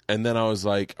 and then I was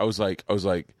like, oh,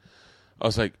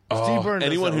 Steve Byrne.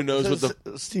 anyone does who that knows one. what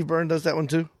the Steve Byrne does that one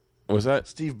too. was that?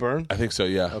 Steve Byrne. I think so.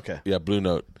 Yeah. Okay. Yeah. Blue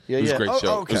Note. Yeah, It was yeah. a great Oh,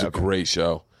 show. okay, It was a okay. great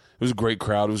show. It was a great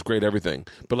crowd. It was great everything.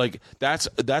 But like that's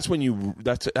when you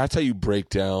that's how you break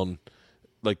down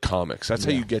like comics. That's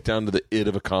how you get down to the id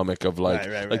of a comic of like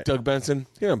Right. Doug Benson.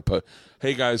 Yeah.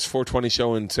 Hey guys, 420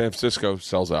 show in San Francisco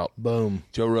sells out. Boom.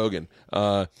 Joe Rogan.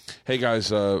 Hey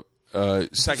guys.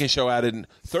 Second show added,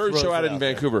 third show added in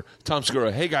Vancouver. Tom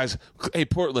Segura. Hey guys, hey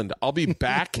Portland. I'll be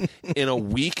back in a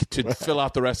week to fill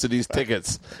out the rest of these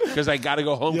tickets because I got to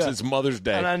go home since Mother's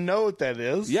Day. And I know what that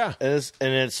is. Yeah. and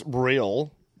it's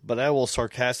real. But I will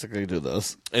sarcastically do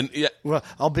this. And yeah, Well,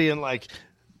 I'll be in like,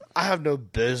 I have no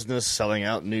business selling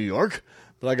out in New York,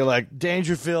 but I go like,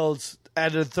 Dangerfield's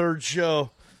added a third show,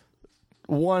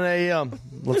 1 a.m.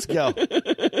 Let's go.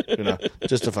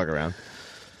 Just to fuck around.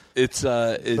 it's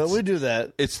But we do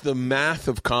that. it's the math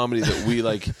of comedy that we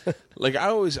like. Like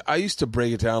I used to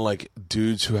break it down like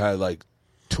dudes who had like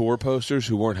tour posters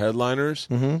who weren't headliners,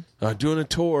 doing a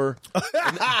tour.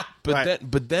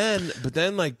 But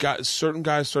then like certain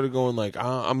guys started going like,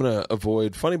 I'm gonna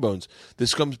avoid Funny Bones.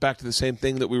 This comes back to the same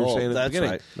thing that we were saying at the that's beginning.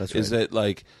 right. That's Is right. that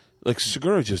like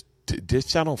Segura just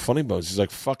ditched out on Funny Bones? He's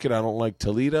like, fuck it, I don't like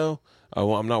Toledo.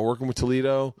 I'm not working with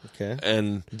Toledo. Okay.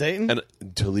 And Dayton? and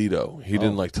Toledo. He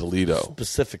didn't like Toledo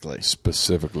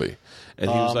Specifically. and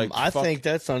he was like, I fuck. think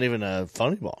that's not even a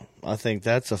funny bone. I think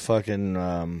that's a fucking.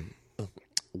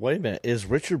 Wait a minute. Is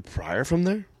Richard Pryor from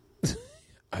there?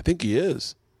 I think he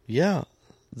is. Yeah.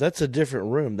 That's a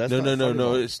different room. That's No. not Funny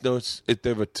Bone. They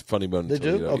have a Funny Bone. They in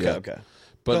do? Toledo, Okay, yeah. okay.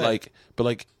 But Go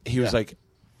ahead. he was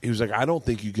like, I don't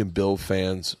think you can build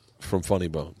fans from Funny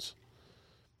Bones.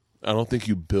 I don't think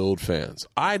you build fans.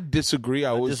 I disagree. I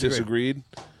always disagreed.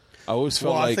 I always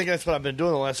felt I think that's what I've been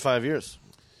doing the last 5 years.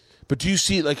 But do you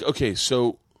see, like, okay,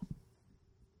 so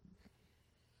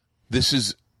this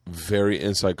is very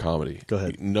inside comedy. Go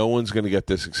ahead. No one's going to get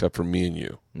this except for me and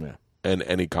you Yeah. and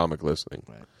any comic listening.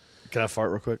 Right. Can I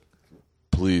fart real quick?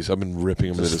 Please, I've been ripping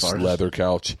him into Just this fart? leather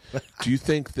couch. Do you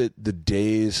think that the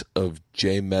days of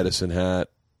Jay Medicine Hat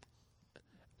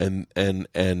and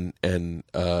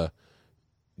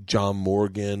John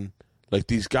Morgan, like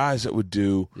these guys that would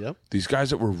do, Yep. these guys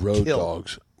that were road Kill.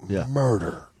 dogs, Yeah.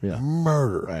 murder, Yeah.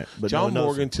 murder. Right. But John no one knows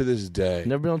Morgan him. to this day,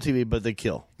 Never been on TV, but they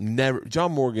kill. never.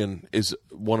 John Morgan is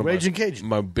one of Raging Cajun.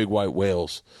 my big white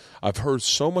whales. I've heard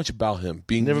so much about him.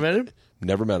 Never met him?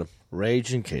 Never met him.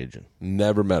 Raging Cajun.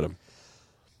 Never met him.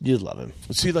 You'd love him.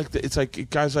 See, like it's like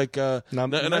guys like Now,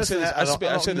 and I Medicine say this. Hat, I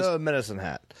don't say this. know Medicine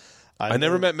Hat. I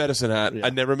never met Medicine Hat. Yeah. I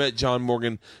never met John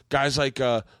Morgan. Guys like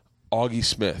Augie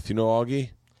Smith. You know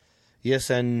Augie? Yes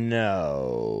and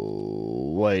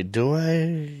no. Wait, do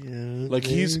I? Like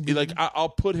he's like I'll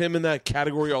put him in that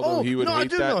category. Although Oh, he would no, I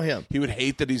hate do that. know him. He would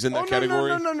hate that he's in that Oh, category.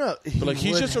 No. But like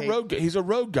he's just a road guy. He's a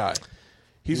road guy.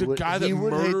 He's a guy that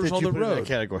murders on the In that road.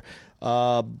 category.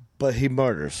 But he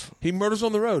murders. He murders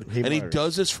on the road, and he murders.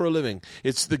 does this for a living.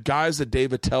 It's the guys that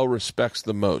Dave Attell respects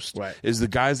the most. Right. Is the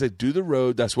guys that do the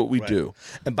road. That's what we do.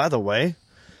 And by the way,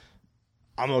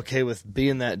 I'm okay with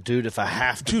being that dude if I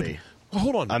have to Dude, be. well,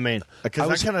 hold on. I mean, because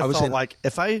I kind of felt like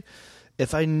if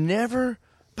I never.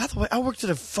 By the way, I worked at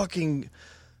a fucking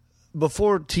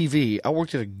before TV. I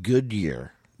worked at a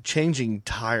Goodyear changing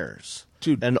tires,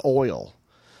 Dude. and oil.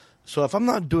 So if I'm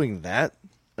not doing that,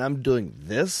 and I'm doing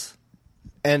this,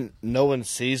 and no one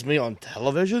sees me on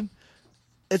television,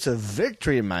 it's a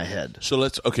victory in my head. So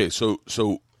let's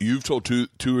So you've told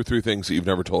two or three things that you've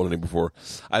never told any before.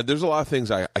 There's a lot of things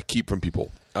I keep from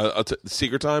people.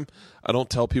 Secret time. I don't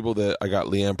tell people that I got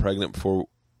Leanne pregnant before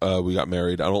we got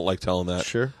married. I don't like telling that.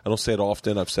 Sure. I don't say it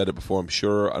often. I've said it before. I'm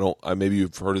sure. I don't. Maybe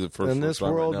you've heard of it first. In this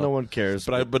time world, right now. no one cares.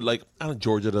 But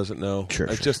Georgia doesn't know. Sure.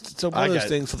 It's just it's one I of those got it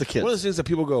things for the kids. One of those things that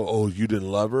people go, "Oh, you didn't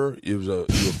love her. You were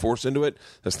forced into it."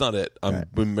 That's not it.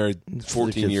 I've been married for the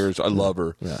 14 kids. years. I love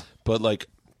her. Yeah. But like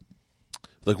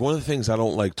one of the things I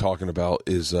don't like talking about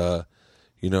is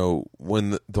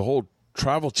when the whole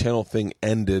Travel Channel thing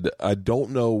ended. I don't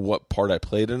know what part I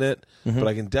played in it, but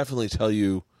I can definitely tell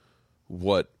you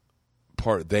what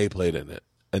part they played in it.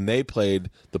 And they played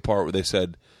the part where they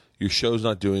said, your show's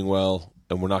not doing well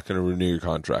and we're not going to renew your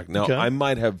contract. Now, Okay. I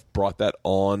might have brought that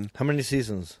on How many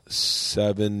seasons?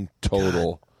 7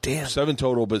 total. God damn. 7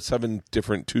 total, but 7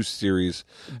 different 2 series.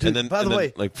 Dude, by the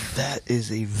way, like that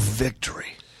is a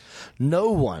victory. No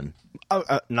one,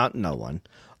 not no one,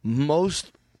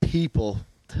 most people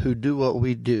who do what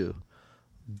we do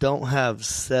don't have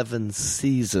 7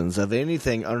 seasons of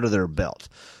anything under their belt.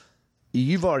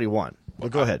 You've already won. Well,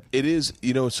 go ahead. It is,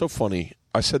 it's so funny.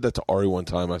 I said that to Ari one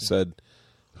time. I said,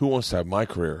 who wants to have my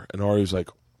career? And Ari was like,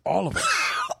 all of it.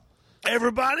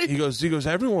 Everybody? He goes,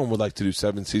 everyone would like to do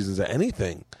 7 seasons of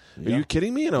anything. Are you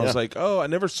kidding me? And I was like, oh, I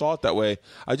never saw it that way.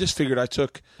 I just figured I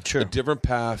took a different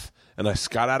path and I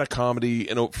got out of comedy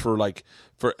and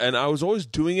and I was always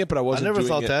doing it, but I I wasn't never doing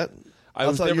thought it. that.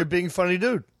 I thought you were being funny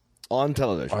dude on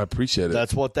television. I appreciate it.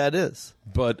 That's what that is.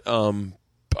 But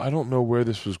I don't know where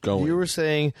this was going. You were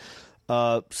saying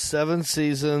 7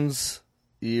 seasons.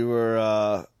 You were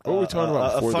what were we talking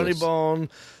about a before funny this? bone.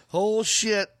 Whole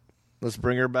shit. Let's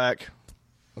bring her back.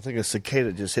 I think a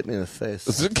cicada just hit me in the face.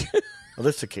 Are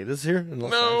there cicadas here in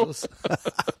Los Angeles?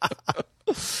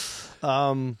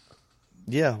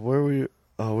 Yeah, where were you?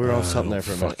 Oh, we were on something there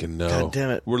for a minute. Fucking no. God damn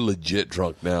it. We're legit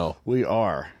drunk now. We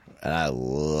are, and I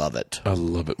love it. I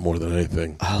love it more than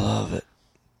anything. I love it.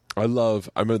 I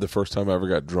remember the first time I ever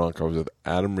got drunk, I was with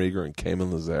Adam Rieger and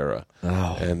Cayman Lazara.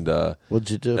 Oh. And What'd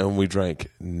you do? and we drank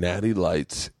Natty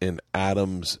Lights, and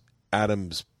Adam's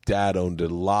dad owned a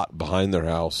lot behind their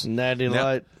house. Natty Now-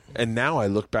 Light. And now I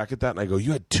look back at that and I go,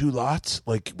 you had 2 lots?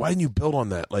 Like, why didn't you build on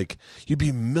that? Like, you'd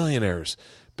be millionaires.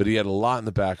 But he had a lot in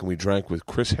the back, and we drank with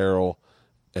Chris Harrell,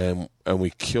 and we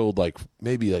killed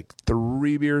maybe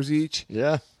 3 beers each.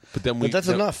 Yeah. But then But that's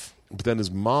enough. But then his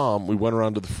mom, we went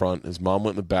around to the front. His mom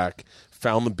went in the back,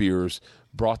 found the beers,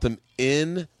 brought them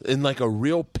in like a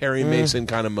real Perry Mason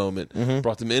kind of moment,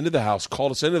 brought them into the house,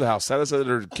 called us into the house, sat us at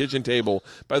our kitchen table,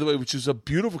 by the way, which is a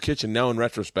beautiful kitchen now in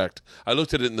retrospect. I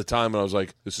looked at it in the time and I was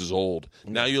like, this is old.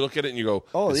 Now you look at it and you go,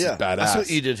 this is badass. That's what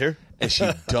you did here. And she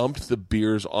dumped the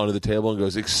beers onto the table and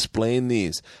goes, explain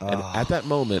these. And at that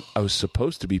moment, I was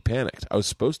supposed to be panicked. I was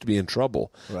supposed to be in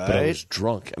trouble. But I was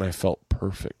drunk and I felt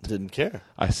perfect. Didn't care.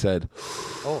 I said,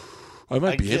 I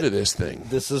might be into this thing.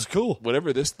 This is cool.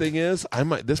 Whatever this thing is,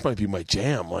 this might be my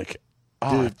jam. Like,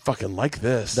 dude, I fucking like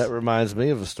this. That reminds me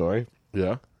of a story.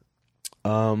 Yeah?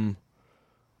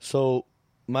 So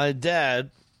my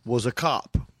dad was a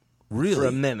cop. Really? For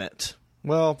a minute.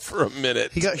 Well, for a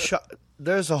minute. He got shot.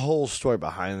 There's a whole story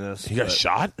behind this. He got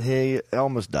shot? He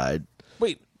almost died.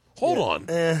 Wait, hold on.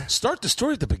 Start the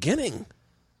story at the beginning.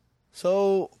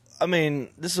 So, I mean,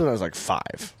 this is when I was like 5.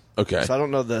 Okay. So I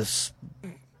don't know this.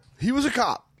 He was a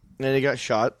cop, and he got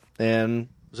shot and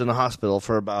was in the hospital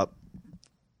for about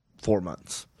 4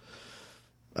 months.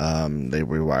 They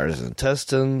rewired his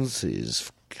intestines.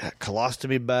 He's got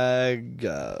colostomy bag.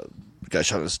 Got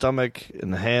shot in the stomach, in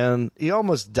the hand. He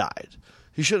almost died.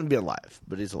 He shouldn't be alive,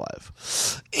 but he's alive.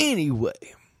 Anyway,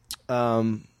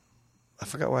 I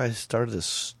forgot why I started this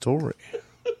story.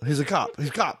 He's a cop. He's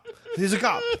a cop. He's a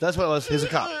cop. That's what it was. He's a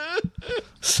cop.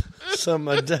 So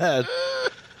my dad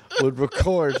would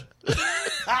record.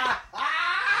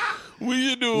 We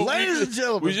should do Ladies and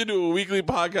gentlemen. We should do a weekly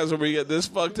podcast where we get this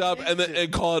fucked up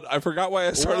and call it. I forgot why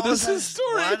I started this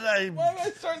story. Why did I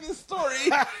start this story?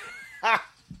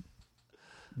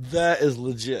 That is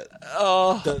legit.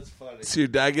 Oh, that's funny. So your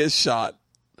dad gets shot.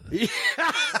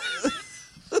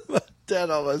 My dad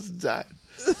almost died.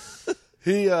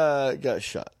 He got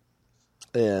shot.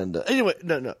 And anyway,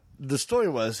 no. The story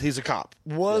was he's a cop.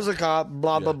 Was a cop,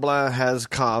 blah, blah, blah, has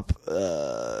cop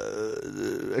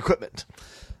equipment.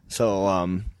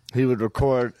 So he would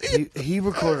record. He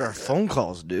recorded our phone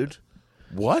calls, dude.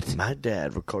 What? My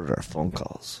dad recorded our phone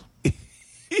calls.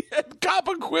 He had cop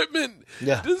equipment.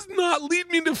 Yeah. Does not lead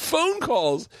me to phone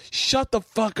calls. Shut the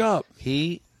fuck up.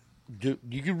 You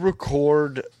could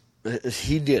record.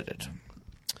 He did it.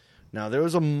 Now, there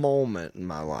was a moment in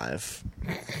my life,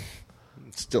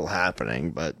 it's still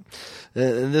happening, but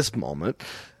in this moment,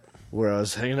 where I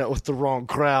was hanging out with the wrong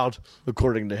crowd,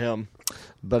 according to him.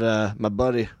 But my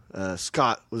buddy,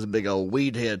 Scott, was a big old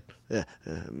weed head.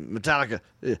 Metallica.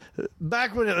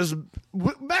 Back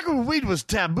when weed was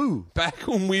taboo. Back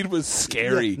when weed was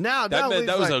scary. Yeah, that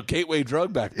was like a gateway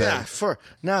drug back then. Yeah,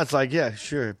 now it's like, yeah,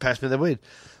 sure, pass me the weed.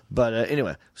 But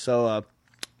anyway, so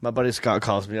my buddy Scott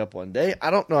calls me up one day. I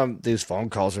don't know if these phone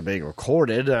calls are being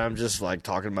recorded. I'm just like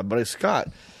talking to my buddy Scott.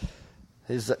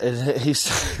 He's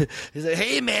like,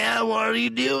 hey, man, what are you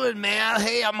doing, man?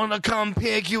 Hey, I'm going to come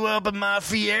pick you up in my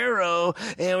Fiero,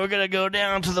 and we're going to go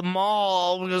down to the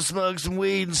mall. We're going to smoke some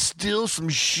weed and steal some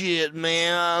shit,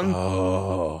 man.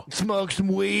 Oh. Smoke some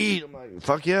weed. I'm like,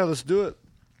 fuck yeah, let's do it.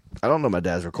 I don't know my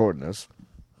dad's recording this.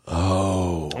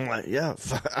 Oh. I'm like, yeah.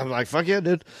 I'm like, fuck yeah,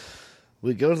 dude.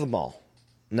 We go to the mall.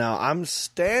 Now, I'm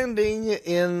standing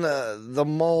in the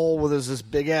mall where there's this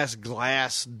big-ass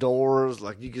glass doors.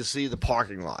 Like, you can see the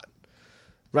parking lot.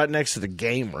 Right next to the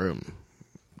game room.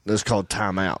 It's called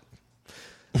Timeout.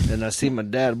 And I see my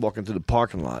dad walking through the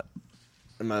parking lot.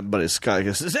 And my buddy Scott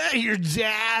goes, is that your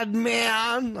dad,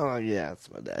 man? I'm like, yeah,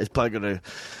 that's my dad. He's probably gonna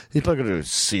go to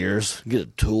Sears, get a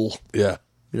tool. Yeah.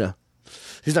 You know.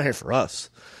 He's not here for us.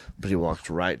 But he walks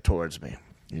right towards me.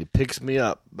 And he picks me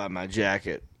up by my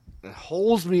jacket. And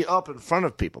holds me up in front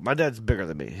of people. My dad's bigger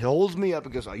than me. He holds me up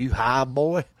and goes, are you high,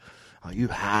 boy? Are you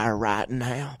high right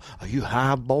now? Are you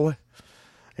high, boy?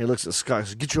 And he looks at Scott and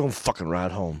says, get your own fucking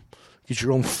ride home. Get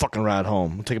your own fucking ride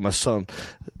home. I'm taking my son.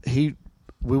 We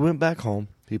went back home.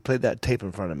 He played that tape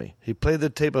in front of me. He played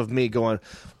the tape of me going,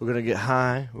 we're going to get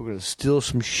high. We're going to steal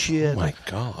some shit. Oh, my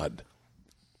God.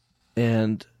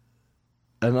 And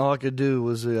all I could do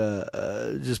was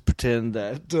just pretend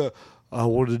that I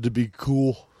wanted to be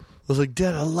cool. I was like,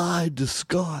 Dad, I lied to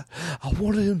Scott. I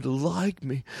wanted him to like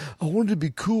me. I wanted to be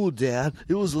cool, Dad.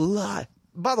 It was a lie.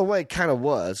 By the way, it kind of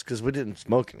was, because we didn't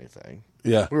smoke anything.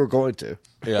 Yeah. We were going to.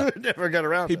 Yeah. We never got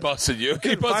around to He it. busted you.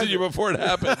 He busted you before it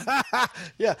happened.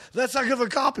 Yeah, that's how good of a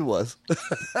cop he was.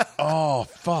 Oh,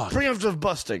 fuck. Preemptive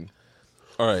busting.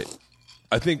 All right.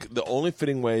 I think the only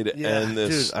fitting way to end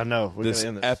this, dude, I know. We're this gonna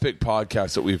end this. epic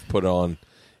podcast that we've put on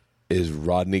is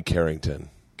Rodney Carrington.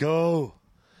 Go.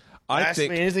 Ask me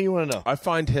anything you want to know. I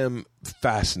find him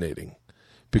fascinating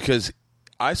because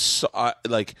my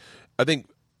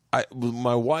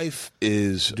wife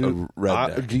is a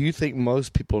redneck. Do you think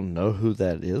most people know who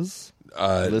that is?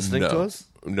 Listening no. to us?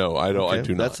 No, I don't. Okay, I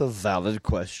do not. That's a valid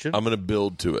question. I'm going to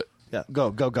build to it. Yeah,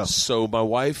 go. So my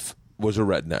wife was a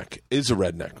redneck. Is a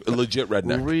redneck. A legit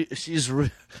redneck.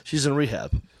 She's in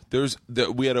rehab.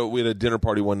 We had a dinner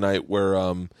party one night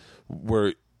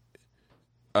where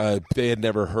they had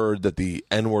never heard that the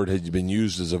N-word had been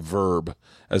used as a verb,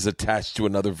 as attached to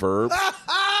another verb.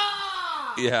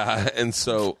 Yeah, and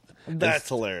so that's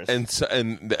hilarious.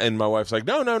 And my wife's like,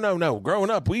 no. Growing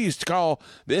up, we used to call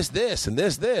this, and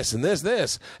this, and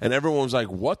this, and everyone was like,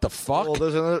 what the fuck? Well,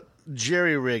 there's another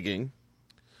jerry rigging.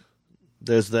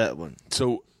 There's that one.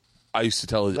 So I used to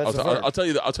tell. I'll tell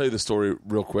you the story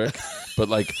real quick.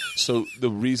 But so the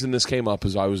reason this came up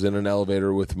is I was in an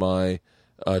elevator with my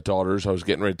daughters. I was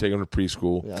getting ready to take them to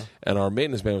preschool, and our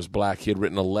maintenance man was black. He had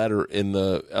written a letter in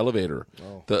the elevator.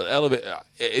 Oh. The elevator.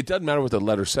 It doesn't matter what the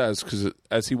letter says because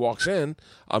as he walks in,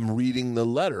 I'm reading the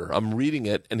letter. I'm reading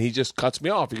it, and he just cuts me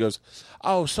off. He goes,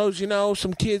 "Oh, so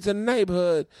some kids in the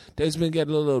neighborhood, they's been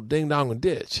getting a little ding dong and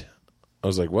ditch." I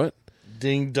was like, "What?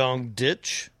 Ding dong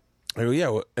ditch?" I go,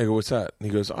 "Yeah." I go, "What's that?" And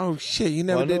he goes, "Oh shit, you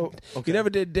never did. Okay. You never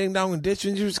did ding dong and ditch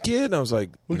when you was a kid." And I was like,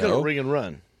 "We got to ring and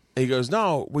run." He goes,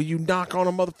 "No, will you knock on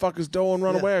a motherfucker's door and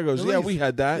run away?" I goes, "Yeah, we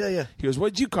had that." Yeah. He goes,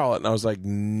 "What'd you call it?" And I was like,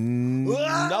 "Nothing."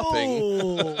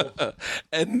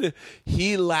 And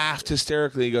he laughed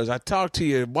hysterically. He goes, "I talked to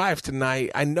your wife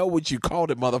tonight. I know what you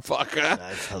called it, motherfucker."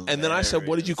 And then I said,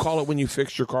 "What did you call it when you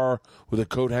fixed your car with a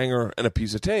coat hanger and a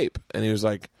piece of tape?" And he was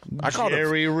like, "I called it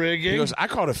jerry rigging." He goes, "I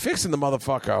called it fixing the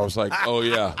motherfucker." I was like, "Oh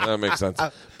yeah, that makes sense."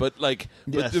 But but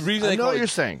the reason I know what you're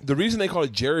saying. The reason they called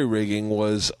it jerry rigging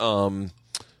was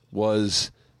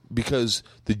because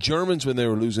the Germans, when they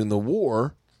were losing the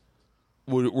war,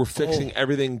 were fixing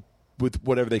everything with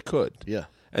whatever they could. Yeah.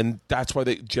 And that's why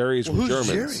Jerry's were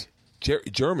Germans.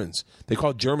 Germans. They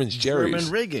called Germans Jerry's.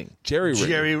 German rigging.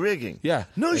 Jerry rigging. Yeah.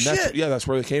 No shit. That's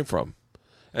where they came from.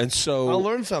 And so I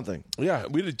learned something. Yeah,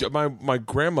 my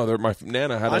grandmother, my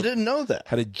Nana had. I didn't know that.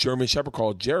 Had a German Shepherd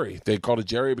called Jerry. They called it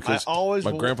Jerry because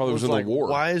my grandfather was in the war.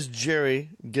 Why is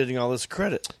Jerry getting all this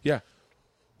credit? Yeah.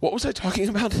 What was I talking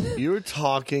about? You were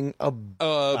talking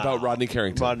about Rodney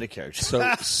Carrington. Rodney Carrington.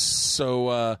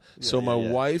 So my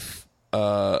wife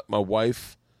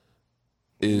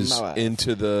is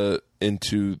into the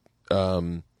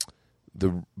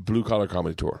Blue Collar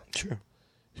Comedy Tour. Sure.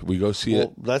 We go see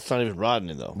it. That's not even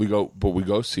Rodney though. We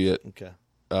go see it. Okay.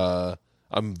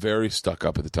 I'm very stuck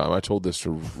up at the time. I told this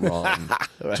to Ron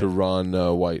to Ron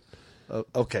White.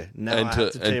 Okay, now I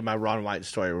have to tell you my Ron White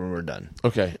story when we're done.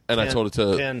 Okay, and I told it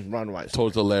to Ron White.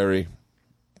 Told it to Larry.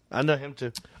 I know him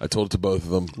too. I told it to both of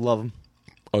them. Love him.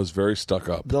 I was very stuck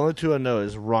up. The only two I know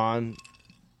is Ron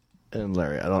and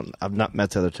Larry. I've not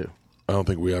met the other two. I don't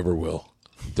think we ever will.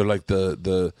 They're like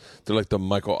the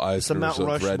Michael Eisners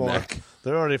of redneck.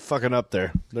 They're already fucking up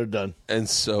there. They're done. And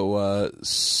so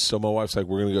my wife's like,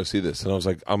 "We're gonna go see this," and I was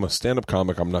like, "I'm a stand-up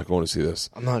comic. I'm not going to see this.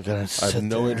 I'm not gonna. I have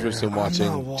no interest in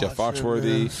watching Jeff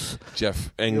Foxworthy,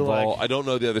 Jeff Engvall. I don't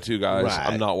know the other two guys. Right.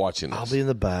 I'm not watching this. I'll be in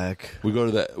the back. We go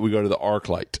to the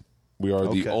ArcLight. We are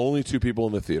the only two people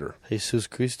in the theater. Jesus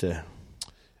Christ.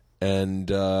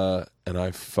 And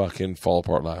I fucking fall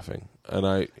apart laughing.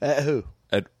 And at who?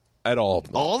 At all of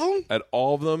them. All of them? At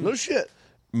all of them. No shit.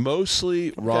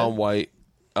 Mostly Ron White.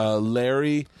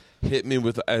 Larry hit me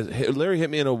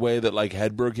in a way that like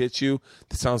Hedberg hits you.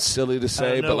 That sounds silly to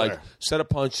say, but like set a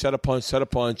punch.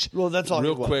 Well, that's all.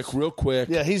 Real quick.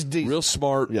 Yeah, he's deep. Real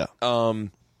smart. Yeah.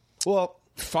 Well,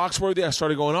 Foxworthy, I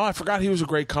started going, I forgot he was a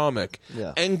great comic.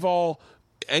 Yeah. Engvall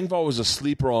was a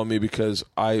sleeper on me because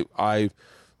I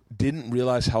didn't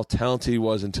realize how talented he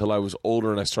was until I was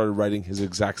older and I started writing his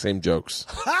exact same jokes.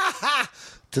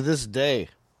 To this day,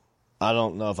 I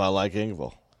don't know if I like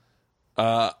Engvall.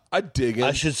 I dig him.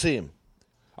 I should see him.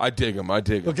 I dig him.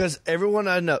 Because everyone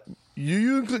I know,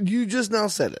 you just now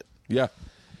said it. Yeah.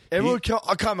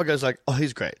 A comic guy's like, oh,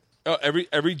 he's great.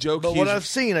 Every joke. But what I've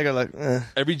seen, I go like,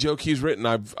 every joke he's written,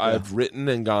 I've written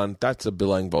and gone, that's a Bill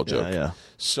Engvall joke. Yeah.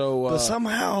 So, but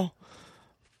somehow,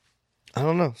 I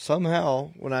don't know.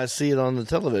 Somehow, when I see it on the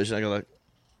television, I go like,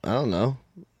 I don't know.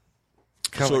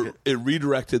 So it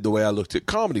redirected the way I looked at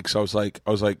comedy because I was like,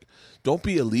 don't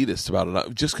be elitist about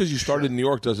it. Just because you started in New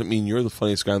York doesn't mean you're the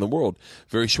funniest guy in the world.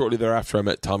 Very shortly thereafter, I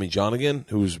met Tommy Johnigan,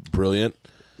 who was brilliant.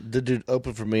 The dude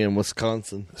opened for me in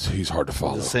Wisconsin. So he's hard to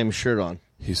follow. The same shirt on.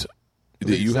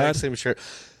 You had same shirt.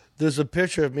 There's a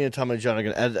picture of me and Tommy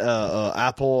Johnigan at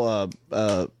Apple.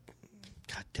 God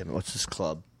damn it! What's this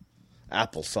club?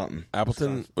 Apple something.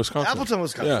 Wisconsin. Appleton,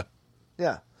 Wisconsin.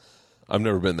 Yeah. I've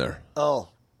never been there. Oh.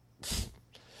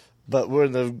 But we're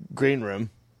in the green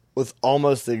room with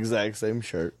almost the exact same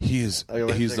shirt. He's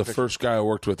the first guy I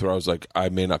worked with where I was like, I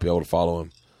may not be able to follow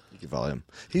him. You can follow him.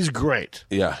 He's great.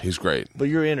 Yeah, he's great. But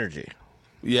your energy.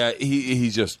 Yeah,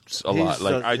 he's just a lot.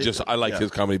 Like I like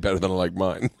his comedy better than I like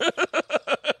mine.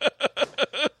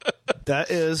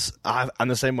 That is, I'm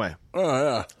the same way. Oh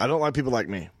yeah. I don't like people like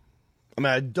me. I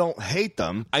mean, I don't hate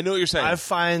them. I know what you're saying. I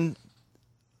find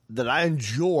that I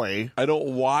enjoy I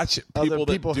don't watch other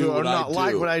people that do who are what not I do.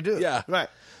 like what I do. Yeah. Right.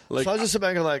 Like, so I just sit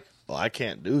back and like, well, I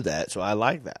can't do that, so I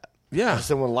like that. Yeah. If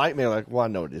someone like me, like, well, I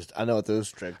know it is. I know what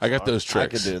those tricks I got are. those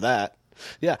tricks. I can do that.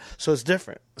 Yeah. So it's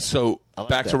different. So like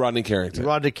back to that. Rodney Carrington.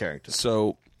 Rodney Carrington.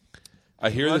 So I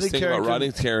hear Rodney this thing Carrington. about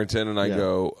Rodney Carrington, and I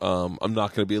go, I'm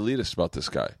not going to be elitist about this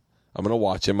guy. I'm going to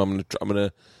watch him. I'm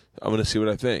going to see what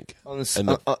I think. Is And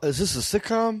this a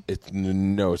sitcom?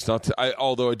 no, it's not.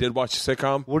 Although I did watch a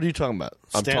sitcom. What are you talking about?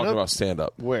 I'm talking about stand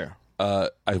up. Where? I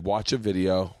watch a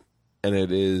video, and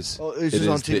it is. Oh, it's just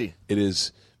on TV. It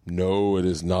is it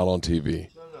is not on TV.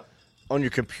 On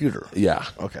your computer. Yeah.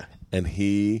 Okay. And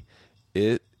it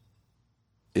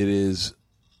is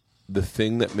the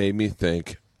thing that made me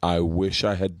think I wish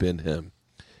I had been him.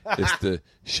 It's the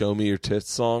 "Show Me Your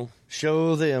Tits" song.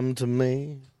 Show them to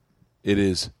me. It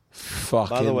is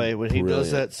fucking. By the way, when he does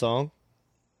brilliant. that song,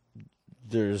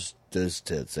 there's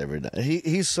tits every day.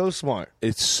 He's so smart.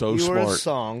 It's so You smart. wrote a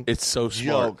song. It's so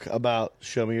smart. Joke about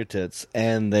 "Show me your tits,"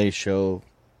 and they show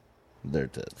their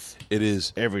tits. It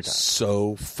is Every time.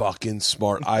 so fucking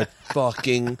smart. I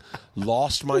fucking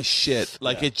lost my shit.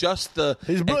 Like it just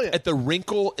He's brilliant. at the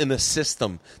wrinkle in the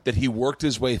system that he worked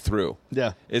his way through.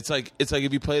 Yeah. It's like if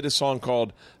you played a song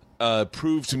called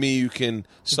 "Prove to Me You Can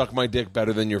Suck My Dick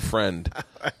Better Than Your Friend."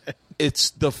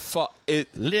 It's the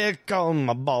Lick on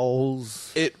my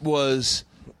balls. It was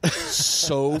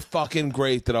so fucking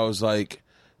great that I was like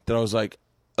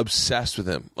obsessed with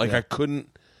him. Like I couldn't.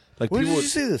 Like When people did you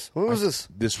see this? When was this?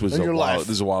 This was in a your while. life?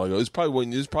 This is a while ago. This is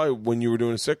probably when you were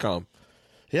doing a sitcom.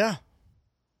 Yeah.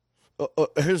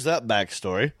 Here's that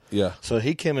backstory. Yeah. So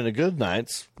he came into Good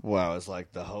Nights where I was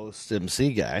like the host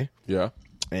MC guy, Yeah.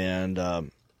 and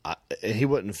he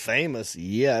wasn't famous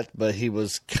yet, but he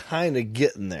was kind of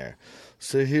getting there.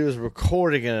 So he was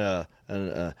recording an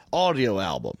audio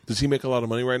album. Does he make a lot of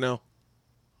money right now?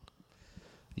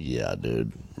 Yeah,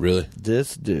 dude. Really?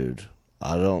 This dude,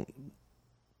 I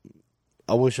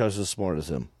wish I was as smart as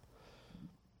him.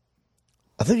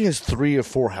 I think he has 3 or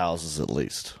 4 houses at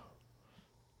least.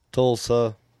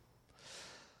 Tulsa.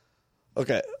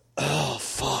 Okay. Oh,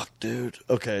 fuck, dude.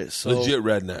 Okay, so... Legit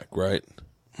redneck, right?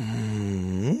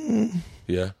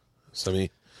 Yeah. So I mean,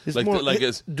 He's like more,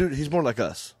 it's dude, he's more like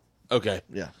us. okay.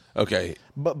 Yeah. Okay.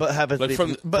 But happens Like to be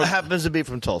from- from, from- happens to be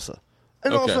from Tulsa.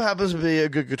 And Okay. also happens to be a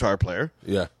good guitar player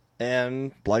Yeah.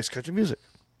 and likes country music.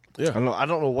 Yeah. I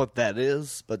don't know what that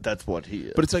is, but that's what he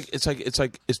is. But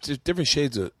it's just different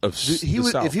shades of Dude, the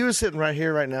South. if he was sitting right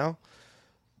here right now,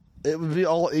 it would be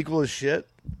all equal as shit,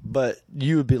 but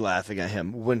you would be laughing at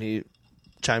him when he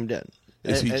chimed in.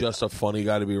 Is he And- just a funny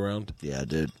guy to be around? Yeah,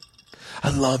 dude. I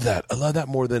love that. I love that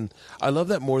more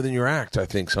than your act. I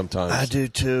think sometimes. I do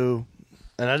too.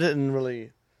 And I didn't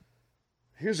really.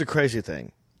 Here's the crazy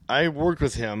thing. I worked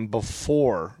with him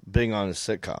before being on a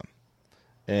sitcom,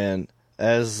 and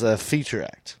as a feature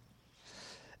act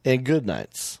in Good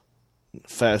Nights.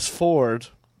 Fast forward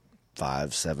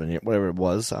 5, 7 years, whatever it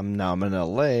was. I'm in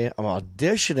LA. I'm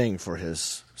auditioning for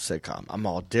his sitcom. I'm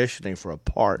auditioning for a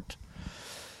part,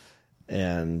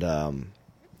 and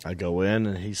I go in,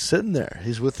 and he's sitting there.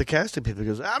 He's with the casting people. He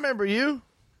goes, "I remember you.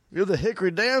 You're the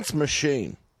Hickory Dance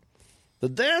Machine, the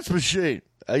dance machine."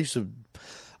 I used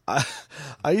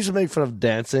to make fun of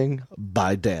dancing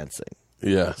by dancing.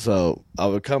 Yeah. So I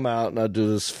would come out and I'd do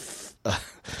this.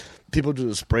 People do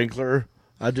the sprinkler.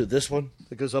 I do this one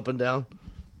that goes up and down.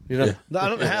 You know, Yeah. No, I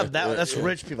don't have that. That's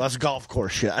rich people. That's golf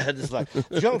course shit. I had this like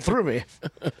jump through me.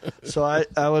 So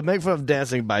I would make fun of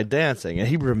dancing by dancing, and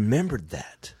he remembered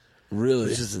that, Really?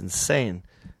 which is insane.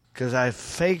 Because I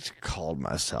faked called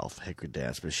myself Hickory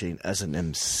Dance Machine as an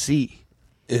MC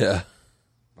Yeah.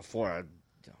 before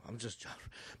I'm just.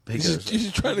 He He's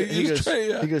just trying to. he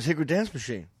goes, Hickory Dance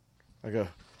Machine. I go,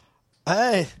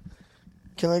 "Hey,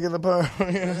 can I get a part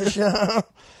of your show?"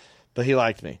 But he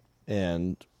liked me,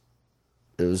 and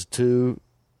it was 2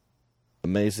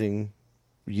 amazing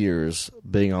years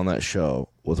being on that show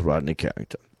with Rodney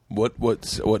Carrington. What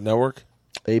network?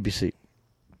 ABC.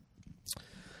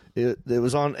 It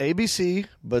was on ABC,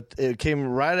 but it came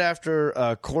right after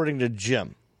According to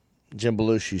Jim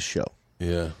Belushi's show.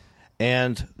 Yeah.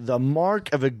 And the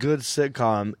mark of a good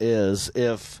sitcom is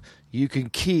if you can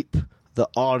keep the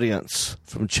audience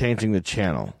from changing the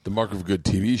channel. The mark of a good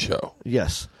TV show.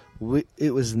 Yes.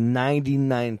 It was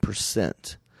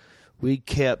 99%. We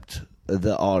kept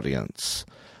the audience,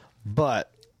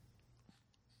 but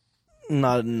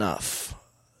not enough.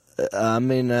 I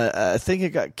mean, I think it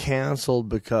got canceled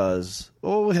because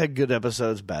we had good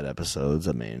episodes, bad episodes.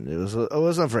 I mean, it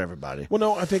wasn't for everybody. Well,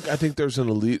 no, I think there's an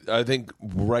elite. I think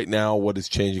right now what is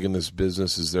changing in this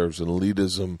business is there's an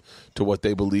elitism to what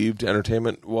they believed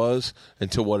entertainment was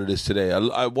and to what it is today.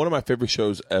 One of my favorite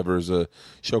shows ever is a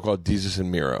show called Desus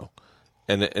and Mero,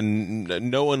 and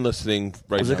no one listening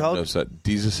right now knows that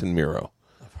Desus and Mero.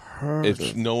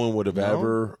 If no one would have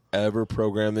ever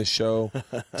programmed this show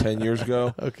 10 years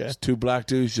ago, okay, it's two black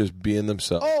dudes just being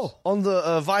themselves. Oh, on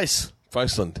the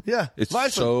Viceland. Yeah, it's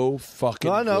Viceland. So fucking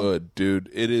good,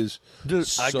 dude. It is, dude.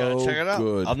 So I gotta check it out.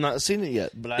 Good. I've not seen it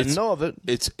yet, but I know of it.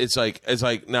 It's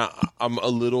like now I'm a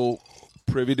little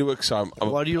privy to it. Cause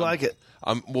Why do you like it?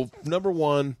 Well, number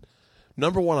one,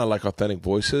 I like authentic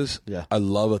voices. Yeah, I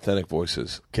love authentic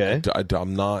voices. Okay,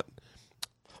 I'm not.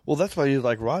 Well, that's why you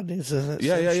like Rodney's, isn't it?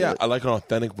 Yeah. I like an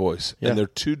authentic voice. Yeah. And they're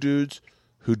two dudes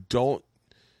who don't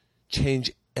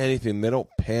change anything. They don't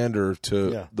pander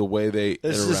to the way they It's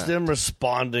interact. just them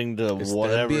responding to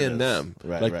whatever them being it is. them.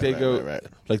 Right, like right, they right, go. Right.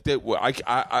 Like they. I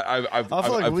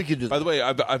feel like we could do By that. the way,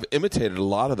 I've imitated a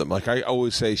lot of them. Like I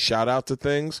always say, shout out to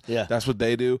things. Yeah. That's what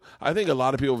they do. I think a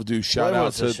lot of people do shout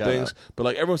out to things, but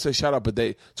like everyone says shout out, but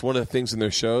it's one of the things in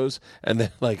their shows, and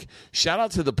then like shout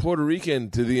out to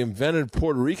the invented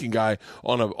Puerto Rican guy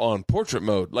on portrait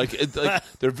mode. Like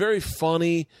they're very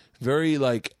funny. Very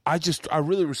I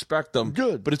really respect them.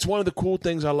 Good. But it's one of the cool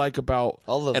things I like about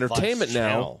entertainment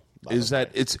now is that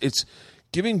it's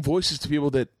giving voices to people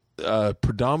that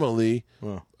predominantly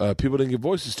people didn't give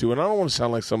voices to. And I don't want to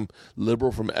sound like some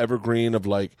liberal from Evergreen of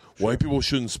like white people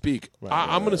shouldn't speak.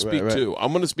 I'm going to speak too.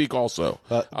 I'm going to speak also.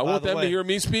 I want them to hear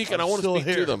me speak, and I want to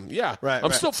speak to them. Yeah,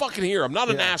 I'm still fucking here. I'm not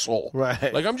an asshole.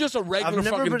 Right. Like I'm just a regular I've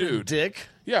never fucking been dude. A dick.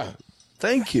 Yeah.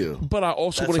 Thank you. But I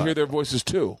also want to hear their voices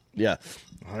too. Yeah.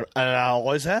 And I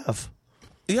always have.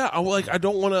 Yeah, I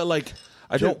don't want to like.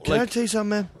 Can I tell you something,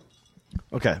 man?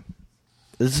 Okay,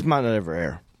 this might not ever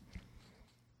air.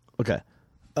 Okay,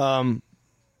 I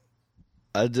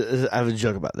have a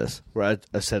joke about this where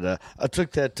I said I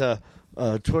took that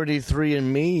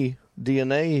 23andMe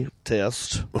DNA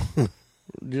test.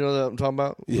 Do you know what I'm talking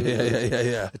about?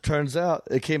 Yeah. It turns out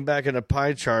it came back in a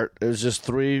pie chart. It was just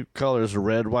 3 colors: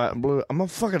 red, white, and blue. I'm a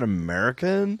fucking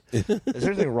American. Is there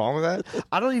anything wrong with that?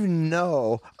 I don't even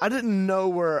know. I didn't know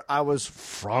where I was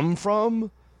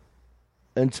from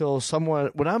until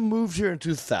someone, when I moved here in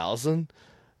 2000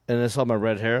 and I saw my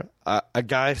red hair, a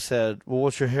guy said, well,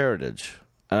 what's your heritage?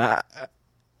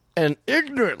 And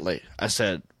ignorantly, I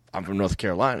said, I'm from North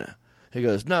Carolina. He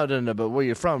goes, no, but where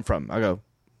you from? I go,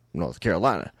 North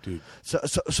Carolina, dude. So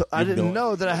I didn't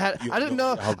know that I had. I didn't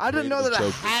know that I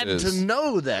had to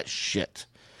know that shit.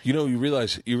 You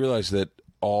realize that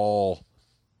all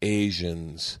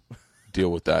Asians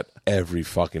deal with that every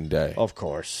fucking day. Of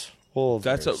course. Well,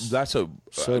 that's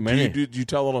so many. Do you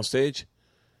tell it on stage?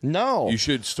 No. You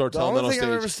should start telling that on stage. The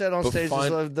only thing I've ever said on stage is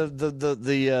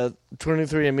the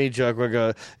 23andMe joke where I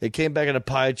go, it came back in a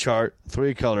pie chart,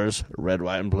 3 colors, red,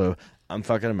 white, and blue. I'm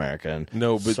fucking American.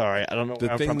 No, but sorry, I don't know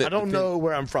where I'm from. I don't know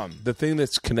where I'm from. The thing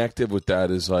that's connected with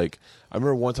that is like, I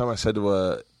remember one time I said to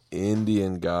a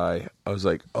Indian guy, I was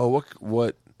like, "Oh,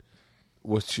 what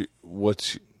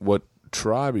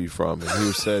tribe are you from?" And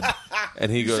he said,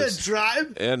 and he goes, said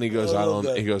tribe, and he goes, I don't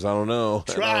know.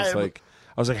 Tribe. And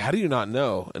I was like, how do you not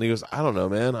know? And he goes, I don't know,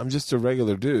 man. I'm just a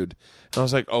regular dude. And I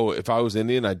was like, oh, if I was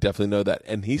Indian, I'd definitely know that.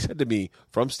 And he said to me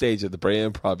from stage at the Brea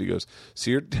Improv, he goes, so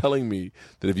you're telling me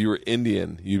that if you were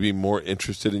Indian, you'd be more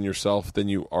interested in yourself than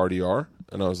you already are?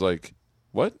 And I was like,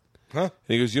 what? Huh? And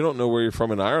he goes, you don't know where you're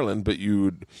from in Ireland, but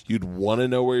you'd want to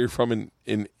know where you're from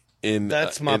in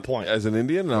That's my point. As an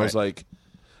Indian? And I was like,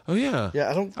 oh yeah.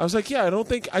 Yeah, I was like, yeah,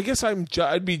 I guess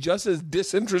I'd be just as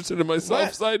disinterested in myself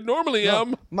as I normally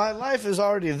am. My life is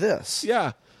already this.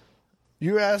 Yeah.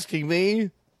 You're asking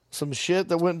me some shit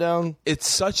that went down it's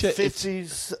such a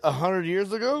 50s, 100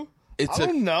 years ago? I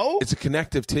don't know. It's a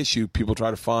connective tissue people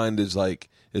try to find is like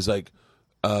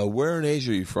where in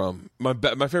Asia are you from? My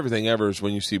favorite thing ever is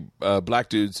when you see black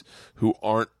dudes who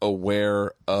aren't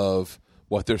aware of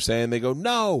what they're saying. They go,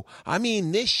 no, I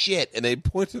mean this shit, and they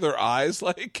point to their eyes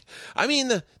like, I mean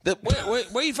where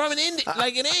are you from in India?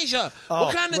 Like in Asia?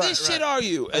 What kind of this shit are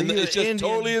you? And it's just Indian?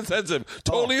 Totally insensitive,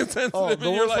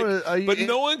 and you're like, but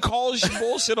no one calls you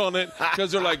bullshit on it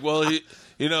because they're like, well,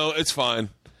 it's fine.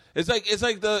 It's like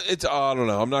I don't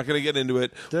know. I'm not going to get into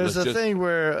it. There's a thing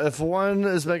where if one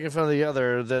is making fun of the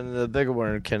other, then the bigger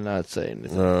one cannot say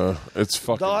anything. It's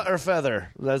fucking dot or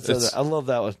feather. I love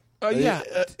that one. Yeah,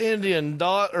 Indian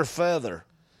dot or feather.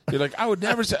 You're like, I would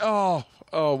never say. Oh,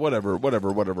 whatever. We're not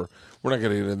going to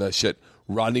get into that shit.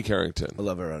 Rodney Carrington. I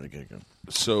love it, Rodney Carrington.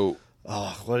 So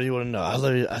Oh, what do you want to know?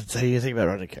 I'll tell you anything about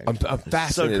Rodney King. I'm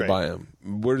fascinated by him.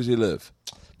 Where does he live?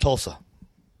 Tulsa.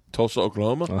 Tulsa,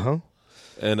 Oklahoma? Uh-huh.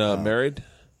 And married?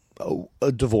 Oh,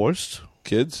 divorced.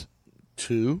 Kids?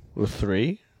 2 or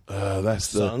 3. That's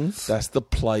Sons. That's the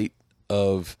plight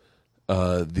of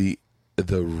the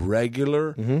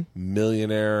regular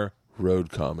millionaire road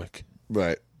comic.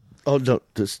 Right. Oh, no,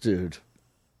 this dude.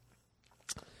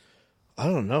 I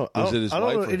don't know. I don't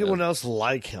know anyone else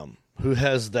like him who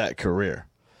has that career.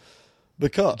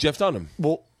 Because Jeff Dunham.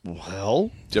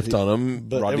 Well, Jeff Dunham,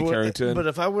 Rodney Carrington. But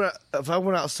if I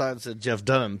went outside and said Jeff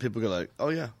Dunham, people go like, "Oh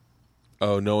yeah."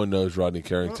 Oh, no one knows Rodney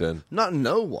Carrington. Not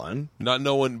no one. Not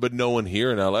no one, but no one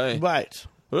here in L.A. Right.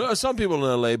 Well, some people in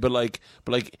L.A., but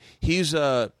he's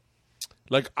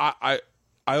like I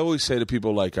always say to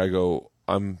people, like, I go,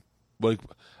 I'm like,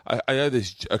 I have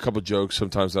a couple jokes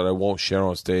sometimes that I won't share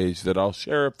on stage that I'll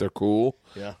share if they're cool.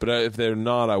 Yeah. But if they're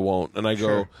not, I won't. And I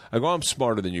go, I'm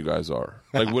smarter than you guys are.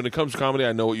 Like, when it comes to comedy,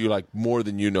 I know what you like more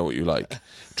than you know what you like.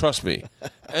 Trust me.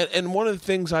 And one of the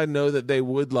things I know that they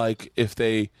would like if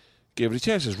they gave it a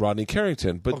chance is Rodney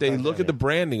Carrington. But they look at the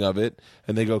branding of it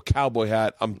and they go, cowboy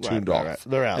hat, I'm tuned off. Right.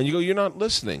 They're out. And you go, you're not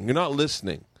listening. You're not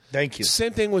listening. Thank you.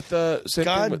 Same thing with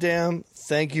Goddamn,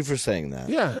 thank you for saying that.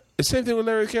 Yeah, the same thing with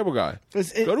Larry the Cable Guy. Go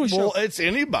to a show. Well, it's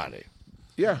anybody.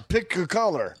 Yeah. Pick your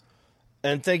color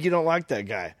and think you don't like that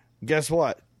guy. Guess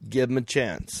what? Give him a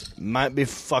chance. Might be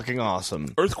fucking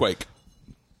awesome. Earthquake.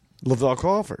 Lavelle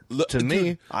Crawford. To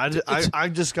me, dude, I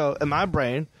just go, in my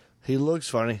brain, he looks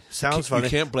funny, sounds funny, you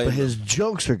can't blame but him. his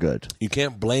jokes are good. You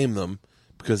can't blame them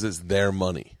because it's their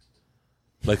money.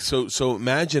 Like, so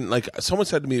imagine, like, someone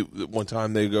said to me one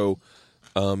time, they go,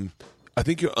 I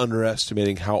think you're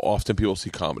underestimating how often people see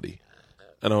comedy.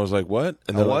 And I was like, what?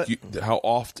 And they're like, how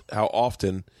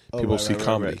often people see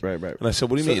comedy. Right. And I said,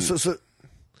 what do you mean? So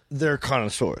they're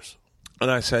connoisseurs.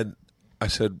 And I said, I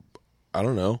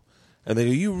don't know. And they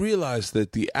go, you realize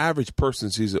that the average person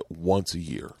sees it once a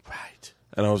year. Right.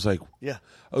 And I was like, yeah.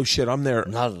 Oh shit, I'm there.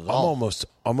 Not at all.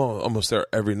 I'm almost there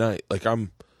every night. Like,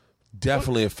 I'm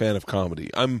definitely a fan of comedy.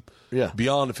 I'm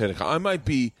beyond a fan of comedy. I might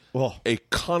be a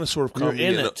connoisseur of comedy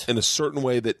in a certain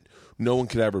way that no one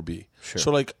could ever be.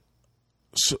 Sure.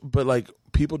 But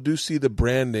people do see the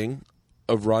branding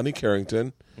of Rodney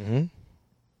Carrington,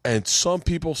 and some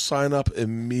people sign up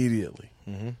immediately.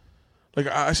 Mm-hmm. Like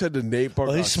I said to Nate Bargatze.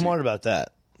 Well, he's smart about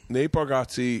that. Nate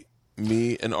Bargatze,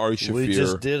 me, and Ari Shaffir. We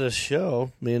just did a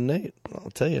show, me and Nate.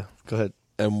 I'll tell you. Go ahead.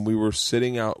 And we were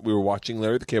sitting out. We were watching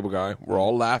Larry the Cable Guy. We're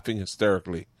all laughing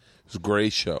hysterically. It was a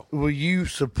great show. Were you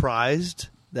surprised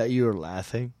that you were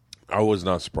laughing? I was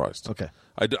not surprised. Okay.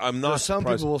 I'm not. Some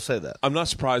surprised. people will say that. I'm not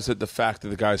surprised at the fact that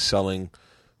the guy's selling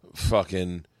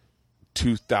fucking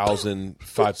 2,000,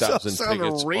 5,000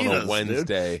 tickets arenas, on a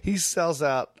Wednesday. Dude. He sells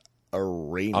out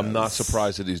arenas. I'm not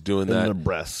surprised that he's doing that,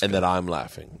 Nebraska. and that I'm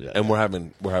laughing. Yeah. And we're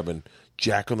having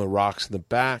Jack on the Rocks in the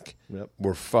back. Yep.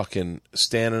 We're fucking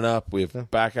standing up. We have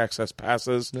back access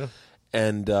passes,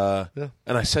 and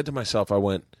I said to myself, I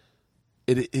went,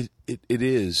 it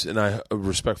is, and I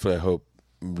respectfully, I hope,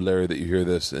 Larry, that you hear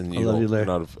this and you're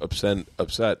not upset.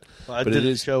 Well, I did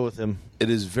a show with him. It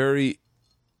is very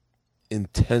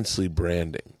intensely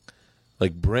branding.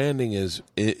 Like, branding is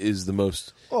the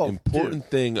most important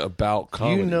thing about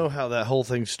comedy. Do you know how that whole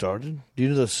thing started? Do you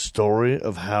know the story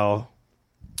of how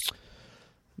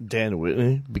Dan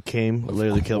Whitney became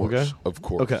Larry the Cable Guy? Of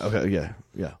course. Okay,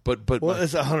 yeah. But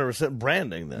it's 100%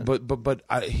 branding then. But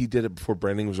he did it before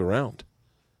branding was around.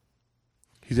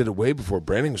 He did it way before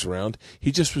branding was around.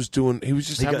 He just was doing. He was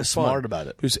just having fun. Smart about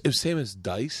it. It was the same as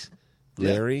Dice.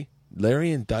 Larry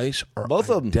and Dice are both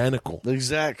identical. The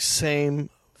exact same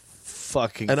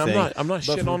fucking and thing. I'm not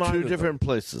shitting on two different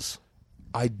places.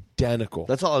 Identical.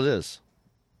 That's all it is.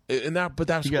 But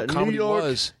that's what comedy New York,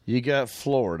 was. You got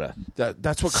Florida.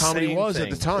 That's what comedy was at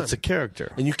the time. It's a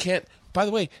character. And you can't. By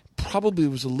the way, probably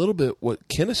was a little bit what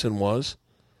Kinnison was.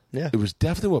 Yeah. It was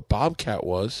definitely what Bobcat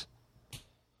was.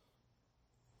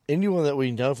 Anyone that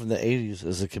we know from the 80s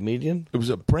as a comedian, it was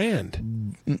a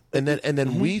brand, and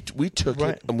then we took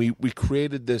it and we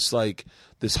created this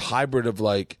this hybrid of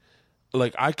like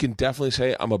I can definitely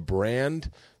say I'm a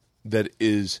brand that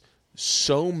is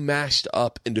so mashed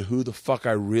up into who the fuck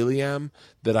I really am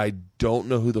that I don't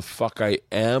know who the fuck I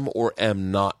am or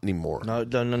am not anymore. No.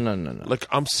 Like,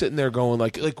 I'm sitting there going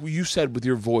like you said with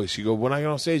your voice, you go, when I get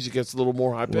on stage it gets a little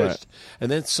more high pitched, right. And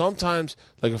then sometimes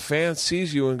like a fan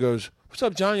sees you and goes, "What's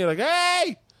up, John?" You're like,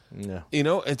 "Hey!" Yeah. You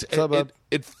know, it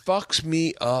fucks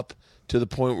me up to the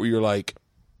point where you're like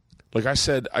I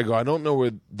said, I don't know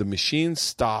where the machine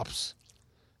stops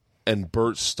and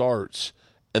Bert starts,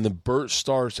 and then Bert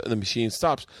starts and the machine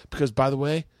stops. Because, by the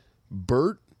way,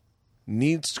 Bert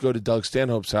needs to go to Doug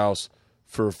Stanhope's house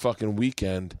for a fucking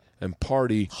weekend and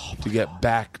party to get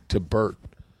back to Bert.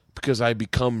 Because I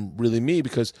become really me.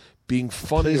 Because being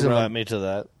funny Please around... invite me to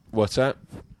that. What's that?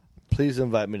 Please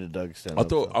invite me to Doug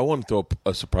Stanhope. I want to throw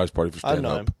a surprise party for I know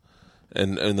Stanhope.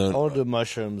 And then I want to do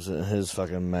mushrooms in his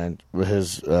fucking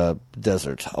his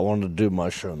desert. I want to do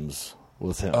mushrooms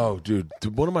with him. Oh, dude,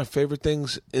 one of my favorite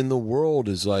things in the world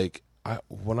is like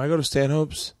when I go to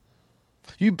Stanhope's,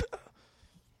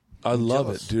 I love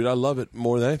it, dude. I love it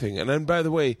more than anything. And then, by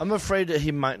the way, I'm afraid that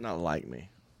he might not like me.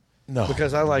 No,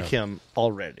 because I like him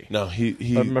already. No,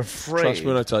 he. I'm afraid. Trust me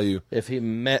when I tell you, if he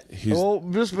met,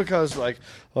 just because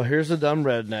here's a dumb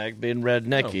redneck being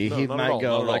rednecky, he might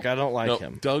go I don't like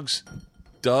him. Doug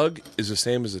is the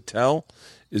same as Attell,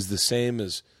 is the same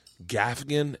as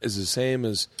Gaffigan, is the same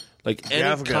as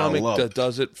any comic that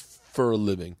does it for a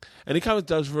living. Any comic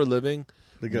does it for a living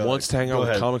wants to hang out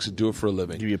with comics and do it for a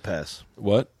living. Give you a pass.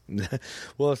 What?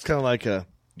 Well, it's kind of like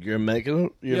you're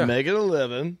making a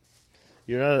living.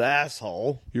 You're not an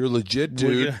asshole. You're a legit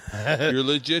dude. You're a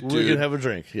legit dude. We can have a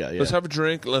drink. Yeah. Let's have a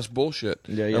drink. Let's bullshit.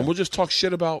 Yeah. And we'll just talk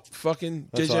shit about fucking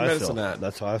JJ Medicine.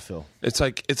 That's how I feel. It's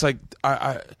like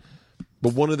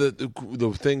But one of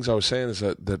the things I was saying is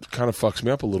that kind of fucks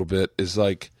me up a little bit is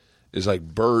like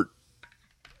Bert,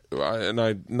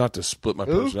 not to split my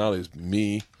personality is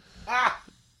me.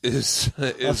 Is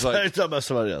like talking about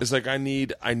somebody else. It's like I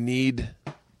need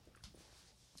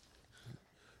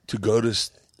to go to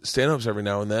stand-ups every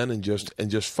now and then and just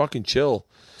fucking chill.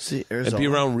 See, and be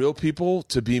around real people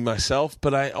to be myself.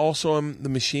 But I also am the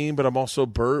machine. But I'm also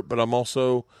Bert. But I'm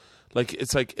also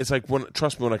it's like when,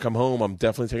 trust me, when I come home, I'm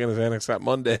definitely taking a Xanax that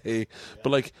Monday.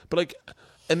 But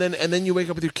and then you wake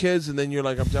up with your kids, and then you're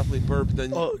like, I'm definitely Bert. But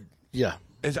then yeah,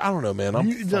 I don't know, man.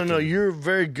 No, you're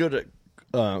very good at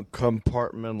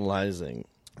compartmentalizing.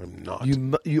 I'm not.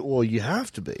 You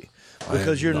have to be,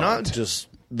 because you're not just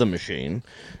the machine.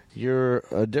 You're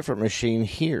a different machine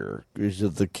here because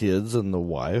of the kids and the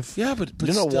wife. Yeah, but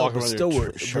you're not walking around with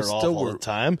your shirt off all the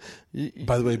time.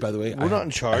 By the way, we're not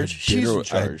in charge. She's in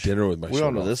charge. I had dinner with my shirt off. We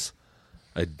all know this.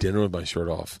 I had dinner with my shirt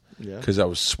off because I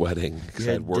was sweating because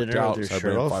I had worked out. So I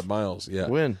ran 5 miles. Yeah.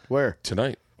 When? Where?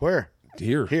 Tonight. Where?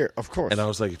 Here. Here, of course. And I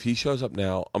was like, if he shows up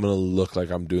now, I'm going to look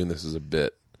like I'm doing this as a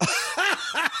bit.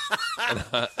 and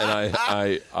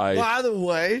I. By the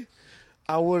way,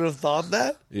 I would have thought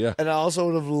that. Yeah. And I also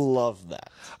would have loved that.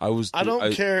 I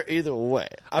don't care either way.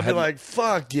 I'd be like,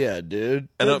 fuck yeah, dude.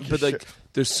 But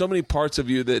there's so many parts of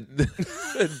you that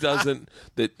doesn't,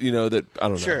 that I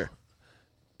don't know. Sure.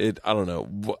 I don't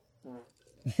know.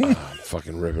 I'm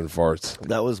fucking ripping farts.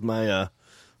 That was my, I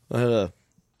had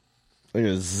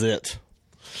a zit.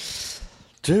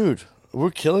 Dude,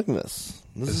 we're killing this.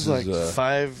 This is like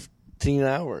 15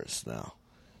 hours now.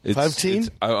 15?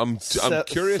 I'm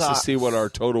curious to see what our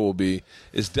total will be.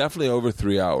 It's definitely over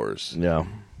 3 hours. Yeah.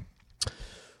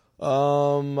 I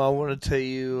want to tell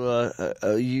you,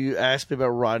 you asked me about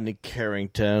Rodney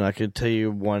Carrington. I can tell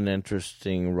you one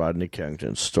interesting Rodney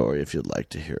Carrington story if you'd like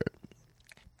to hear it.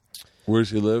 Where does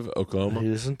he live? Oklahoma? He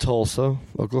lives in Tulsa,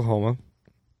 Oklahoma.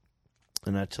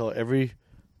 And I tell every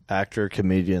actor,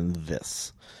 comedian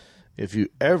this. If you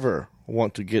ever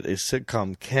want to get a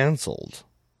sitcom canceled,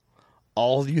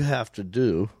 all you have to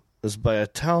do is buy a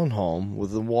townhome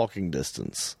within walking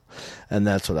distance. And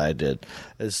that's what I did.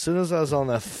 As soon as I was on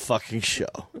that fucking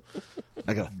show,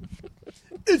 I go,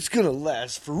 it's going to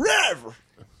last forever.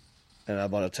 And I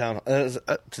bought a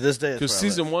townhome. To this day, because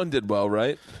season 1 did well,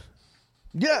 right?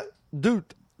 Yeah, dude.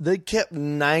 They kept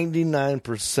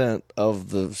 99%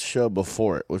 of the show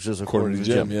before it, which is according to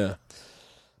Jim. Yeah,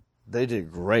 they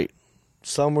did great.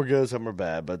 Some were good, some were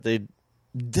bad, but they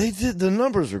did. The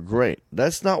numbers are great.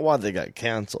 That's not why they got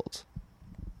canceled.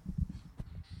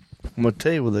 I'm gonna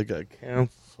tell you why they got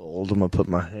canceled. I'm gonna put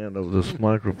my hand over this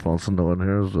microphone so no one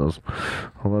hears this.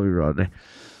 I love you, Rodney.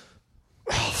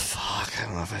 Oh fuck! I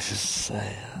don't know if I should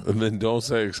say it. And then don't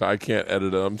say it 'cause I can't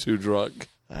edit it. I'm too drunk.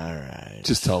 All right.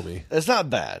 Just tell me. It's not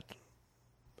bad.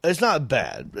 It's not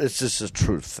bad. It's just a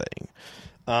truth thing.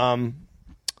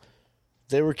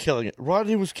 They were killing it.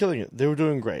 Rodney was killing it. They were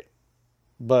doing great.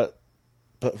 But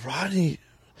Rodney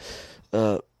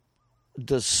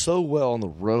does so well on the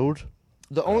road.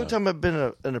 The only time I've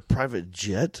been in a private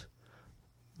jet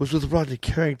was with Rodney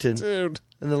Carrington. Dude.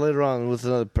 And then later on with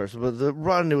another person. But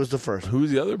Rodney was the first.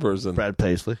 Who's the other person? Brad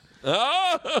Paisley.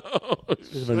 Oh!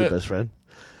 He's my new best friend.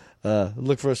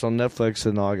 Look for us on Netflix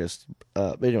in August.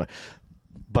 Anyway,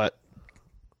 but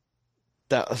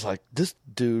that was like, this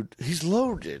dude, he's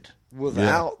loaded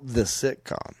without the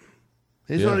sitcom.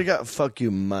 He's already got Fuck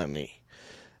You Money.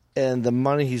 and the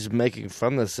money he's making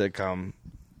from the sitcom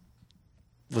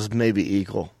was maybe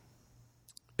equal.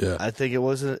 Yeah. I think it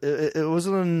wasn't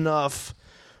enough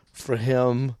for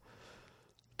him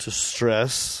to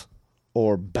stress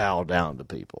or bow down to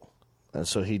people, and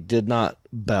so he did not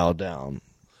bow down.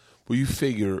 Well, you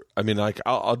figure. I mean, like,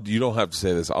 you don't have to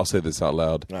say this. I'll say this out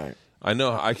loud. All right. I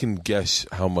know. I can guess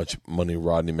how much money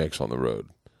Rodney makes on the road.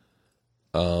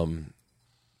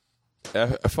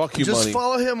 Fuck you, Just money.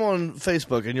 follow him on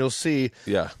Facebook, and you'll see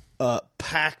Yeah.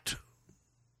 packed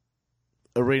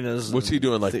arenas. What's he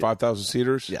doing? Like 5,000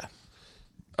 seaters? Yeah.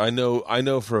 I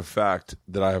know for a fact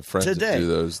that I have friends that Today, do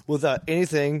those. without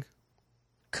anything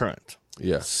current.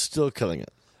 Yeah. Still killing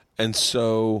it. And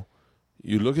so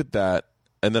you look at that,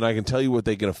 and then I can tell you what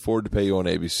they can afford to pay you on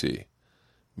ABC.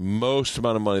 Most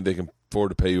amount of money they can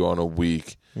afford to pay you on a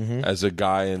week as a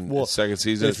guy in the second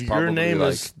season. If is probably your name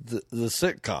like, is the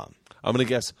sitcom, I'm going to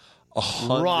guess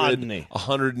 100, Rodney.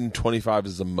 125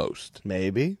 is the most.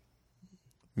 maybe.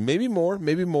 Maybe more.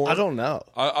 I don't know.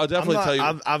 I'll definitely tell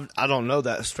you. I don't know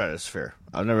that stratosphere.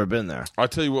 I've never been there. I'll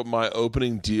tell you what my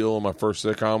opening deal on my first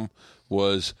sitcom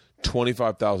was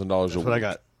 $25,000 a week. That's what I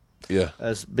got Yeah.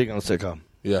 as being on a sitcom.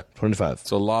 Yeah. 25.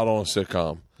 It's a lot on a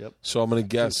sitcom. Yep. So I'm going to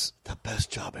guess. The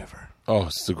best job ever. Oh,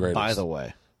 it's the greatest. By the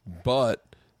way, But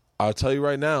I'll tell you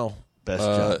right now, best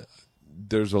job.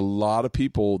 there's a lot of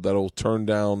people that'll turn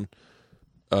down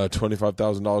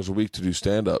 $25,000 a week to do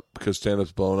stand-up because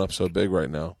stand-up's blowing up so big right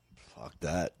now. Fuck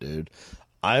that, dude.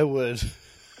 I would,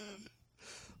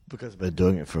 because I've been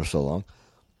doing it for so long,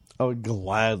 I would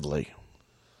gladly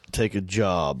take a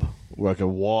job where I could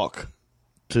walk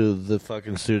to the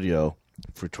fucking studio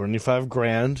for 25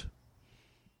 grand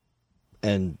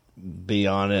and be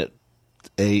on it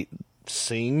 8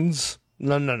 scenes.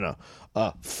 No.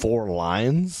 4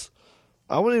 lines.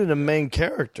 I wasn't even the main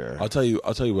character. I'll tell you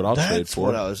what I'll trade That's for.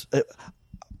 what I was.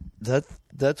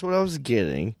 That's what I was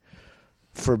getting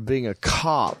for being a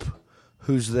cop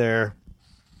who's there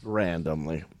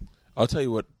randomly. I'll tell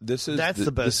you what this is. That's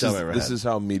the best job I ever This had. is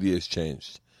how media has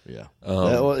changed. Yeah.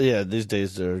 Yeah. These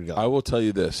days they're gone. I will tell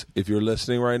you this: if you're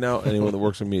listening right now, anyone that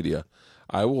works in media,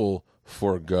 I will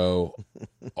forego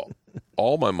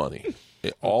all my money,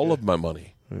 all of my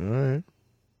money. All right.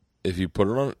 If you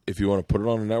want to put it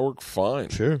on a network, fine.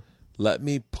 Sure. Let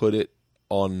me put it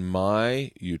on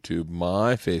my YouTube,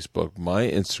 my Facebook, my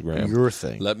Instagram. Your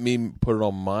thing. Let me put it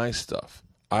on my stuff.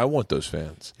 I want those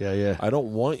fans. Yeah. I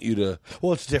don't want you to.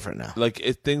 Well, it's different now. Like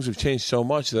things have changed so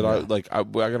much that I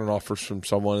got an offer from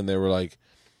someone and they were like,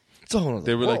 It's a whole other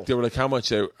they were world. like how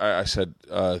much? I said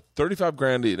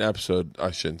 $35,000 an episode.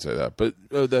 I shouldn't say that, but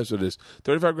that's what it is.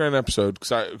 $35,000 an episode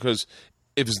because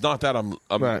if it's not that, I'm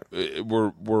Right.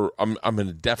 I'm in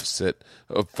a deficit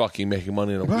of fucking making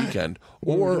money in a Right. weekend,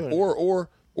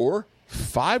 or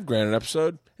 $5,000 an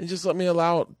episode, and just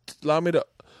allow me to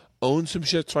own some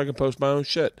shit so I can post my own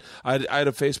shit. I had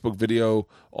a Facebook video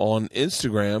on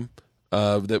Instagram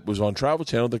that was on Travel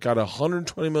Channel that got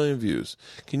 120 million views.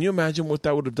 Can you imagine what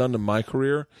that would have done to my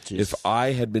career if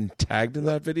I had been tagged in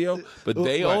that video? But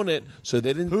they own it, so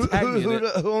they didn't tag me in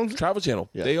it. Who owns it? Travel Channel.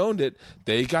 Yeah. They owned it.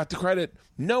 They got the credit.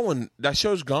 No one. That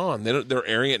show's gone. They're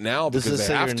airing it now Does because it they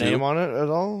say have your to. name on it at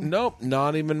all? Nope,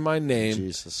 not even my name.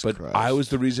 Jesus but Christ. I was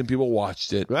the reason people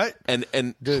watched it. Right. And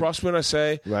Dude. trust me when I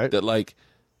say Right. that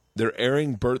they're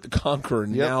airing Bert the Conqueror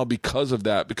now because of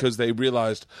that, because they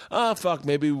realized, fuck,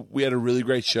 maybe we had a really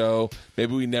great show.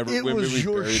 Maybe we never. It maybe was we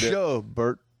your buried show,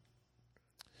 Bert.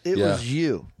 It Yeah. was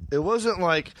you. It wasn't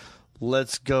like,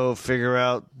 let's go figure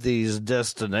out these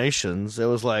destinations. It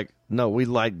was like, no, we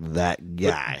like that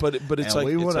guy. But it's and like-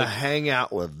 we it's want to like- hang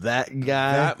out with that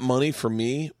guy. That money for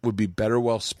me would be better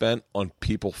well spent on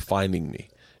people finding me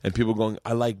and people going,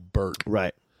 I like Bert.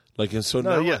 Right. And so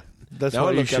No, now, yeah. That's now what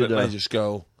I you look at should it and I just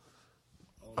go,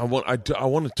 I want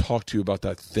to talk to you about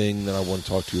that thing that I want to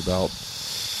talk to you about.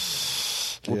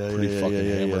 We're pretty fucking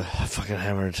hammered. Fucking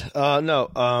hammered. No.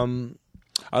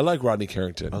 I like Rodney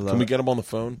Carrington. Can we get him on the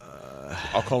phone?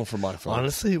 I'll call him from my phone.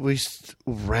 Honestly,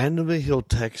 randomly he'll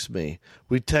text me.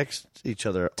 We text each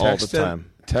other all the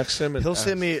time. Text him. And He'll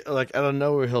send me, like, out of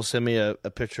nowhere, he'll send me a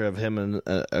picture of him and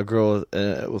a girl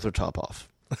with her top off.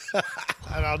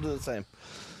 And I'll do the same.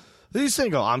 He's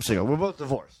single. I'm single. We're both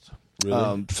divorced.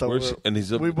 Really? So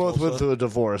We both went through a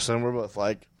divorce, and we're both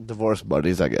like divorce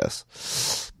buddies, I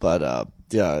guess. But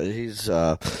yeah, he's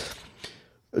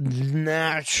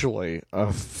naturally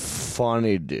a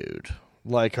funny dude,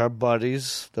 like our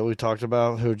buddies that we talked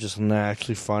about, who are just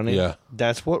naturally funny. Yeah,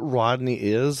 that's what Rodney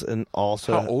is, and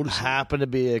also How old is he? happened to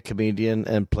be a comedian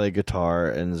and play guitar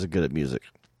and is good at music.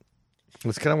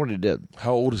 That's kind of what he did.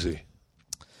 How old is he?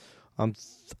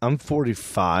 I'm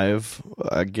 45.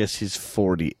 I guess he's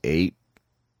 48.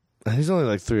 He's only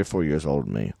like 3 or 4 years older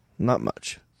than me. Not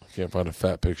much. I can't find a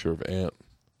fat picture of Ant.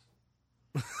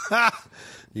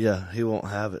 Yeah, he won't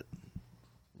have it.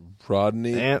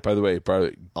 Rodney, Ant by the way,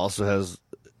 probably also has,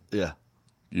 yeah.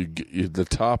 you the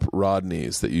top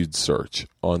Rodneys that you'd search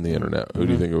on the internet. Who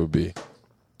do you think it would be?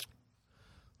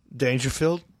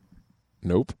 Dangerfield.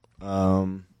 Nope.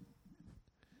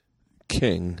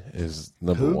 King is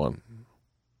number Who? 1.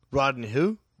 Rodney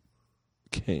who?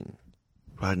 King.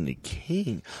 Rodney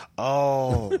King.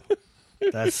 Oh,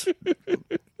 that's...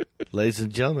 Ladies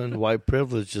and gentlemen, white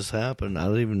privilege just happened. I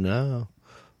don't even know.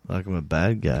 Like I'm a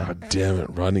bad guy. God damn it,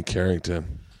 Rodney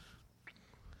Carrington.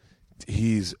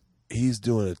 He's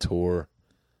doing a tour.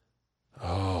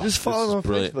 Oh, Just follow him on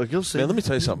brilliant. Facebook. You'll see. Man, let me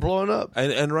tell you He's something. Blowing up.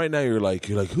 And right now you're like,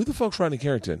 who the fuck's Rodney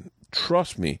Carrington?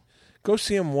 Trust me. Go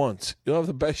see him once. You'll have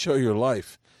the best show of your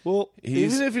life. Well,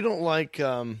 He's- even if you don't like,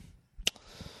 I'm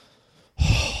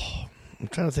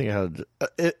trying to think of how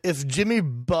to. If Jimmy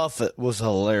Buffett was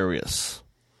hilarious,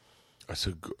 That's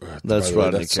That's by the way,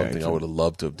 Rodney that's something I Carrington. would have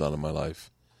loved to have done in my life.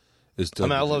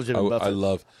 I love Jimmy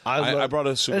Buffett. I brought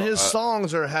a cigar. And his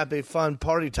songs are happy, fun,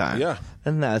 party time. Yeah.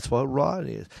 And that's what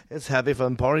Rodney is. It's happy,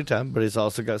 fun, party time, but he's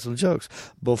also got some jokes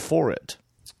before it.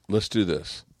 Let's do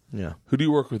this. Yeah. Who do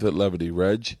you work with at Levity?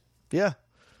 Reg? Yeah.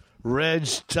 Reg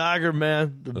Tiger,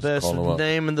 man. The Let's best call him up.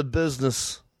 name in the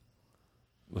business,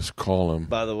 Let's call him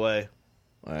by the way.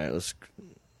 All right, let's.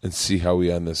 and see how we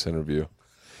end this interview.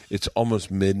 It's almost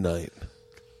midnight.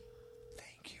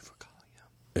 Thank you for calling him.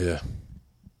 Yeah.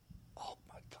 Oh,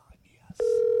 my God, yes.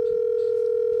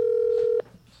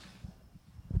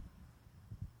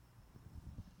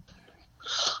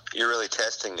 You're really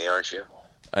testing me, aren't you?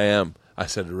 I am. I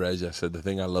said to Reg, I said, the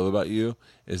thing I love about you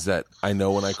is that I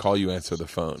know when I call you answer the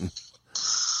phone.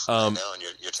 No, and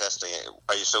you're testing it.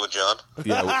 Are you still with John?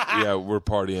 Yeah, we're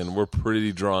partying. We're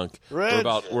pretty drunk. Reg.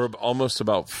 We're almost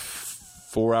about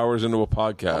 4 hours into a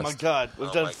podcast. Oh, my God.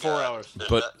 We've done 4 hours. There's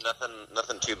But-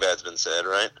 nothing too bad's been said,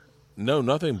 right? No,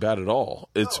 nothing bad at all.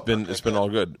 It's been all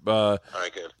good. All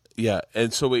right, good. Yeah,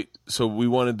 and so we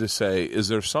wanted to say, is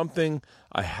there something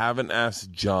I haven't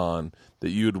asked John that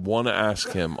you'd want to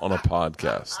ask him on a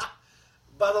podcast?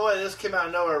 By the way, this came out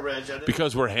of nowhere, Reg.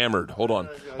 Because we're hammered. Hold on.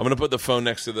 I'm going to put the phone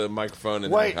next to the microphone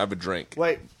and Wait. then have a drink.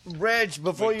 Wait, Reg,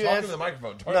 before you Talk answer to the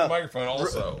microphone. Talk No. to the microphone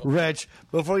also. Reg,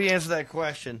 before you answer that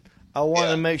question, I want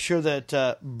Yeah. to make sure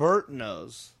that Bert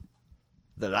knows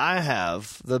that I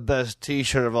have the best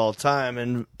T-shirt of all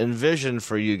time envisioned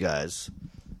for you guys,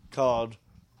 called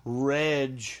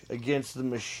Reg Against the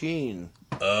Machine.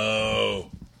 Oh.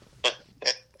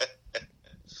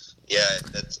 Yeah,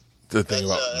 that's The thing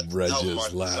that's, about that's Reg's Almark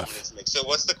someone laugh. needs to make. So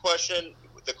what's the question?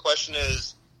 The question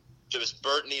is, does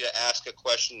Bert need to ask a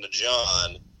question to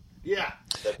John? Yeah.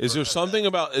 Is there something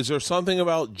about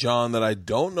John that I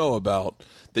don't know about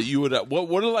that you would?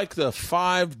 What are like the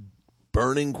 5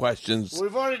 burning questions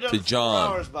We've already done to 4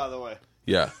 John? hours, by the way.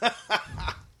 Yeah. I'm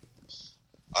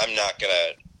not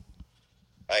gonna.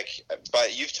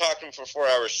 But you've talked to him for 4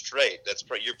 hours straight.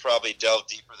 You're probably delved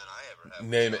deeper than I ever have.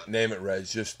 Name it, Reg.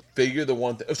 Just figure the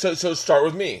one thing. So start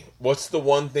with me. What's the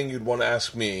one thing you'd want to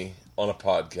ask me on a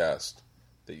podcast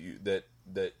that you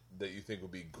think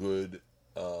would be good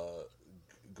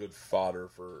fodder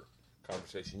for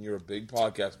conversation? You're a big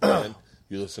podcast man.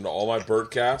 You listen to all my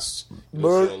Birdcasts. You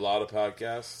listen to a lot of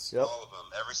podcasts. Yep. All of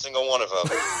them, every single one of them.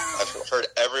 I've heard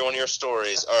every one of your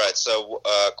stories. All right, so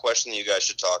question that you guys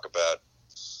should talk about.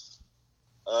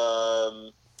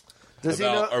 Does he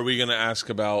know? Are we going to ask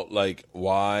about like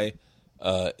why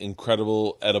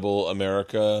Incredible Edible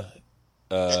America?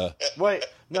 Wait,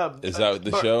 no. Is that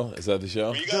the show? Is that the show?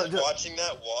 Were you guys watching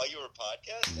that while you were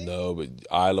podcasting? No, but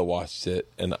Isla watched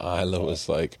it, and Isla was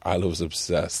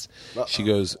obsessed. She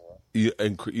goes, you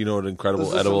know what Incredible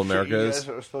Is this Edible some shit America you is? guys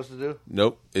are supposed to do?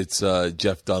 Nope, it's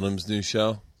Jeff Dunham's new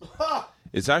show.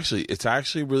 It's actually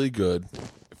really good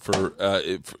for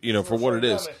what it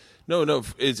is. No,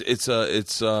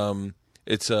 it's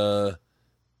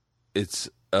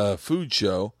a food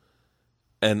show,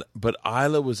 but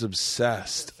Isla was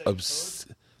obsessed.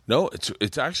 No,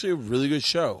 it's actually a really good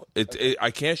show.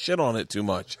 I can't shit on it too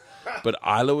much, but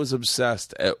Isla was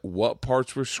obsessed at what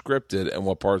parts were scripted and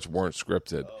what parts weren't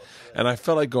scripted, and I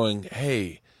felt like going,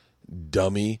 "Hey,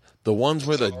 dummy, the ones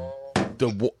where the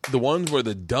ones where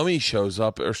the dummy shows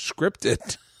up are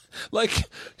scripted." Like,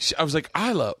 I was like,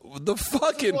 Isla, the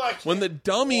fucking when the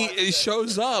dummy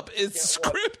shows up, it's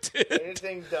scripted.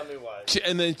 Anything dummy-wise.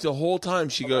 And then the whole time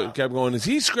she kept going, "Is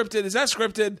he scripted? Is that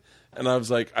scripted?" And I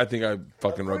was like, I think I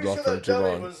fucking rubbed off her too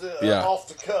wrong. Was, yeah, off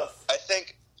the cuff. I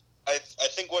think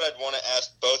what I'd want to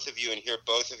ask both of you and hear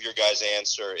both of your guys'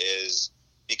 answer is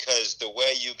because the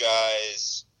way you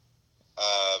guys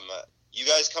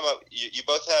come up, you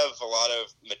both have a lot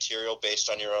of material based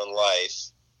on your own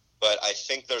life, but I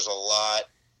think there's a lot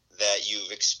that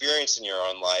you've experienced in your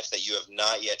own life that you have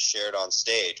not yet shared on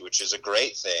stage, which is a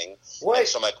great thing. And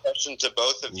so my question to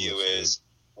both of you is,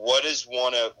 what is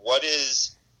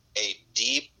a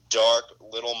deep, dark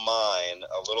little mine,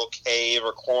 a little cave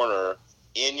or corner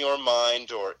in your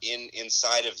mind or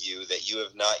inside of you that you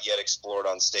have not yet explored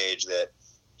on stage that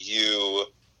you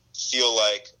feel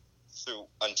like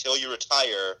until you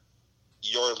retire,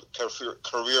 your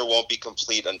career won't be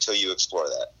complete until you explore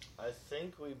that? I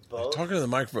think we both. Talking to the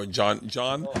microphone, John.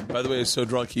 John, by the way, is so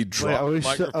drunk he dropped the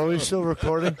microphone. Are we still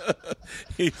recording?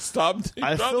 He stopped. He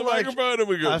I dropped feel the like- microphone, and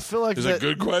we go. I feel like it's a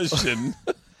good question.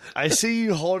 I see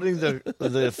you holding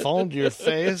the phone to your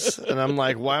face, and I'm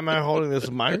like, why am I holding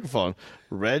this microphone?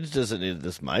 Reg doesn't need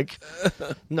this mic.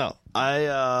 No,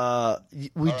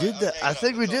 we did that. I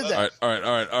think we did that. All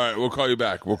right. We'll call you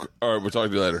back. We'll talk to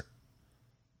you later.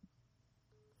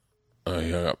 Oh,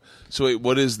 he hung up. So wait,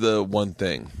 what is the one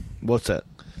thing What's that?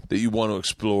 that you want to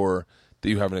explore that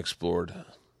you haven't explored?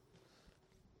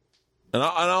 And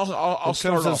I'll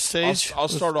start off. Stage, I'll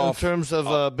start off in terms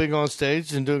of being on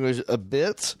stage and doing a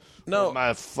bit. No.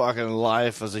 My fucking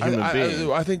life as a human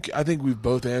being. I think we've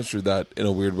both answered that in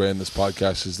a weird way in this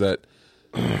podcast. Is that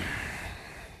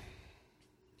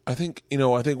I think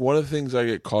one of the things I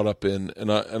get caught up in,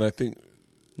 and I think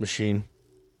Machine.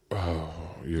 oh,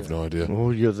 you have no idea.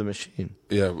 Oh, you're the machine.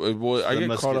 Yeah, well, I get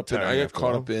must caught get up in. I tiring get after a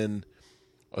caught while. up in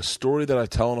a story that I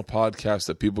tell on a podcast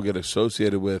that people get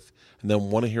associated with, and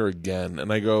then want to hear again.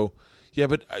 And I go, yeah,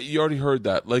 but you already heard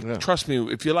that. Like, trust me,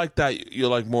 if you like that, you'll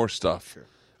like more stuff.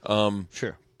 Sure.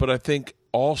 Sure. But I think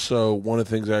also one of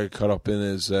the things I get caught up in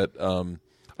is that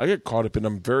I get caught up in.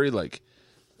 I'm very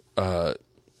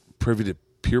privy to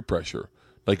peer pressure.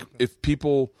 Like if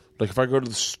people, if I go to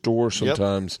the store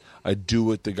sometimes, I do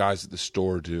what the guys at the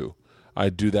store do. I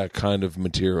do that kind of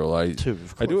material. I do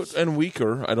it and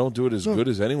weaker. I don't do it as good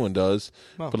as anyone does.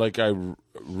 No. But I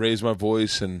raise my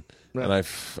voice and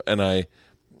I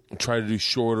try to do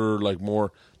shorter,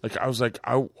 more. I was like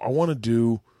I want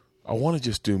to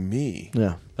just do me.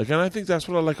 Yeah. And I think that's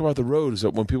what I like about the road is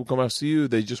that when people come out to see you,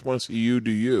 they just want to see you do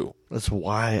you. That's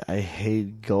why I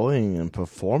hate going and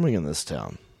performing in this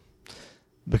town.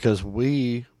 Because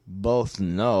we both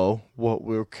know what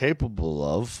we're capable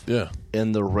of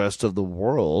in the rest of the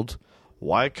world.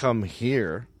 Why come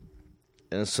here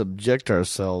and subject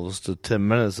ourselves to 10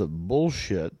 minutes of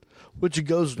bullshit, which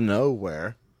goes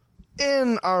nowhere,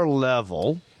 in our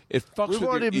level? It fucks with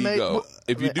your ego.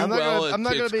 If you do well,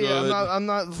 it's good. I'm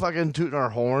not fucking tooting our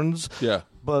horns. Yeah.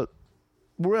 But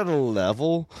we're at a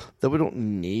level that we don't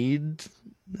need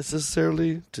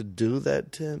necessarily to do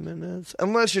that 10 minutes.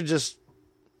 Unless you're just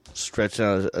stretching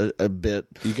out a bit.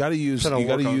 You got to use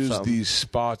these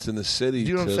spots in the city. Do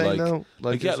you know what I'm saying,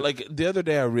 though? The other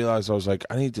day I realized I was like,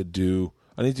 I need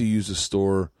to use the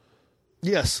store.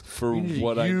 Yes, for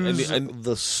what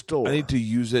the store. I need to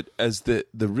use it as the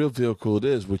real vehicle it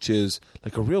is, which is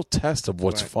a real test of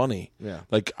what's funny. Yeah,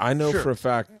 I know for a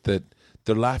fact that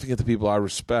they're laughing at the people I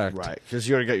respect, right? Because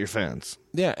you already got your fans.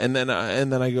 Yeah, and then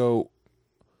I go,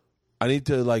 I need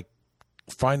to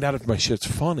find out if my shit's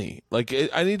funny.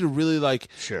 I need to really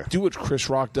do what Chris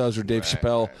Rock does or Dave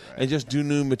Chappelle and just do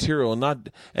new material and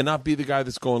not be the guy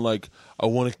that's going I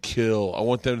want to kill. I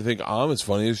want them to think I'm as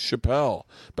funny as Chappelle.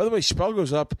 By the way, Chappelle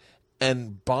goes up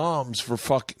and bombs for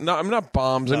fucking. No, I'm not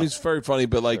bombs. No. I mean, it's very funny,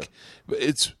 but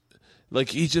it's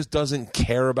he just doesn't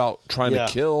care about trying to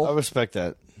kill. I respect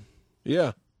that.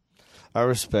 Yeah, I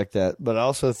respect that, but I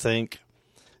also think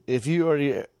if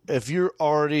you're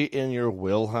already in your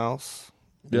wheelhouse.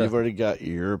 Yeah. You've already got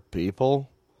your people.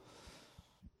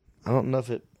 I don't know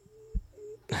if it's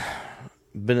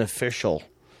beneficial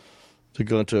to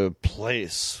go into a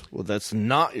place where that's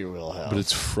not your wheelhouse. But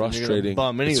it's frustrating.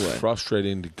 Bum anyway. It's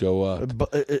frustrating to go up. But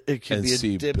it can be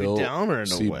a Debbie Downer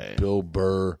in a way. Bill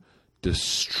Burr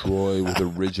destroy with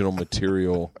original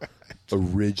material.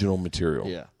 Original material.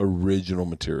 Yeah. Original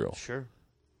material. Sure.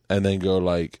 And then go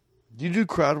do you do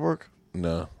crowd work?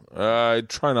 No. I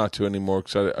try not to anymore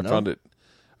because I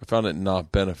found it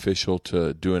not beneficial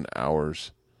to doing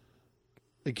hours.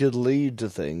 It could lead to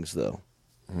things, though.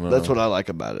 No. That's what I like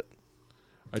about it.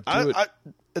 I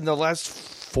in the last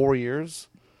 4 years,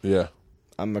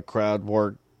 I'm a crowd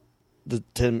work.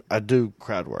 I do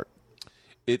crowd work.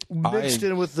 Mixed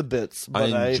in with the bits.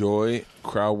 But I enjoy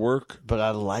crowd work. But I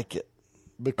like it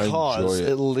because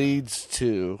it leads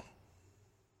to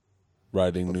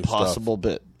writing new possible stuff.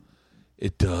 Bit.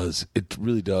 It does. It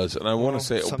really does. And I want to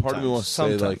say, part of me wants to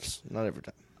say, like, not every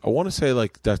time. I want to say,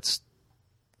 like, that's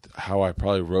how I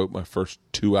probably wrote my first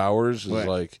 2 hours, is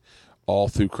like all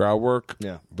through crowd work.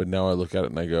 Yeah. But now I look at it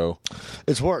and I go,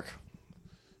 it's work.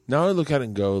 Now I look at it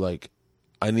and go, like,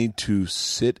 I need to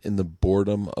sit in the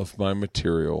boredom of my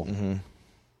material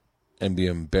and be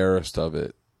embarrassed of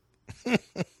it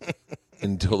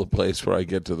until the place where I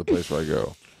get to the place where I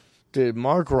go. Dude,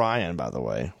 Mark Ryan, by the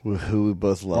way, who we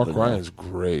both love. Mark Ryan's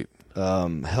great.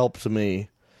 Helped me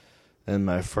in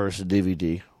my first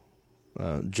DVD.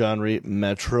 Jon Reep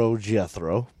Metro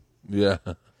Jethro. Yeah.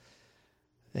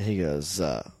 And he goes,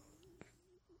 and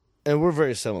we're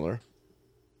very similar.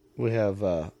 We have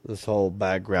this whole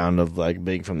background of like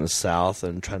being from the South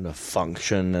and trying to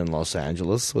function in Los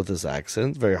Angeles with this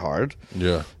accent. Very hard.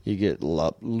 Yeah. You get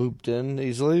looped in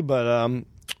easily. But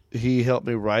he helped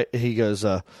me write. He goes,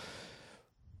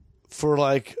 for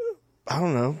like, I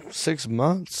don't know, 6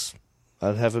 months,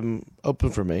 I'd have him open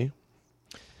for me.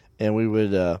 And we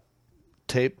would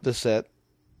tape the set,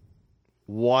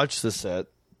 watch the set,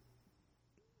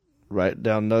 write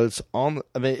down notes on.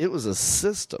 I mean, it was a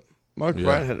system. Mark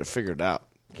Ryan had it figured out.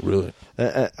 Really?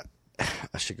 I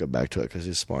should go back to it because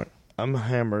he's smart. I'm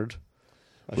hammered.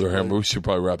 We're hammered. We should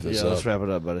probably wrap this up. Yeah, let's wrap it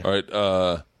up, buddy. All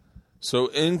right. So,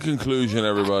 in conclusion,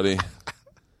 everybody,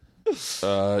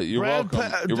 you're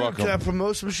welcome. You're welcome. Can I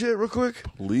promote some shit real quick?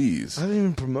 Please. I haven't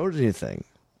even promoted anything.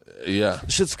 Yeah.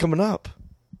 Shit's coming up.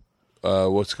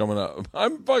 What's coming up?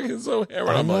 I'm fucking so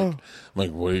hammered. I'm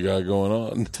like, what do you got going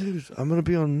on? Dude, I'm going to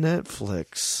be on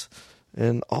Netflix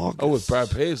in August. Oh, with Brad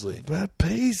Paisley. Brad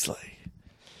Paisley.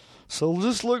 So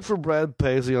just look for Brad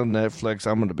Paisley on Netflix.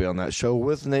 I'm going to be on that show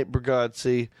with Nate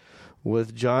Bargatze,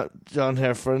 with John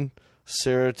Heffron,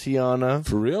 Sarah Tiana.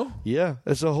 For real? Yeah.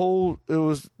 It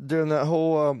was during that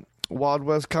whole Wild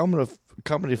West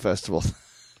Comedy Festival.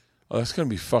 Oh, that's going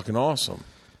to be fucking awesome.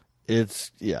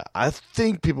 I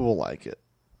think people will like it.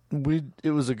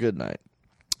 It was a good night.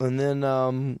 And then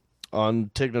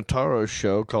on Tig Notaro's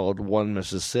show called One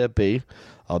Mississippi,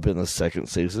 I'll be in the second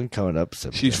season coming up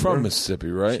September. She's from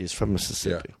Mississippi, right? She's from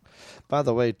Mississippi. Yeah. By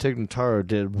the way, Tig Notaro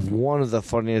did one of the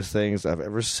funniest things I've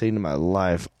ever seen in my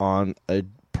life on a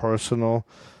personal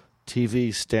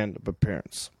TV stand-up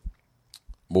appearance.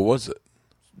 What was it?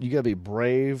 You gotta be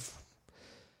brave.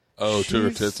 Oh, took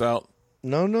her tits out?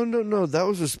 No. That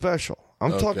was a special.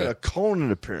 I'm talking a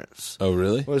Conan appearance. Oh,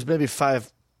 really? It was maybe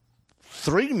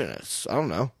 3 minutes. I don't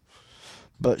know.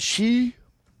 But she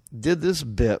did this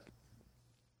bit,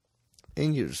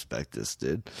 and you respect this,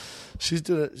 dude. She's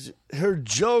doing it. Her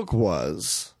joke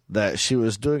was that she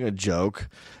was doing a joke,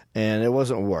 and it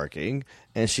wasn't working,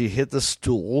 and she hit the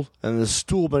stool, and the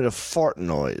stool made a fart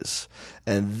noise,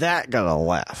 and that got a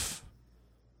laugh.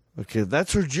 Okay,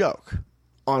 that's her joke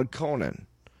on Conan.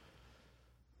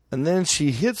 And then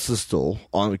she hits the stool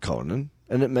on Conan,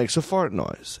 and it makes a fart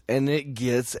noise, and it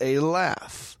gets a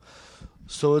laugh.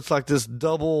 So it's like this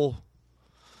double.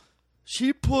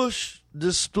 She pushed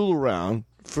this stool around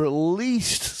for at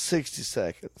least 60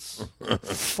 seconds,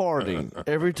 farting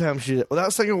every time she did,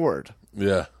 without saying a word.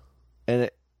 Yeah. And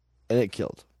it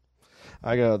killed.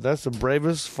 I go, that's the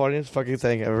bravest, funniest fucking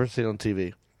thing I've ever seen on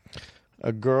TV.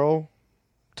 A girl,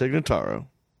 Tig Notaro,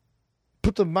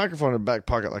 put the microphone in her back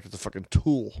pocket like it's a fucking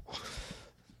tool.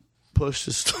 Push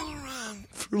the stool around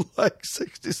for like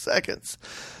 60 seconds.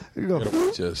 You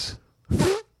go, just.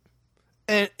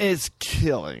 And it's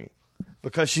killing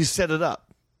because she set it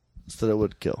up so that it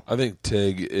would kill. I think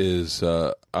Tig is.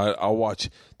 I'll watch.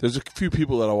 There's a few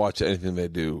people that I'll watch anything they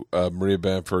do. Maria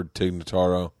Bamford, Tig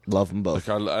Notaro. Love them both.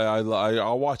 Like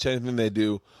I'll watch anything they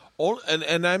do.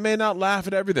 And I may not laugh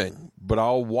at everything, but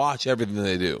I'll watch everything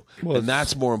they do, and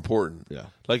that's more important. Yeah.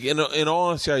 Like in all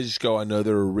honesty, I just go. I know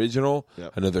they're original.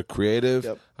 Yep. I know they're creative.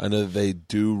 Yep. I know that they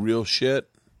do real shit.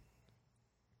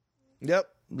 Yep,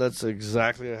 that's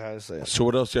exactly how I say it. So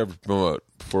what else do you have to promote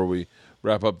before we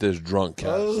wrap up this drunk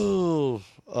cast? Oh,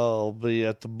 I'll be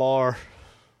at the bar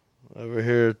over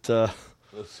here at.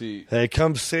 Let's see. Hey,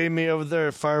 come see me over there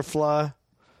at Firefly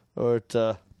or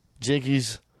at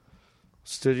Jinky's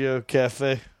Studio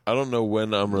Cafe. I don't know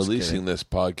when I'm releasing this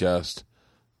podcast,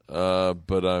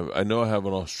 but I know I have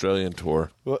an Australian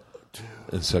tour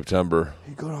in September.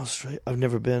 You going to Australia? I've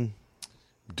never been.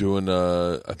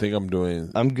 I think I'm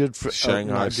doing. I'm good for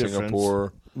Shanghai,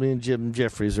 Singapore. Friends. Me and Jim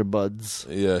Jeffries are buds.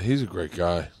 Yeah, he's a great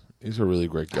guy. He's a really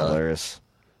great guy. Hilarious.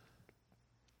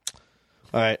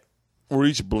 All right. We're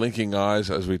each blinking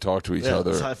eyes as we talk to each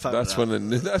other. That's when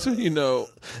you know.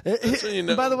 That's when you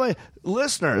know. By the way,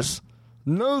 listeners,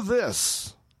 know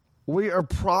this. We are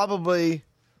probably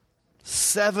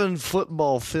 7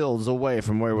 football fields away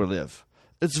from where we live.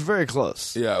 It's very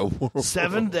close. Yeah,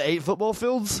 7 to 8 football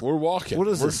fields. we're walking. What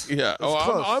is We're- this? Yeah. It's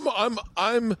close.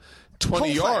 I'm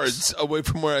 20 Colfax. yards away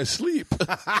from where I sleep.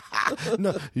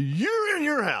 No, you're in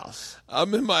your house.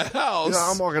 I'm in my house. Yeah,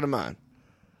 I'm walking to mine.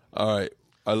 All right.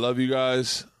 I love you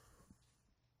guys.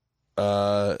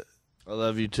 I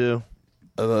love you too.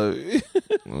 I love you.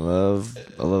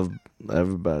 I love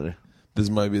everybody. This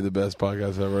might be the best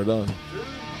podcast I've ever done.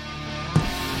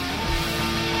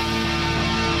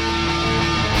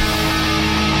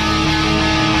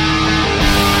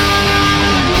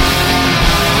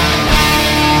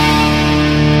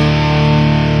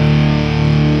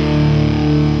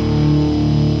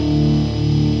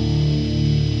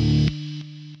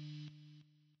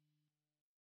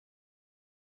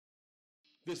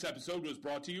 This episode was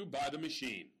brought to you by The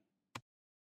Machine.